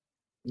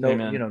 No,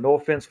 Amen. You know, no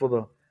offense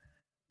for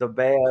the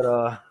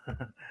bad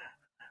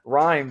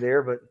rhyme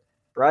there, but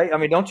right. I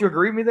mean, don't you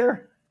agree with me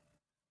there?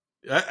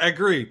 I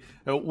agree.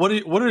 What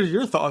are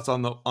your thoughts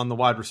on the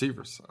wide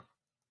receivers?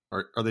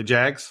 Are they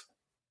Jags?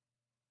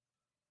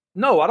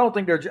 No, I don't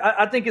think they're.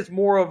 I think it's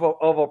more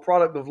of a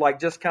product of like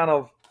just kind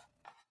of.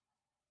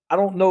 I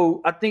don't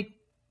know. I think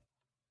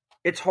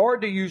it's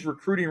hard to use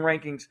recruiting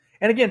rankings.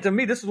 And again, to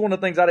me, this is one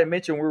of the things I didn't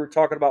mention when we were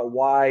talking about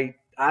why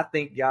I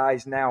think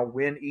guys now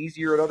win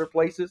easier at other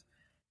places.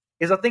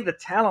 Is I think the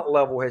talent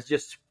level has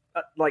just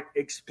like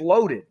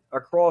exploded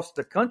across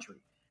the country.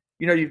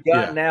 You know, you've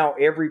got now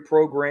every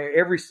program,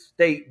 every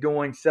state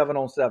doing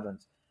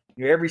 7-on-7s.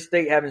 You know, every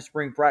state having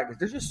spring practice.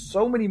 There's just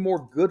so many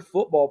more good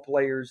football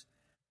players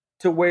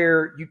to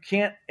where you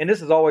can't. And this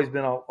has always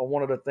been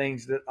one of the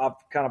things that I've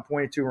kind of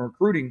pointed to in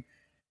recruiting.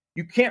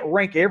 You can't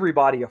rank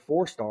everybody a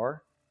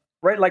 4-star,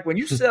 right? Like when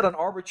you set an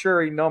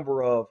arbitrary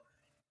number of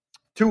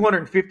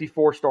 250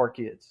 4-star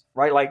kids,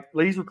 right? Like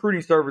these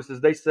recruiting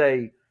services, they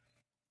say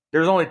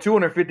there's only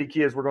 250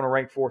 kids we're going to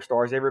rank 4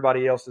 stars.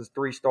 Everybody else is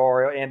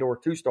 3-star and or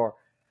 2-star.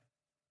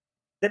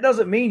 That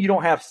doesn't mean you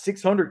don't have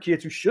 600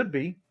 kids who should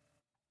be.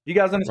 You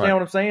guys understand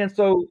what I'm saying?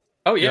 So,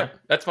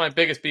 that's my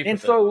biggest beef. And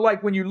so,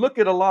 like when you look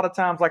at a lot of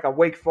times, like a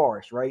Wake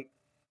Forest, right?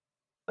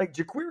 Like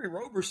Jaquiri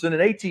Roberson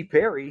and A.T.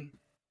 Perry,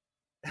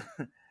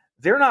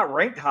 they're not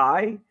ranked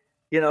high.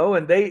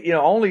 And they,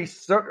 only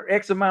certain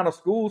X amount of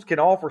schools can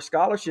offer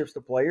scholarships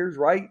to players,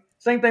 right?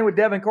 Same thing with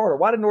Devin Carter.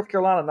 Why did North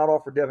Carolina not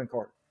offer Devin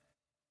Carter?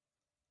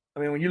 I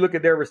mean, when you look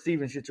at their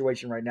receiving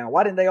situation right now,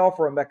 why didn't they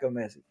offer Emeka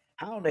Messi?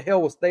 How in the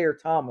hell was Thayer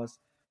Thomas,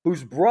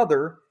 whose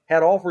brother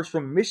had offers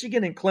from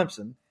Michigan and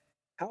Clemson,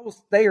 how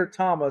was Thayer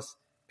Thomas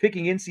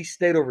picking NC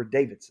State over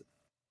Davidson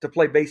to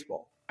play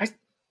baseball?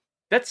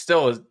 That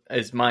still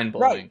is mind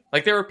blowing. Right.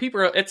 Like there were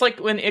people. It's like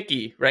when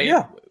Icky, right?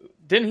 Yeah.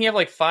 Didn't he have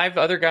like 5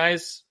 other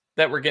guys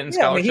that were getting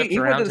scholarships he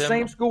around went to the him?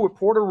 same school with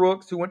Porter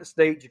Rooks, who went to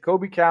State,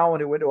 Jacoby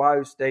Cowan, who went to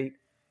Ohio State.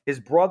 His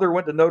brother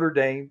went to Notre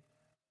Dame.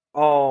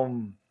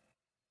 I'm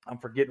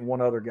forgetting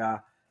one other guy.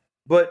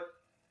 But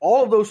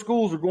all of those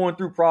schools were going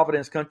through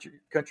Providence Country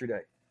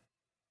Day.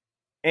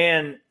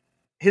 And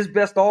his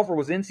best offer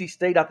was NC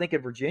State, I think,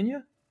 at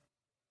Virginia.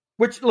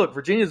 Which, look,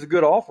 Virginia's a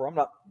good offer. I'm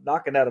not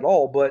knocking that at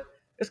all. But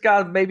this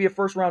guy may be a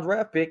first-round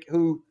draft pick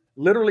who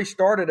literally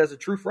started as a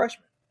true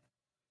freshman.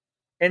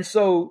 And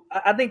so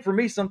I think for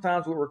me,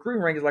 sometimes with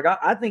recruiting rankings, like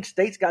I think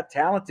State's got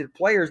talented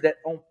players that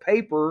on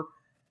paper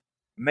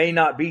may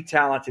not be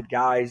talented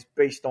guys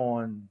based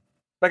on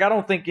 – like I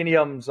don't think any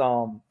of them's,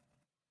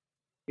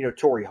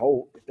 Torrey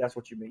Holt, if that's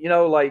what you mean.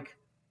 Right.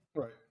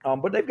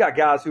 But they've got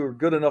guys who are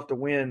good enough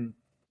to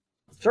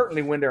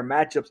certainly win their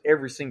matchups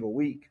every single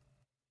week.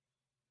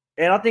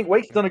 And I think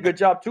Wake's done a good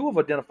job, too, of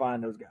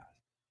identifying those guys.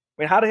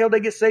 I mean, how the hell did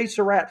they get Sage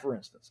Surratt, for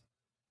instance?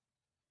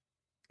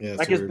 Yeah,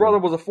 like his brother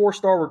was a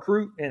 4-star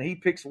recruit, and he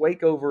picks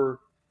Wake over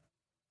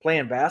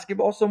playing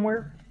basketball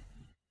somewhere.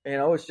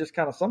 It's just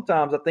kind of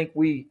sometimes I think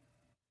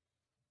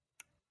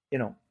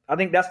I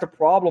think that's the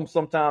problem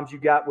sometimes you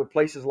got with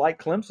places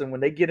like Clemson.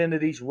 When they get into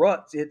these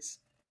ruts, it's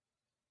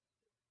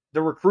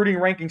the recruiting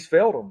rankings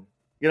failed them.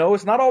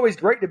 It's not always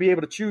great to be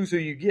able to choose who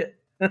you get,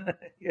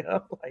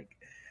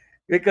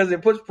 because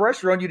it puts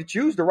pressure on you to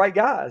choose the right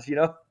guys,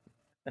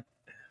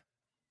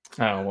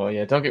 Oh, well,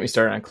 yeah. Don't get me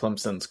started on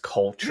Clemson's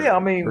culture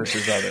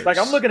versus others. Like,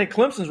 I'm looking at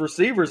Clemson's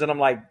receivers, and I'm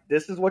like,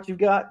 this is what you've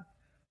got?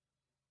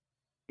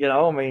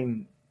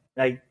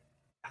 Like,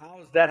 how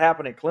does that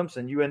happen at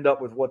Clemson? You end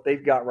up with what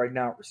they've got right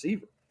now at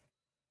receiver.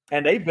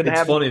 And they've been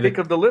having the pick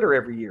of the litter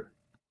every year.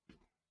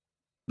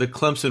 The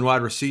Clemson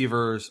wide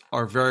receivers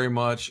are very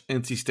much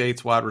NC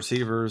State's wide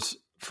receivers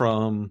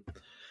from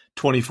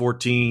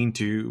 2014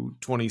 to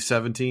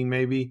 2017,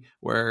 maybe,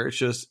 where it's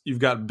just you've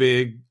got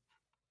big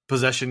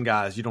possession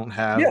guys. You don't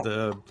have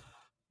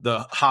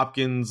the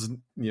Hopkins,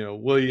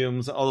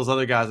 Williams, all those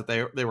other guys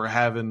that they were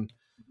having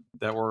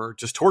that were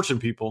just torching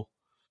people.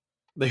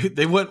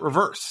 They went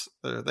reverse.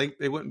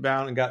 They went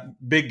down and got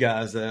big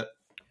guys that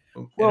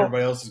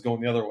everybody else is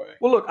going the other way.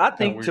 Well, look, I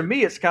think to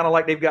me it's kind of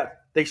like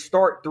they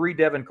start 3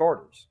 Devin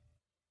Carters.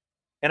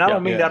 And I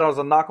don't mean that as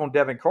a knock on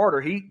Devin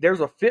Carter. There's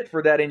a fit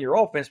for that in your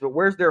offense, but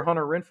where's their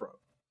Hunter Renfrow?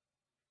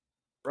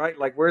 Right?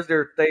 Like, where's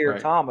their Thayer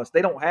Thomas?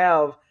 They don't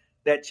have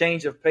that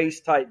change of pace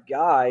type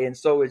guy. And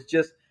so it's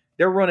just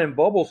they're running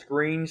bubble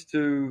screens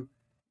to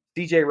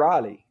CJ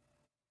Riley,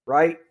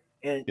 right?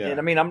 And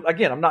I mean, I'm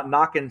not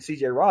knocking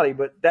CJ Riley,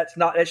 but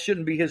that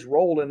shouldn't be his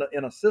role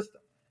in a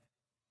system.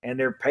 And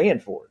they're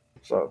paying for it.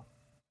 So,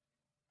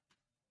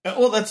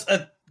 well, that's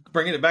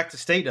bringing it back to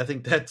State. I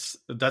think that's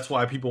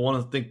why people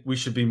want to think we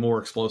should be more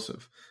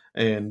explosive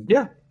and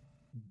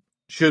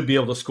should be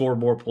able to score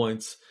more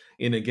points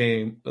in a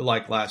game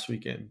like last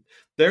weekend.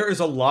 There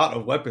is a lot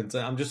of weapons.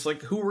 I'm just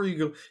like, who are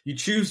you? You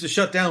choose to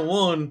shut down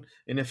one,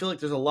 and I feel like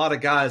there's a lot of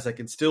guys that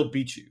can still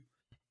beat you.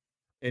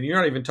 And you're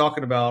not even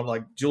talking about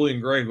like Julian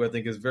Gray, who I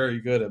think is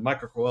very good, and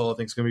Michael Coelho I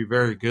think is going to be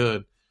very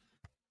good.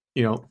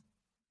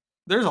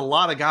 There's a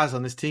lot of guys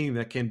on this team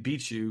that can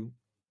beat you,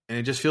 and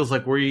it just feels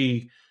like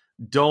we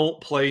don't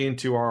play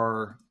into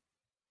our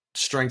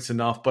strengths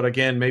enough. But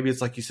again, maybe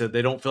it's like you said,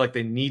 they don't feel like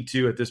they need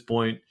to at this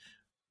point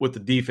with the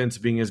defense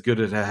being as good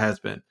as it has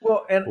been.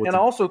 Well, and I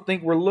also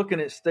think we're looking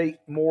at State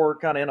more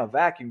kind of in a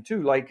vacuum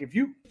too. Like if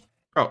you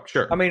 – oh,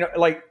 sure. I mean,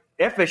 like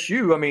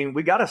FSU, I mean,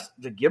 we got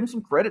to give them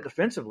some credit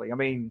defensively. I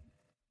mean,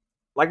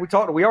 like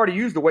we already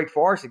used the Wake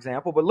Forest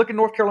example, but look at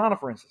North Carolina,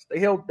 for instance.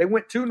 They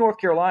went to North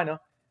Carolina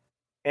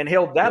and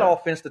held that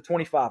offense to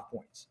 25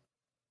 points.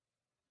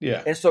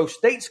 Yeah. And so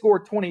State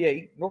scored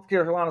 28. North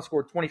Carolina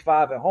scored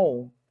 25 at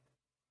home.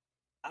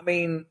 I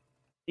mean,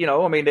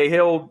 they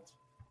held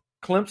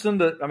Clemson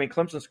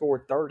Clemson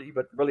scored 30,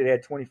 but really they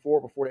had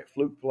 24 before that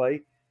fluke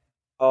play.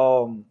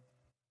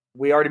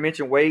 We already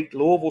mentioned Wake.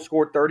 Louisville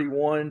scored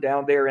 31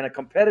 down there in a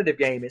competitive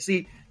game. And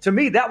see, to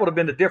me, that would have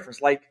been the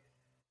difference. Like,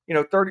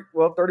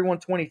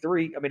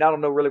 31-23. I mean, I don't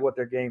know really what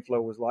their game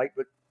flow was like,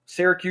 but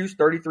Syracuse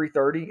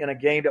 33-30 in a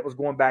game that was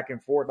going back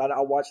and forth.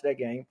 I watched that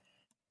game.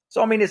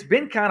 So, I mean, it's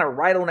been kind of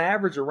right on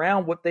average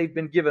around what they've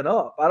been giving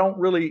up. I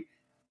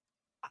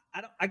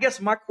guess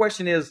my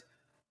question is,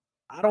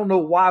 I don't know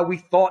why we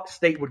thought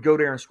State would go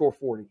there and score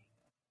 40.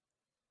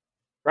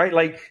 Right?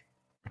 Like,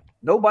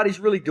 nobody's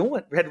had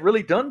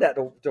really done that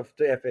to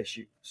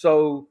FSU.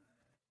 So,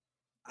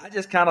 I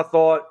just kind of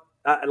thought,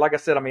 like I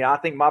said, I mean, I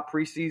think my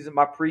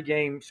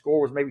pregame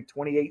score was maybe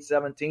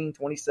 28-17,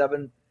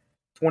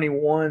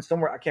 27-21,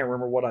 somewhere. I can't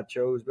remember what I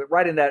chose, but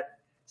right in that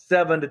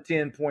 7 to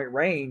 10 point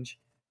range.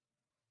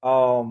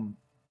 But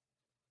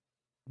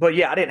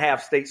yeah, I didn't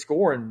have State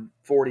scoring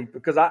 40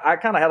 because I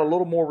kind of had a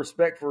little more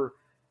respect for.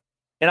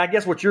 And I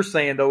guess what you're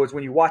saying though is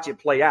when you watch it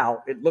play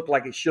out, it looked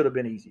like it should have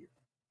been easier.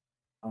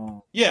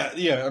 Yeah.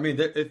 I mean,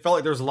 it felt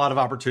like there was a lot of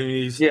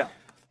opportunities. Yeah,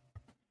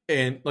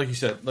 and like you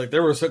said, like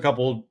there was a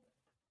couple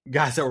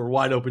guys that were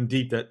wide open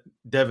deep that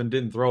Devin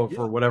didn't throw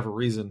for whatever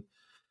reason.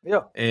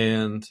 Yeah,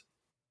 and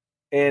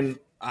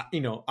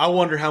I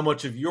wonder how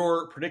much of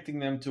your predicting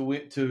them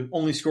to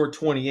only score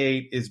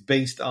 28 is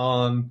based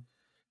on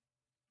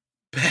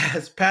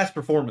past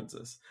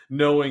performances,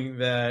 knowing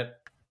that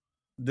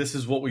this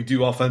is what we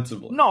do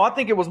offensively. No, I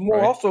think it was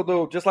more also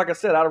though, just like I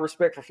said, out of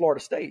respect for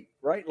Florida State,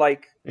 right?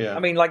 Like, I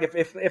mean, like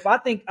if I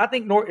think I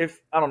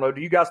don't know,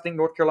 do you guys think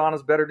North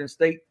Carolina's better than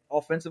State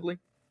offensively?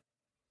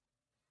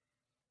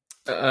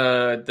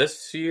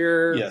 This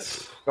year,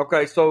 yes.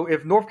 Okay, so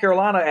if North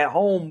Carolina at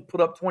home put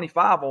up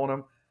 25 on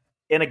them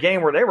in a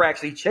game where they were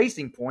actually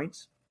chasing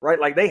points, right?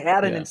 Like they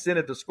had an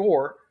incentive to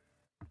score.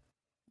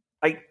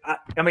 I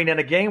mean, in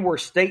a game where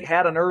State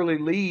had an early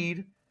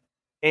lead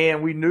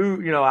and we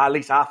knew, at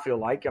least I feel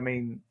like, I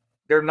mean,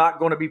 they're not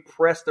going to be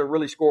pressed to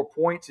really score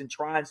points and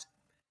try and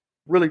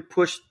really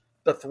push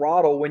the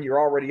throttle when you're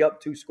already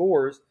up 2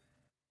 scores,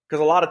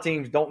 because a lot of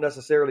teams don't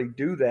necessarily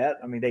do that.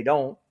 I mean, they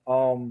don't.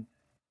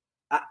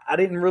 I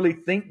didn't really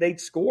think they'd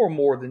score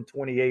more than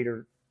 28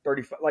 or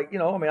 35. Like, I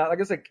mean,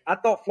 like I said, I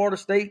thought Florida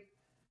State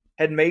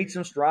had made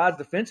some strides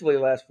defensively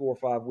the last 4 or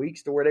 5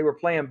 weeks to where they were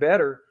playing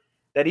better,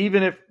 that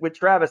even if with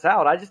Travis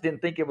out, I just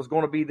didn't think it was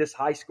going to be this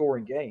high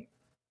scoring game.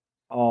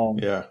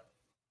 Yeah.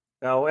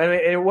 No,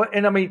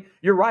 and I mean,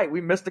 you're right.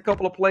 We missed a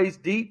couple of plays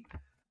deep,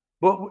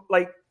 but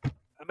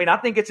I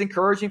think it's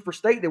encouraging for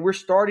State that we're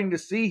starting to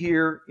see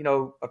here,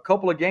 a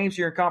couple of games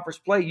here in conference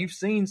play. You've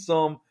seen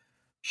some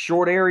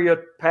short area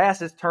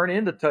passes turn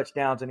into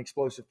touchdowns and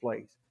explosive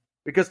plays,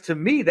 because to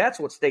me, that's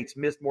what State's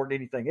missed more than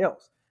anything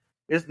else.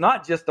 It's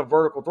not just the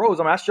vertical throws.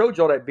 I mean, I showed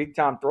y'all that big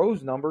time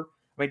throws number.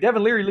 I mean,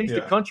 Devin Leary leads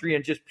the country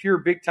in just pure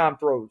big time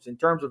throws in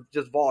terms of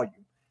just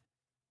volume.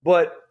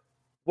 But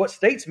what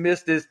State's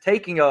missed is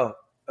taking a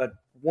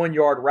 1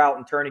 yard route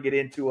and turning it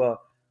into a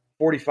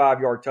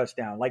 45-yard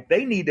touchdown. Like,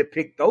 they need to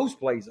pick those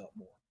plays up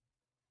more.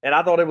 And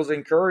I thought it was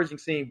encouraging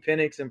seeing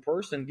Penix in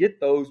person get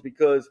those,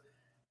 because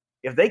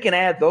if they can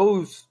add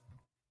those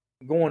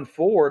going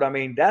forward, I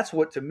mean, that's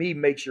what to me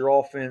makes your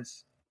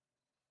offense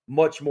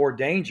much more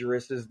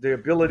dangerous, is the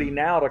ability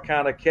now to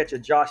kind of catch a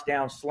Josh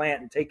down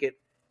slant and take it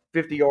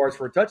 50 yards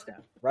for a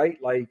touchdown, right?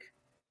 Like,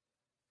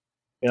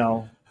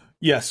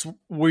 Yes,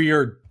 we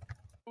are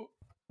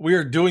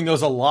doing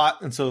those a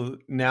lot, and so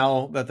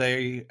now that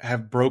they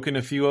have broken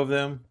a few of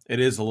them, it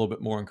is a little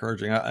bit more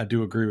encouraging. I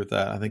do agree with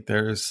that. I think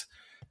there's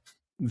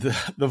the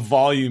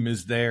volume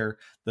is there.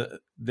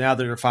 Now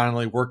they're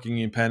finally working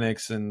in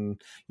Penix,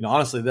 and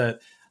honestly,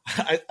 that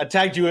I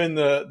tagged you in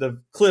the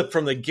clip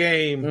from the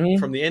game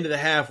from the end of the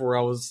half where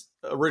I was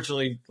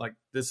originally like,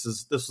 this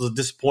was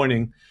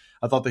disappointing.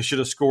 I thought they should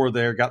have scored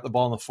there, got the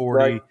ball in the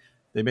 40. Right.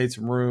 They made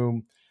some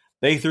room.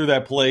 They threw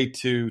that play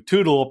to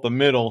Tootle up the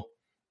middle,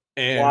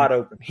 and wide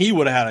open. He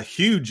would have had a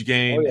huge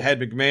game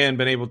had McMahon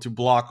been able to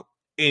block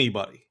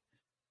anybody.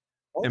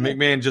 And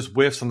McMahon just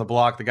whiffs on the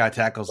block. The guy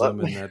tackles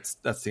him, and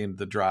that's the end of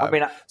the drive. I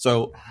mean,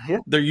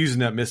 they're using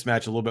that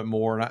mismatch a little bit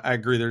more, and I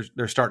agree.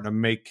 They're starting to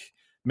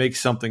make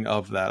something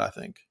of that, I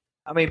think.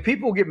 I mean,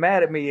 people get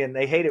mad at me, and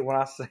they hate it when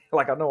I say,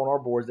 like, I know on our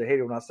boards, they hate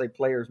it when I say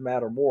players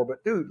matter more.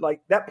 But, dude,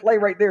 like, that play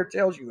right there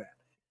tells you that.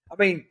 I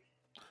mean,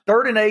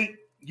 3rd and 8,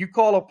 you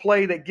call a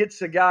play that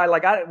gets a guy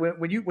like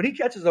when he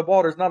catches the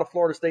ball, there's not a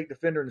Florida State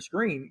defender in the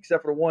screen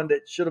except for the one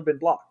that should have been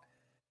blocked.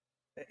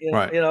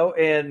 Right.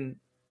 And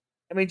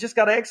I mean, just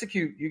got to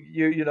execute.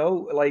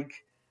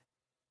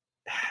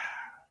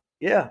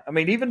 Yeah. I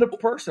mean, even the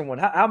person one.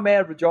 How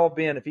mad would y'all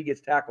been if he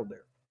gets tackled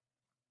there?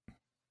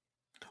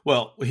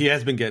 Well, he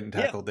has been getting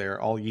tackled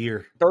there all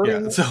year.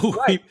 30, so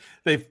right.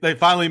 they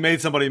finally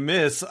made somebody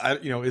miss.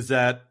 Is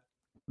that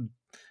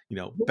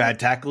bad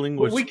tackling?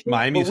 Which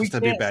Miami is supposed to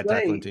be a bad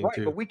tackling team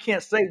too. But we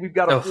can't say we've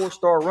got a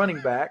 4-star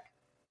running back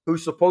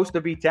who's supposed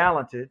to be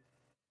talented.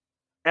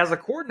 As a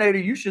coordinator,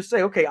 you should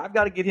say, okay, I've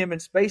got to get him in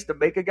space to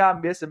make a guy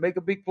miss and make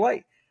a big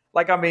play.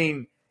 Like, I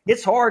mean,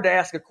 it's hard to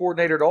ask a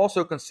coordinator to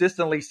also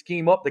consistently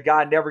scheme up the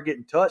guy never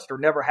getting touched or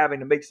never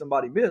having to make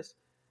somebody miss.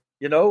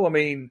 I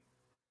mean,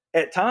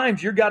 at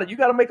times you got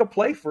to make a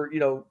play for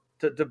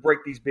to break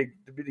these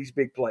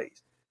big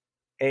plays.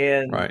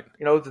 And right.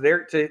 To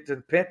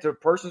the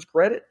person's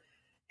credit,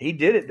 he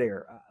did it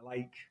there.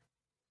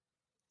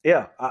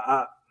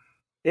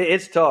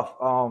 It's tough.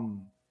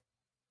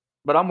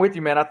 But I'm with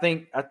you, man. I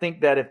think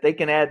that if they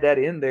can add that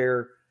in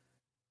there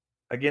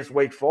against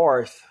Wake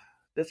Forest,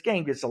 this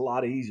game gets a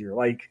lot easier.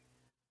 Like,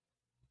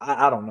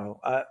 I don't know.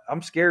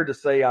 I'm scared to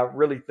say I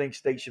really think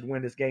State should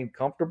win this game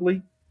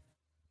comfortably,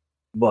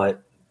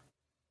 but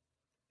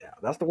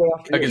that's the way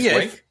I feel. Against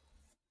Wake?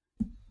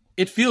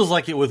 It feels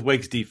like it with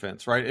Wake's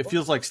defense, right? It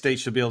feels like State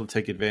should be able to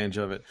take advantage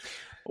of it.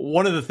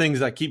 One of the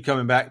things I keep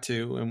coming back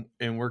to,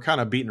 and we're kind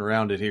of beating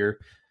around it here,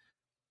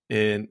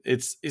 And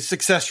it's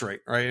success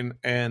rate, right?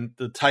 And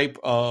the type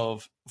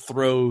of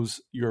throws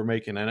you're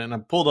making. And I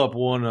pulled up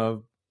one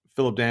of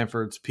Philip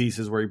Danford's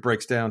pieces where he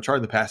breaks down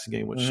charting the passing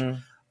game, which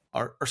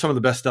are some of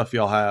the best stuff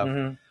y'all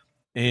have.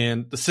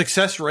 And the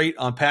success rate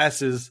on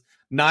passes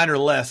 9 or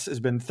less has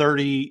been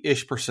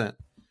 30-ish%,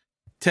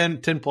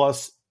 10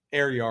 plus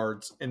air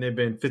yards, and they've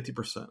been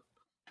 50%.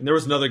 And there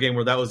was another game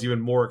where that was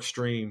even more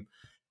extreme.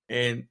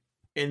 And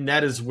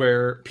that is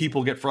where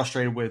people get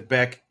frustrated with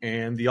Beck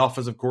and the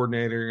offensive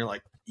coordinator. You're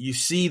like, you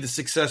see the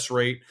success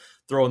rate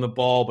throwing the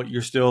ball, but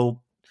you're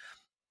still,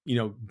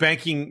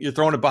 banking, you're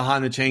throwing it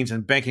behind the chains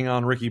and banking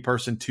on Ricky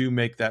Person to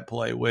make that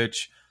play,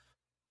 which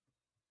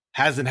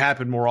hasn't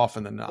happened more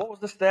often than not. What was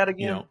the stat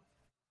again?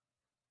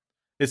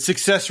 It's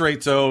success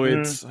rate. So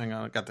it's, hang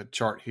on, I got the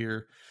chart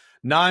here.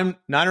 9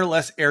 or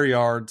less air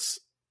yards,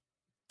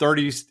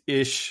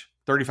 30-ish,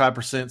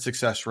 35%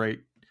 success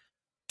rate,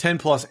 10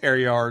 plus air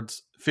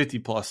yards, 50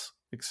 plus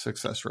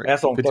success rate.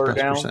 That's on third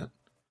down.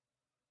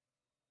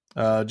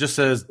 Just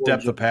says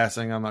depth of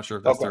passing. I'm not sure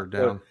if that's third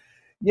down.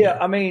 Yeah,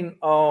 I mean,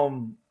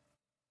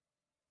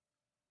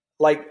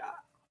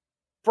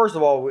 first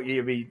of all,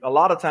 a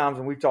lot of times,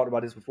 and we've talked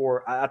about this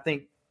before, I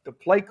think the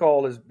play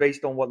call is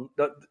based on what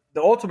the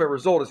ultimate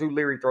result is who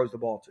Leary throws the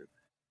ball to.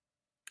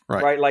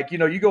 Right? Like,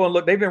 you go and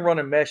look, they've been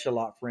running mesh a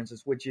lot, for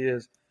instance, which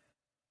is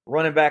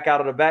running back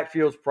out of the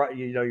backfield.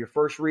 Your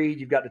first read,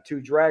 you've got the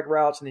 2 drag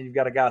routes, and then you've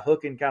got a guy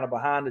hooking kind of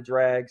behind the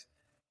drags,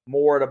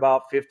 more at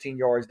about 15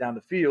 yards down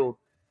the field.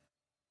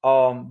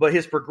 But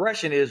his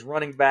progression is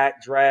running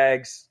back,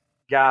 drags,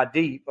 guy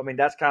deep. I mean,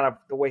 that's kind of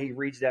the way he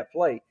reads that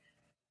play.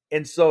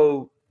 And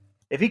so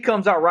if he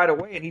comes out right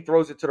away and he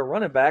throws it to the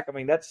running back, I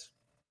mean, that's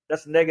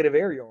negative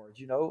air yards,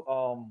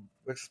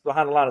 it's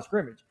behind the line of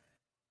scrimmage.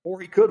 Or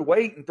he could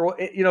wait and throw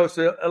it,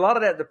 so a lot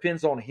of that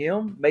depends on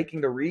him making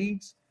the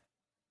reads.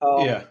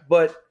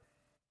 But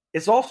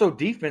it's also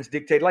defense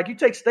dictated. Like you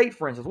take State,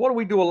 for instance. What do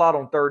we do a lot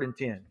on 3rd and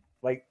 10?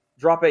 Like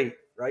drop 8,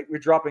 right? We're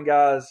dropping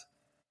guys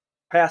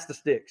past the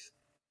sticks.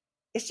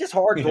 It's just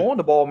hard throwing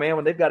the ball, man,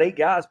 when they've got 8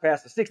 guys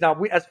past the sticks. Now,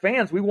 as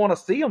fans, we want to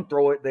see them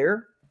throw it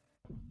there.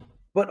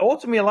 But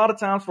ultimately, a lot of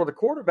times for the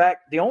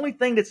quarterback, the only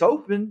thing that's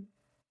open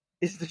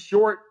is the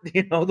short,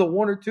 the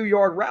 1 or 2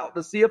 yard route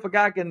to see if a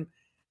guy can,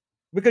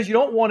 because you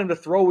don't want him to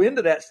throw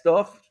into that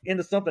stuff,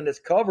 into something that's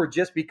covered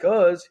just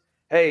because,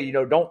 hey,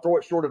 don't throw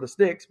it short of the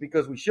sticks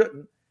because we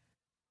shouldn't.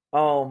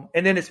 And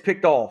then it's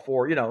picked off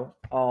or,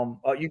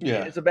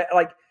 it's a bad,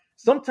 like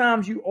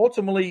sometimes you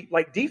ultimately,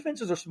 like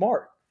defenses are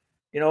smart,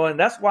 and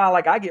that's why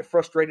like I get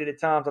frustrated at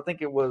times. I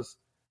think it was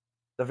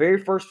the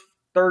very first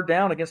 3rd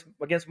down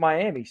against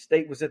Miami.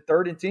 State was at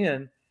 3rd and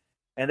 10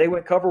 and they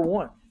went cover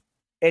 1.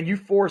 And you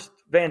forced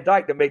Van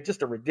Dyke to make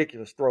just a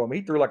ridiculous throw. I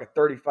mean, he threw like a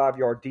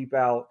 35-yard deep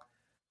out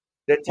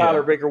that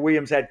Tyler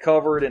Baker-Williams had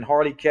covered, and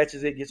Harley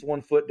catches it, gets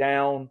 1 foot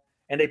down,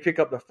 and they pick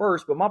up the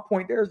first. But my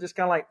point there is just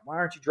kind of like, why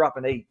aren't you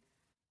dropping 8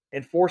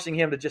 and forcing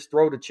him to just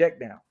throw the check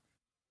down?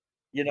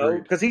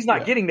 Because he's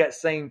not getting that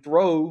same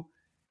throw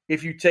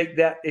if you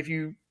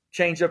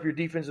change up your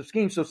defensive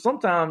scheme. So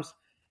sometimes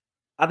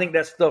I think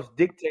that stuff's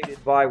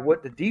dictated by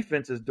what the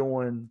defense is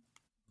doing,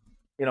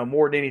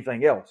 more than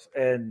anything else.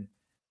 And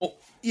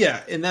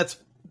and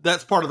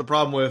that's part of the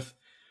problem with,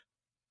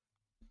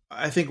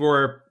 I think,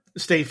 where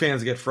State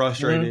fans get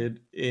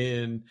frustrated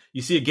in,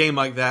 you see a game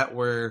like that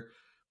where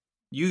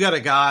you got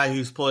a guy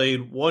who's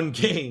played 1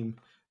 game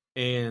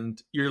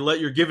and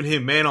you're giving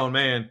him man on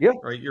man,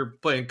 right? You're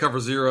playing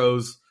cover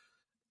zeros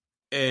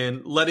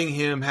and letting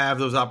him have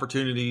those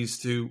opportunities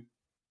to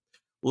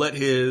let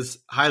his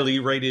highly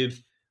rated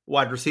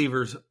wide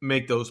receivers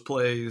make those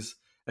plays,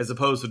 as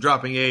opposed to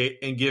dropping 8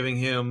 and giving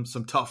him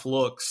some tough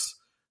looks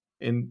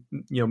and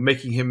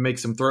making him make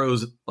some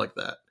throws like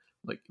that.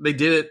 Like they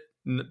did it,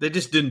 they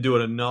just didn't do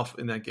it enough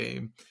in that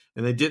game,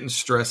 and they didn't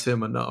stress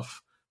him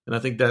enough. And I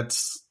think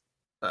that's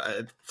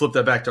flip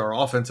that back to our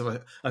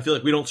offensive. I feel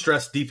like we don't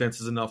stress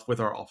defenses enough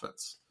with our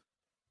offense.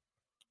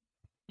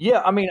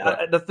 Yeah, I mean,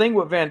 the thing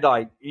with Van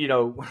Dyke,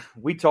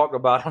 we talked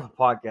about on the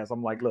podcast.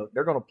 I'm like, look,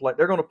 they're going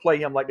to play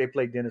him like they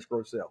played Dennis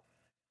Grosel,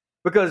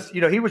 because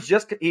he was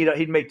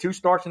he'd made 2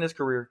 starts in his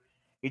career.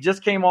 He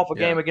just came off a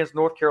game against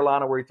North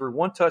Carolina where he threw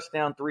 1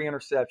 touchdown, 3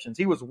 interceptions.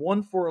 He was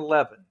 1 for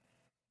 11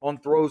 on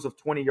throws of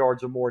 20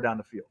 yards or more down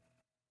the field.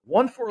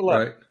 1 for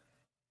 11. Right.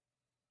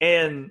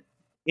 And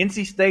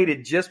NC State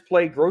had just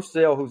played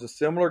Grosel, who's a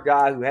similar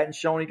guy who hadn't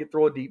shown he could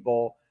throw a deep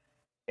ball,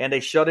 and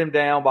they shut him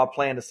down by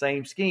playing the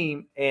same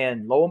scheme.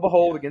 And lo and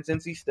behold, against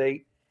NC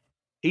State,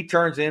 he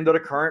turns into the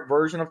current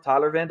version of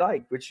Tyler Van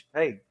Dyke, which,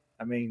 hey,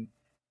 I mean,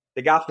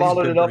 the guy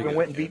followed it up and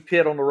went and beat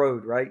Pitt on the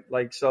road, right?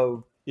 Like,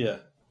 so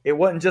it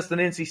wasn't just an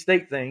NC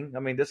State thing. I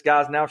mean, this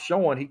guy's now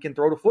showing he can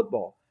throw the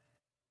football.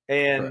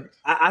 And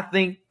I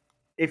think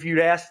if you'd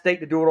ask State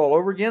to do it all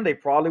over again, they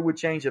probably would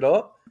change it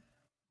up.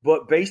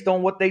 But based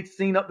on what they'd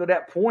seen up to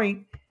that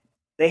point,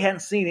 they hadn't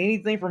seen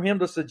anything from him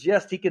to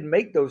suggest he could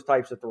make those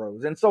types of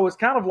throws. And so it's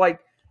kind of like,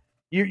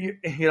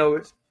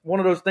 it's one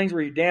of those things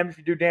where you're damned if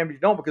you do, damned if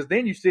you don't, because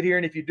then you sit here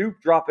and if you do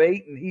drop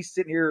 8 and he's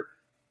sitting here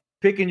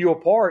picking you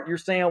apart, you're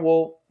saying,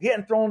 well, he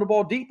hadn't thrown the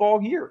ball deep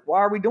all year.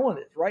 Why are we doing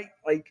this, right?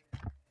 Like,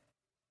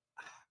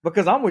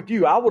 because I'm with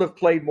you. I would have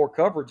played more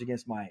coverage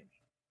against Miami.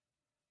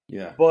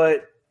 Yeah.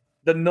 But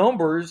the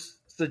numbers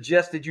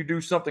suggested you do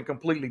something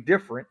completely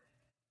different.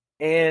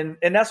 And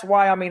that's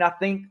why, I mean, I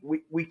think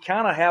we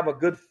kind of have a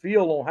good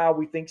feel on how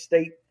we think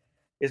State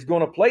is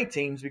going to play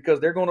teams, because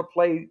they're going to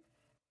play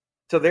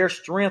to their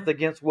strength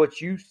against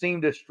what you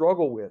seem to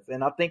struggle with.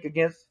 And I think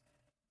against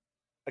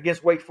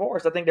Wake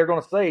Forest, I think they're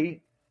going to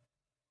say,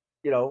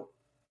 you know,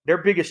 their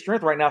biggest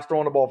strength right now is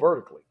throwing the ball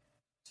vertically.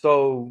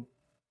 So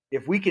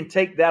if we can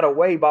take that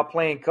away by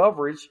playing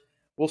coverage,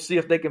 we'll see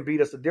if they can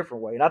beat us a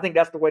different way. And I think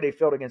that's the way they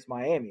felt against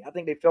Miami. I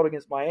think they felt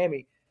against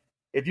Miami,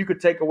 if you could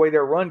take away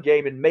their run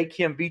game and make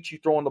him beat you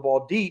throwing the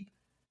ball deep,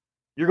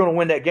 you're going to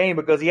win that game,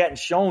 because he hadn't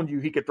shown you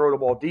he could throw the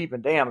ball deep.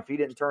 And damn, if he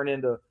didn't turn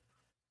into,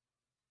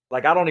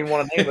 like, I don't even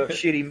want to name a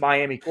shitty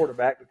Miami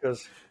quarterback,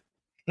 because,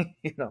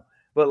 you know,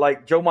 but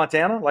like Joe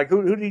Montana, like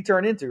who did he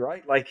turn into,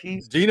 right? Like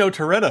he's Gino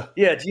Torretta.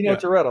 Yeah, Gino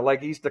Torretta.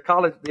 Like he's the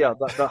college, the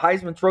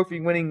Heisman Trophy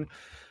winning,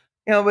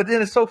 you know. But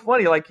then it's so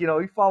funny, like, you know,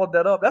 he followed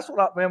that up. That's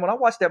what when I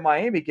watched that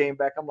Miami game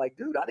back, I'm like,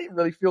 dude, I didn't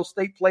really feel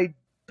State played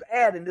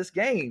bad in this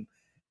game.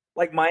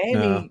 Like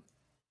Miami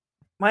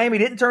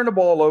didn't turn the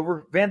ball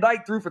over. Van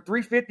Dyke threw for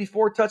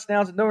 354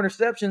 touchdowns and no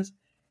interceptions,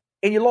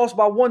 and you lost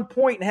by 1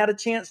 point and had a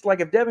chance. Like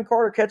if Devin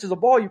Carter catches a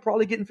ball, you're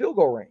probably getting field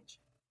goal range.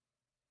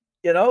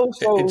 You know,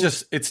 so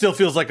it still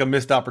feels like a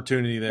missed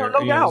opportunity there.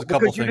 No doubt, a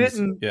couple because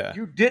things.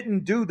 you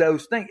didn't do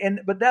those things.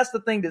 But that's the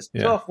thing that's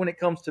tough when it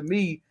comes to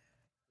me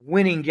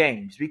winning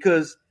games,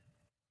 because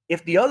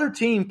if the other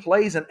team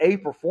plays an A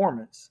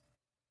performance,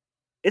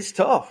 it's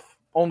tough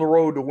on the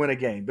road to win a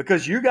game,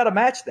 because you got to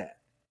match that.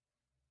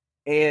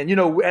 And, you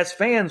know, as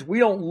fans, we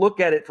don't look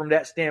at it from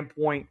that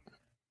standpoint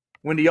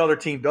when the other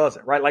team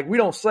doesn't, right? Like we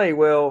don't say,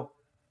 well,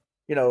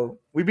 you know,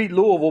 we beat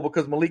Louisville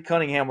because Malik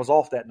Cunningham was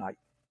off that night.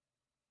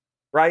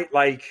 Right?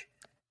 Like,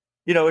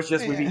 you know, it's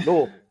just we beat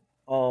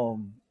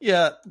Louisville.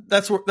 Yeah,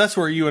 that's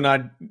where you and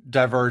I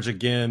diverge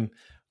again,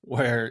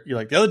 where you're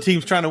like, the other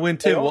team's trying to win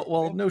too.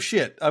 Well, no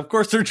shit. Of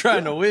course they're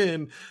trying to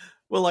win.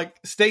 Well, like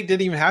State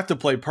didn't even have to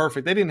play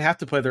perfect. They didn't have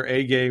to play their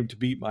A game to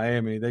beat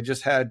Miami. They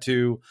just had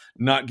to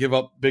not give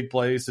up big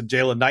plays to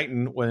Jalen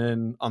Knighton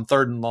when on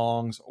 3rd and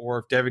longs, or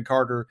if Devin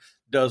Carter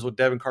does what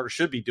Devin Carter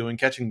should be doing,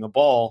 catching the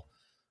ball,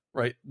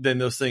 right? Then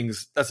those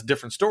things, that's a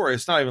different story.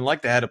 It's not even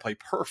like they had to play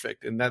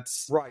perfect, and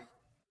that's right.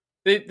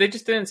 They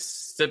just didn't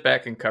sit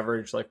back in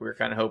coverage like we were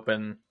kind of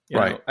hoping. You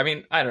know? I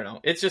mean, I don't know.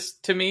 It's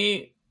just, to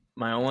me,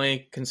 my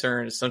only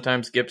concern is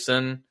sometimes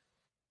Gibson,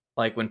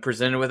 like when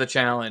presented with a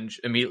challenge,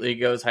 immediately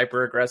goes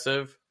hyper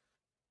aggressive.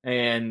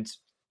 And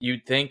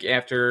you'd think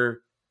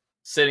after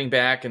sitting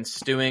back and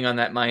stewing on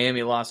that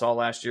Miami loss all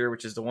last year,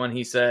 which is the one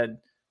he said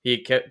he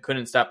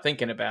couldn't stop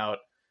thinking about,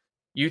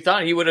 you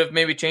thought he would have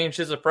maybe changed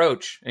his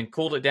approach and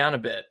cooled it down a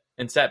bit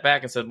and sat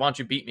back and said, why don't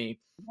you beat me?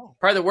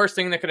 Probably the worst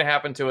thing that could have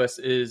happened to us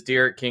is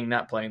Derek King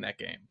not playing that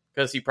game,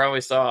 because he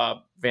probably saw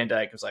Van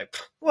Dyke was like,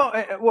 well,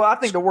 I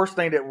think the worst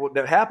thing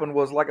that happened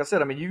was, like I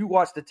said, I mean, you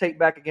watched the tape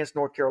back against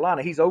North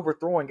Carolina. He's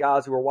overthrowing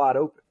guys who are wide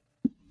open.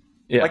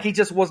 Yeah. Like he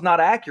just was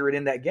not accurate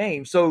in that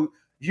game. So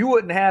you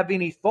wouldn't have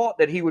any thought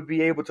that he would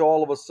be able to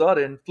all of a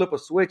sudden flip a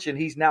switch and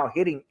he's now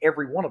hitting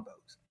every one of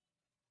those.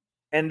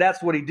 And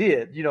that's what he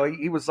did. You know,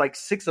 he was like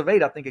 6 of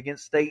 8, I think,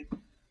 against State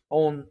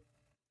on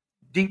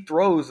deep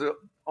throws,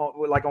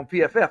 like on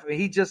PFF. I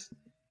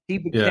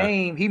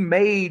mean, he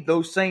made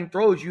those same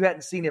throws you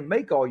hadn't seen him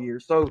make all year.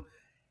 So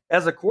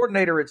as a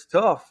coordinator, it's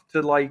tough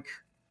to, like,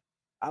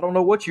 I don't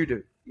know what you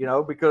do, you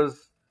know,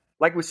 because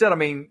like we said, I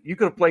mean, you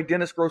could have played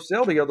Dennis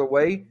Grosel the other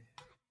way,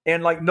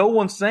 and like no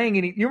one's saying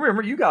any. You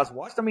remember, you guys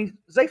watched. I mean,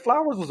 Zay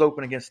Flowers was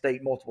open against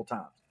State multiple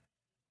times,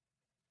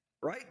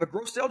 right? But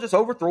Grosel just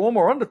overthrew him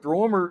or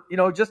underthrew him, or, you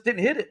know, just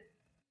didn't hit it.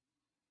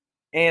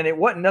 And it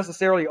wasn't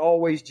necessarily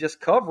always just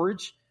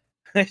coverage.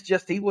 It's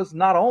just he was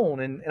not on.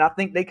 And I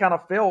think they kind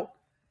of felt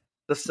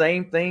the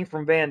same thing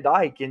from Van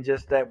Dyke, and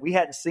just that we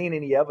hadn't seen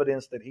any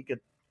evidence that he could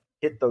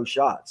hit those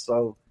shots.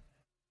 So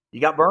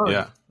you got burned.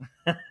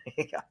 Yeah.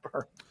 He got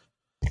burned.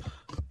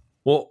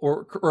 Well,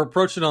 we're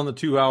approaching on the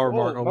 2-hour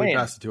mark. Oh, we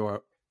passed the 2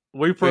 hour.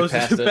 We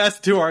passed the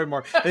 2 hour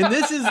mark. And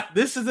this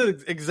is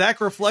an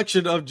exact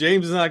reflection of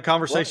James and I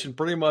conversation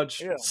pretty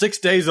much 6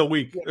 days a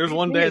week. Yeah, there's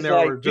one day in there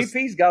where just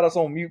DP's got us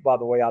on mute, by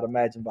the way, I'd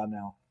imagine by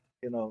now.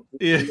 You know,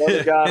 the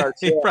other guy in our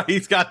chat.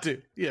 He's got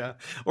to. Yeah.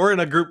 We're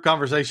in a group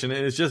conversation,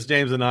 and it's just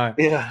James and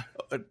I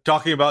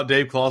talking about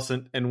Dave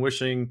Clawson and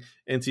wishing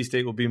NC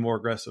State will be more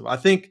aggressive. I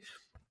think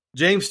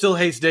James still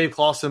hates Dave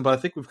Clawson, but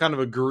I think we've kind of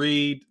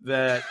agreed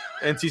that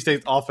NC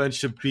State's offense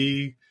should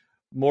be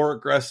more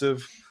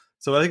aggressive.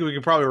 So I think we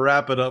can probably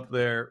wrap it up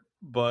there.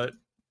 But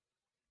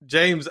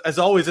James, as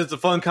always, it's a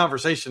fun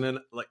conversation, and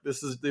like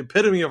this is the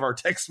epitome of our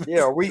text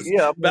messages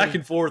back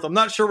and forth. I'm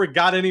not sure we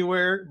got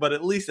anywhere, but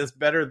at least it's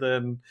better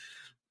than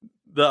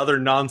the other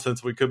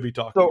nonsense we could be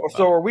talking about.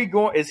 So are we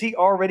going? Is he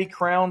already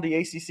crowned the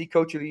ACC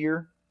Coach of the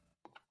Year?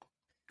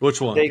 Which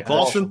one? Dave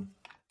Clawson?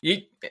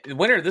 The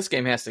winner of this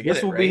game has to get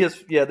This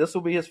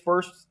will be his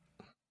first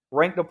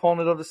ranked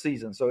opponent of the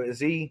season. So is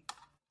he?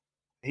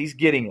 He's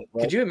getting it.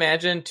 Right? Could you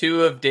imagine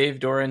 2 of Dave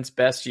Doran's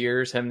best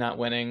years, him not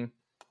winning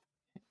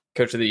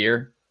Coach of the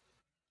Year?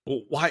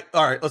 Well, why?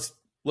 All right,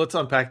 let's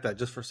unpack that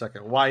just for a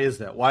second. Why is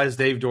that? Why does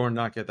Dave Doran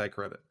not get that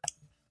credit?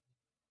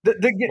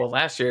 Well,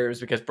 last year it was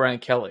because Brian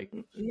Kelly.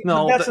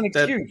 No, that's an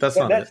excuse. That's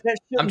not it.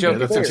 I'm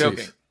joking. I'm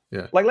joking.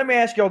 Yeah. Like, let me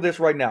ask y'all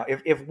this right now: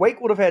 if Wake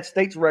would have had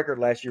State's record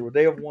last year, would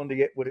they have won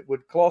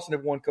would Clawson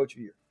have won Coach of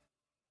the Year?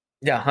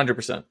 Yeah,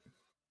 100%.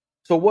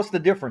 So what's the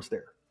difference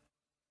there?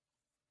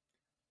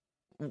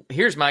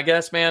 Here's my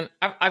guess, man.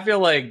 I feel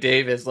like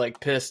Dave is like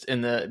pissed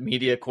in the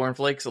media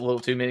cornflakes a little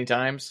too many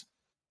times.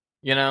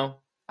 You know,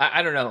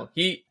 I don't know.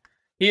 He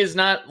is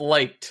not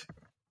liked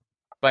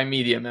by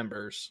media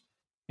members,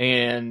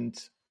 and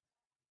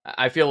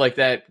I feel like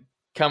that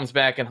comes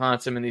back and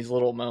haunts him in these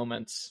little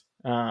moments.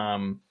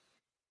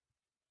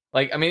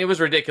 Like, I mean, it was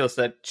ridiculous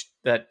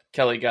that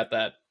Kelly got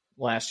that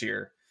last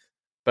year,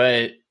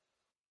 but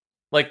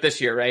like this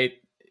year, right?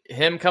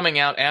 Him coming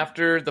out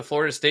after the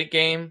Florida State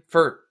game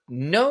for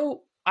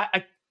no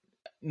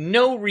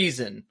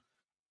reason,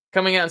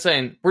 coming out and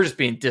saying we're just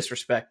being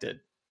disrespected.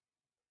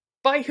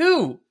 By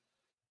who?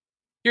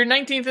 You're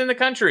 19th in the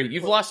country.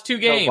 You've lost 2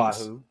 games. No, by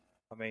who?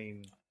 I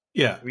mean,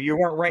 yeah, you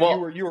weren't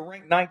ranked. You were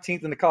ranked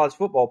 19th in the college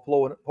football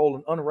poll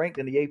and unranked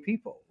in the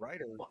AP poll,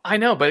 right? I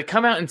know, but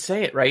come out and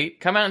say it, right?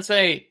 Come out and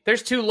say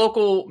there's 2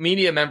 local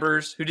media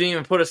members who didn't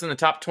even put us in the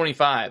top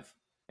 25,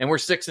 and we're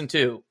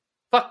 6-2.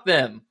 Fuck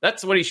them.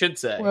 That's what he should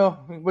say.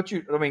 Well,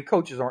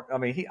 coaches aren't. I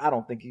mean, I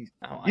don't think he's.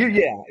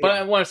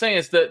 But what I'm saying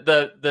is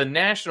the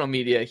national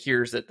media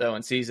hears it though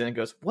and sees it and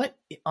goes, "What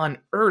on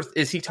earth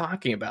is he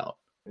talking about?"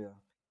 Yeah.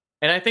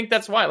 And I think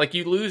that's why, like,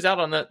 you lose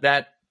out on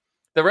that.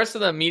 The rest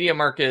of the media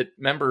market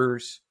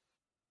members,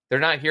 they're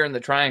not here in the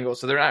triangle,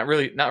 so they're not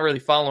really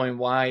following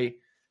why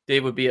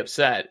Dave would be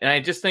upset. And I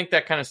just think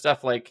that kind of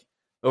stuff, like,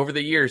 over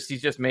the years,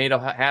 he's just made a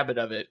habit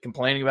of it,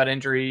 complaining about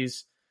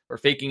injuries or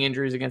faking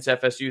injuries against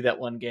FSU that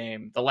one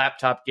game, the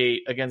laptop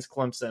gate against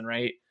Clemson,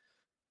 right?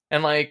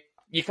 And, like,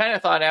 you kind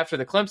of thought after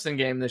the Clemson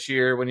game this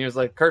year when he was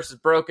like, curse is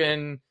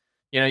broken,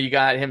 you know, you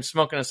got him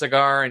smoking a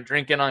cigar and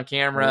drinking on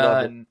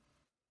camera, and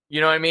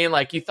you know what I mean?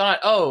 Like, you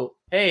thought, oh,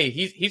 hey,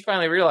 he's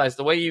finally realized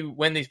the way you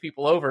win these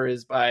people over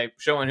is by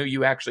showing who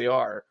you actually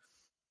are.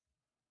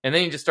 And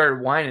then he just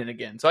started whining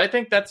again. So I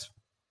think that's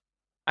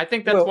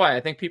why.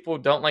 I think people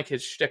don't like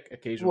his shtick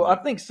occasionally. Well, I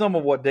think some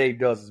of what Dave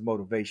does is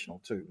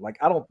motivational too. Like,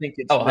 I don't think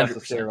it's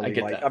necessarily I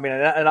get like. that. I mean,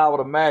 and I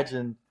would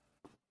imagine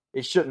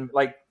it shouldn't.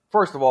 Like,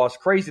 first of all, it's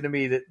crazy to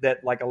me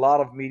that like a lot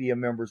of media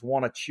members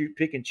want to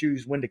pick and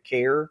choose when to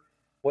care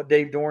what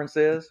Dave Doran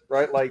says,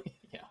 right? Like,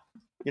 yeah.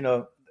 You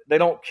know, they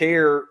don't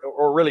care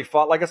or really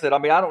follow. Like I said, I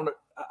mean,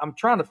 I'm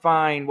trying to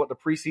find what the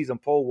preseason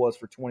poll was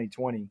for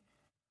 2020.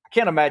 I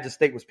can't imagine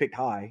State was picked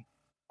high.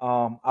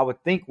 I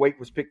would think Wake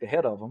was picked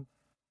ahead of them.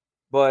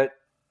 But,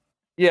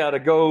 yeah, to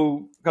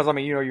go – because, I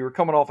mean, you know, you were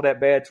coming off of that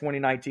bad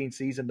 2019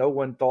 season. No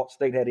one thought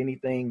State had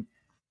anything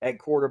at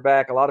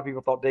quarterback. A lot of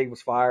people thought Dave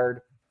was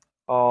fired.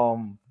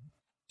 So,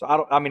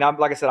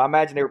 like I said, I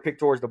imagine they were picked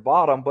towards the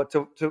bottom. But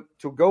to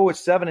go with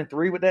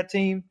 7-3 with that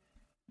team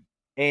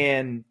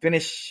and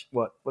finish –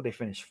 what they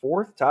finished?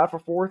 4th? Tied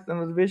for 4th in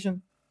the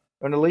division?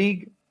 In the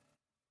league?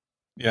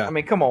 Yeah. I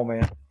mean, come on,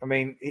 man. I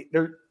mean,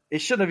 it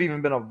shouldn't have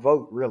even been a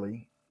vote,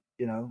 really.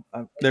 You know,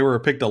 they were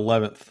picked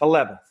 11th.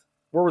 11th.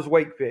 Where was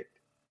Wake picked?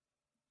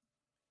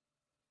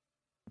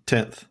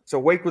 10th. So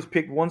Wake was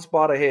picked one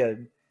spot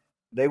ahead.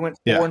 They went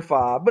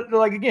 4-5. But,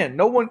 like, again,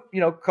 no one,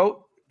 you know,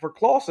 for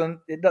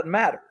Clawson, it doesn't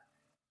matter.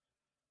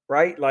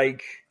 Right?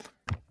 Like.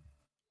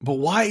 But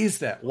why is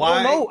that? Why?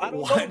 I don't know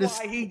why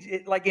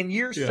like in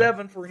year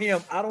 7 for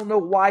him, I don't know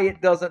why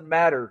it doesn't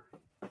matter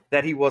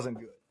that he wasn't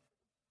good.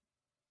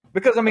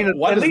 Because, I mean,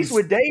 at least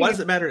with Dave. Why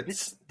does it matter?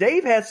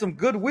 Dave had some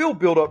goodwill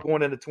build up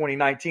going into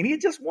 2019. He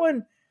had just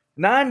won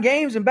 9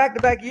 games in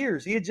back-to-back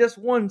years. He had just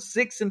won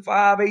 6 and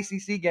 5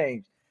 ACC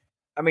games.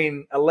 I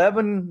mean,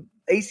 11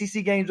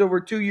 ACC games over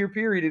a 2-year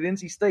period at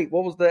NC State.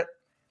 What was that?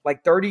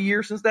 Like 30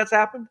 years since that's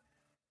happened?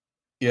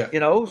 Yeah. You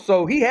know,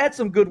 so he had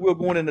some goodwill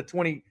going into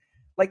 20.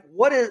 Like,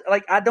 what is –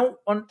 like, I don't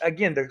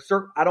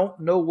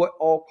know what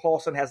all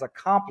Clawson has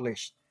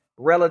accomplished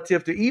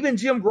relative to even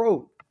Jim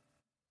Grove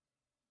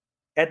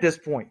at this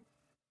point,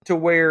 to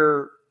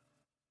where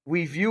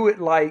we view it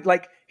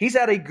like he's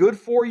had a good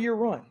 4-year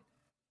run.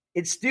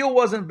 It still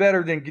wasn't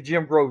better than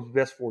Jim Grove's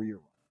best 4-year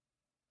run.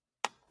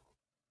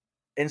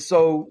 And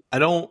so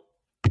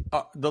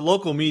the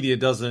local media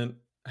doesn't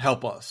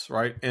help us,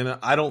 right? And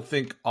I don't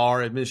think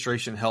our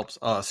administration helps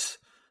us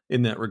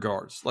in that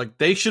regards. Like,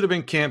 they should have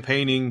been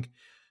campaigning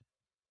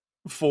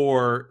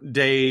for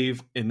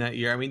Dave in that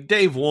year. I mean,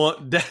 Dave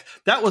won.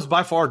 That was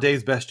by far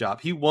Dave's best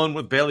job. He won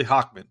with Bailey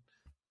Hockman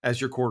as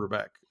your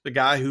quarterback, the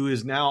guy who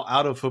is now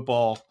out of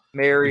football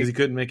because he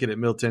couldn't make it at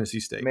Middle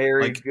Tennessee State.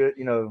 Good,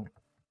 you know,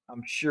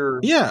 I'm sure.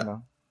 Yeah. You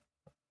know.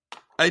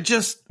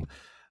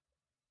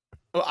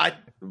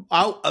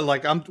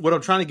 What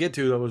I'm trying to get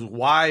to though is,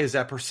 why is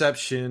that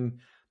perception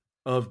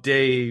of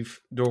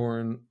Dave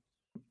Doran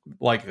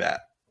like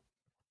that?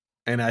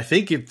 And I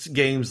think it's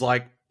games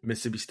like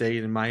Mississippi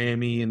State and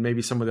Miami and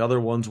maybe some of the other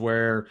ones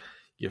where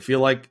you feel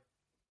like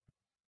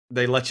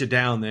they let you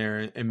down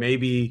there, and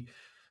maybe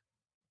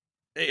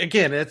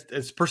again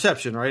it's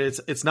perception, right?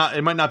 It's not,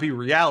 it might not be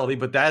reality,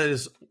 but that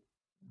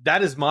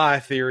is my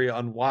theory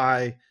on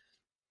why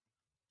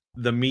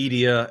the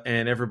media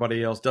and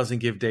everybody else doesn't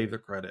give Dave the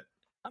credit.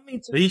 I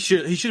mean, he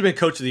should have been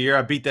coach of the year.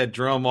 I beat that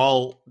drum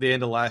all the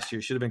end of last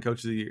year. Should have been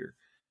coach of the year.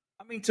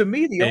 I mean, to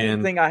me, the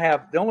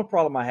only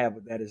problem I have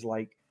with that is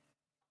like,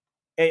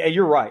 and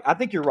you're right. I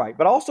think you're right,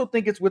 but I also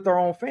think it's with our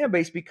own fan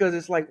base, because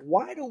it's like,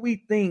 why do we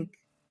think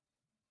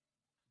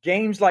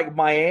games like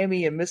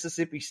Miami and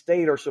Mississippi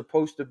State are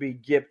supposed to be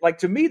gift? Like,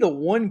 to me, the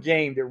one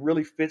game that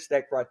really fits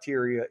that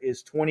criteria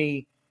is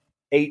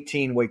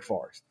 2018 Wake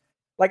Forest.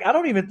 Like, I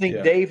don't even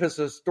think Dave has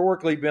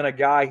historically been a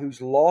guy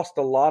who's lost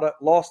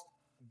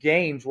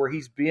games where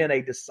he's been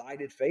a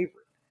decided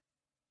favorite.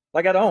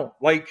 Like, I don't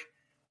like,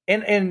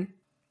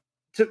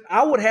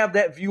 I would have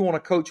that view on a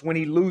coach when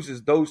he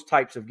loses those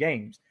types of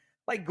games.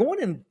 Like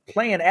going and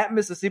playing at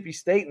Mississippi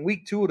State in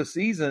week 2 of the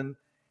season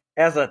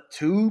as a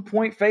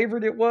 2-point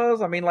favorite, it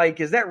was. I mean, like,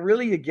 is that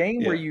really a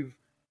game where you've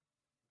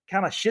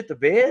kind of shit the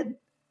bed?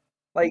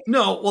 Like,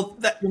 no,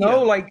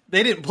 well, like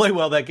they didn't play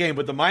well that game,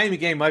 but the Miami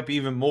game might be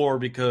even more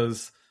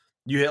because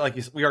we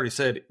already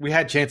said, we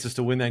had chances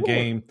to win that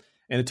game,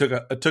 and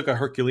it took a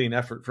Herculean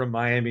effort from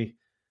Miami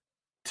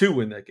to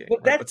win that game.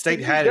 But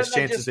State had its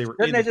chances.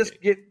 Doesn't that just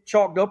get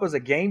chalked up as a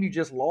game you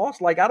just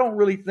lost? Like, I don't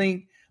really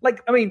think.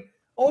 Like, I mean,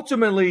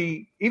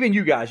 ultimately, even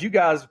you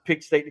guys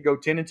picked State to go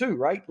 10-2,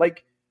 right?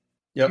 Like,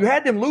 you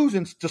had them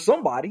losing to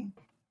somebody.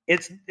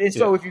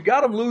 So if you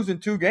got them losing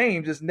 2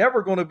 games, it's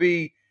never going to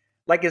be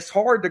like, it's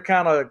hard to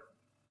kind of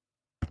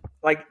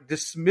like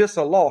dismiss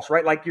a loss,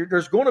 right? Like,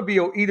 there's going to be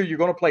either you're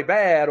going to play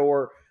bad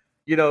or,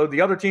 you know,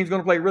 the other team's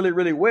going to play really,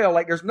 really well.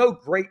 Like, there's no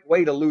great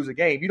way to lose a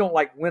game. You don't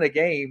like win a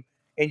game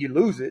and you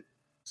lose it.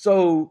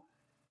 So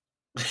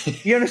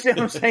you understand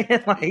what I'm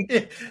saying?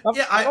 Like,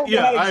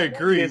 I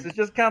agree. It's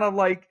just kind of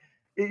like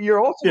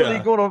you're ultimately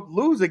going to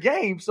lose a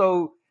game.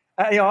 So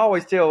I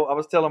was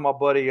telling my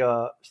buddy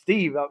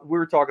Steve, we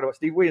were talking about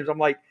Steve Williams. I'm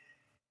like,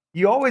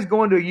 you always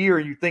go into a year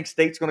and you think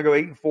State's going to go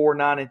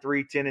 8-4,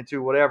 9-3,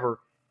 10-2, whatever.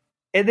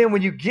 And then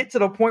when you get to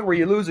the point where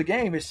you lose a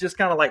game, it's just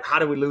kind of like, how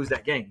do we lose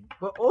that game?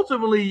 But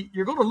ultimately,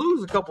 you're going to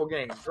lose a couple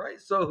games,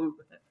 right? So,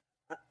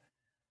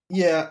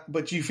 yeah,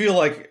 but you feel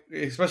like,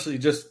 especially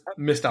just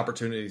missed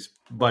opportunities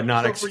by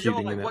not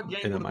executing. Like, what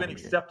game would have been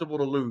acceptable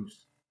to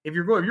lose? If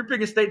you're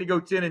picking State to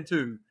go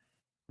 10-2,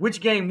 which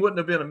game wouldn't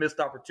have been a missed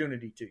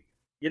opportunity to you?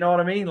 You know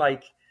what I mean?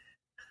 Like,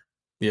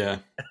 yeah,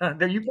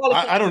 you probably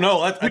I don't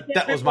know.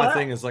 That was my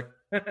thing. Is like,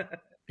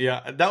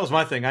 yeah, that was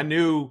my thing. I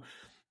knew.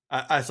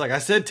 I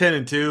said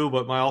 10-2,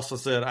 but I also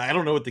said I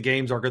don't know what the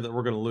games are that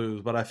we're going to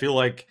lose, but I feel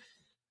like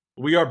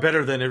we are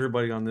better than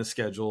everybody on this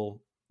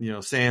schedule. You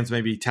know, sans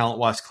maybe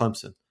talent-wise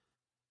Clemson,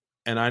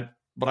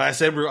 but I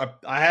said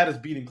I had us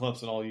beating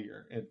Clemson all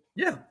year,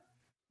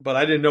 but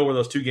I didn't know where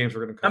those 2 games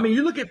were going to come. I mean,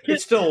 you look at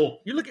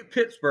you look at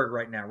Pittsburgh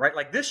right now, right?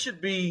 Like, this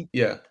should be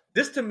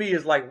This to me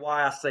is like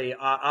why I say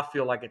I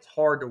feel like it's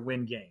hard to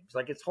win games.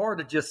 Like, it's hard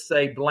to just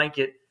say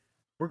blanket,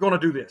 we're going to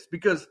do this,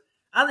 because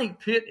I think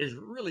Pitt is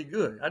really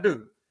good. I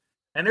do.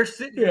 And they're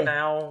sitting here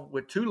now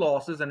with 2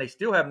 losses, and they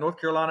still have North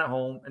Carolina at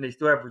home, and they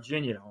still have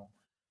Virginia at home.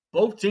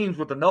 Both teams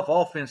with enough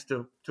offense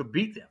to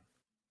beat them.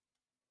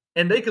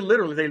 And they could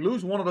literally, they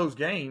lose one of those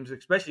games,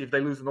 especially if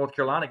they lose the North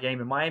Carolina game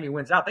and Miami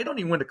wins out, they don't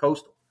even win the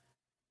Coastal.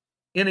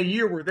 In a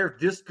year where they're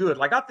this good,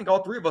 like, I think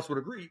all 3 of us would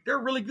agree, they're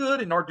really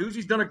good, and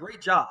Narduzzi's done a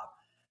great job.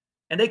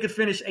 And they could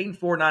finish 8-4,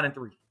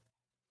 9-3.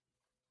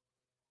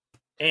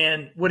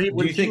 And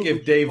do you think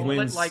if Dave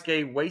wins, like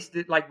a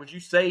wasted, like, would you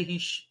say he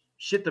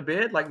shit the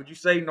bed? Like, would you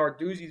say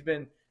Narduzzi's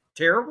been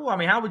terrible? I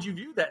mean, how would you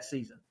view that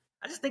season?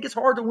 I just think it's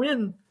hard to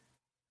win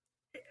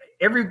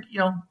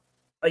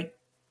like,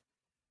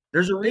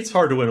 there's a reason. It's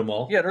hard to win them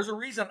all. Yeah, there's a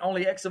reason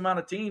only X amount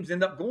of teams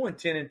end up going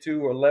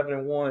 10-2 or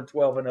 11-1,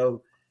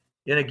 12-0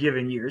 in a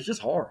given year. It's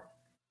just hard.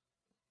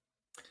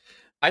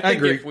 I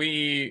think if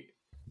we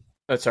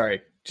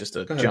just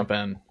to jump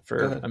in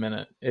for a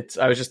minute.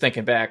 I was just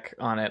thinking back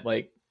on it,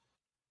 like,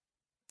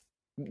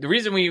 the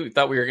reason we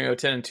thought we were going to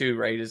go 10-2,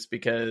 right, is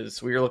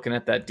because we were looking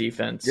at that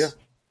defense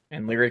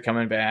and Leary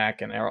coming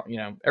back and,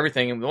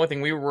 everything. And the only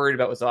thing we were worried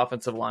about was the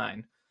offensive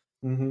line.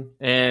 Mm-hmm.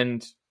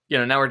 And,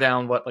 now we're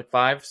down,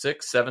 5,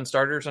 6, 7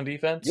 starters on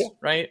defense,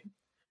 right?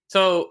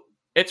 So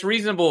it's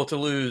reasonable to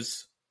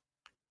lose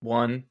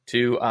 1,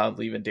 2,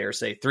 I'll even dare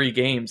say 3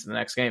 games in the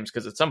next games,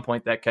 because at some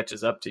point that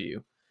catches up to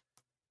you.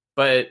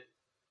 But,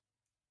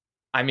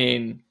 I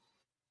mean,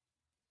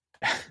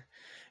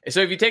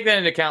 so if you take that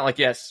into account, like,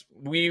 yes,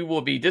 we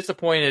will be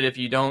disappointed if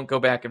you don't go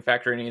back and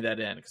factor any of that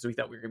in, because we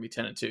thought we were going to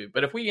be 10-2.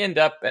 But if we end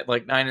up at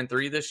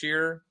 9-3 this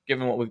year,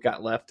 given what we've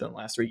got left in the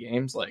last 3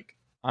 games, like,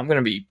 I'm going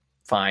to be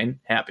fine,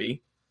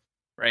 happy,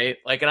 right?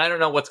 Like, and I don't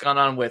know what's gone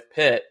on with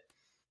Pitt,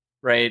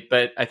 right?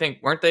 But I think,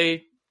 weren't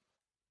they?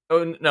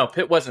 Oh no,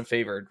 Pitt wasn't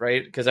favored,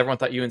 right? Because everyone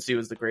thought UNC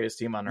was the greatest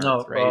team on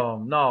earth, right?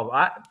 No,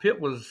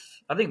 Pitt was.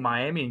 I think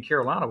Miami and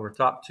Carolina were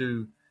top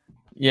 2.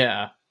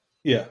 Yeah.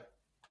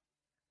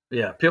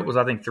 Yeah, Pitt was,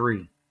 I think,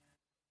 3.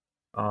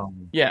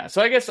 Yeah,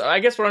 so I guess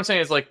what I'm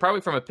saying is like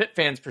probably from a Pitt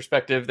fan's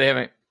perspective, they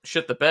haven't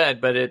shit the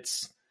bed, but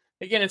it's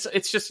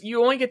just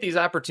you only get these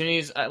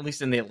opportunities, at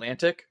least in the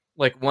Atlantic,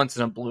 like once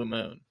in a blue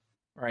moon,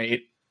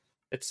 right?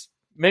 It's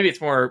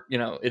more,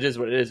 it is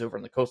what it is over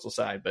on the coastal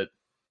side, but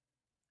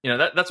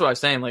that's what I was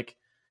saying. Like,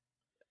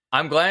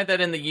 I'm glad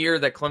that in the year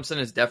that Clemson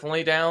is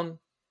definitely down,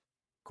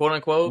 quote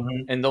unquote,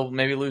 and they'll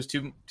maybe lose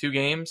two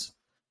games,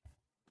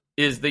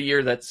 is the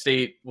year that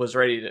State was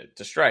ready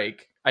to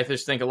strike. I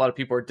just think a lot of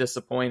people are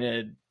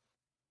disappointed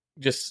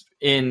just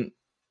in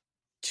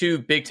 2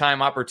 big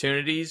time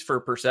opportunities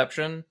for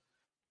perception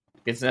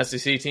against an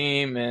SEC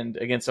team and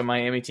against a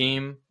Miami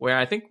team where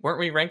I think weren't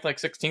we ranked like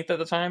 16th at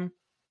the time?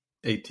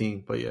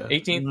 18, but yeah.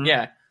 18th?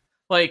 Yeah.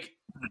 Like,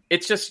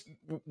 it's just,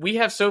 we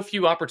have so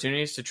few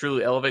opportunities to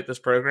truly elevate this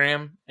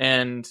program,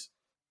 and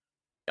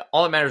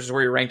all that matters is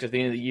where you're ranked at the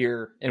end of the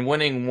year, and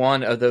winning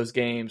one of those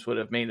games would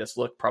have made us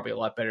look probably a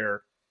lot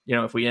better,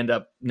 if we end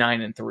up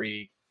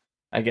 9-3,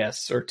 I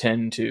guess, or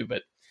 10-2,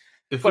 but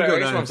if we go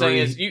 9-3, what I'm saying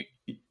is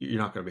you're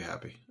not going to be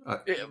happy.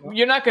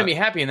 You're not going to be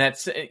happy in that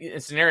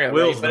scenario,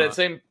 right? But at the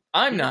same,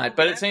 I'm not.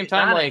 But at the same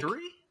time, like,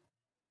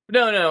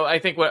 no. I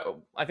think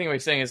what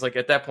he's saying is like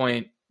at that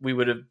point we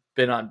would have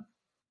been on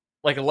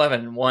like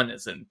 11-1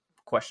 is in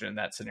question in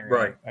that scenario,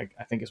 right?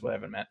 I think is what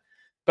Evan meant.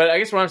 But I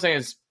guess what I'm saying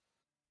is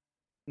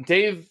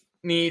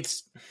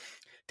Dave's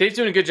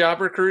doing a good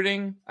job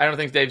recruiting. I don't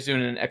think Dave's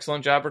doing an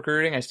excellent job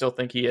recruiting. I still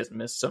think he has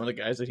missed some of the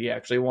guys that he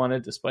actually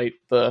wanted, despite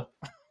the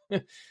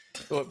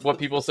what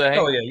people say.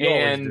 Oh yeah, you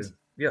always do.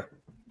 Yeah.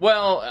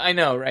 Well, I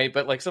know, right?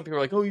 But like some people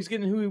are like, "Oh, he's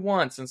getting who he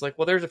wants," and it's like,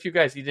 well, there's a few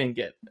guys he didn't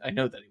get. I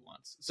know that he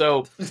wants.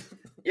 So,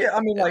 yeah,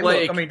 I mean,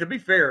 look, I mean, to be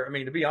fair, I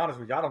mean, to be honest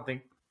with you, I don't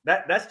think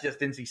that's just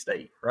NC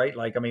State, right?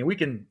 Like, I mean, we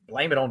can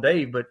blame it on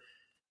Dave, but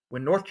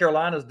when North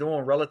Carolina's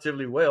doing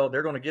relatively well,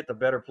 they're going to get the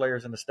better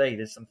players in the state.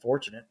 It's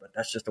unfortunate, but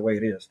that's just the way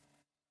it is.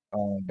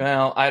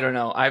 Well, I don't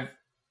know. I've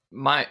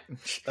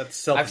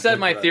said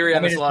my theory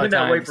on this a lot of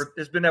times.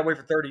 It's been that way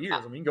for 30 years.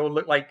 I mean, you can go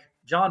look like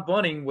John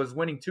Bunning was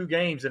winning 2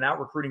 games and out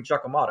recruiting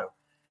Chuck Amato.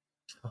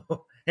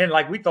 And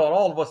like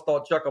all of us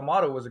thought Chuck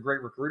Amato was a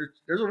great recruiter.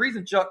 There's a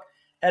reason Chuck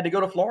had to go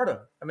to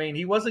Florida. I mean,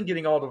 he wasn't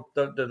getting all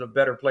the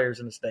better players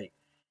in the state.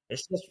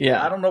 It's just,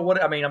 I don't know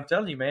what, I mean, I'm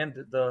telling you, man,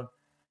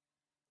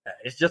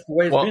 it's just the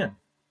way it's been.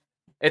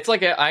 It's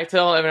like I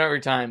tell Evan every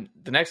time,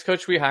 the next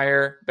coach we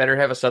hire better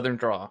have a Southern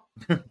draw.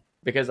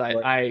 Because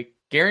I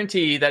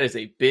guarantee that is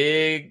a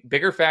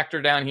bigger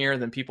factor down here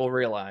than people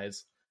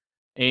realize.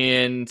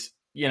 And,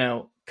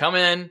 come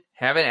in,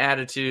 have an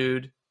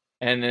attitude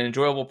and an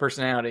enjoyable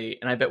personality,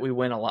 and I bet we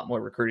win a lot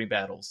more recruiting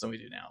battles than we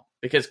do now.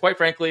 Because quite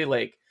frankly,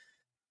 like,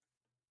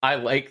 I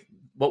like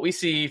what we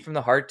see from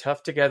the hard,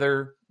 tough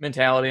together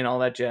mentality and all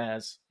that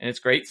jazz. And it's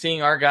great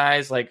seeing our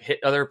guys like hit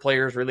other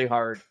players really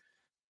hard.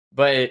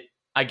 But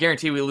I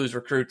guarantee we lose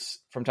recruits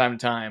from time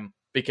to time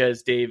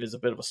because Dave is a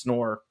bit of a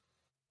snore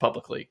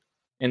publicly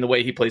in the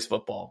way he plays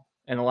football.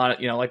 And a lot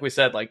of, like we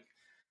said, like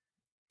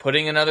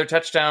putting another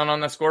touchdown on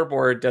the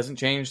scoreboard doesn't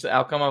change the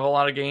outcome of a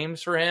lot of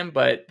games for him,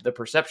 but the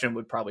perception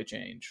would probably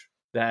change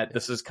that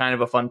this is kind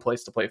of a fun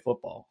place to play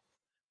football.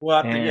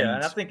 Well,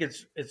 and I think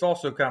it's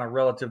also kind of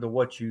relative to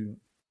what you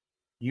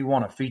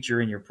want to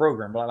feature in your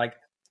program. But like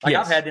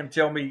yes. I've had them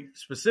tell me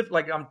specific,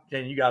 like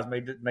and you guys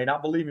may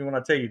not believe me when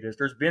I tell you this.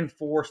 There's been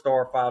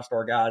 4-star,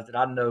 5-star guys that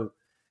I know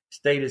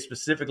State is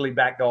specifically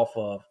backed off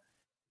of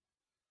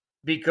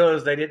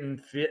because they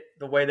didn't fit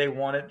the way they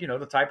wanted,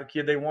 the type of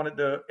kid they wanted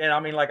to. And I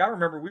mean, like I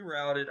remember we were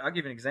out I'll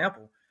give you an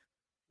example.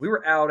 We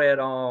were out at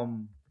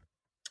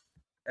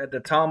the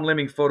Tom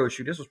Lemming photo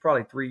shoot. This was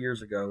probably 3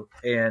 years ago,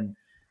 and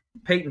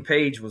Peyton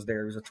Page was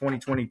there. He was a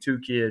 2022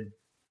 kid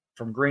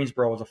from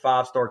Greensboro. He was a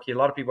 5-star kid. A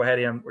lot of people had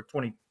him,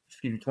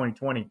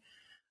 2020.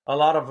 A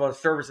lot of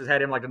services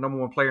had him like the number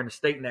 1 player in the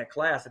state in that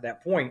class at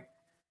that point.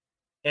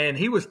 And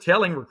he was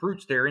telling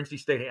recruits there, NC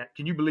State,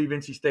 can you believe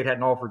NC State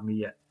hadn't offered me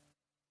yet?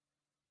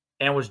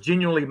 And was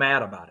genuinely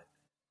mad about it.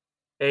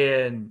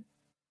 And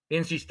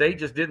NC State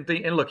just didn't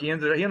think. And look, he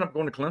ended up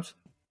going to Clemson,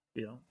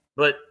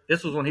 But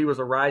this was when he was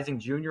a rising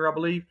junior, I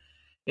believe.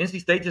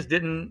 NC State just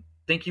didn't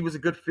think he was a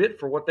good fit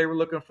for what they were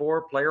looking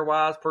for,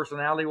 player-wise,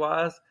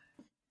 personality-wise.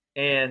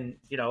 And,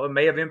 it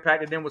may have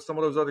impacted them with some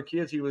of those other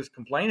kids he was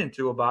complaining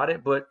to about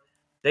it, but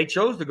they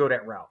chose to go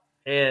that route.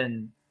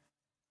 And,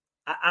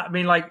 I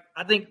mean, like,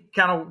 I think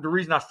kind of the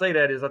reason I say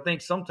that is I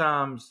think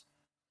sometimes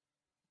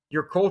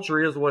your culture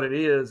is what it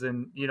is,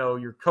 and,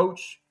 your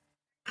coach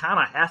kind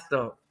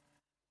of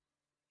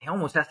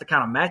almost has to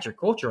kind of match your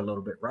culture a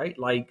little bit, right?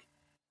 Like,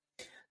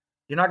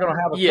 you're not going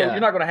to have you're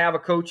not going to have a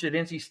coach at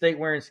NC State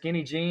wearing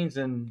skinny jeans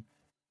and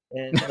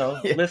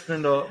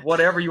listening to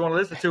whatever you want to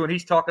listen to, and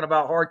he's talking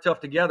about hard,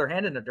 tough together,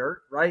 hand in the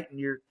dirt, right? And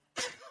you're,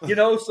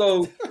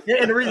 so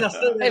and the reason I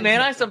say that, hey man,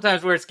 I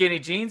sometimes wear skinny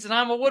jeans, and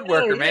I'm a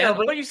woodworker, man. But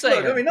what are you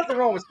saying? Look, I mean, nothing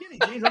wrong with skinny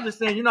jeans. I'm just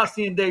saying you're not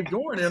seeing Dave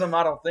Doran in them,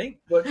 I don't think.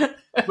 But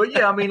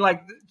yeah, I mean,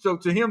 like, so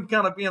to him,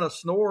 kind of being a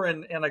snore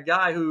and a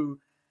guy who,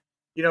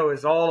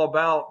 is all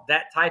about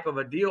that type of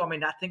a deal. I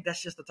mean, I think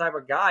that's just the type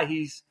of guy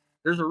he's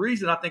There's a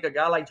reason I think a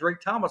guy like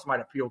Drake Thomas might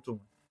appeal to him.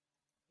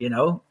 You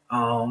know,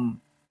 I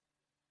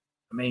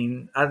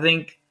mean, I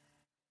think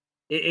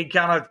it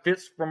kind of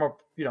fits from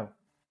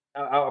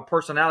a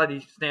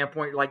personality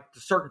standpoint, like the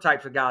certain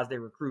types of guys they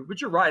recruit.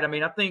 But you're right. I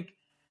mean, I think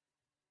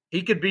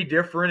he could be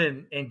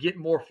different and get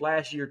more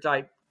flashier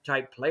type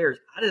players.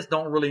 I just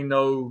don't really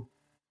know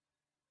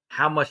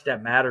how much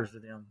that matters to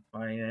them.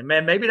 I mean, and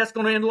man, maybe that's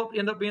going to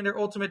end up being their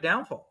ultimate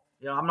downfall.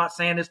 You know, I'm not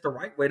saying it's the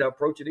right way to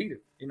approach it either.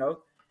 You know,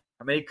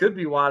 I mean, it could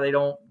be why they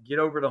don't get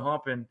over the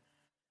hump and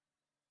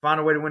find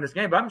a way to win this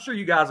game. But I'm sure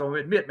you guys will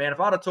admit, man, if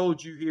I'd have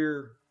told you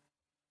here,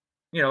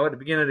 you know, at the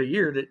beginning of the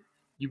year that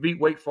you beat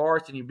Wake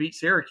Forest and you beat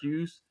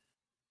Syracuse,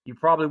 you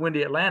probably win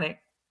the Atlantic,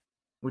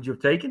 would you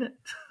have taken it?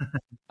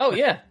 Oh,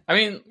 yeah. I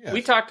mean,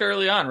 we talked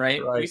early on,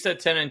 right? We said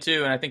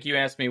 10-2, and I think you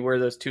asked me where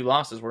those 2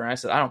 losses were, and I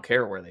said, I don't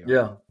care where they are.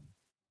 Yeah.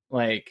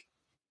 Like,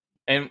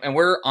 and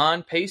we're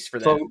on pace for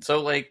that.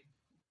 So like,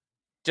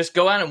 just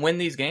go out and win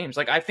these games.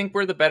 Like, I think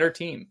we're the better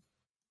team.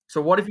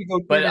 So what if you go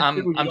 10-2? But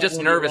I'm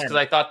just nervous because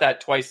I thought that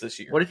twice this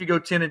year. What if you go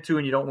 10-2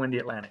 and you don't win the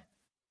Atlantic?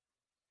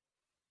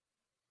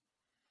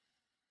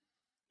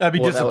 That'd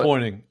be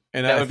disappointing.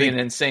 That would be an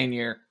insane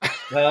year.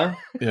 Yeah.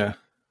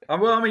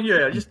 Well, I mean,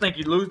 yeah. Just think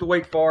you lose to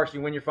Wake Forest,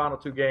 you win your final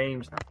 2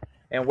 games,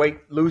 and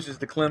Wake loses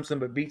to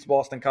Clemson but beats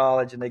Boston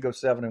College, and they go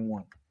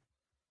 7-1.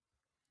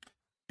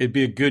 It'd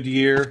be a good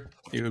year.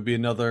 It would be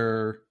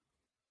another,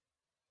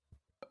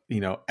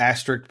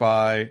 asterisk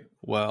by,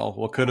 well,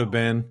 what could have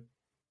been.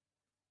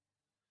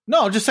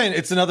 No, I'm just saying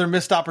it's another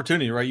missed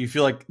opportunity, right? You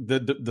feel like the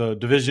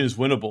division is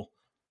winnable.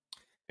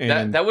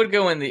 And that would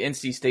go in the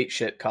NC State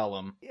shit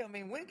column. Yeah, I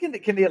mean, when can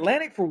the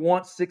Atlantic for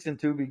once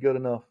 6-2 be good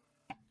enough?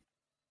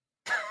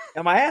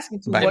 Am I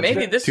asking too much?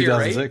 Maybe this year,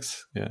 right?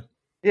 2006, yeah.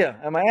 Yeah,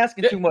 am I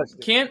asking too much?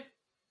 Can't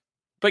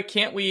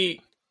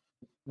we?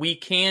 We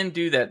can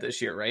do that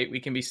this year, right? We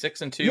can be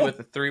 6-2 with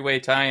a 3-way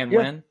tie and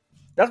win.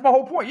 That's my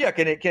whole point. Yeah,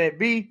 can it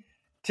be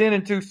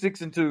 10-2,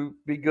 6-2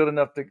 be good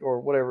enough to,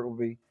 or whatever it would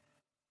be?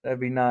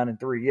 That'd be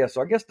 9-3. Yeah,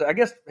 so I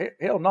guess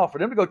hell no, for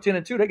them to go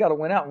 10-2, they got to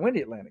win out and win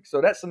the Atlantic.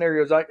 So that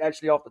scenario is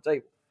actually off the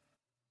table,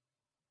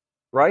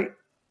 right?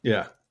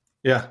 Yeah,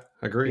 I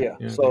agree. Yeah,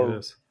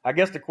 so I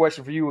guess the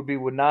question for you would be: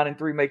 would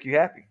 9-3 make you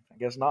happy? I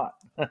guess not.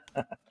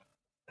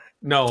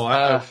 No,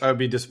 I would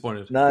be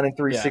disappointed.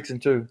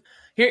 9-3,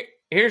 6-2.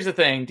 Here's the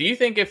thing: do you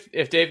think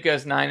if Dave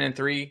goes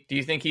 9-3, do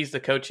you think he's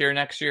the coach here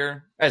next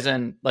year? As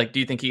in, like,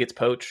 do you think he gets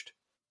poached?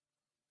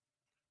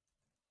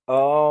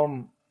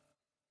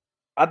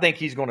 I think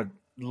he's going to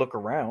look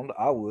around.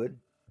 I would.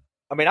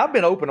 I mean, I've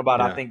been open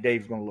about. I think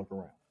Dave's going to look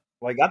around.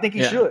 Like, I think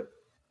he should.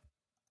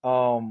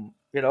 I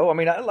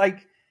mean,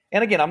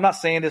 and again, I'm not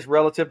saying this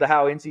relative to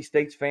how NC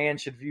State's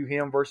fans should view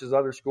him versus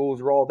other schools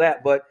or all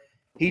that, but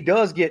he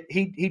doesn't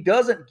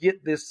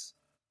get this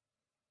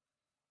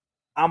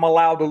I'm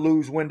allowed to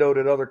lose window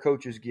that other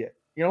coaches get.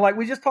 Like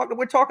we're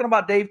talking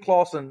about Dave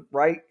Clawson,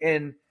 right?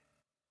 And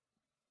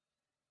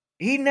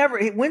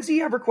when's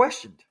he ever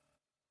questioned?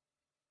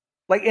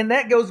 Like, and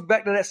that goes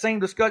back to that same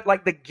discussion.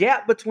 Like, the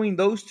gap between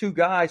those two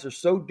guys are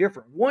so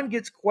different. One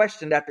gets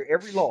questioned after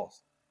every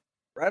loss,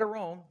 right or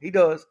wrong, he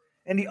does,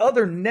 and the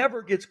other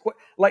never gets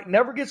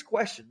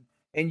questioned.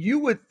 And you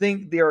would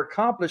think their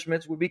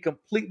accomplishments would be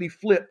completely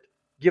flipped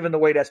given the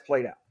way that's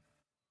played out.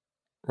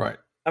 Right.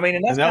 I mean,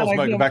 and that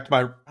was back to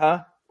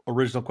my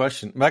original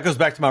question. That goes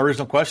back to my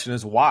original question: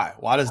 is why?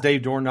 Why does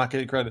Dave Dorn not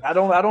get credit? I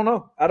don't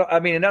know. I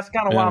mean, and that's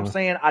kind of why I'm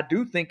saying I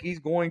do think he's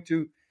going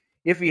to,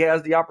 if he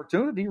has the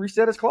opportunity,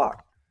 reset his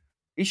clock.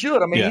 He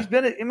should. I mean, he's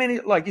been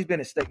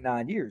at State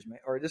 9 years, man.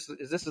 Or is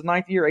this his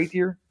 9th year, 8th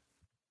year?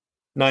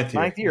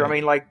 9th year. Yeah. I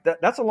mean, like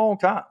that's a long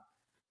time.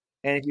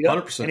 And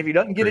if he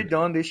doesn't get it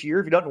done this year,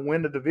 if he doesn't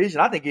win the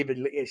division, I think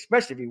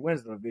especially if he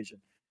wins the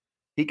division,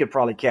 he could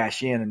probably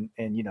cash in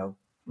and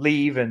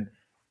leave. And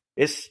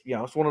it's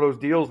one of those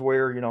deals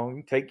where you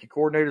can take your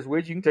coordinators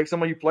with you, can take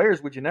some of your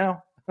players with you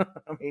now. I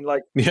mean,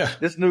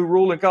 this new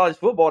rule in college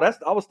football.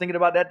 I was thinking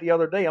about that the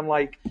other day. I'm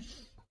like,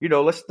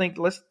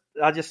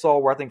 I just saw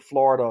where I think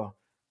Florida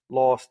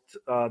lost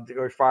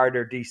or fired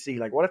their DC.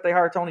 Like, what if they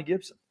hire Tony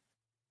Gibson?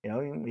 He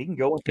can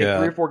go and take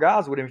 3 or 4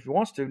 guys with him if he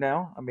wants to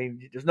now. I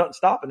mean, there's nothing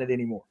stopping it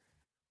anymore.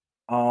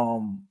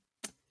 And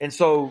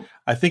so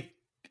I think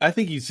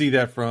you see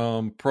that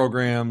from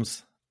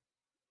programs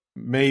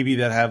maybe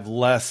that have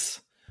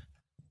less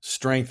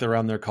strength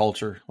around their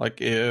culture.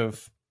 Like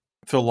if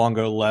Phil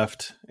Longo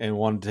left and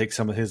wanted to take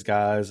some of his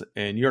guys,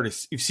 and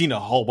you've seen a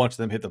whole bunch of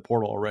them hit the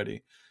portal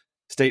already.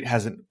 State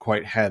hasn't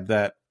quite had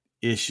that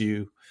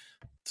issue.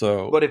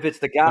 So, but if it's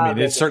the guy,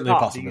 it's certainly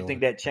possible. Do you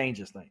think that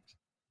changes things?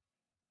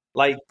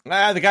 Like the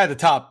guy at the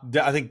top,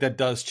 I think that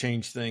does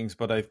change things,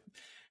 but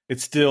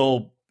it's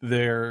still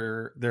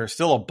there's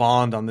still a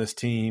bond on this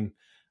team.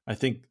 I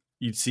think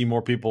you'd see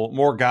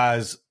more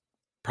guys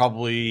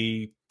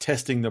probably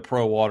testing the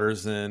pro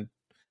waters and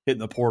hitting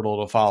the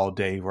portal to follow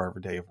Dave wherever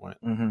Dave went.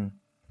 Mm-hmm.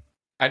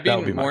 I'd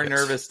be more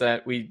nervous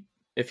that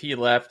if he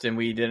left and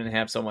we didn't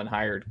have someone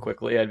hired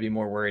quickly, I'd be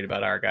more worried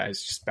about our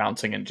guys just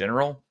bouncing in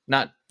general,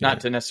 not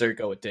to necessarily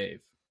go with Dave,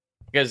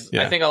 because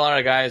I think a lot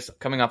of guys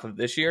coming off of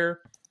this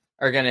year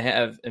are going to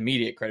have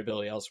immediate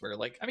credibility elsewhere.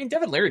 Like, I mean,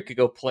 Devin Leary could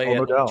go play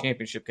at a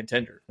championship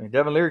contender. I mean,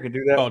 Devin Leary can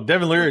do that. Oh,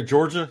 Devin Leary at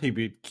Georgia, he'd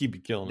be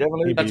killing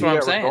it. That's what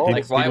I'm saying.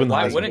 Like,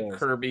 why wouldn't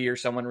Kirby or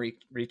someone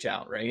reach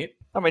out, right?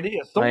 I mean,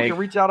 yeah, someone can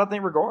reach out, I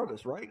think,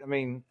 regardless, right? I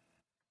mean,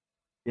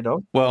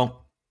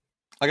 Well,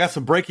 I got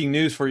some breaking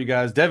news for you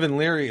guys. Devin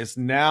Leary is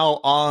now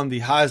on the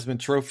Heisman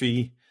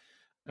Trophy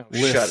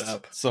list. Shut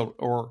up.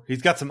 Or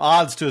he's got some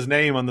odds to his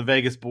name on the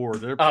Vegas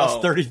board. They're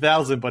plus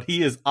 30,000, but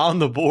he is on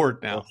the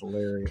board now. That's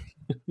hilarious.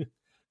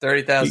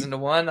 30,000 to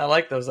 1. I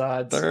like those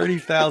odds.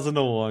 30,000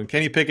 to 1.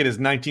 Kenny Pickett is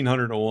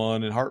 1,900 to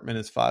 1, and Hartman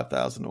is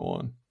 5,000 to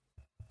 1.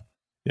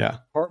 Yeah.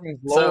 Hartman's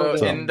lower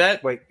than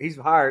that. Wait, he's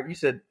higher. You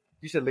said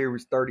Leary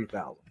was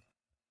 30,000.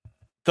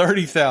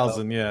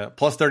 30,000, yeah.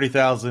 Plus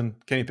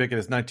 30,000. Kenny Pickett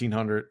is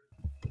 1,900,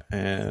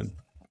 and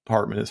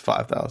Hartman is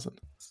 5,000.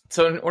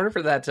 So in order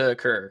for that to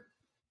occur,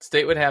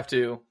 State would have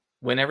to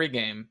win every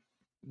game,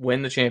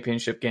 win the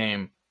championship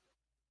game,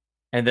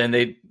 and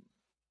then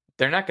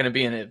they're not going to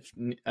be in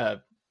a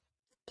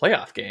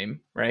playoff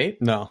game,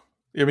 right? No.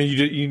 I mean,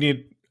 you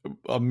need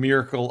a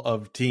miracle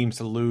of teams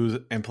to lose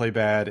and play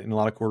bad, and a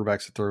lot of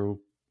quarterbacks to throw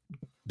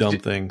dumb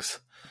things.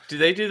 Do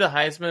they do the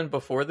Heisman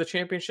before the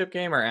championship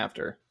game or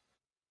after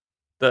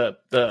the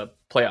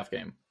playoff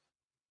game?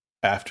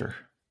 After.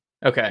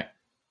 Okay.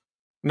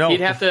 No,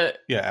 he'd have to.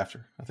 Yeah,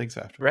 after. I think it's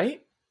after.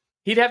 Right?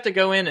 He'd have to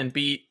go in and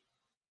beat,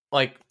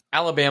 like,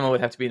 Alabama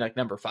would have to be like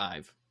number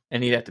 5,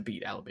 and he'd have to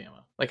beat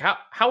Alabama. Like,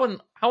 how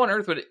on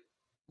earth would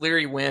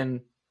Leary win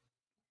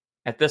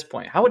at this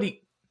point? How would he?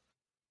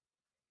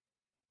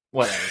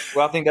 Whatever.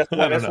 Well, I think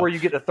that's where you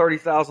get the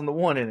 30,000 to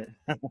 1 in it.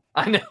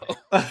 I know.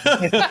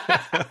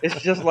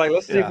 It's just like,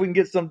 let's see if we can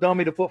get some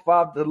dummy to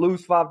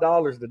lose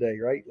 $5 today,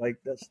 right? Like,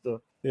 that's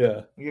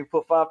you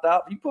put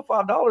 $5,000. You put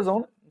 $5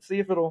 on it and see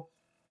if it'll.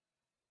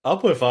 I'll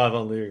put 5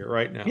 on Leary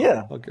right now.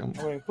 Yeah. Okay. I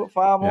mean, put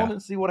 5 on it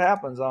and see what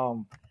happens.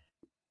 Put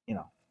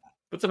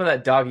some of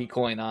that doggy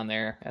coin on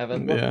there,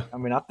 Evan. Yeah. I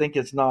mean, I think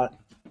it's not.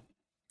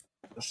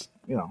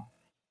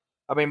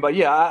 I mean, but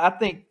yeah, I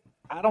think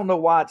I don't know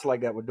why it's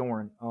like that with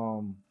Doran.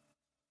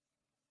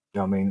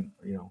 I mean,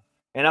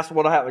 and that's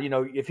what I have.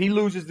 If he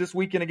loses this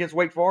weekend against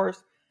Wake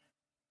Forest,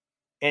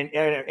 and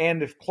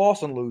if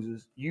Clawson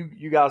loses,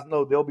 you guys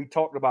know they'll be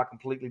talked about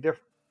completely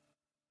different.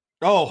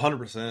 Oh,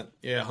 100%.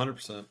 Yeah,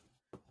 100%.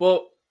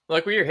 Well,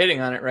 like we were hitting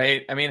on it,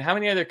 right? I mean, how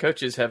many other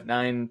coaches have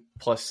 9+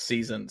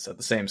 seasons at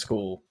the same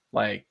school?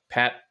 Like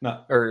Pat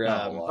the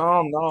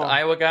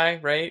Iowa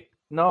guy, right?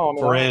 No, I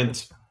mean,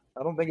 Brent.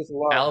 I don't think it's a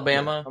lot.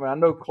 Alabama. I mean, I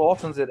know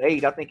Clawson's at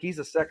 8. I think he's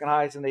the second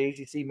highest in the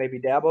ACC. Maybe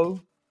Dabo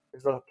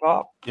is the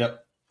top.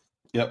 Yep.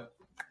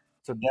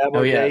 So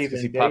Dabo, Dave,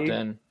 because he popped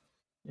in.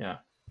 Yeah.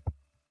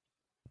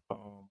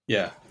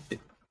 Yeah.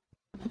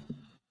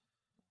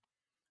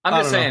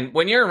 I'm just saying,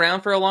 when you're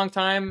around for a long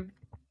time,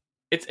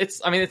 this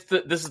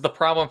is the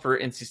problem for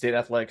NC State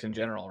athletics in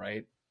general,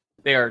 right?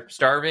 They are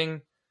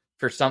starving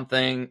for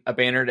something, a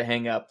banner to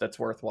hang up that's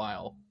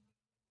worthwhile.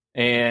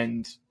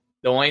 And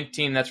the only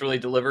team that's really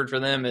delivered for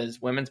them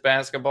is women's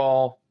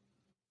basketball,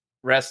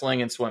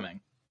 wrestling, and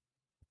swimming.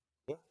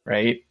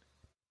 Right?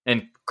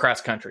 And cross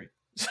country.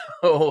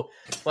 So,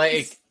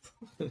 like,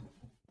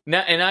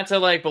 not to,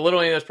 like,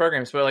 belittle any of those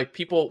programs, but, like,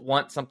 people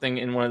want something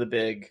in one of the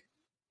big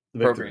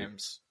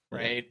programs,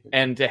 right?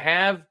 And to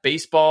have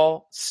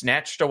baseball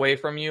snatched away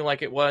from you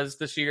like it was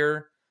this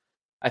year,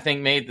 I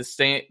think made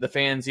the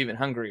fans even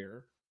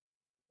hungrier.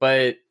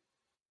 But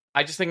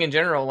I just think in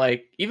general,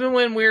 like, even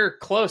when we were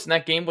close and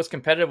that game was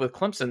competitive with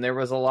Clemson, there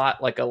was a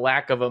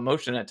lack of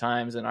emotion at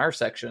times in our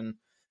section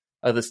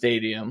of the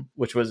stadium,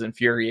 which was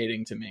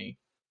infuriating to me.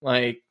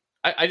 Like,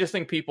 I just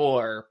think people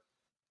are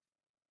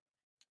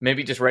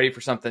maybe just ready for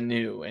something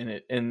new.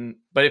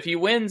 But if he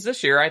wins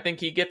this year, I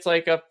think he gets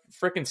like a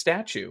freaking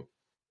statue.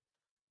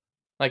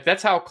 Like,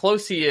 that's how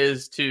close he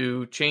is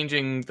to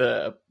changing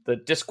the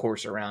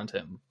discourse around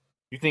him.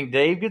 You think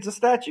Dave gets a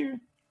statue?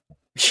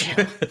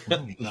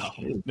 No,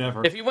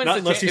 never. If he wins,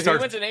 an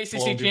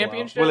ACC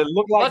championship, will it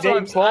look like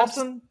Dave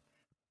Clawson?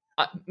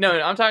 No,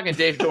 I'm talking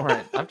Dave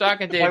Doran. I'm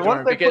talking Dave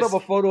Doran.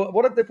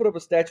 What if they put up a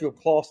statue of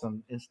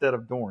Clawson instead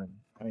of Doran?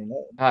 I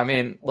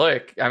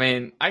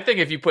think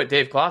if you put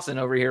Dave Clawson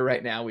over here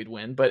right now, we'd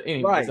win. But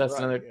anyways, that's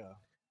another.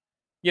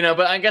 Yeah.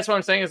 But I guess what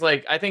I'm saying is,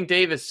 like, I think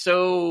Dave is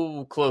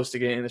so close to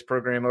getting this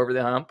program over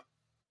the hump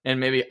and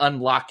maybe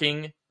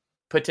unlocking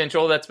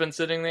potential that's been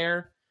sitting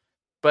there.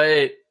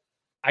 But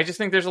I just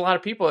think there's a lot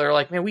of people that are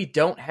like, man, we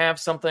don't have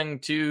something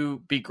to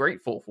be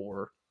grateful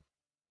for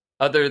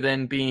other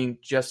than being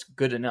just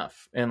good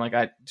enough. And, like,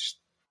 I just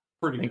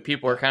think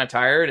people are kind of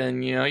tired.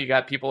 And, you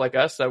got people like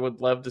us that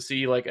would love to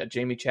see, like, a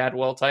Jamie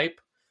Chadwell type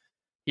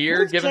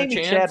here given a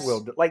chance.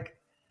 Chadwell, like,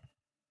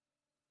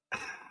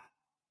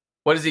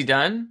 what has he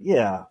done?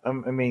 Yeah,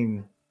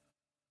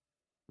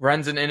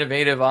 runs an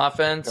innovative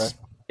offense. Okay.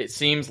 It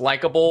seems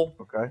likable.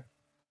 Okay.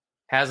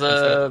 Has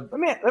a let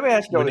me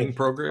ask you winning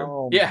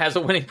program. Has a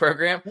winning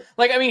program.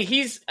 Like,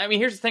 here's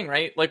the thing,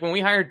 right? Like, when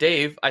we hired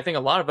Dave, I think a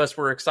lot of us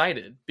were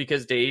excited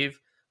because Dave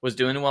was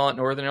doing well at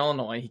Northern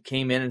Illinois. He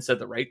came in and said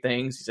the right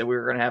things. He said we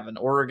were going to have an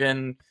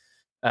Oregon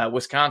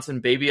Wisconsin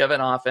baby of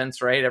an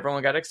offense, right?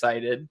 Everyone got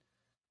excited.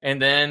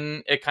 And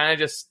then it kind of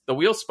just, the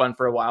wheels spun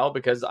for a while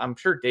because I'm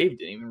sure Dave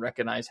didn't even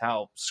recognize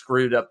how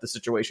screwed up the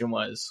situation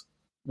was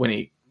when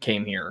he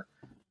came here.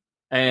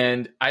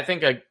 And I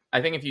think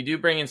if you do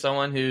bring in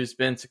someone who's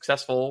been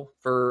successful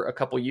for a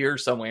couple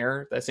years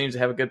somewhere that seems to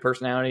have a good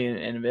personality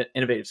and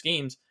innovative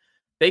schemes,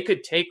 they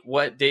could take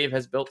what Dave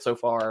has built so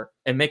far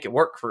and make it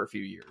work for a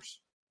few years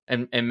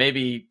and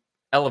maybe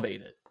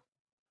elevate it.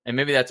 And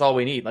maybe that's all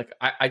we need. Like,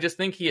 I just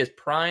think he is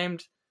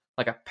primed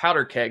like a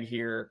powder keg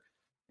here.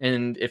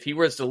 And if he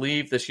was to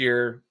leave this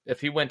year,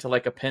 if he went to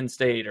like a Penn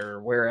State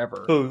or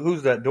wherever.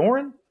 Who's that,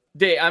 Doran?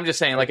 I'm just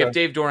saying, like, if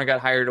Dave Doran got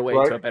hired away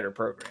to a better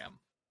program.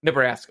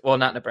 Nebraska. Well,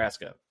 not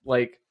Nebraska.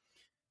 Like,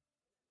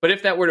 but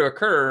if that were to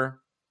occur,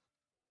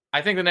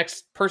 I think the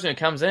next person who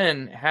comes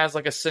in has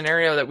like a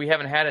scenario that we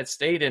haven't had at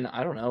State in,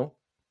 I don't know,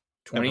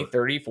 20,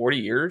 30, 40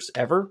 years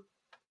ever.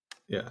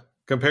 Yeah.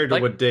 Compared to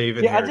like, what Dave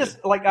inherited. Yeah, I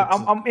just like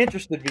I'm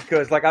interested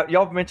because like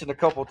y'all have mentioned a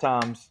couple of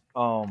times,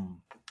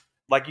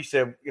 like you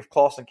said, if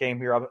Clawson came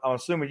here, I'm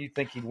assuming you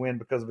think he'd win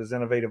because of his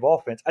innovative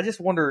offense. I just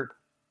wonder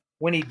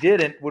when he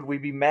didn't, would we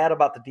be mad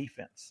about the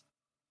defense?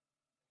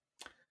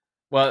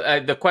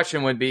 Well, the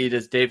question would be,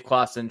 does Dave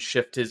Clawson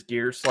shift his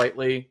gears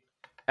slightly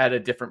at a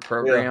different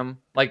program? Yeah.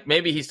 Like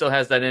maybe he still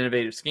has that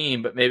innovative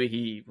scheme, but maybe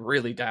he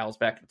really dials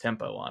back the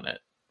tempo on it,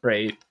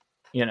 right?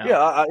 You know?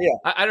 Yeah,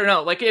 I don't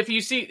know. Like if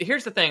you see,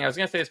 here's the thing. I was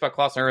going to say this about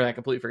Clawson earlier, I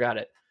completely forgot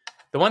it.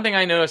 The one thing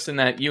I noticed in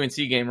that UNC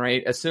game,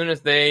 right, as soon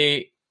as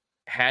they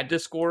had to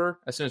score,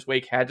 as soon as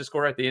Wake had to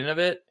score at the end of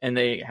it, and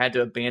they had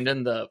to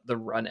abandon the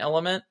run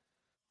element,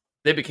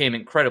 they became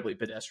incredibly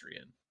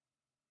pedestrian,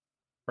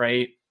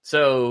 right?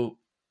 So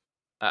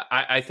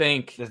I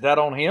think, is that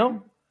on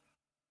him?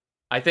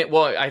 I think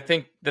once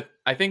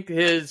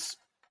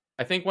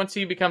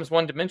he becomes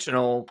one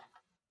dimensional,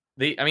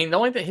 the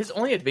only thing, his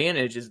only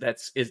advantage is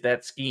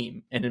that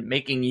scheme and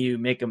making you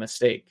make a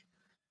mistake,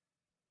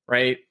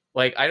 right?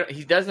 Like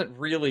he doesn't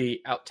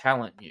really out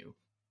talent you.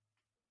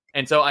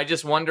 And so I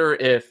just wonder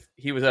if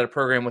he was at a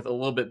program with a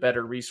little bit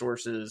better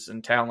resources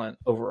and talent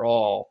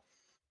overall,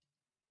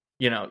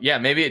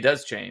 maybe it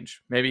does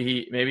change.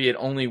 Maybe it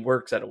only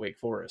works at a Wake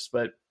Forest,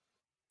 but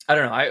I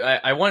don't know.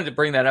 I wanted to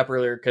bring that up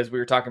earlier because we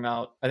were talking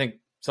about, I think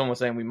someone was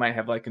saying we might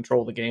have like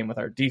control of the game with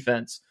our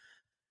defense.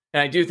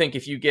 And I do think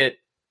if you get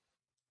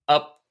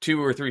up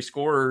 2 or 3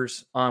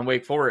 scorers on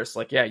Wake Forest,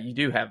 like, yeah, you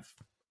do have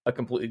a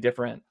completely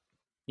different,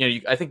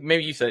 I think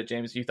maybe you said it,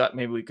 James, you thought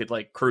maybe we could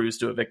like cruise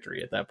to a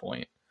victory at that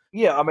point.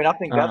 Yeah. I mean, I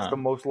think that's the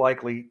most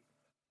likely,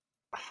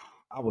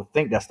 I would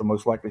think that's the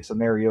most likely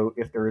scenario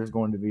if there is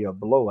going to be a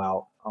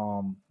blowout.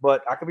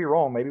 But I could be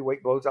wrong. Maybe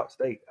Wake blows out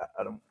State.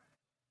 I don't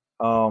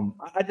know.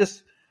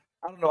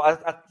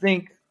 I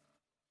think,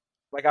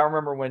 like, I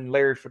remember when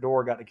Larry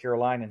Fedora got to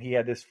Carolina and he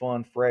had this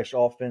fun, fresh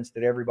offense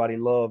that everybody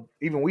loved.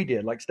 Even we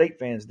did, like State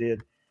fans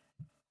did.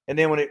 And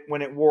then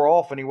when it wore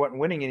off and he wasn't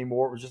winning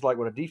anymore, it was just like,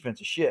 what a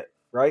defense of shit,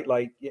 right?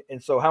 Like,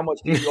 and so how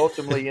much do you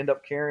ultimately end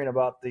up caring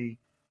about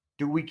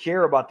do we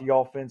care about the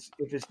offense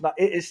if it's not?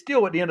 It's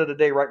still at the end of the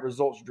day, right?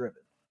 Results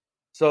driven.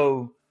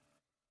 So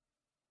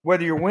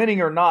whether you're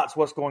winning or not is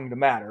what's going to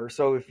matter.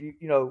 So if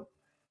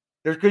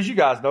there's, because you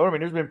guys know, I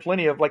mean, there's been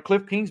plenty of, like,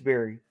 Cliff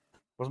Kingsbury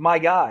was my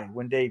guy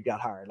when Dave got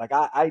hired. Like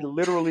I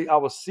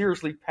was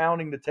seriously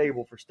pounding the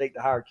table for State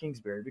to hire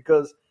Kingsbury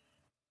because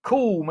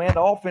cool, man,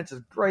 the offense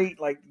is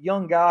great. Like,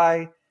 young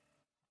guy,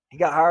 he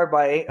got hired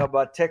by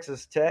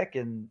Texas Tech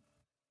and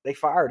they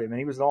fired him and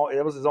it was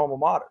his alma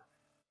mater.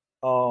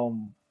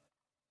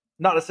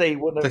 Not to say he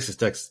wouldn't have. Texas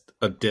Tech's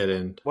a dead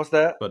end. What's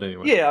that? But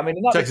anyway. Yeah, I mean,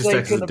 not Texas to say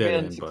Tech's he couldn't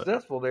have been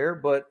successful there,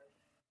 but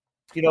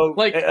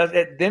like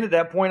then at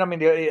that point, I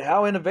mean,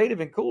 how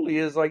innovative and cool he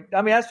is. Like,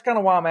 I mean, that's kind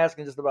of why I'm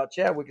asking just about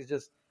Chadwick. Is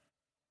just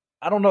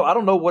I don't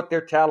know what their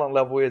talent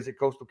level is at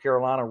Coastal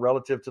Carolina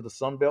relative to the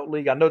Sun Belt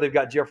League. I know they've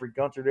got Jeffrey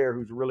Gunter there,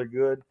 who's really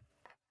good.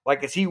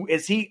 Like,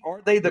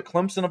 are they the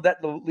Clemson of that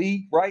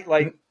league? Right?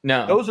 Like,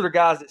 no, those are the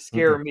guys that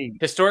scare me.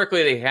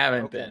 Historically, they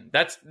haven't been.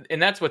 That's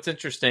what's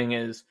interesting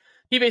is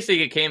he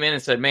basically came in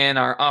and said, man,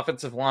 our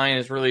offensive line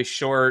is really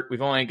short.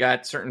 We've only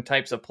got certain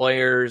types of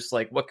players.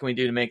 Like, what can we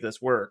do to make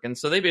this work? And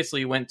so they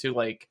basically went to,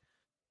 like,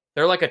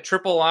 they're like a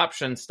triple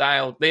option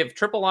style. They have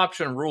triple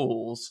option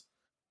rules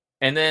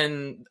and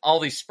then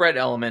all these spread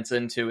elements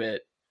into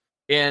it.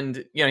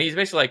 And, he's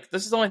basically like,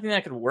 this is the only thing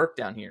that could work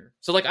down here.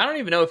 So, like, I don't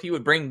even know if he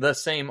would bring the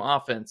same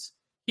offense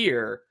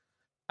here.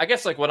 I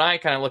guess, like, what I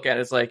kind of look at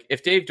is, like,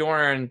 if Dave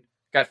Doran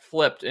got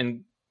flipped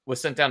and was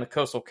sent down to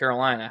Coastal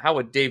Carolina, how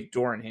would Dave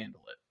Doran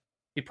handle it?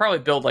 He'd probably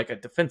build like a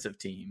defensive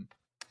team,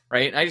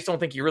 right? And I just don't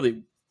think I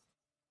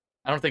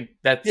don't think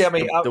that's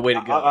the way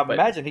to go. I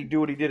imagine he'd do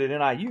what he did at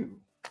NIU.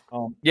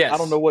 Yes. I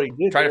don't know what he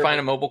did. Try to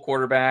find a mobile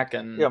quarterback.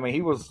 And yeah, I mean,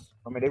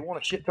 they won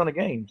a shit ton of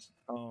games.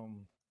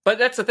 But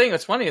that's the thing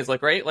that's funny is,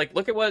 like, right? Like,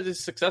 look at what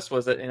his success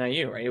was at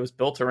NIU, right? It was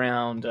built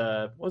around,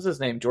 what was his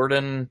name?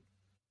 Jordan.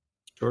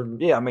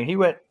 Yeah, I mean, he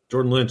went.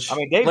 Jordan Lynch. I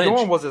mean, Dave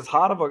Doran was as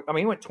hot of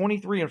he went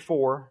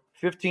 23-4,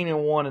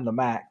 15-1 in the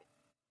MAC.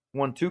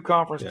 Won 2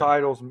 conference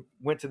titles,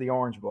 went to the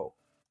Orange Bowl.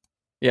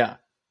 Yeah.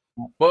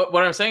 But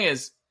what I'm saying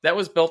is that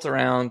was built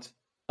around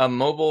a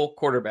mobile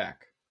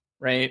quarterback,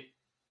 right?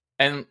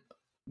 And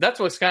that's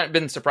what's kind of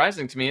been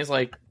surprising to me is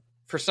like,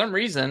 for some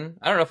reason,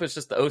 I don't know if it's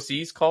just the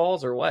OC's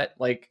calls or what,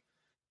 like,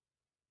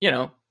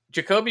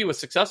 Jacoby was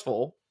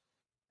successful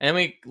and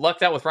we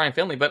lucked out with Ryan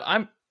Finley, but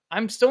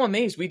I'm still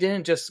amazed we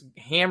didn't just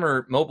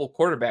hammer mobile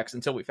quarterbacks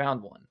until we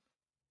found one.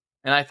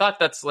 And I thought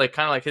that's like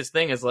kind of like his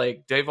thing is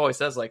like Dave always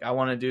says, like, I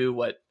want to do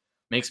what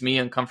makes me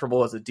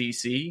uncomfortable as a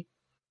DC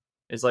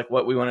is like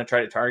what we want to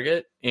try to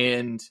target.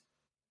 And,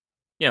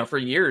 for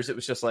years it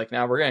was just like,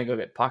 now we're going to go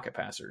get pocket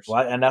passers.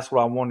 Well, and that's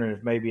what I'm wondering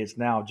if maybe it's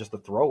now just a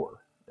thrower,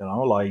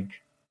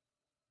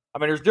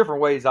 there's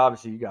different ways,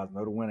 obviously, you guys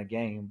know, to win a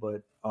game,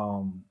 but,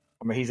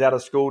 he's out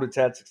of school that's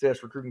had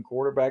success recruiting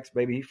quarterbacks.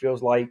 Maybe he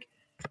feels like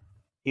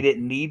he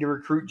didn't need to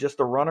recruit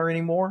just a runner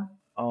anymore.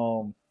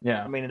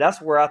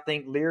 That's where I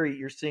think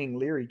you're seeing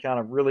Leary kind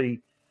of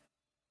really,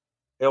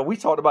 we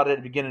talked about it at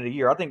the beginning of the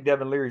year. I think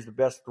Devin Leary's the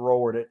best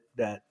thrower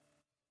that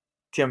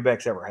Tim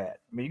Beck's ever had.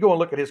 You go and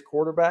look at his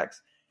quarterbacks,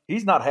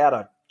 he's not had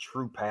a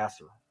true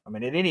passer. At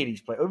any of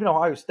these plays, even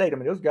Ohio State,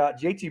 those guys,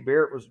 JT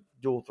Barrett was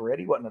dual threat.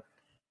 He wasn't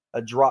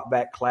a drop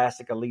back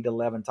classic Elite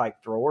 11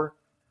 type thrower.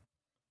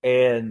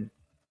 And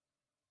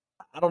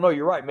I don't know,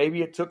 you're right.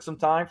 Maybe it took some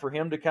time for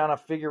him to kind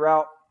of figure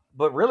out,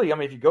 but really,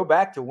 if you go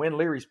back to when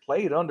Leary's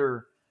played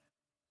under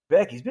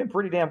Beck, he's been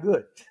pretty damn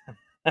good.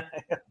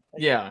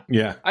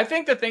 Yeah. I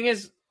think the thing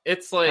is,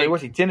 it's like,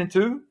 was he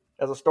 10-2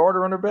 as a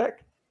starter under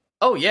Beck?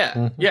 Oh yeah,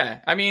 mm-hmm.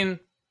 Yeah.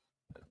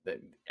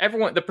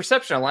 The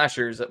perception of last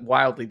year is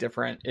wildly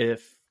different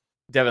if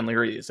Devin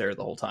Leary is there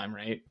the whole time,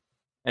 right?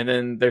 And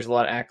then there's a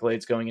lot of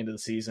accolades going into the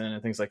season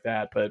and things like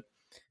that. But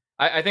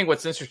I think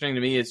what's interesting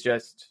to me is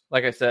just,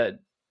 like I said,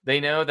 they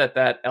know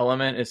that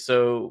element is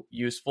so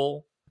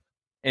useful.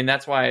 And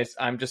that's why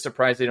I'm just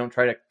surprised they don't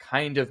try to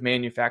kind of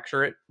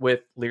manufacture it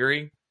with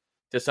Leary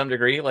to some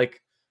degree.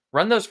 Like,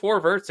 run those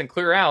 4 verts and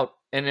clear out.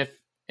 And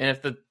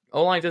if the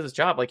O-line does his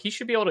job, like, he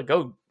should be able to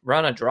go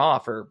run a draw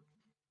for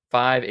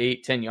 5,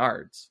 8, 10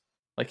 yards.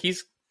 Like,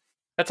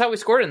 that's how we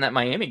scored in that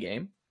Miami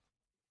game.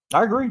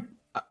 I agree.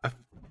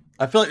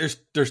 I feel like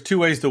there's 2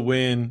 ways to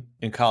win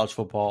in college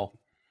football.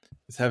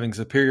 It's having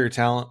superior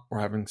talent or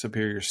having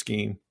superior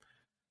scheme.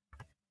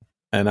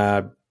 And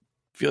I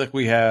feel like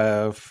we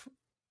have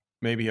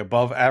maybe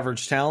above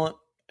average talent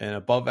and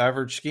above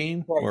average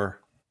scheme, right, or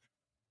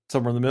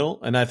somewhere in the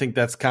middle. And I think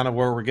that's kind of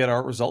where we get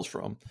our results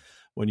from.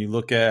 When you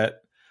look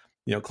at,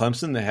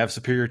 Clemson, they have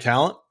superior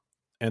talent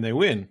and they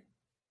win,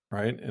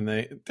 right? And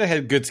they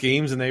had good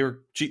schemes and they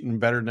were cheating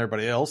better than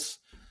everybody else.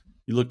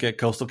 You look at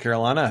Coastal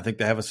Carolina, I think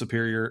they have a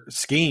superior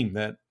scheme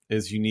that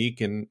is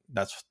unique, and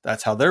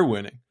that's how they're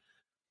winning.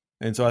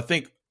 And so I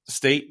think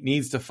State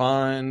needs to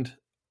find,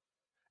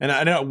 and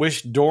I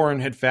wish Doran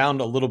had found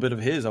a little bit of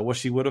his. I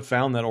wish he would have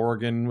found that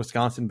Oregon,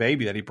 Wisconsin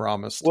baby that he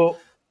promised. Well,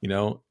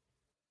 do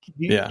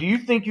you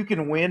think you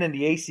can win in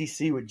the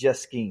ACC with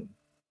just scheme?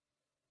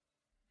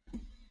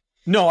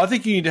 No, I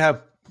think you need to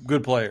have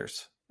good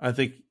players. I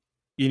think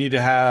you need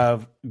to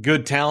have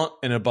good talent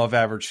and above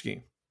average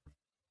scheme.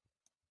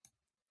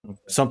 Okay.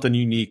 Something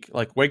unique.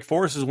 Like Wake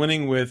Forest is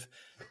winning with,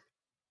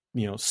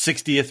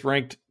 60th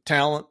ranked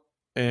talent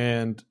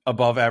and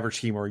above average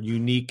scheme, or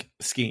unique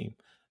scheme.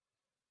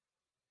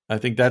 I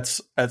think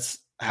that's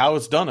how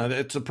it's done.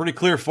 It's a pretty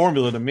clear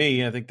formula to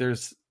me. I think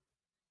there's,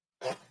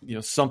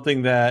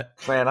 something that,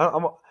 man,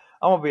 I'm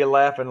gonna be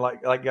laughing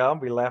like I'm gonna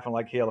be laughing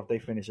like hell if they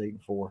finish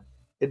 8-4.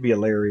 It'd be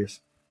hilarious.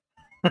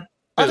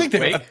 I think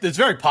it's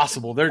very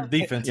possible. Their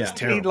defense is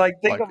terrible.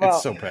 Think about,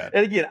 it's so bad.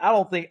 And again, I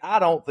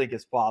don't think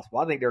it's possible.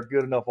 I think they're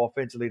good enough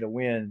offensively to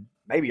win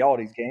maybe all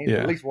these games,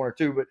 at least 1 or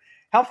 2. But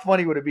how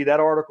funny would it be that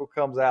article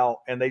comes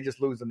out and they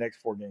just lose the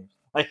next 4 games?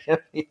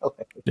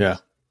 Yeah,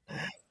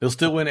 he'll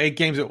still win 8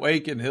 games at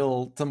Wake, and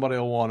somebody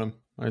will want him.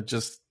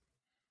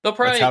 They'll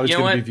probably, that's how it's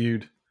going to be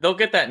viewed. They'll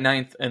get that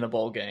 9th in a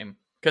bowl game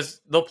because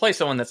they'll play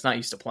someone that's not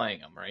used to playing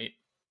them, right?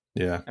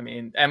 Yeah. I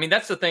mean,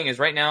 that's the thing is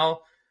right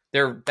now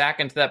they're back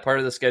into that part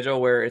of the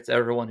schedule where it's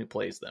everyone who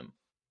plays them.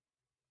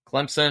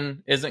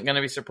 Clemson isn't going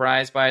to be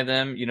surprised by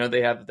them.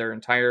 They have their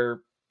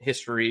entire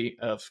history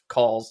of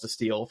calls to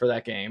steal for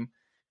that game.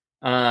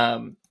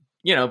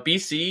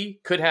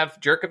 BC could have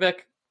Jerkovic,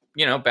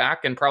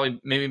 back and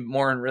probably maybe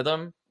more in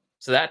rhythm.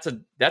 So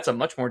that's a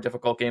much more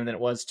difficult game than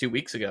it was 2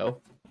 weeks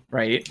ago,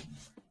 right?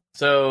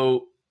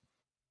 So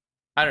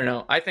I don't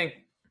know. I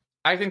think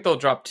they'll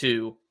drop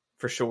 2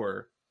 for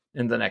sure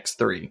in the next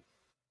 3.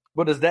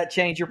 But does that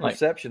change your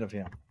perception of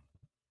him?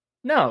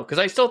 No, because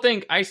I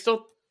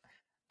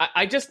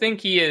just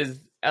think he is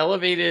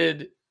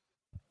elevated.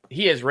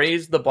 He has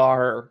raised the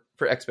bar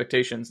for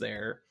expectations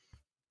there.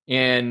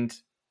 And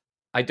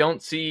I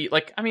don't see,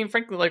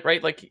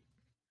 frankly,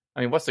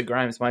 Wesley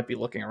Grimes might be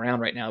looking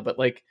around right now, but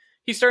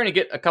he's starting to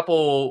get a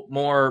couple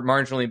more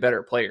marginally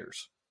better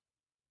players.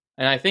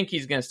 And I think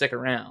he's going to stick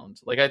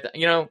around.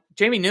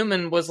 Jamie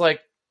Newman was I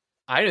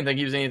didn't think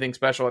he was anything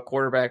special at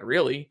quarterback,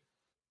 really.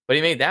 But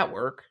he made that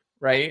work,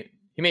 right?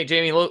 He made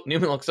Jamie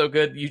Newman look so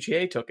good,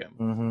 UGA took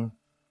him.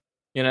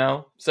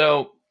 Mm-hmm.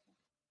 So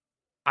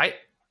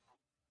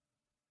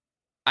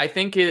I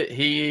think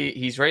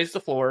he's raised the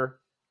floor.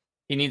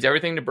 He needs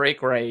everything to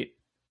break right.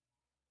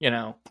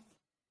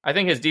 I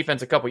think his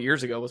defense a couple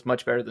years ago was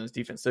much better than his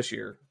defense this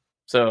year.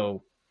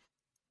 So,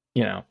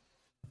 I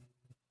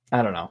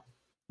don't know.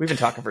 We've been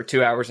talking for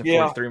 2 hours and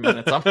 43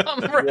 minutes. I'm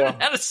running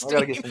out of steam. I got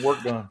to get some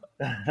work done.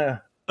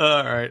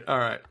 All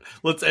right.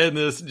 Let's end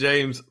this.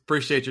 James,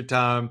 appreciate your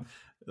time.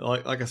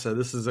 Like I said,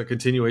 this is a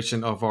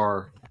continuation of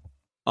our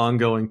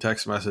ongoing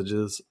text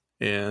messages,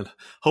 and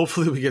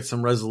hopefully we get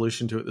some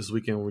resolution to it this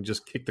weekend when we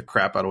just kick the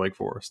crap out of Wake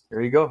Forest.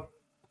 There you go.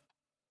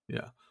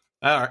 Yeah.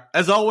 All right.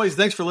 As always,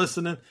 thanks for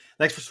listening.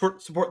 Thanks for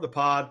supporting the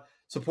pod.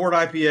 Support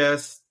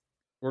IPS.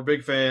 We're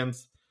big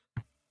fans.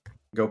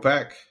 Go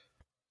Pack.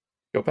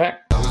 Go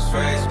Pack. I was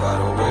raised by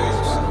the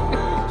wolves.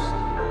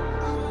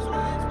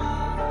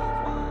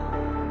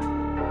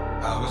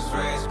 I was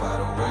raised by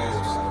the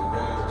wolves.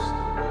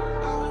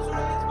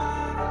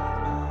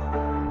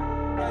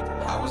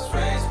 I was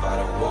raised by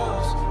the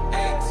wolves.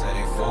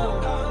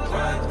 8-34.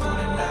 Run through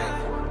the night.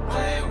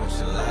 Playing with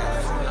your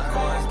life.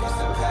 Going against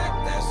the pack.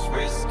 That's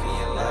risking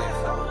your life.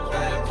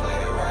 Better play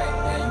it right.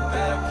 Yeah, you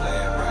better play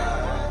it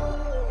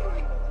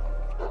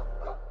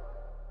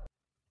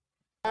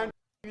right.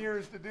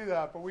 Years to do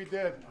that, but we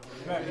did.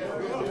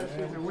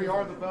 And we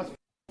are the best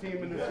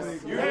team in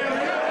this league.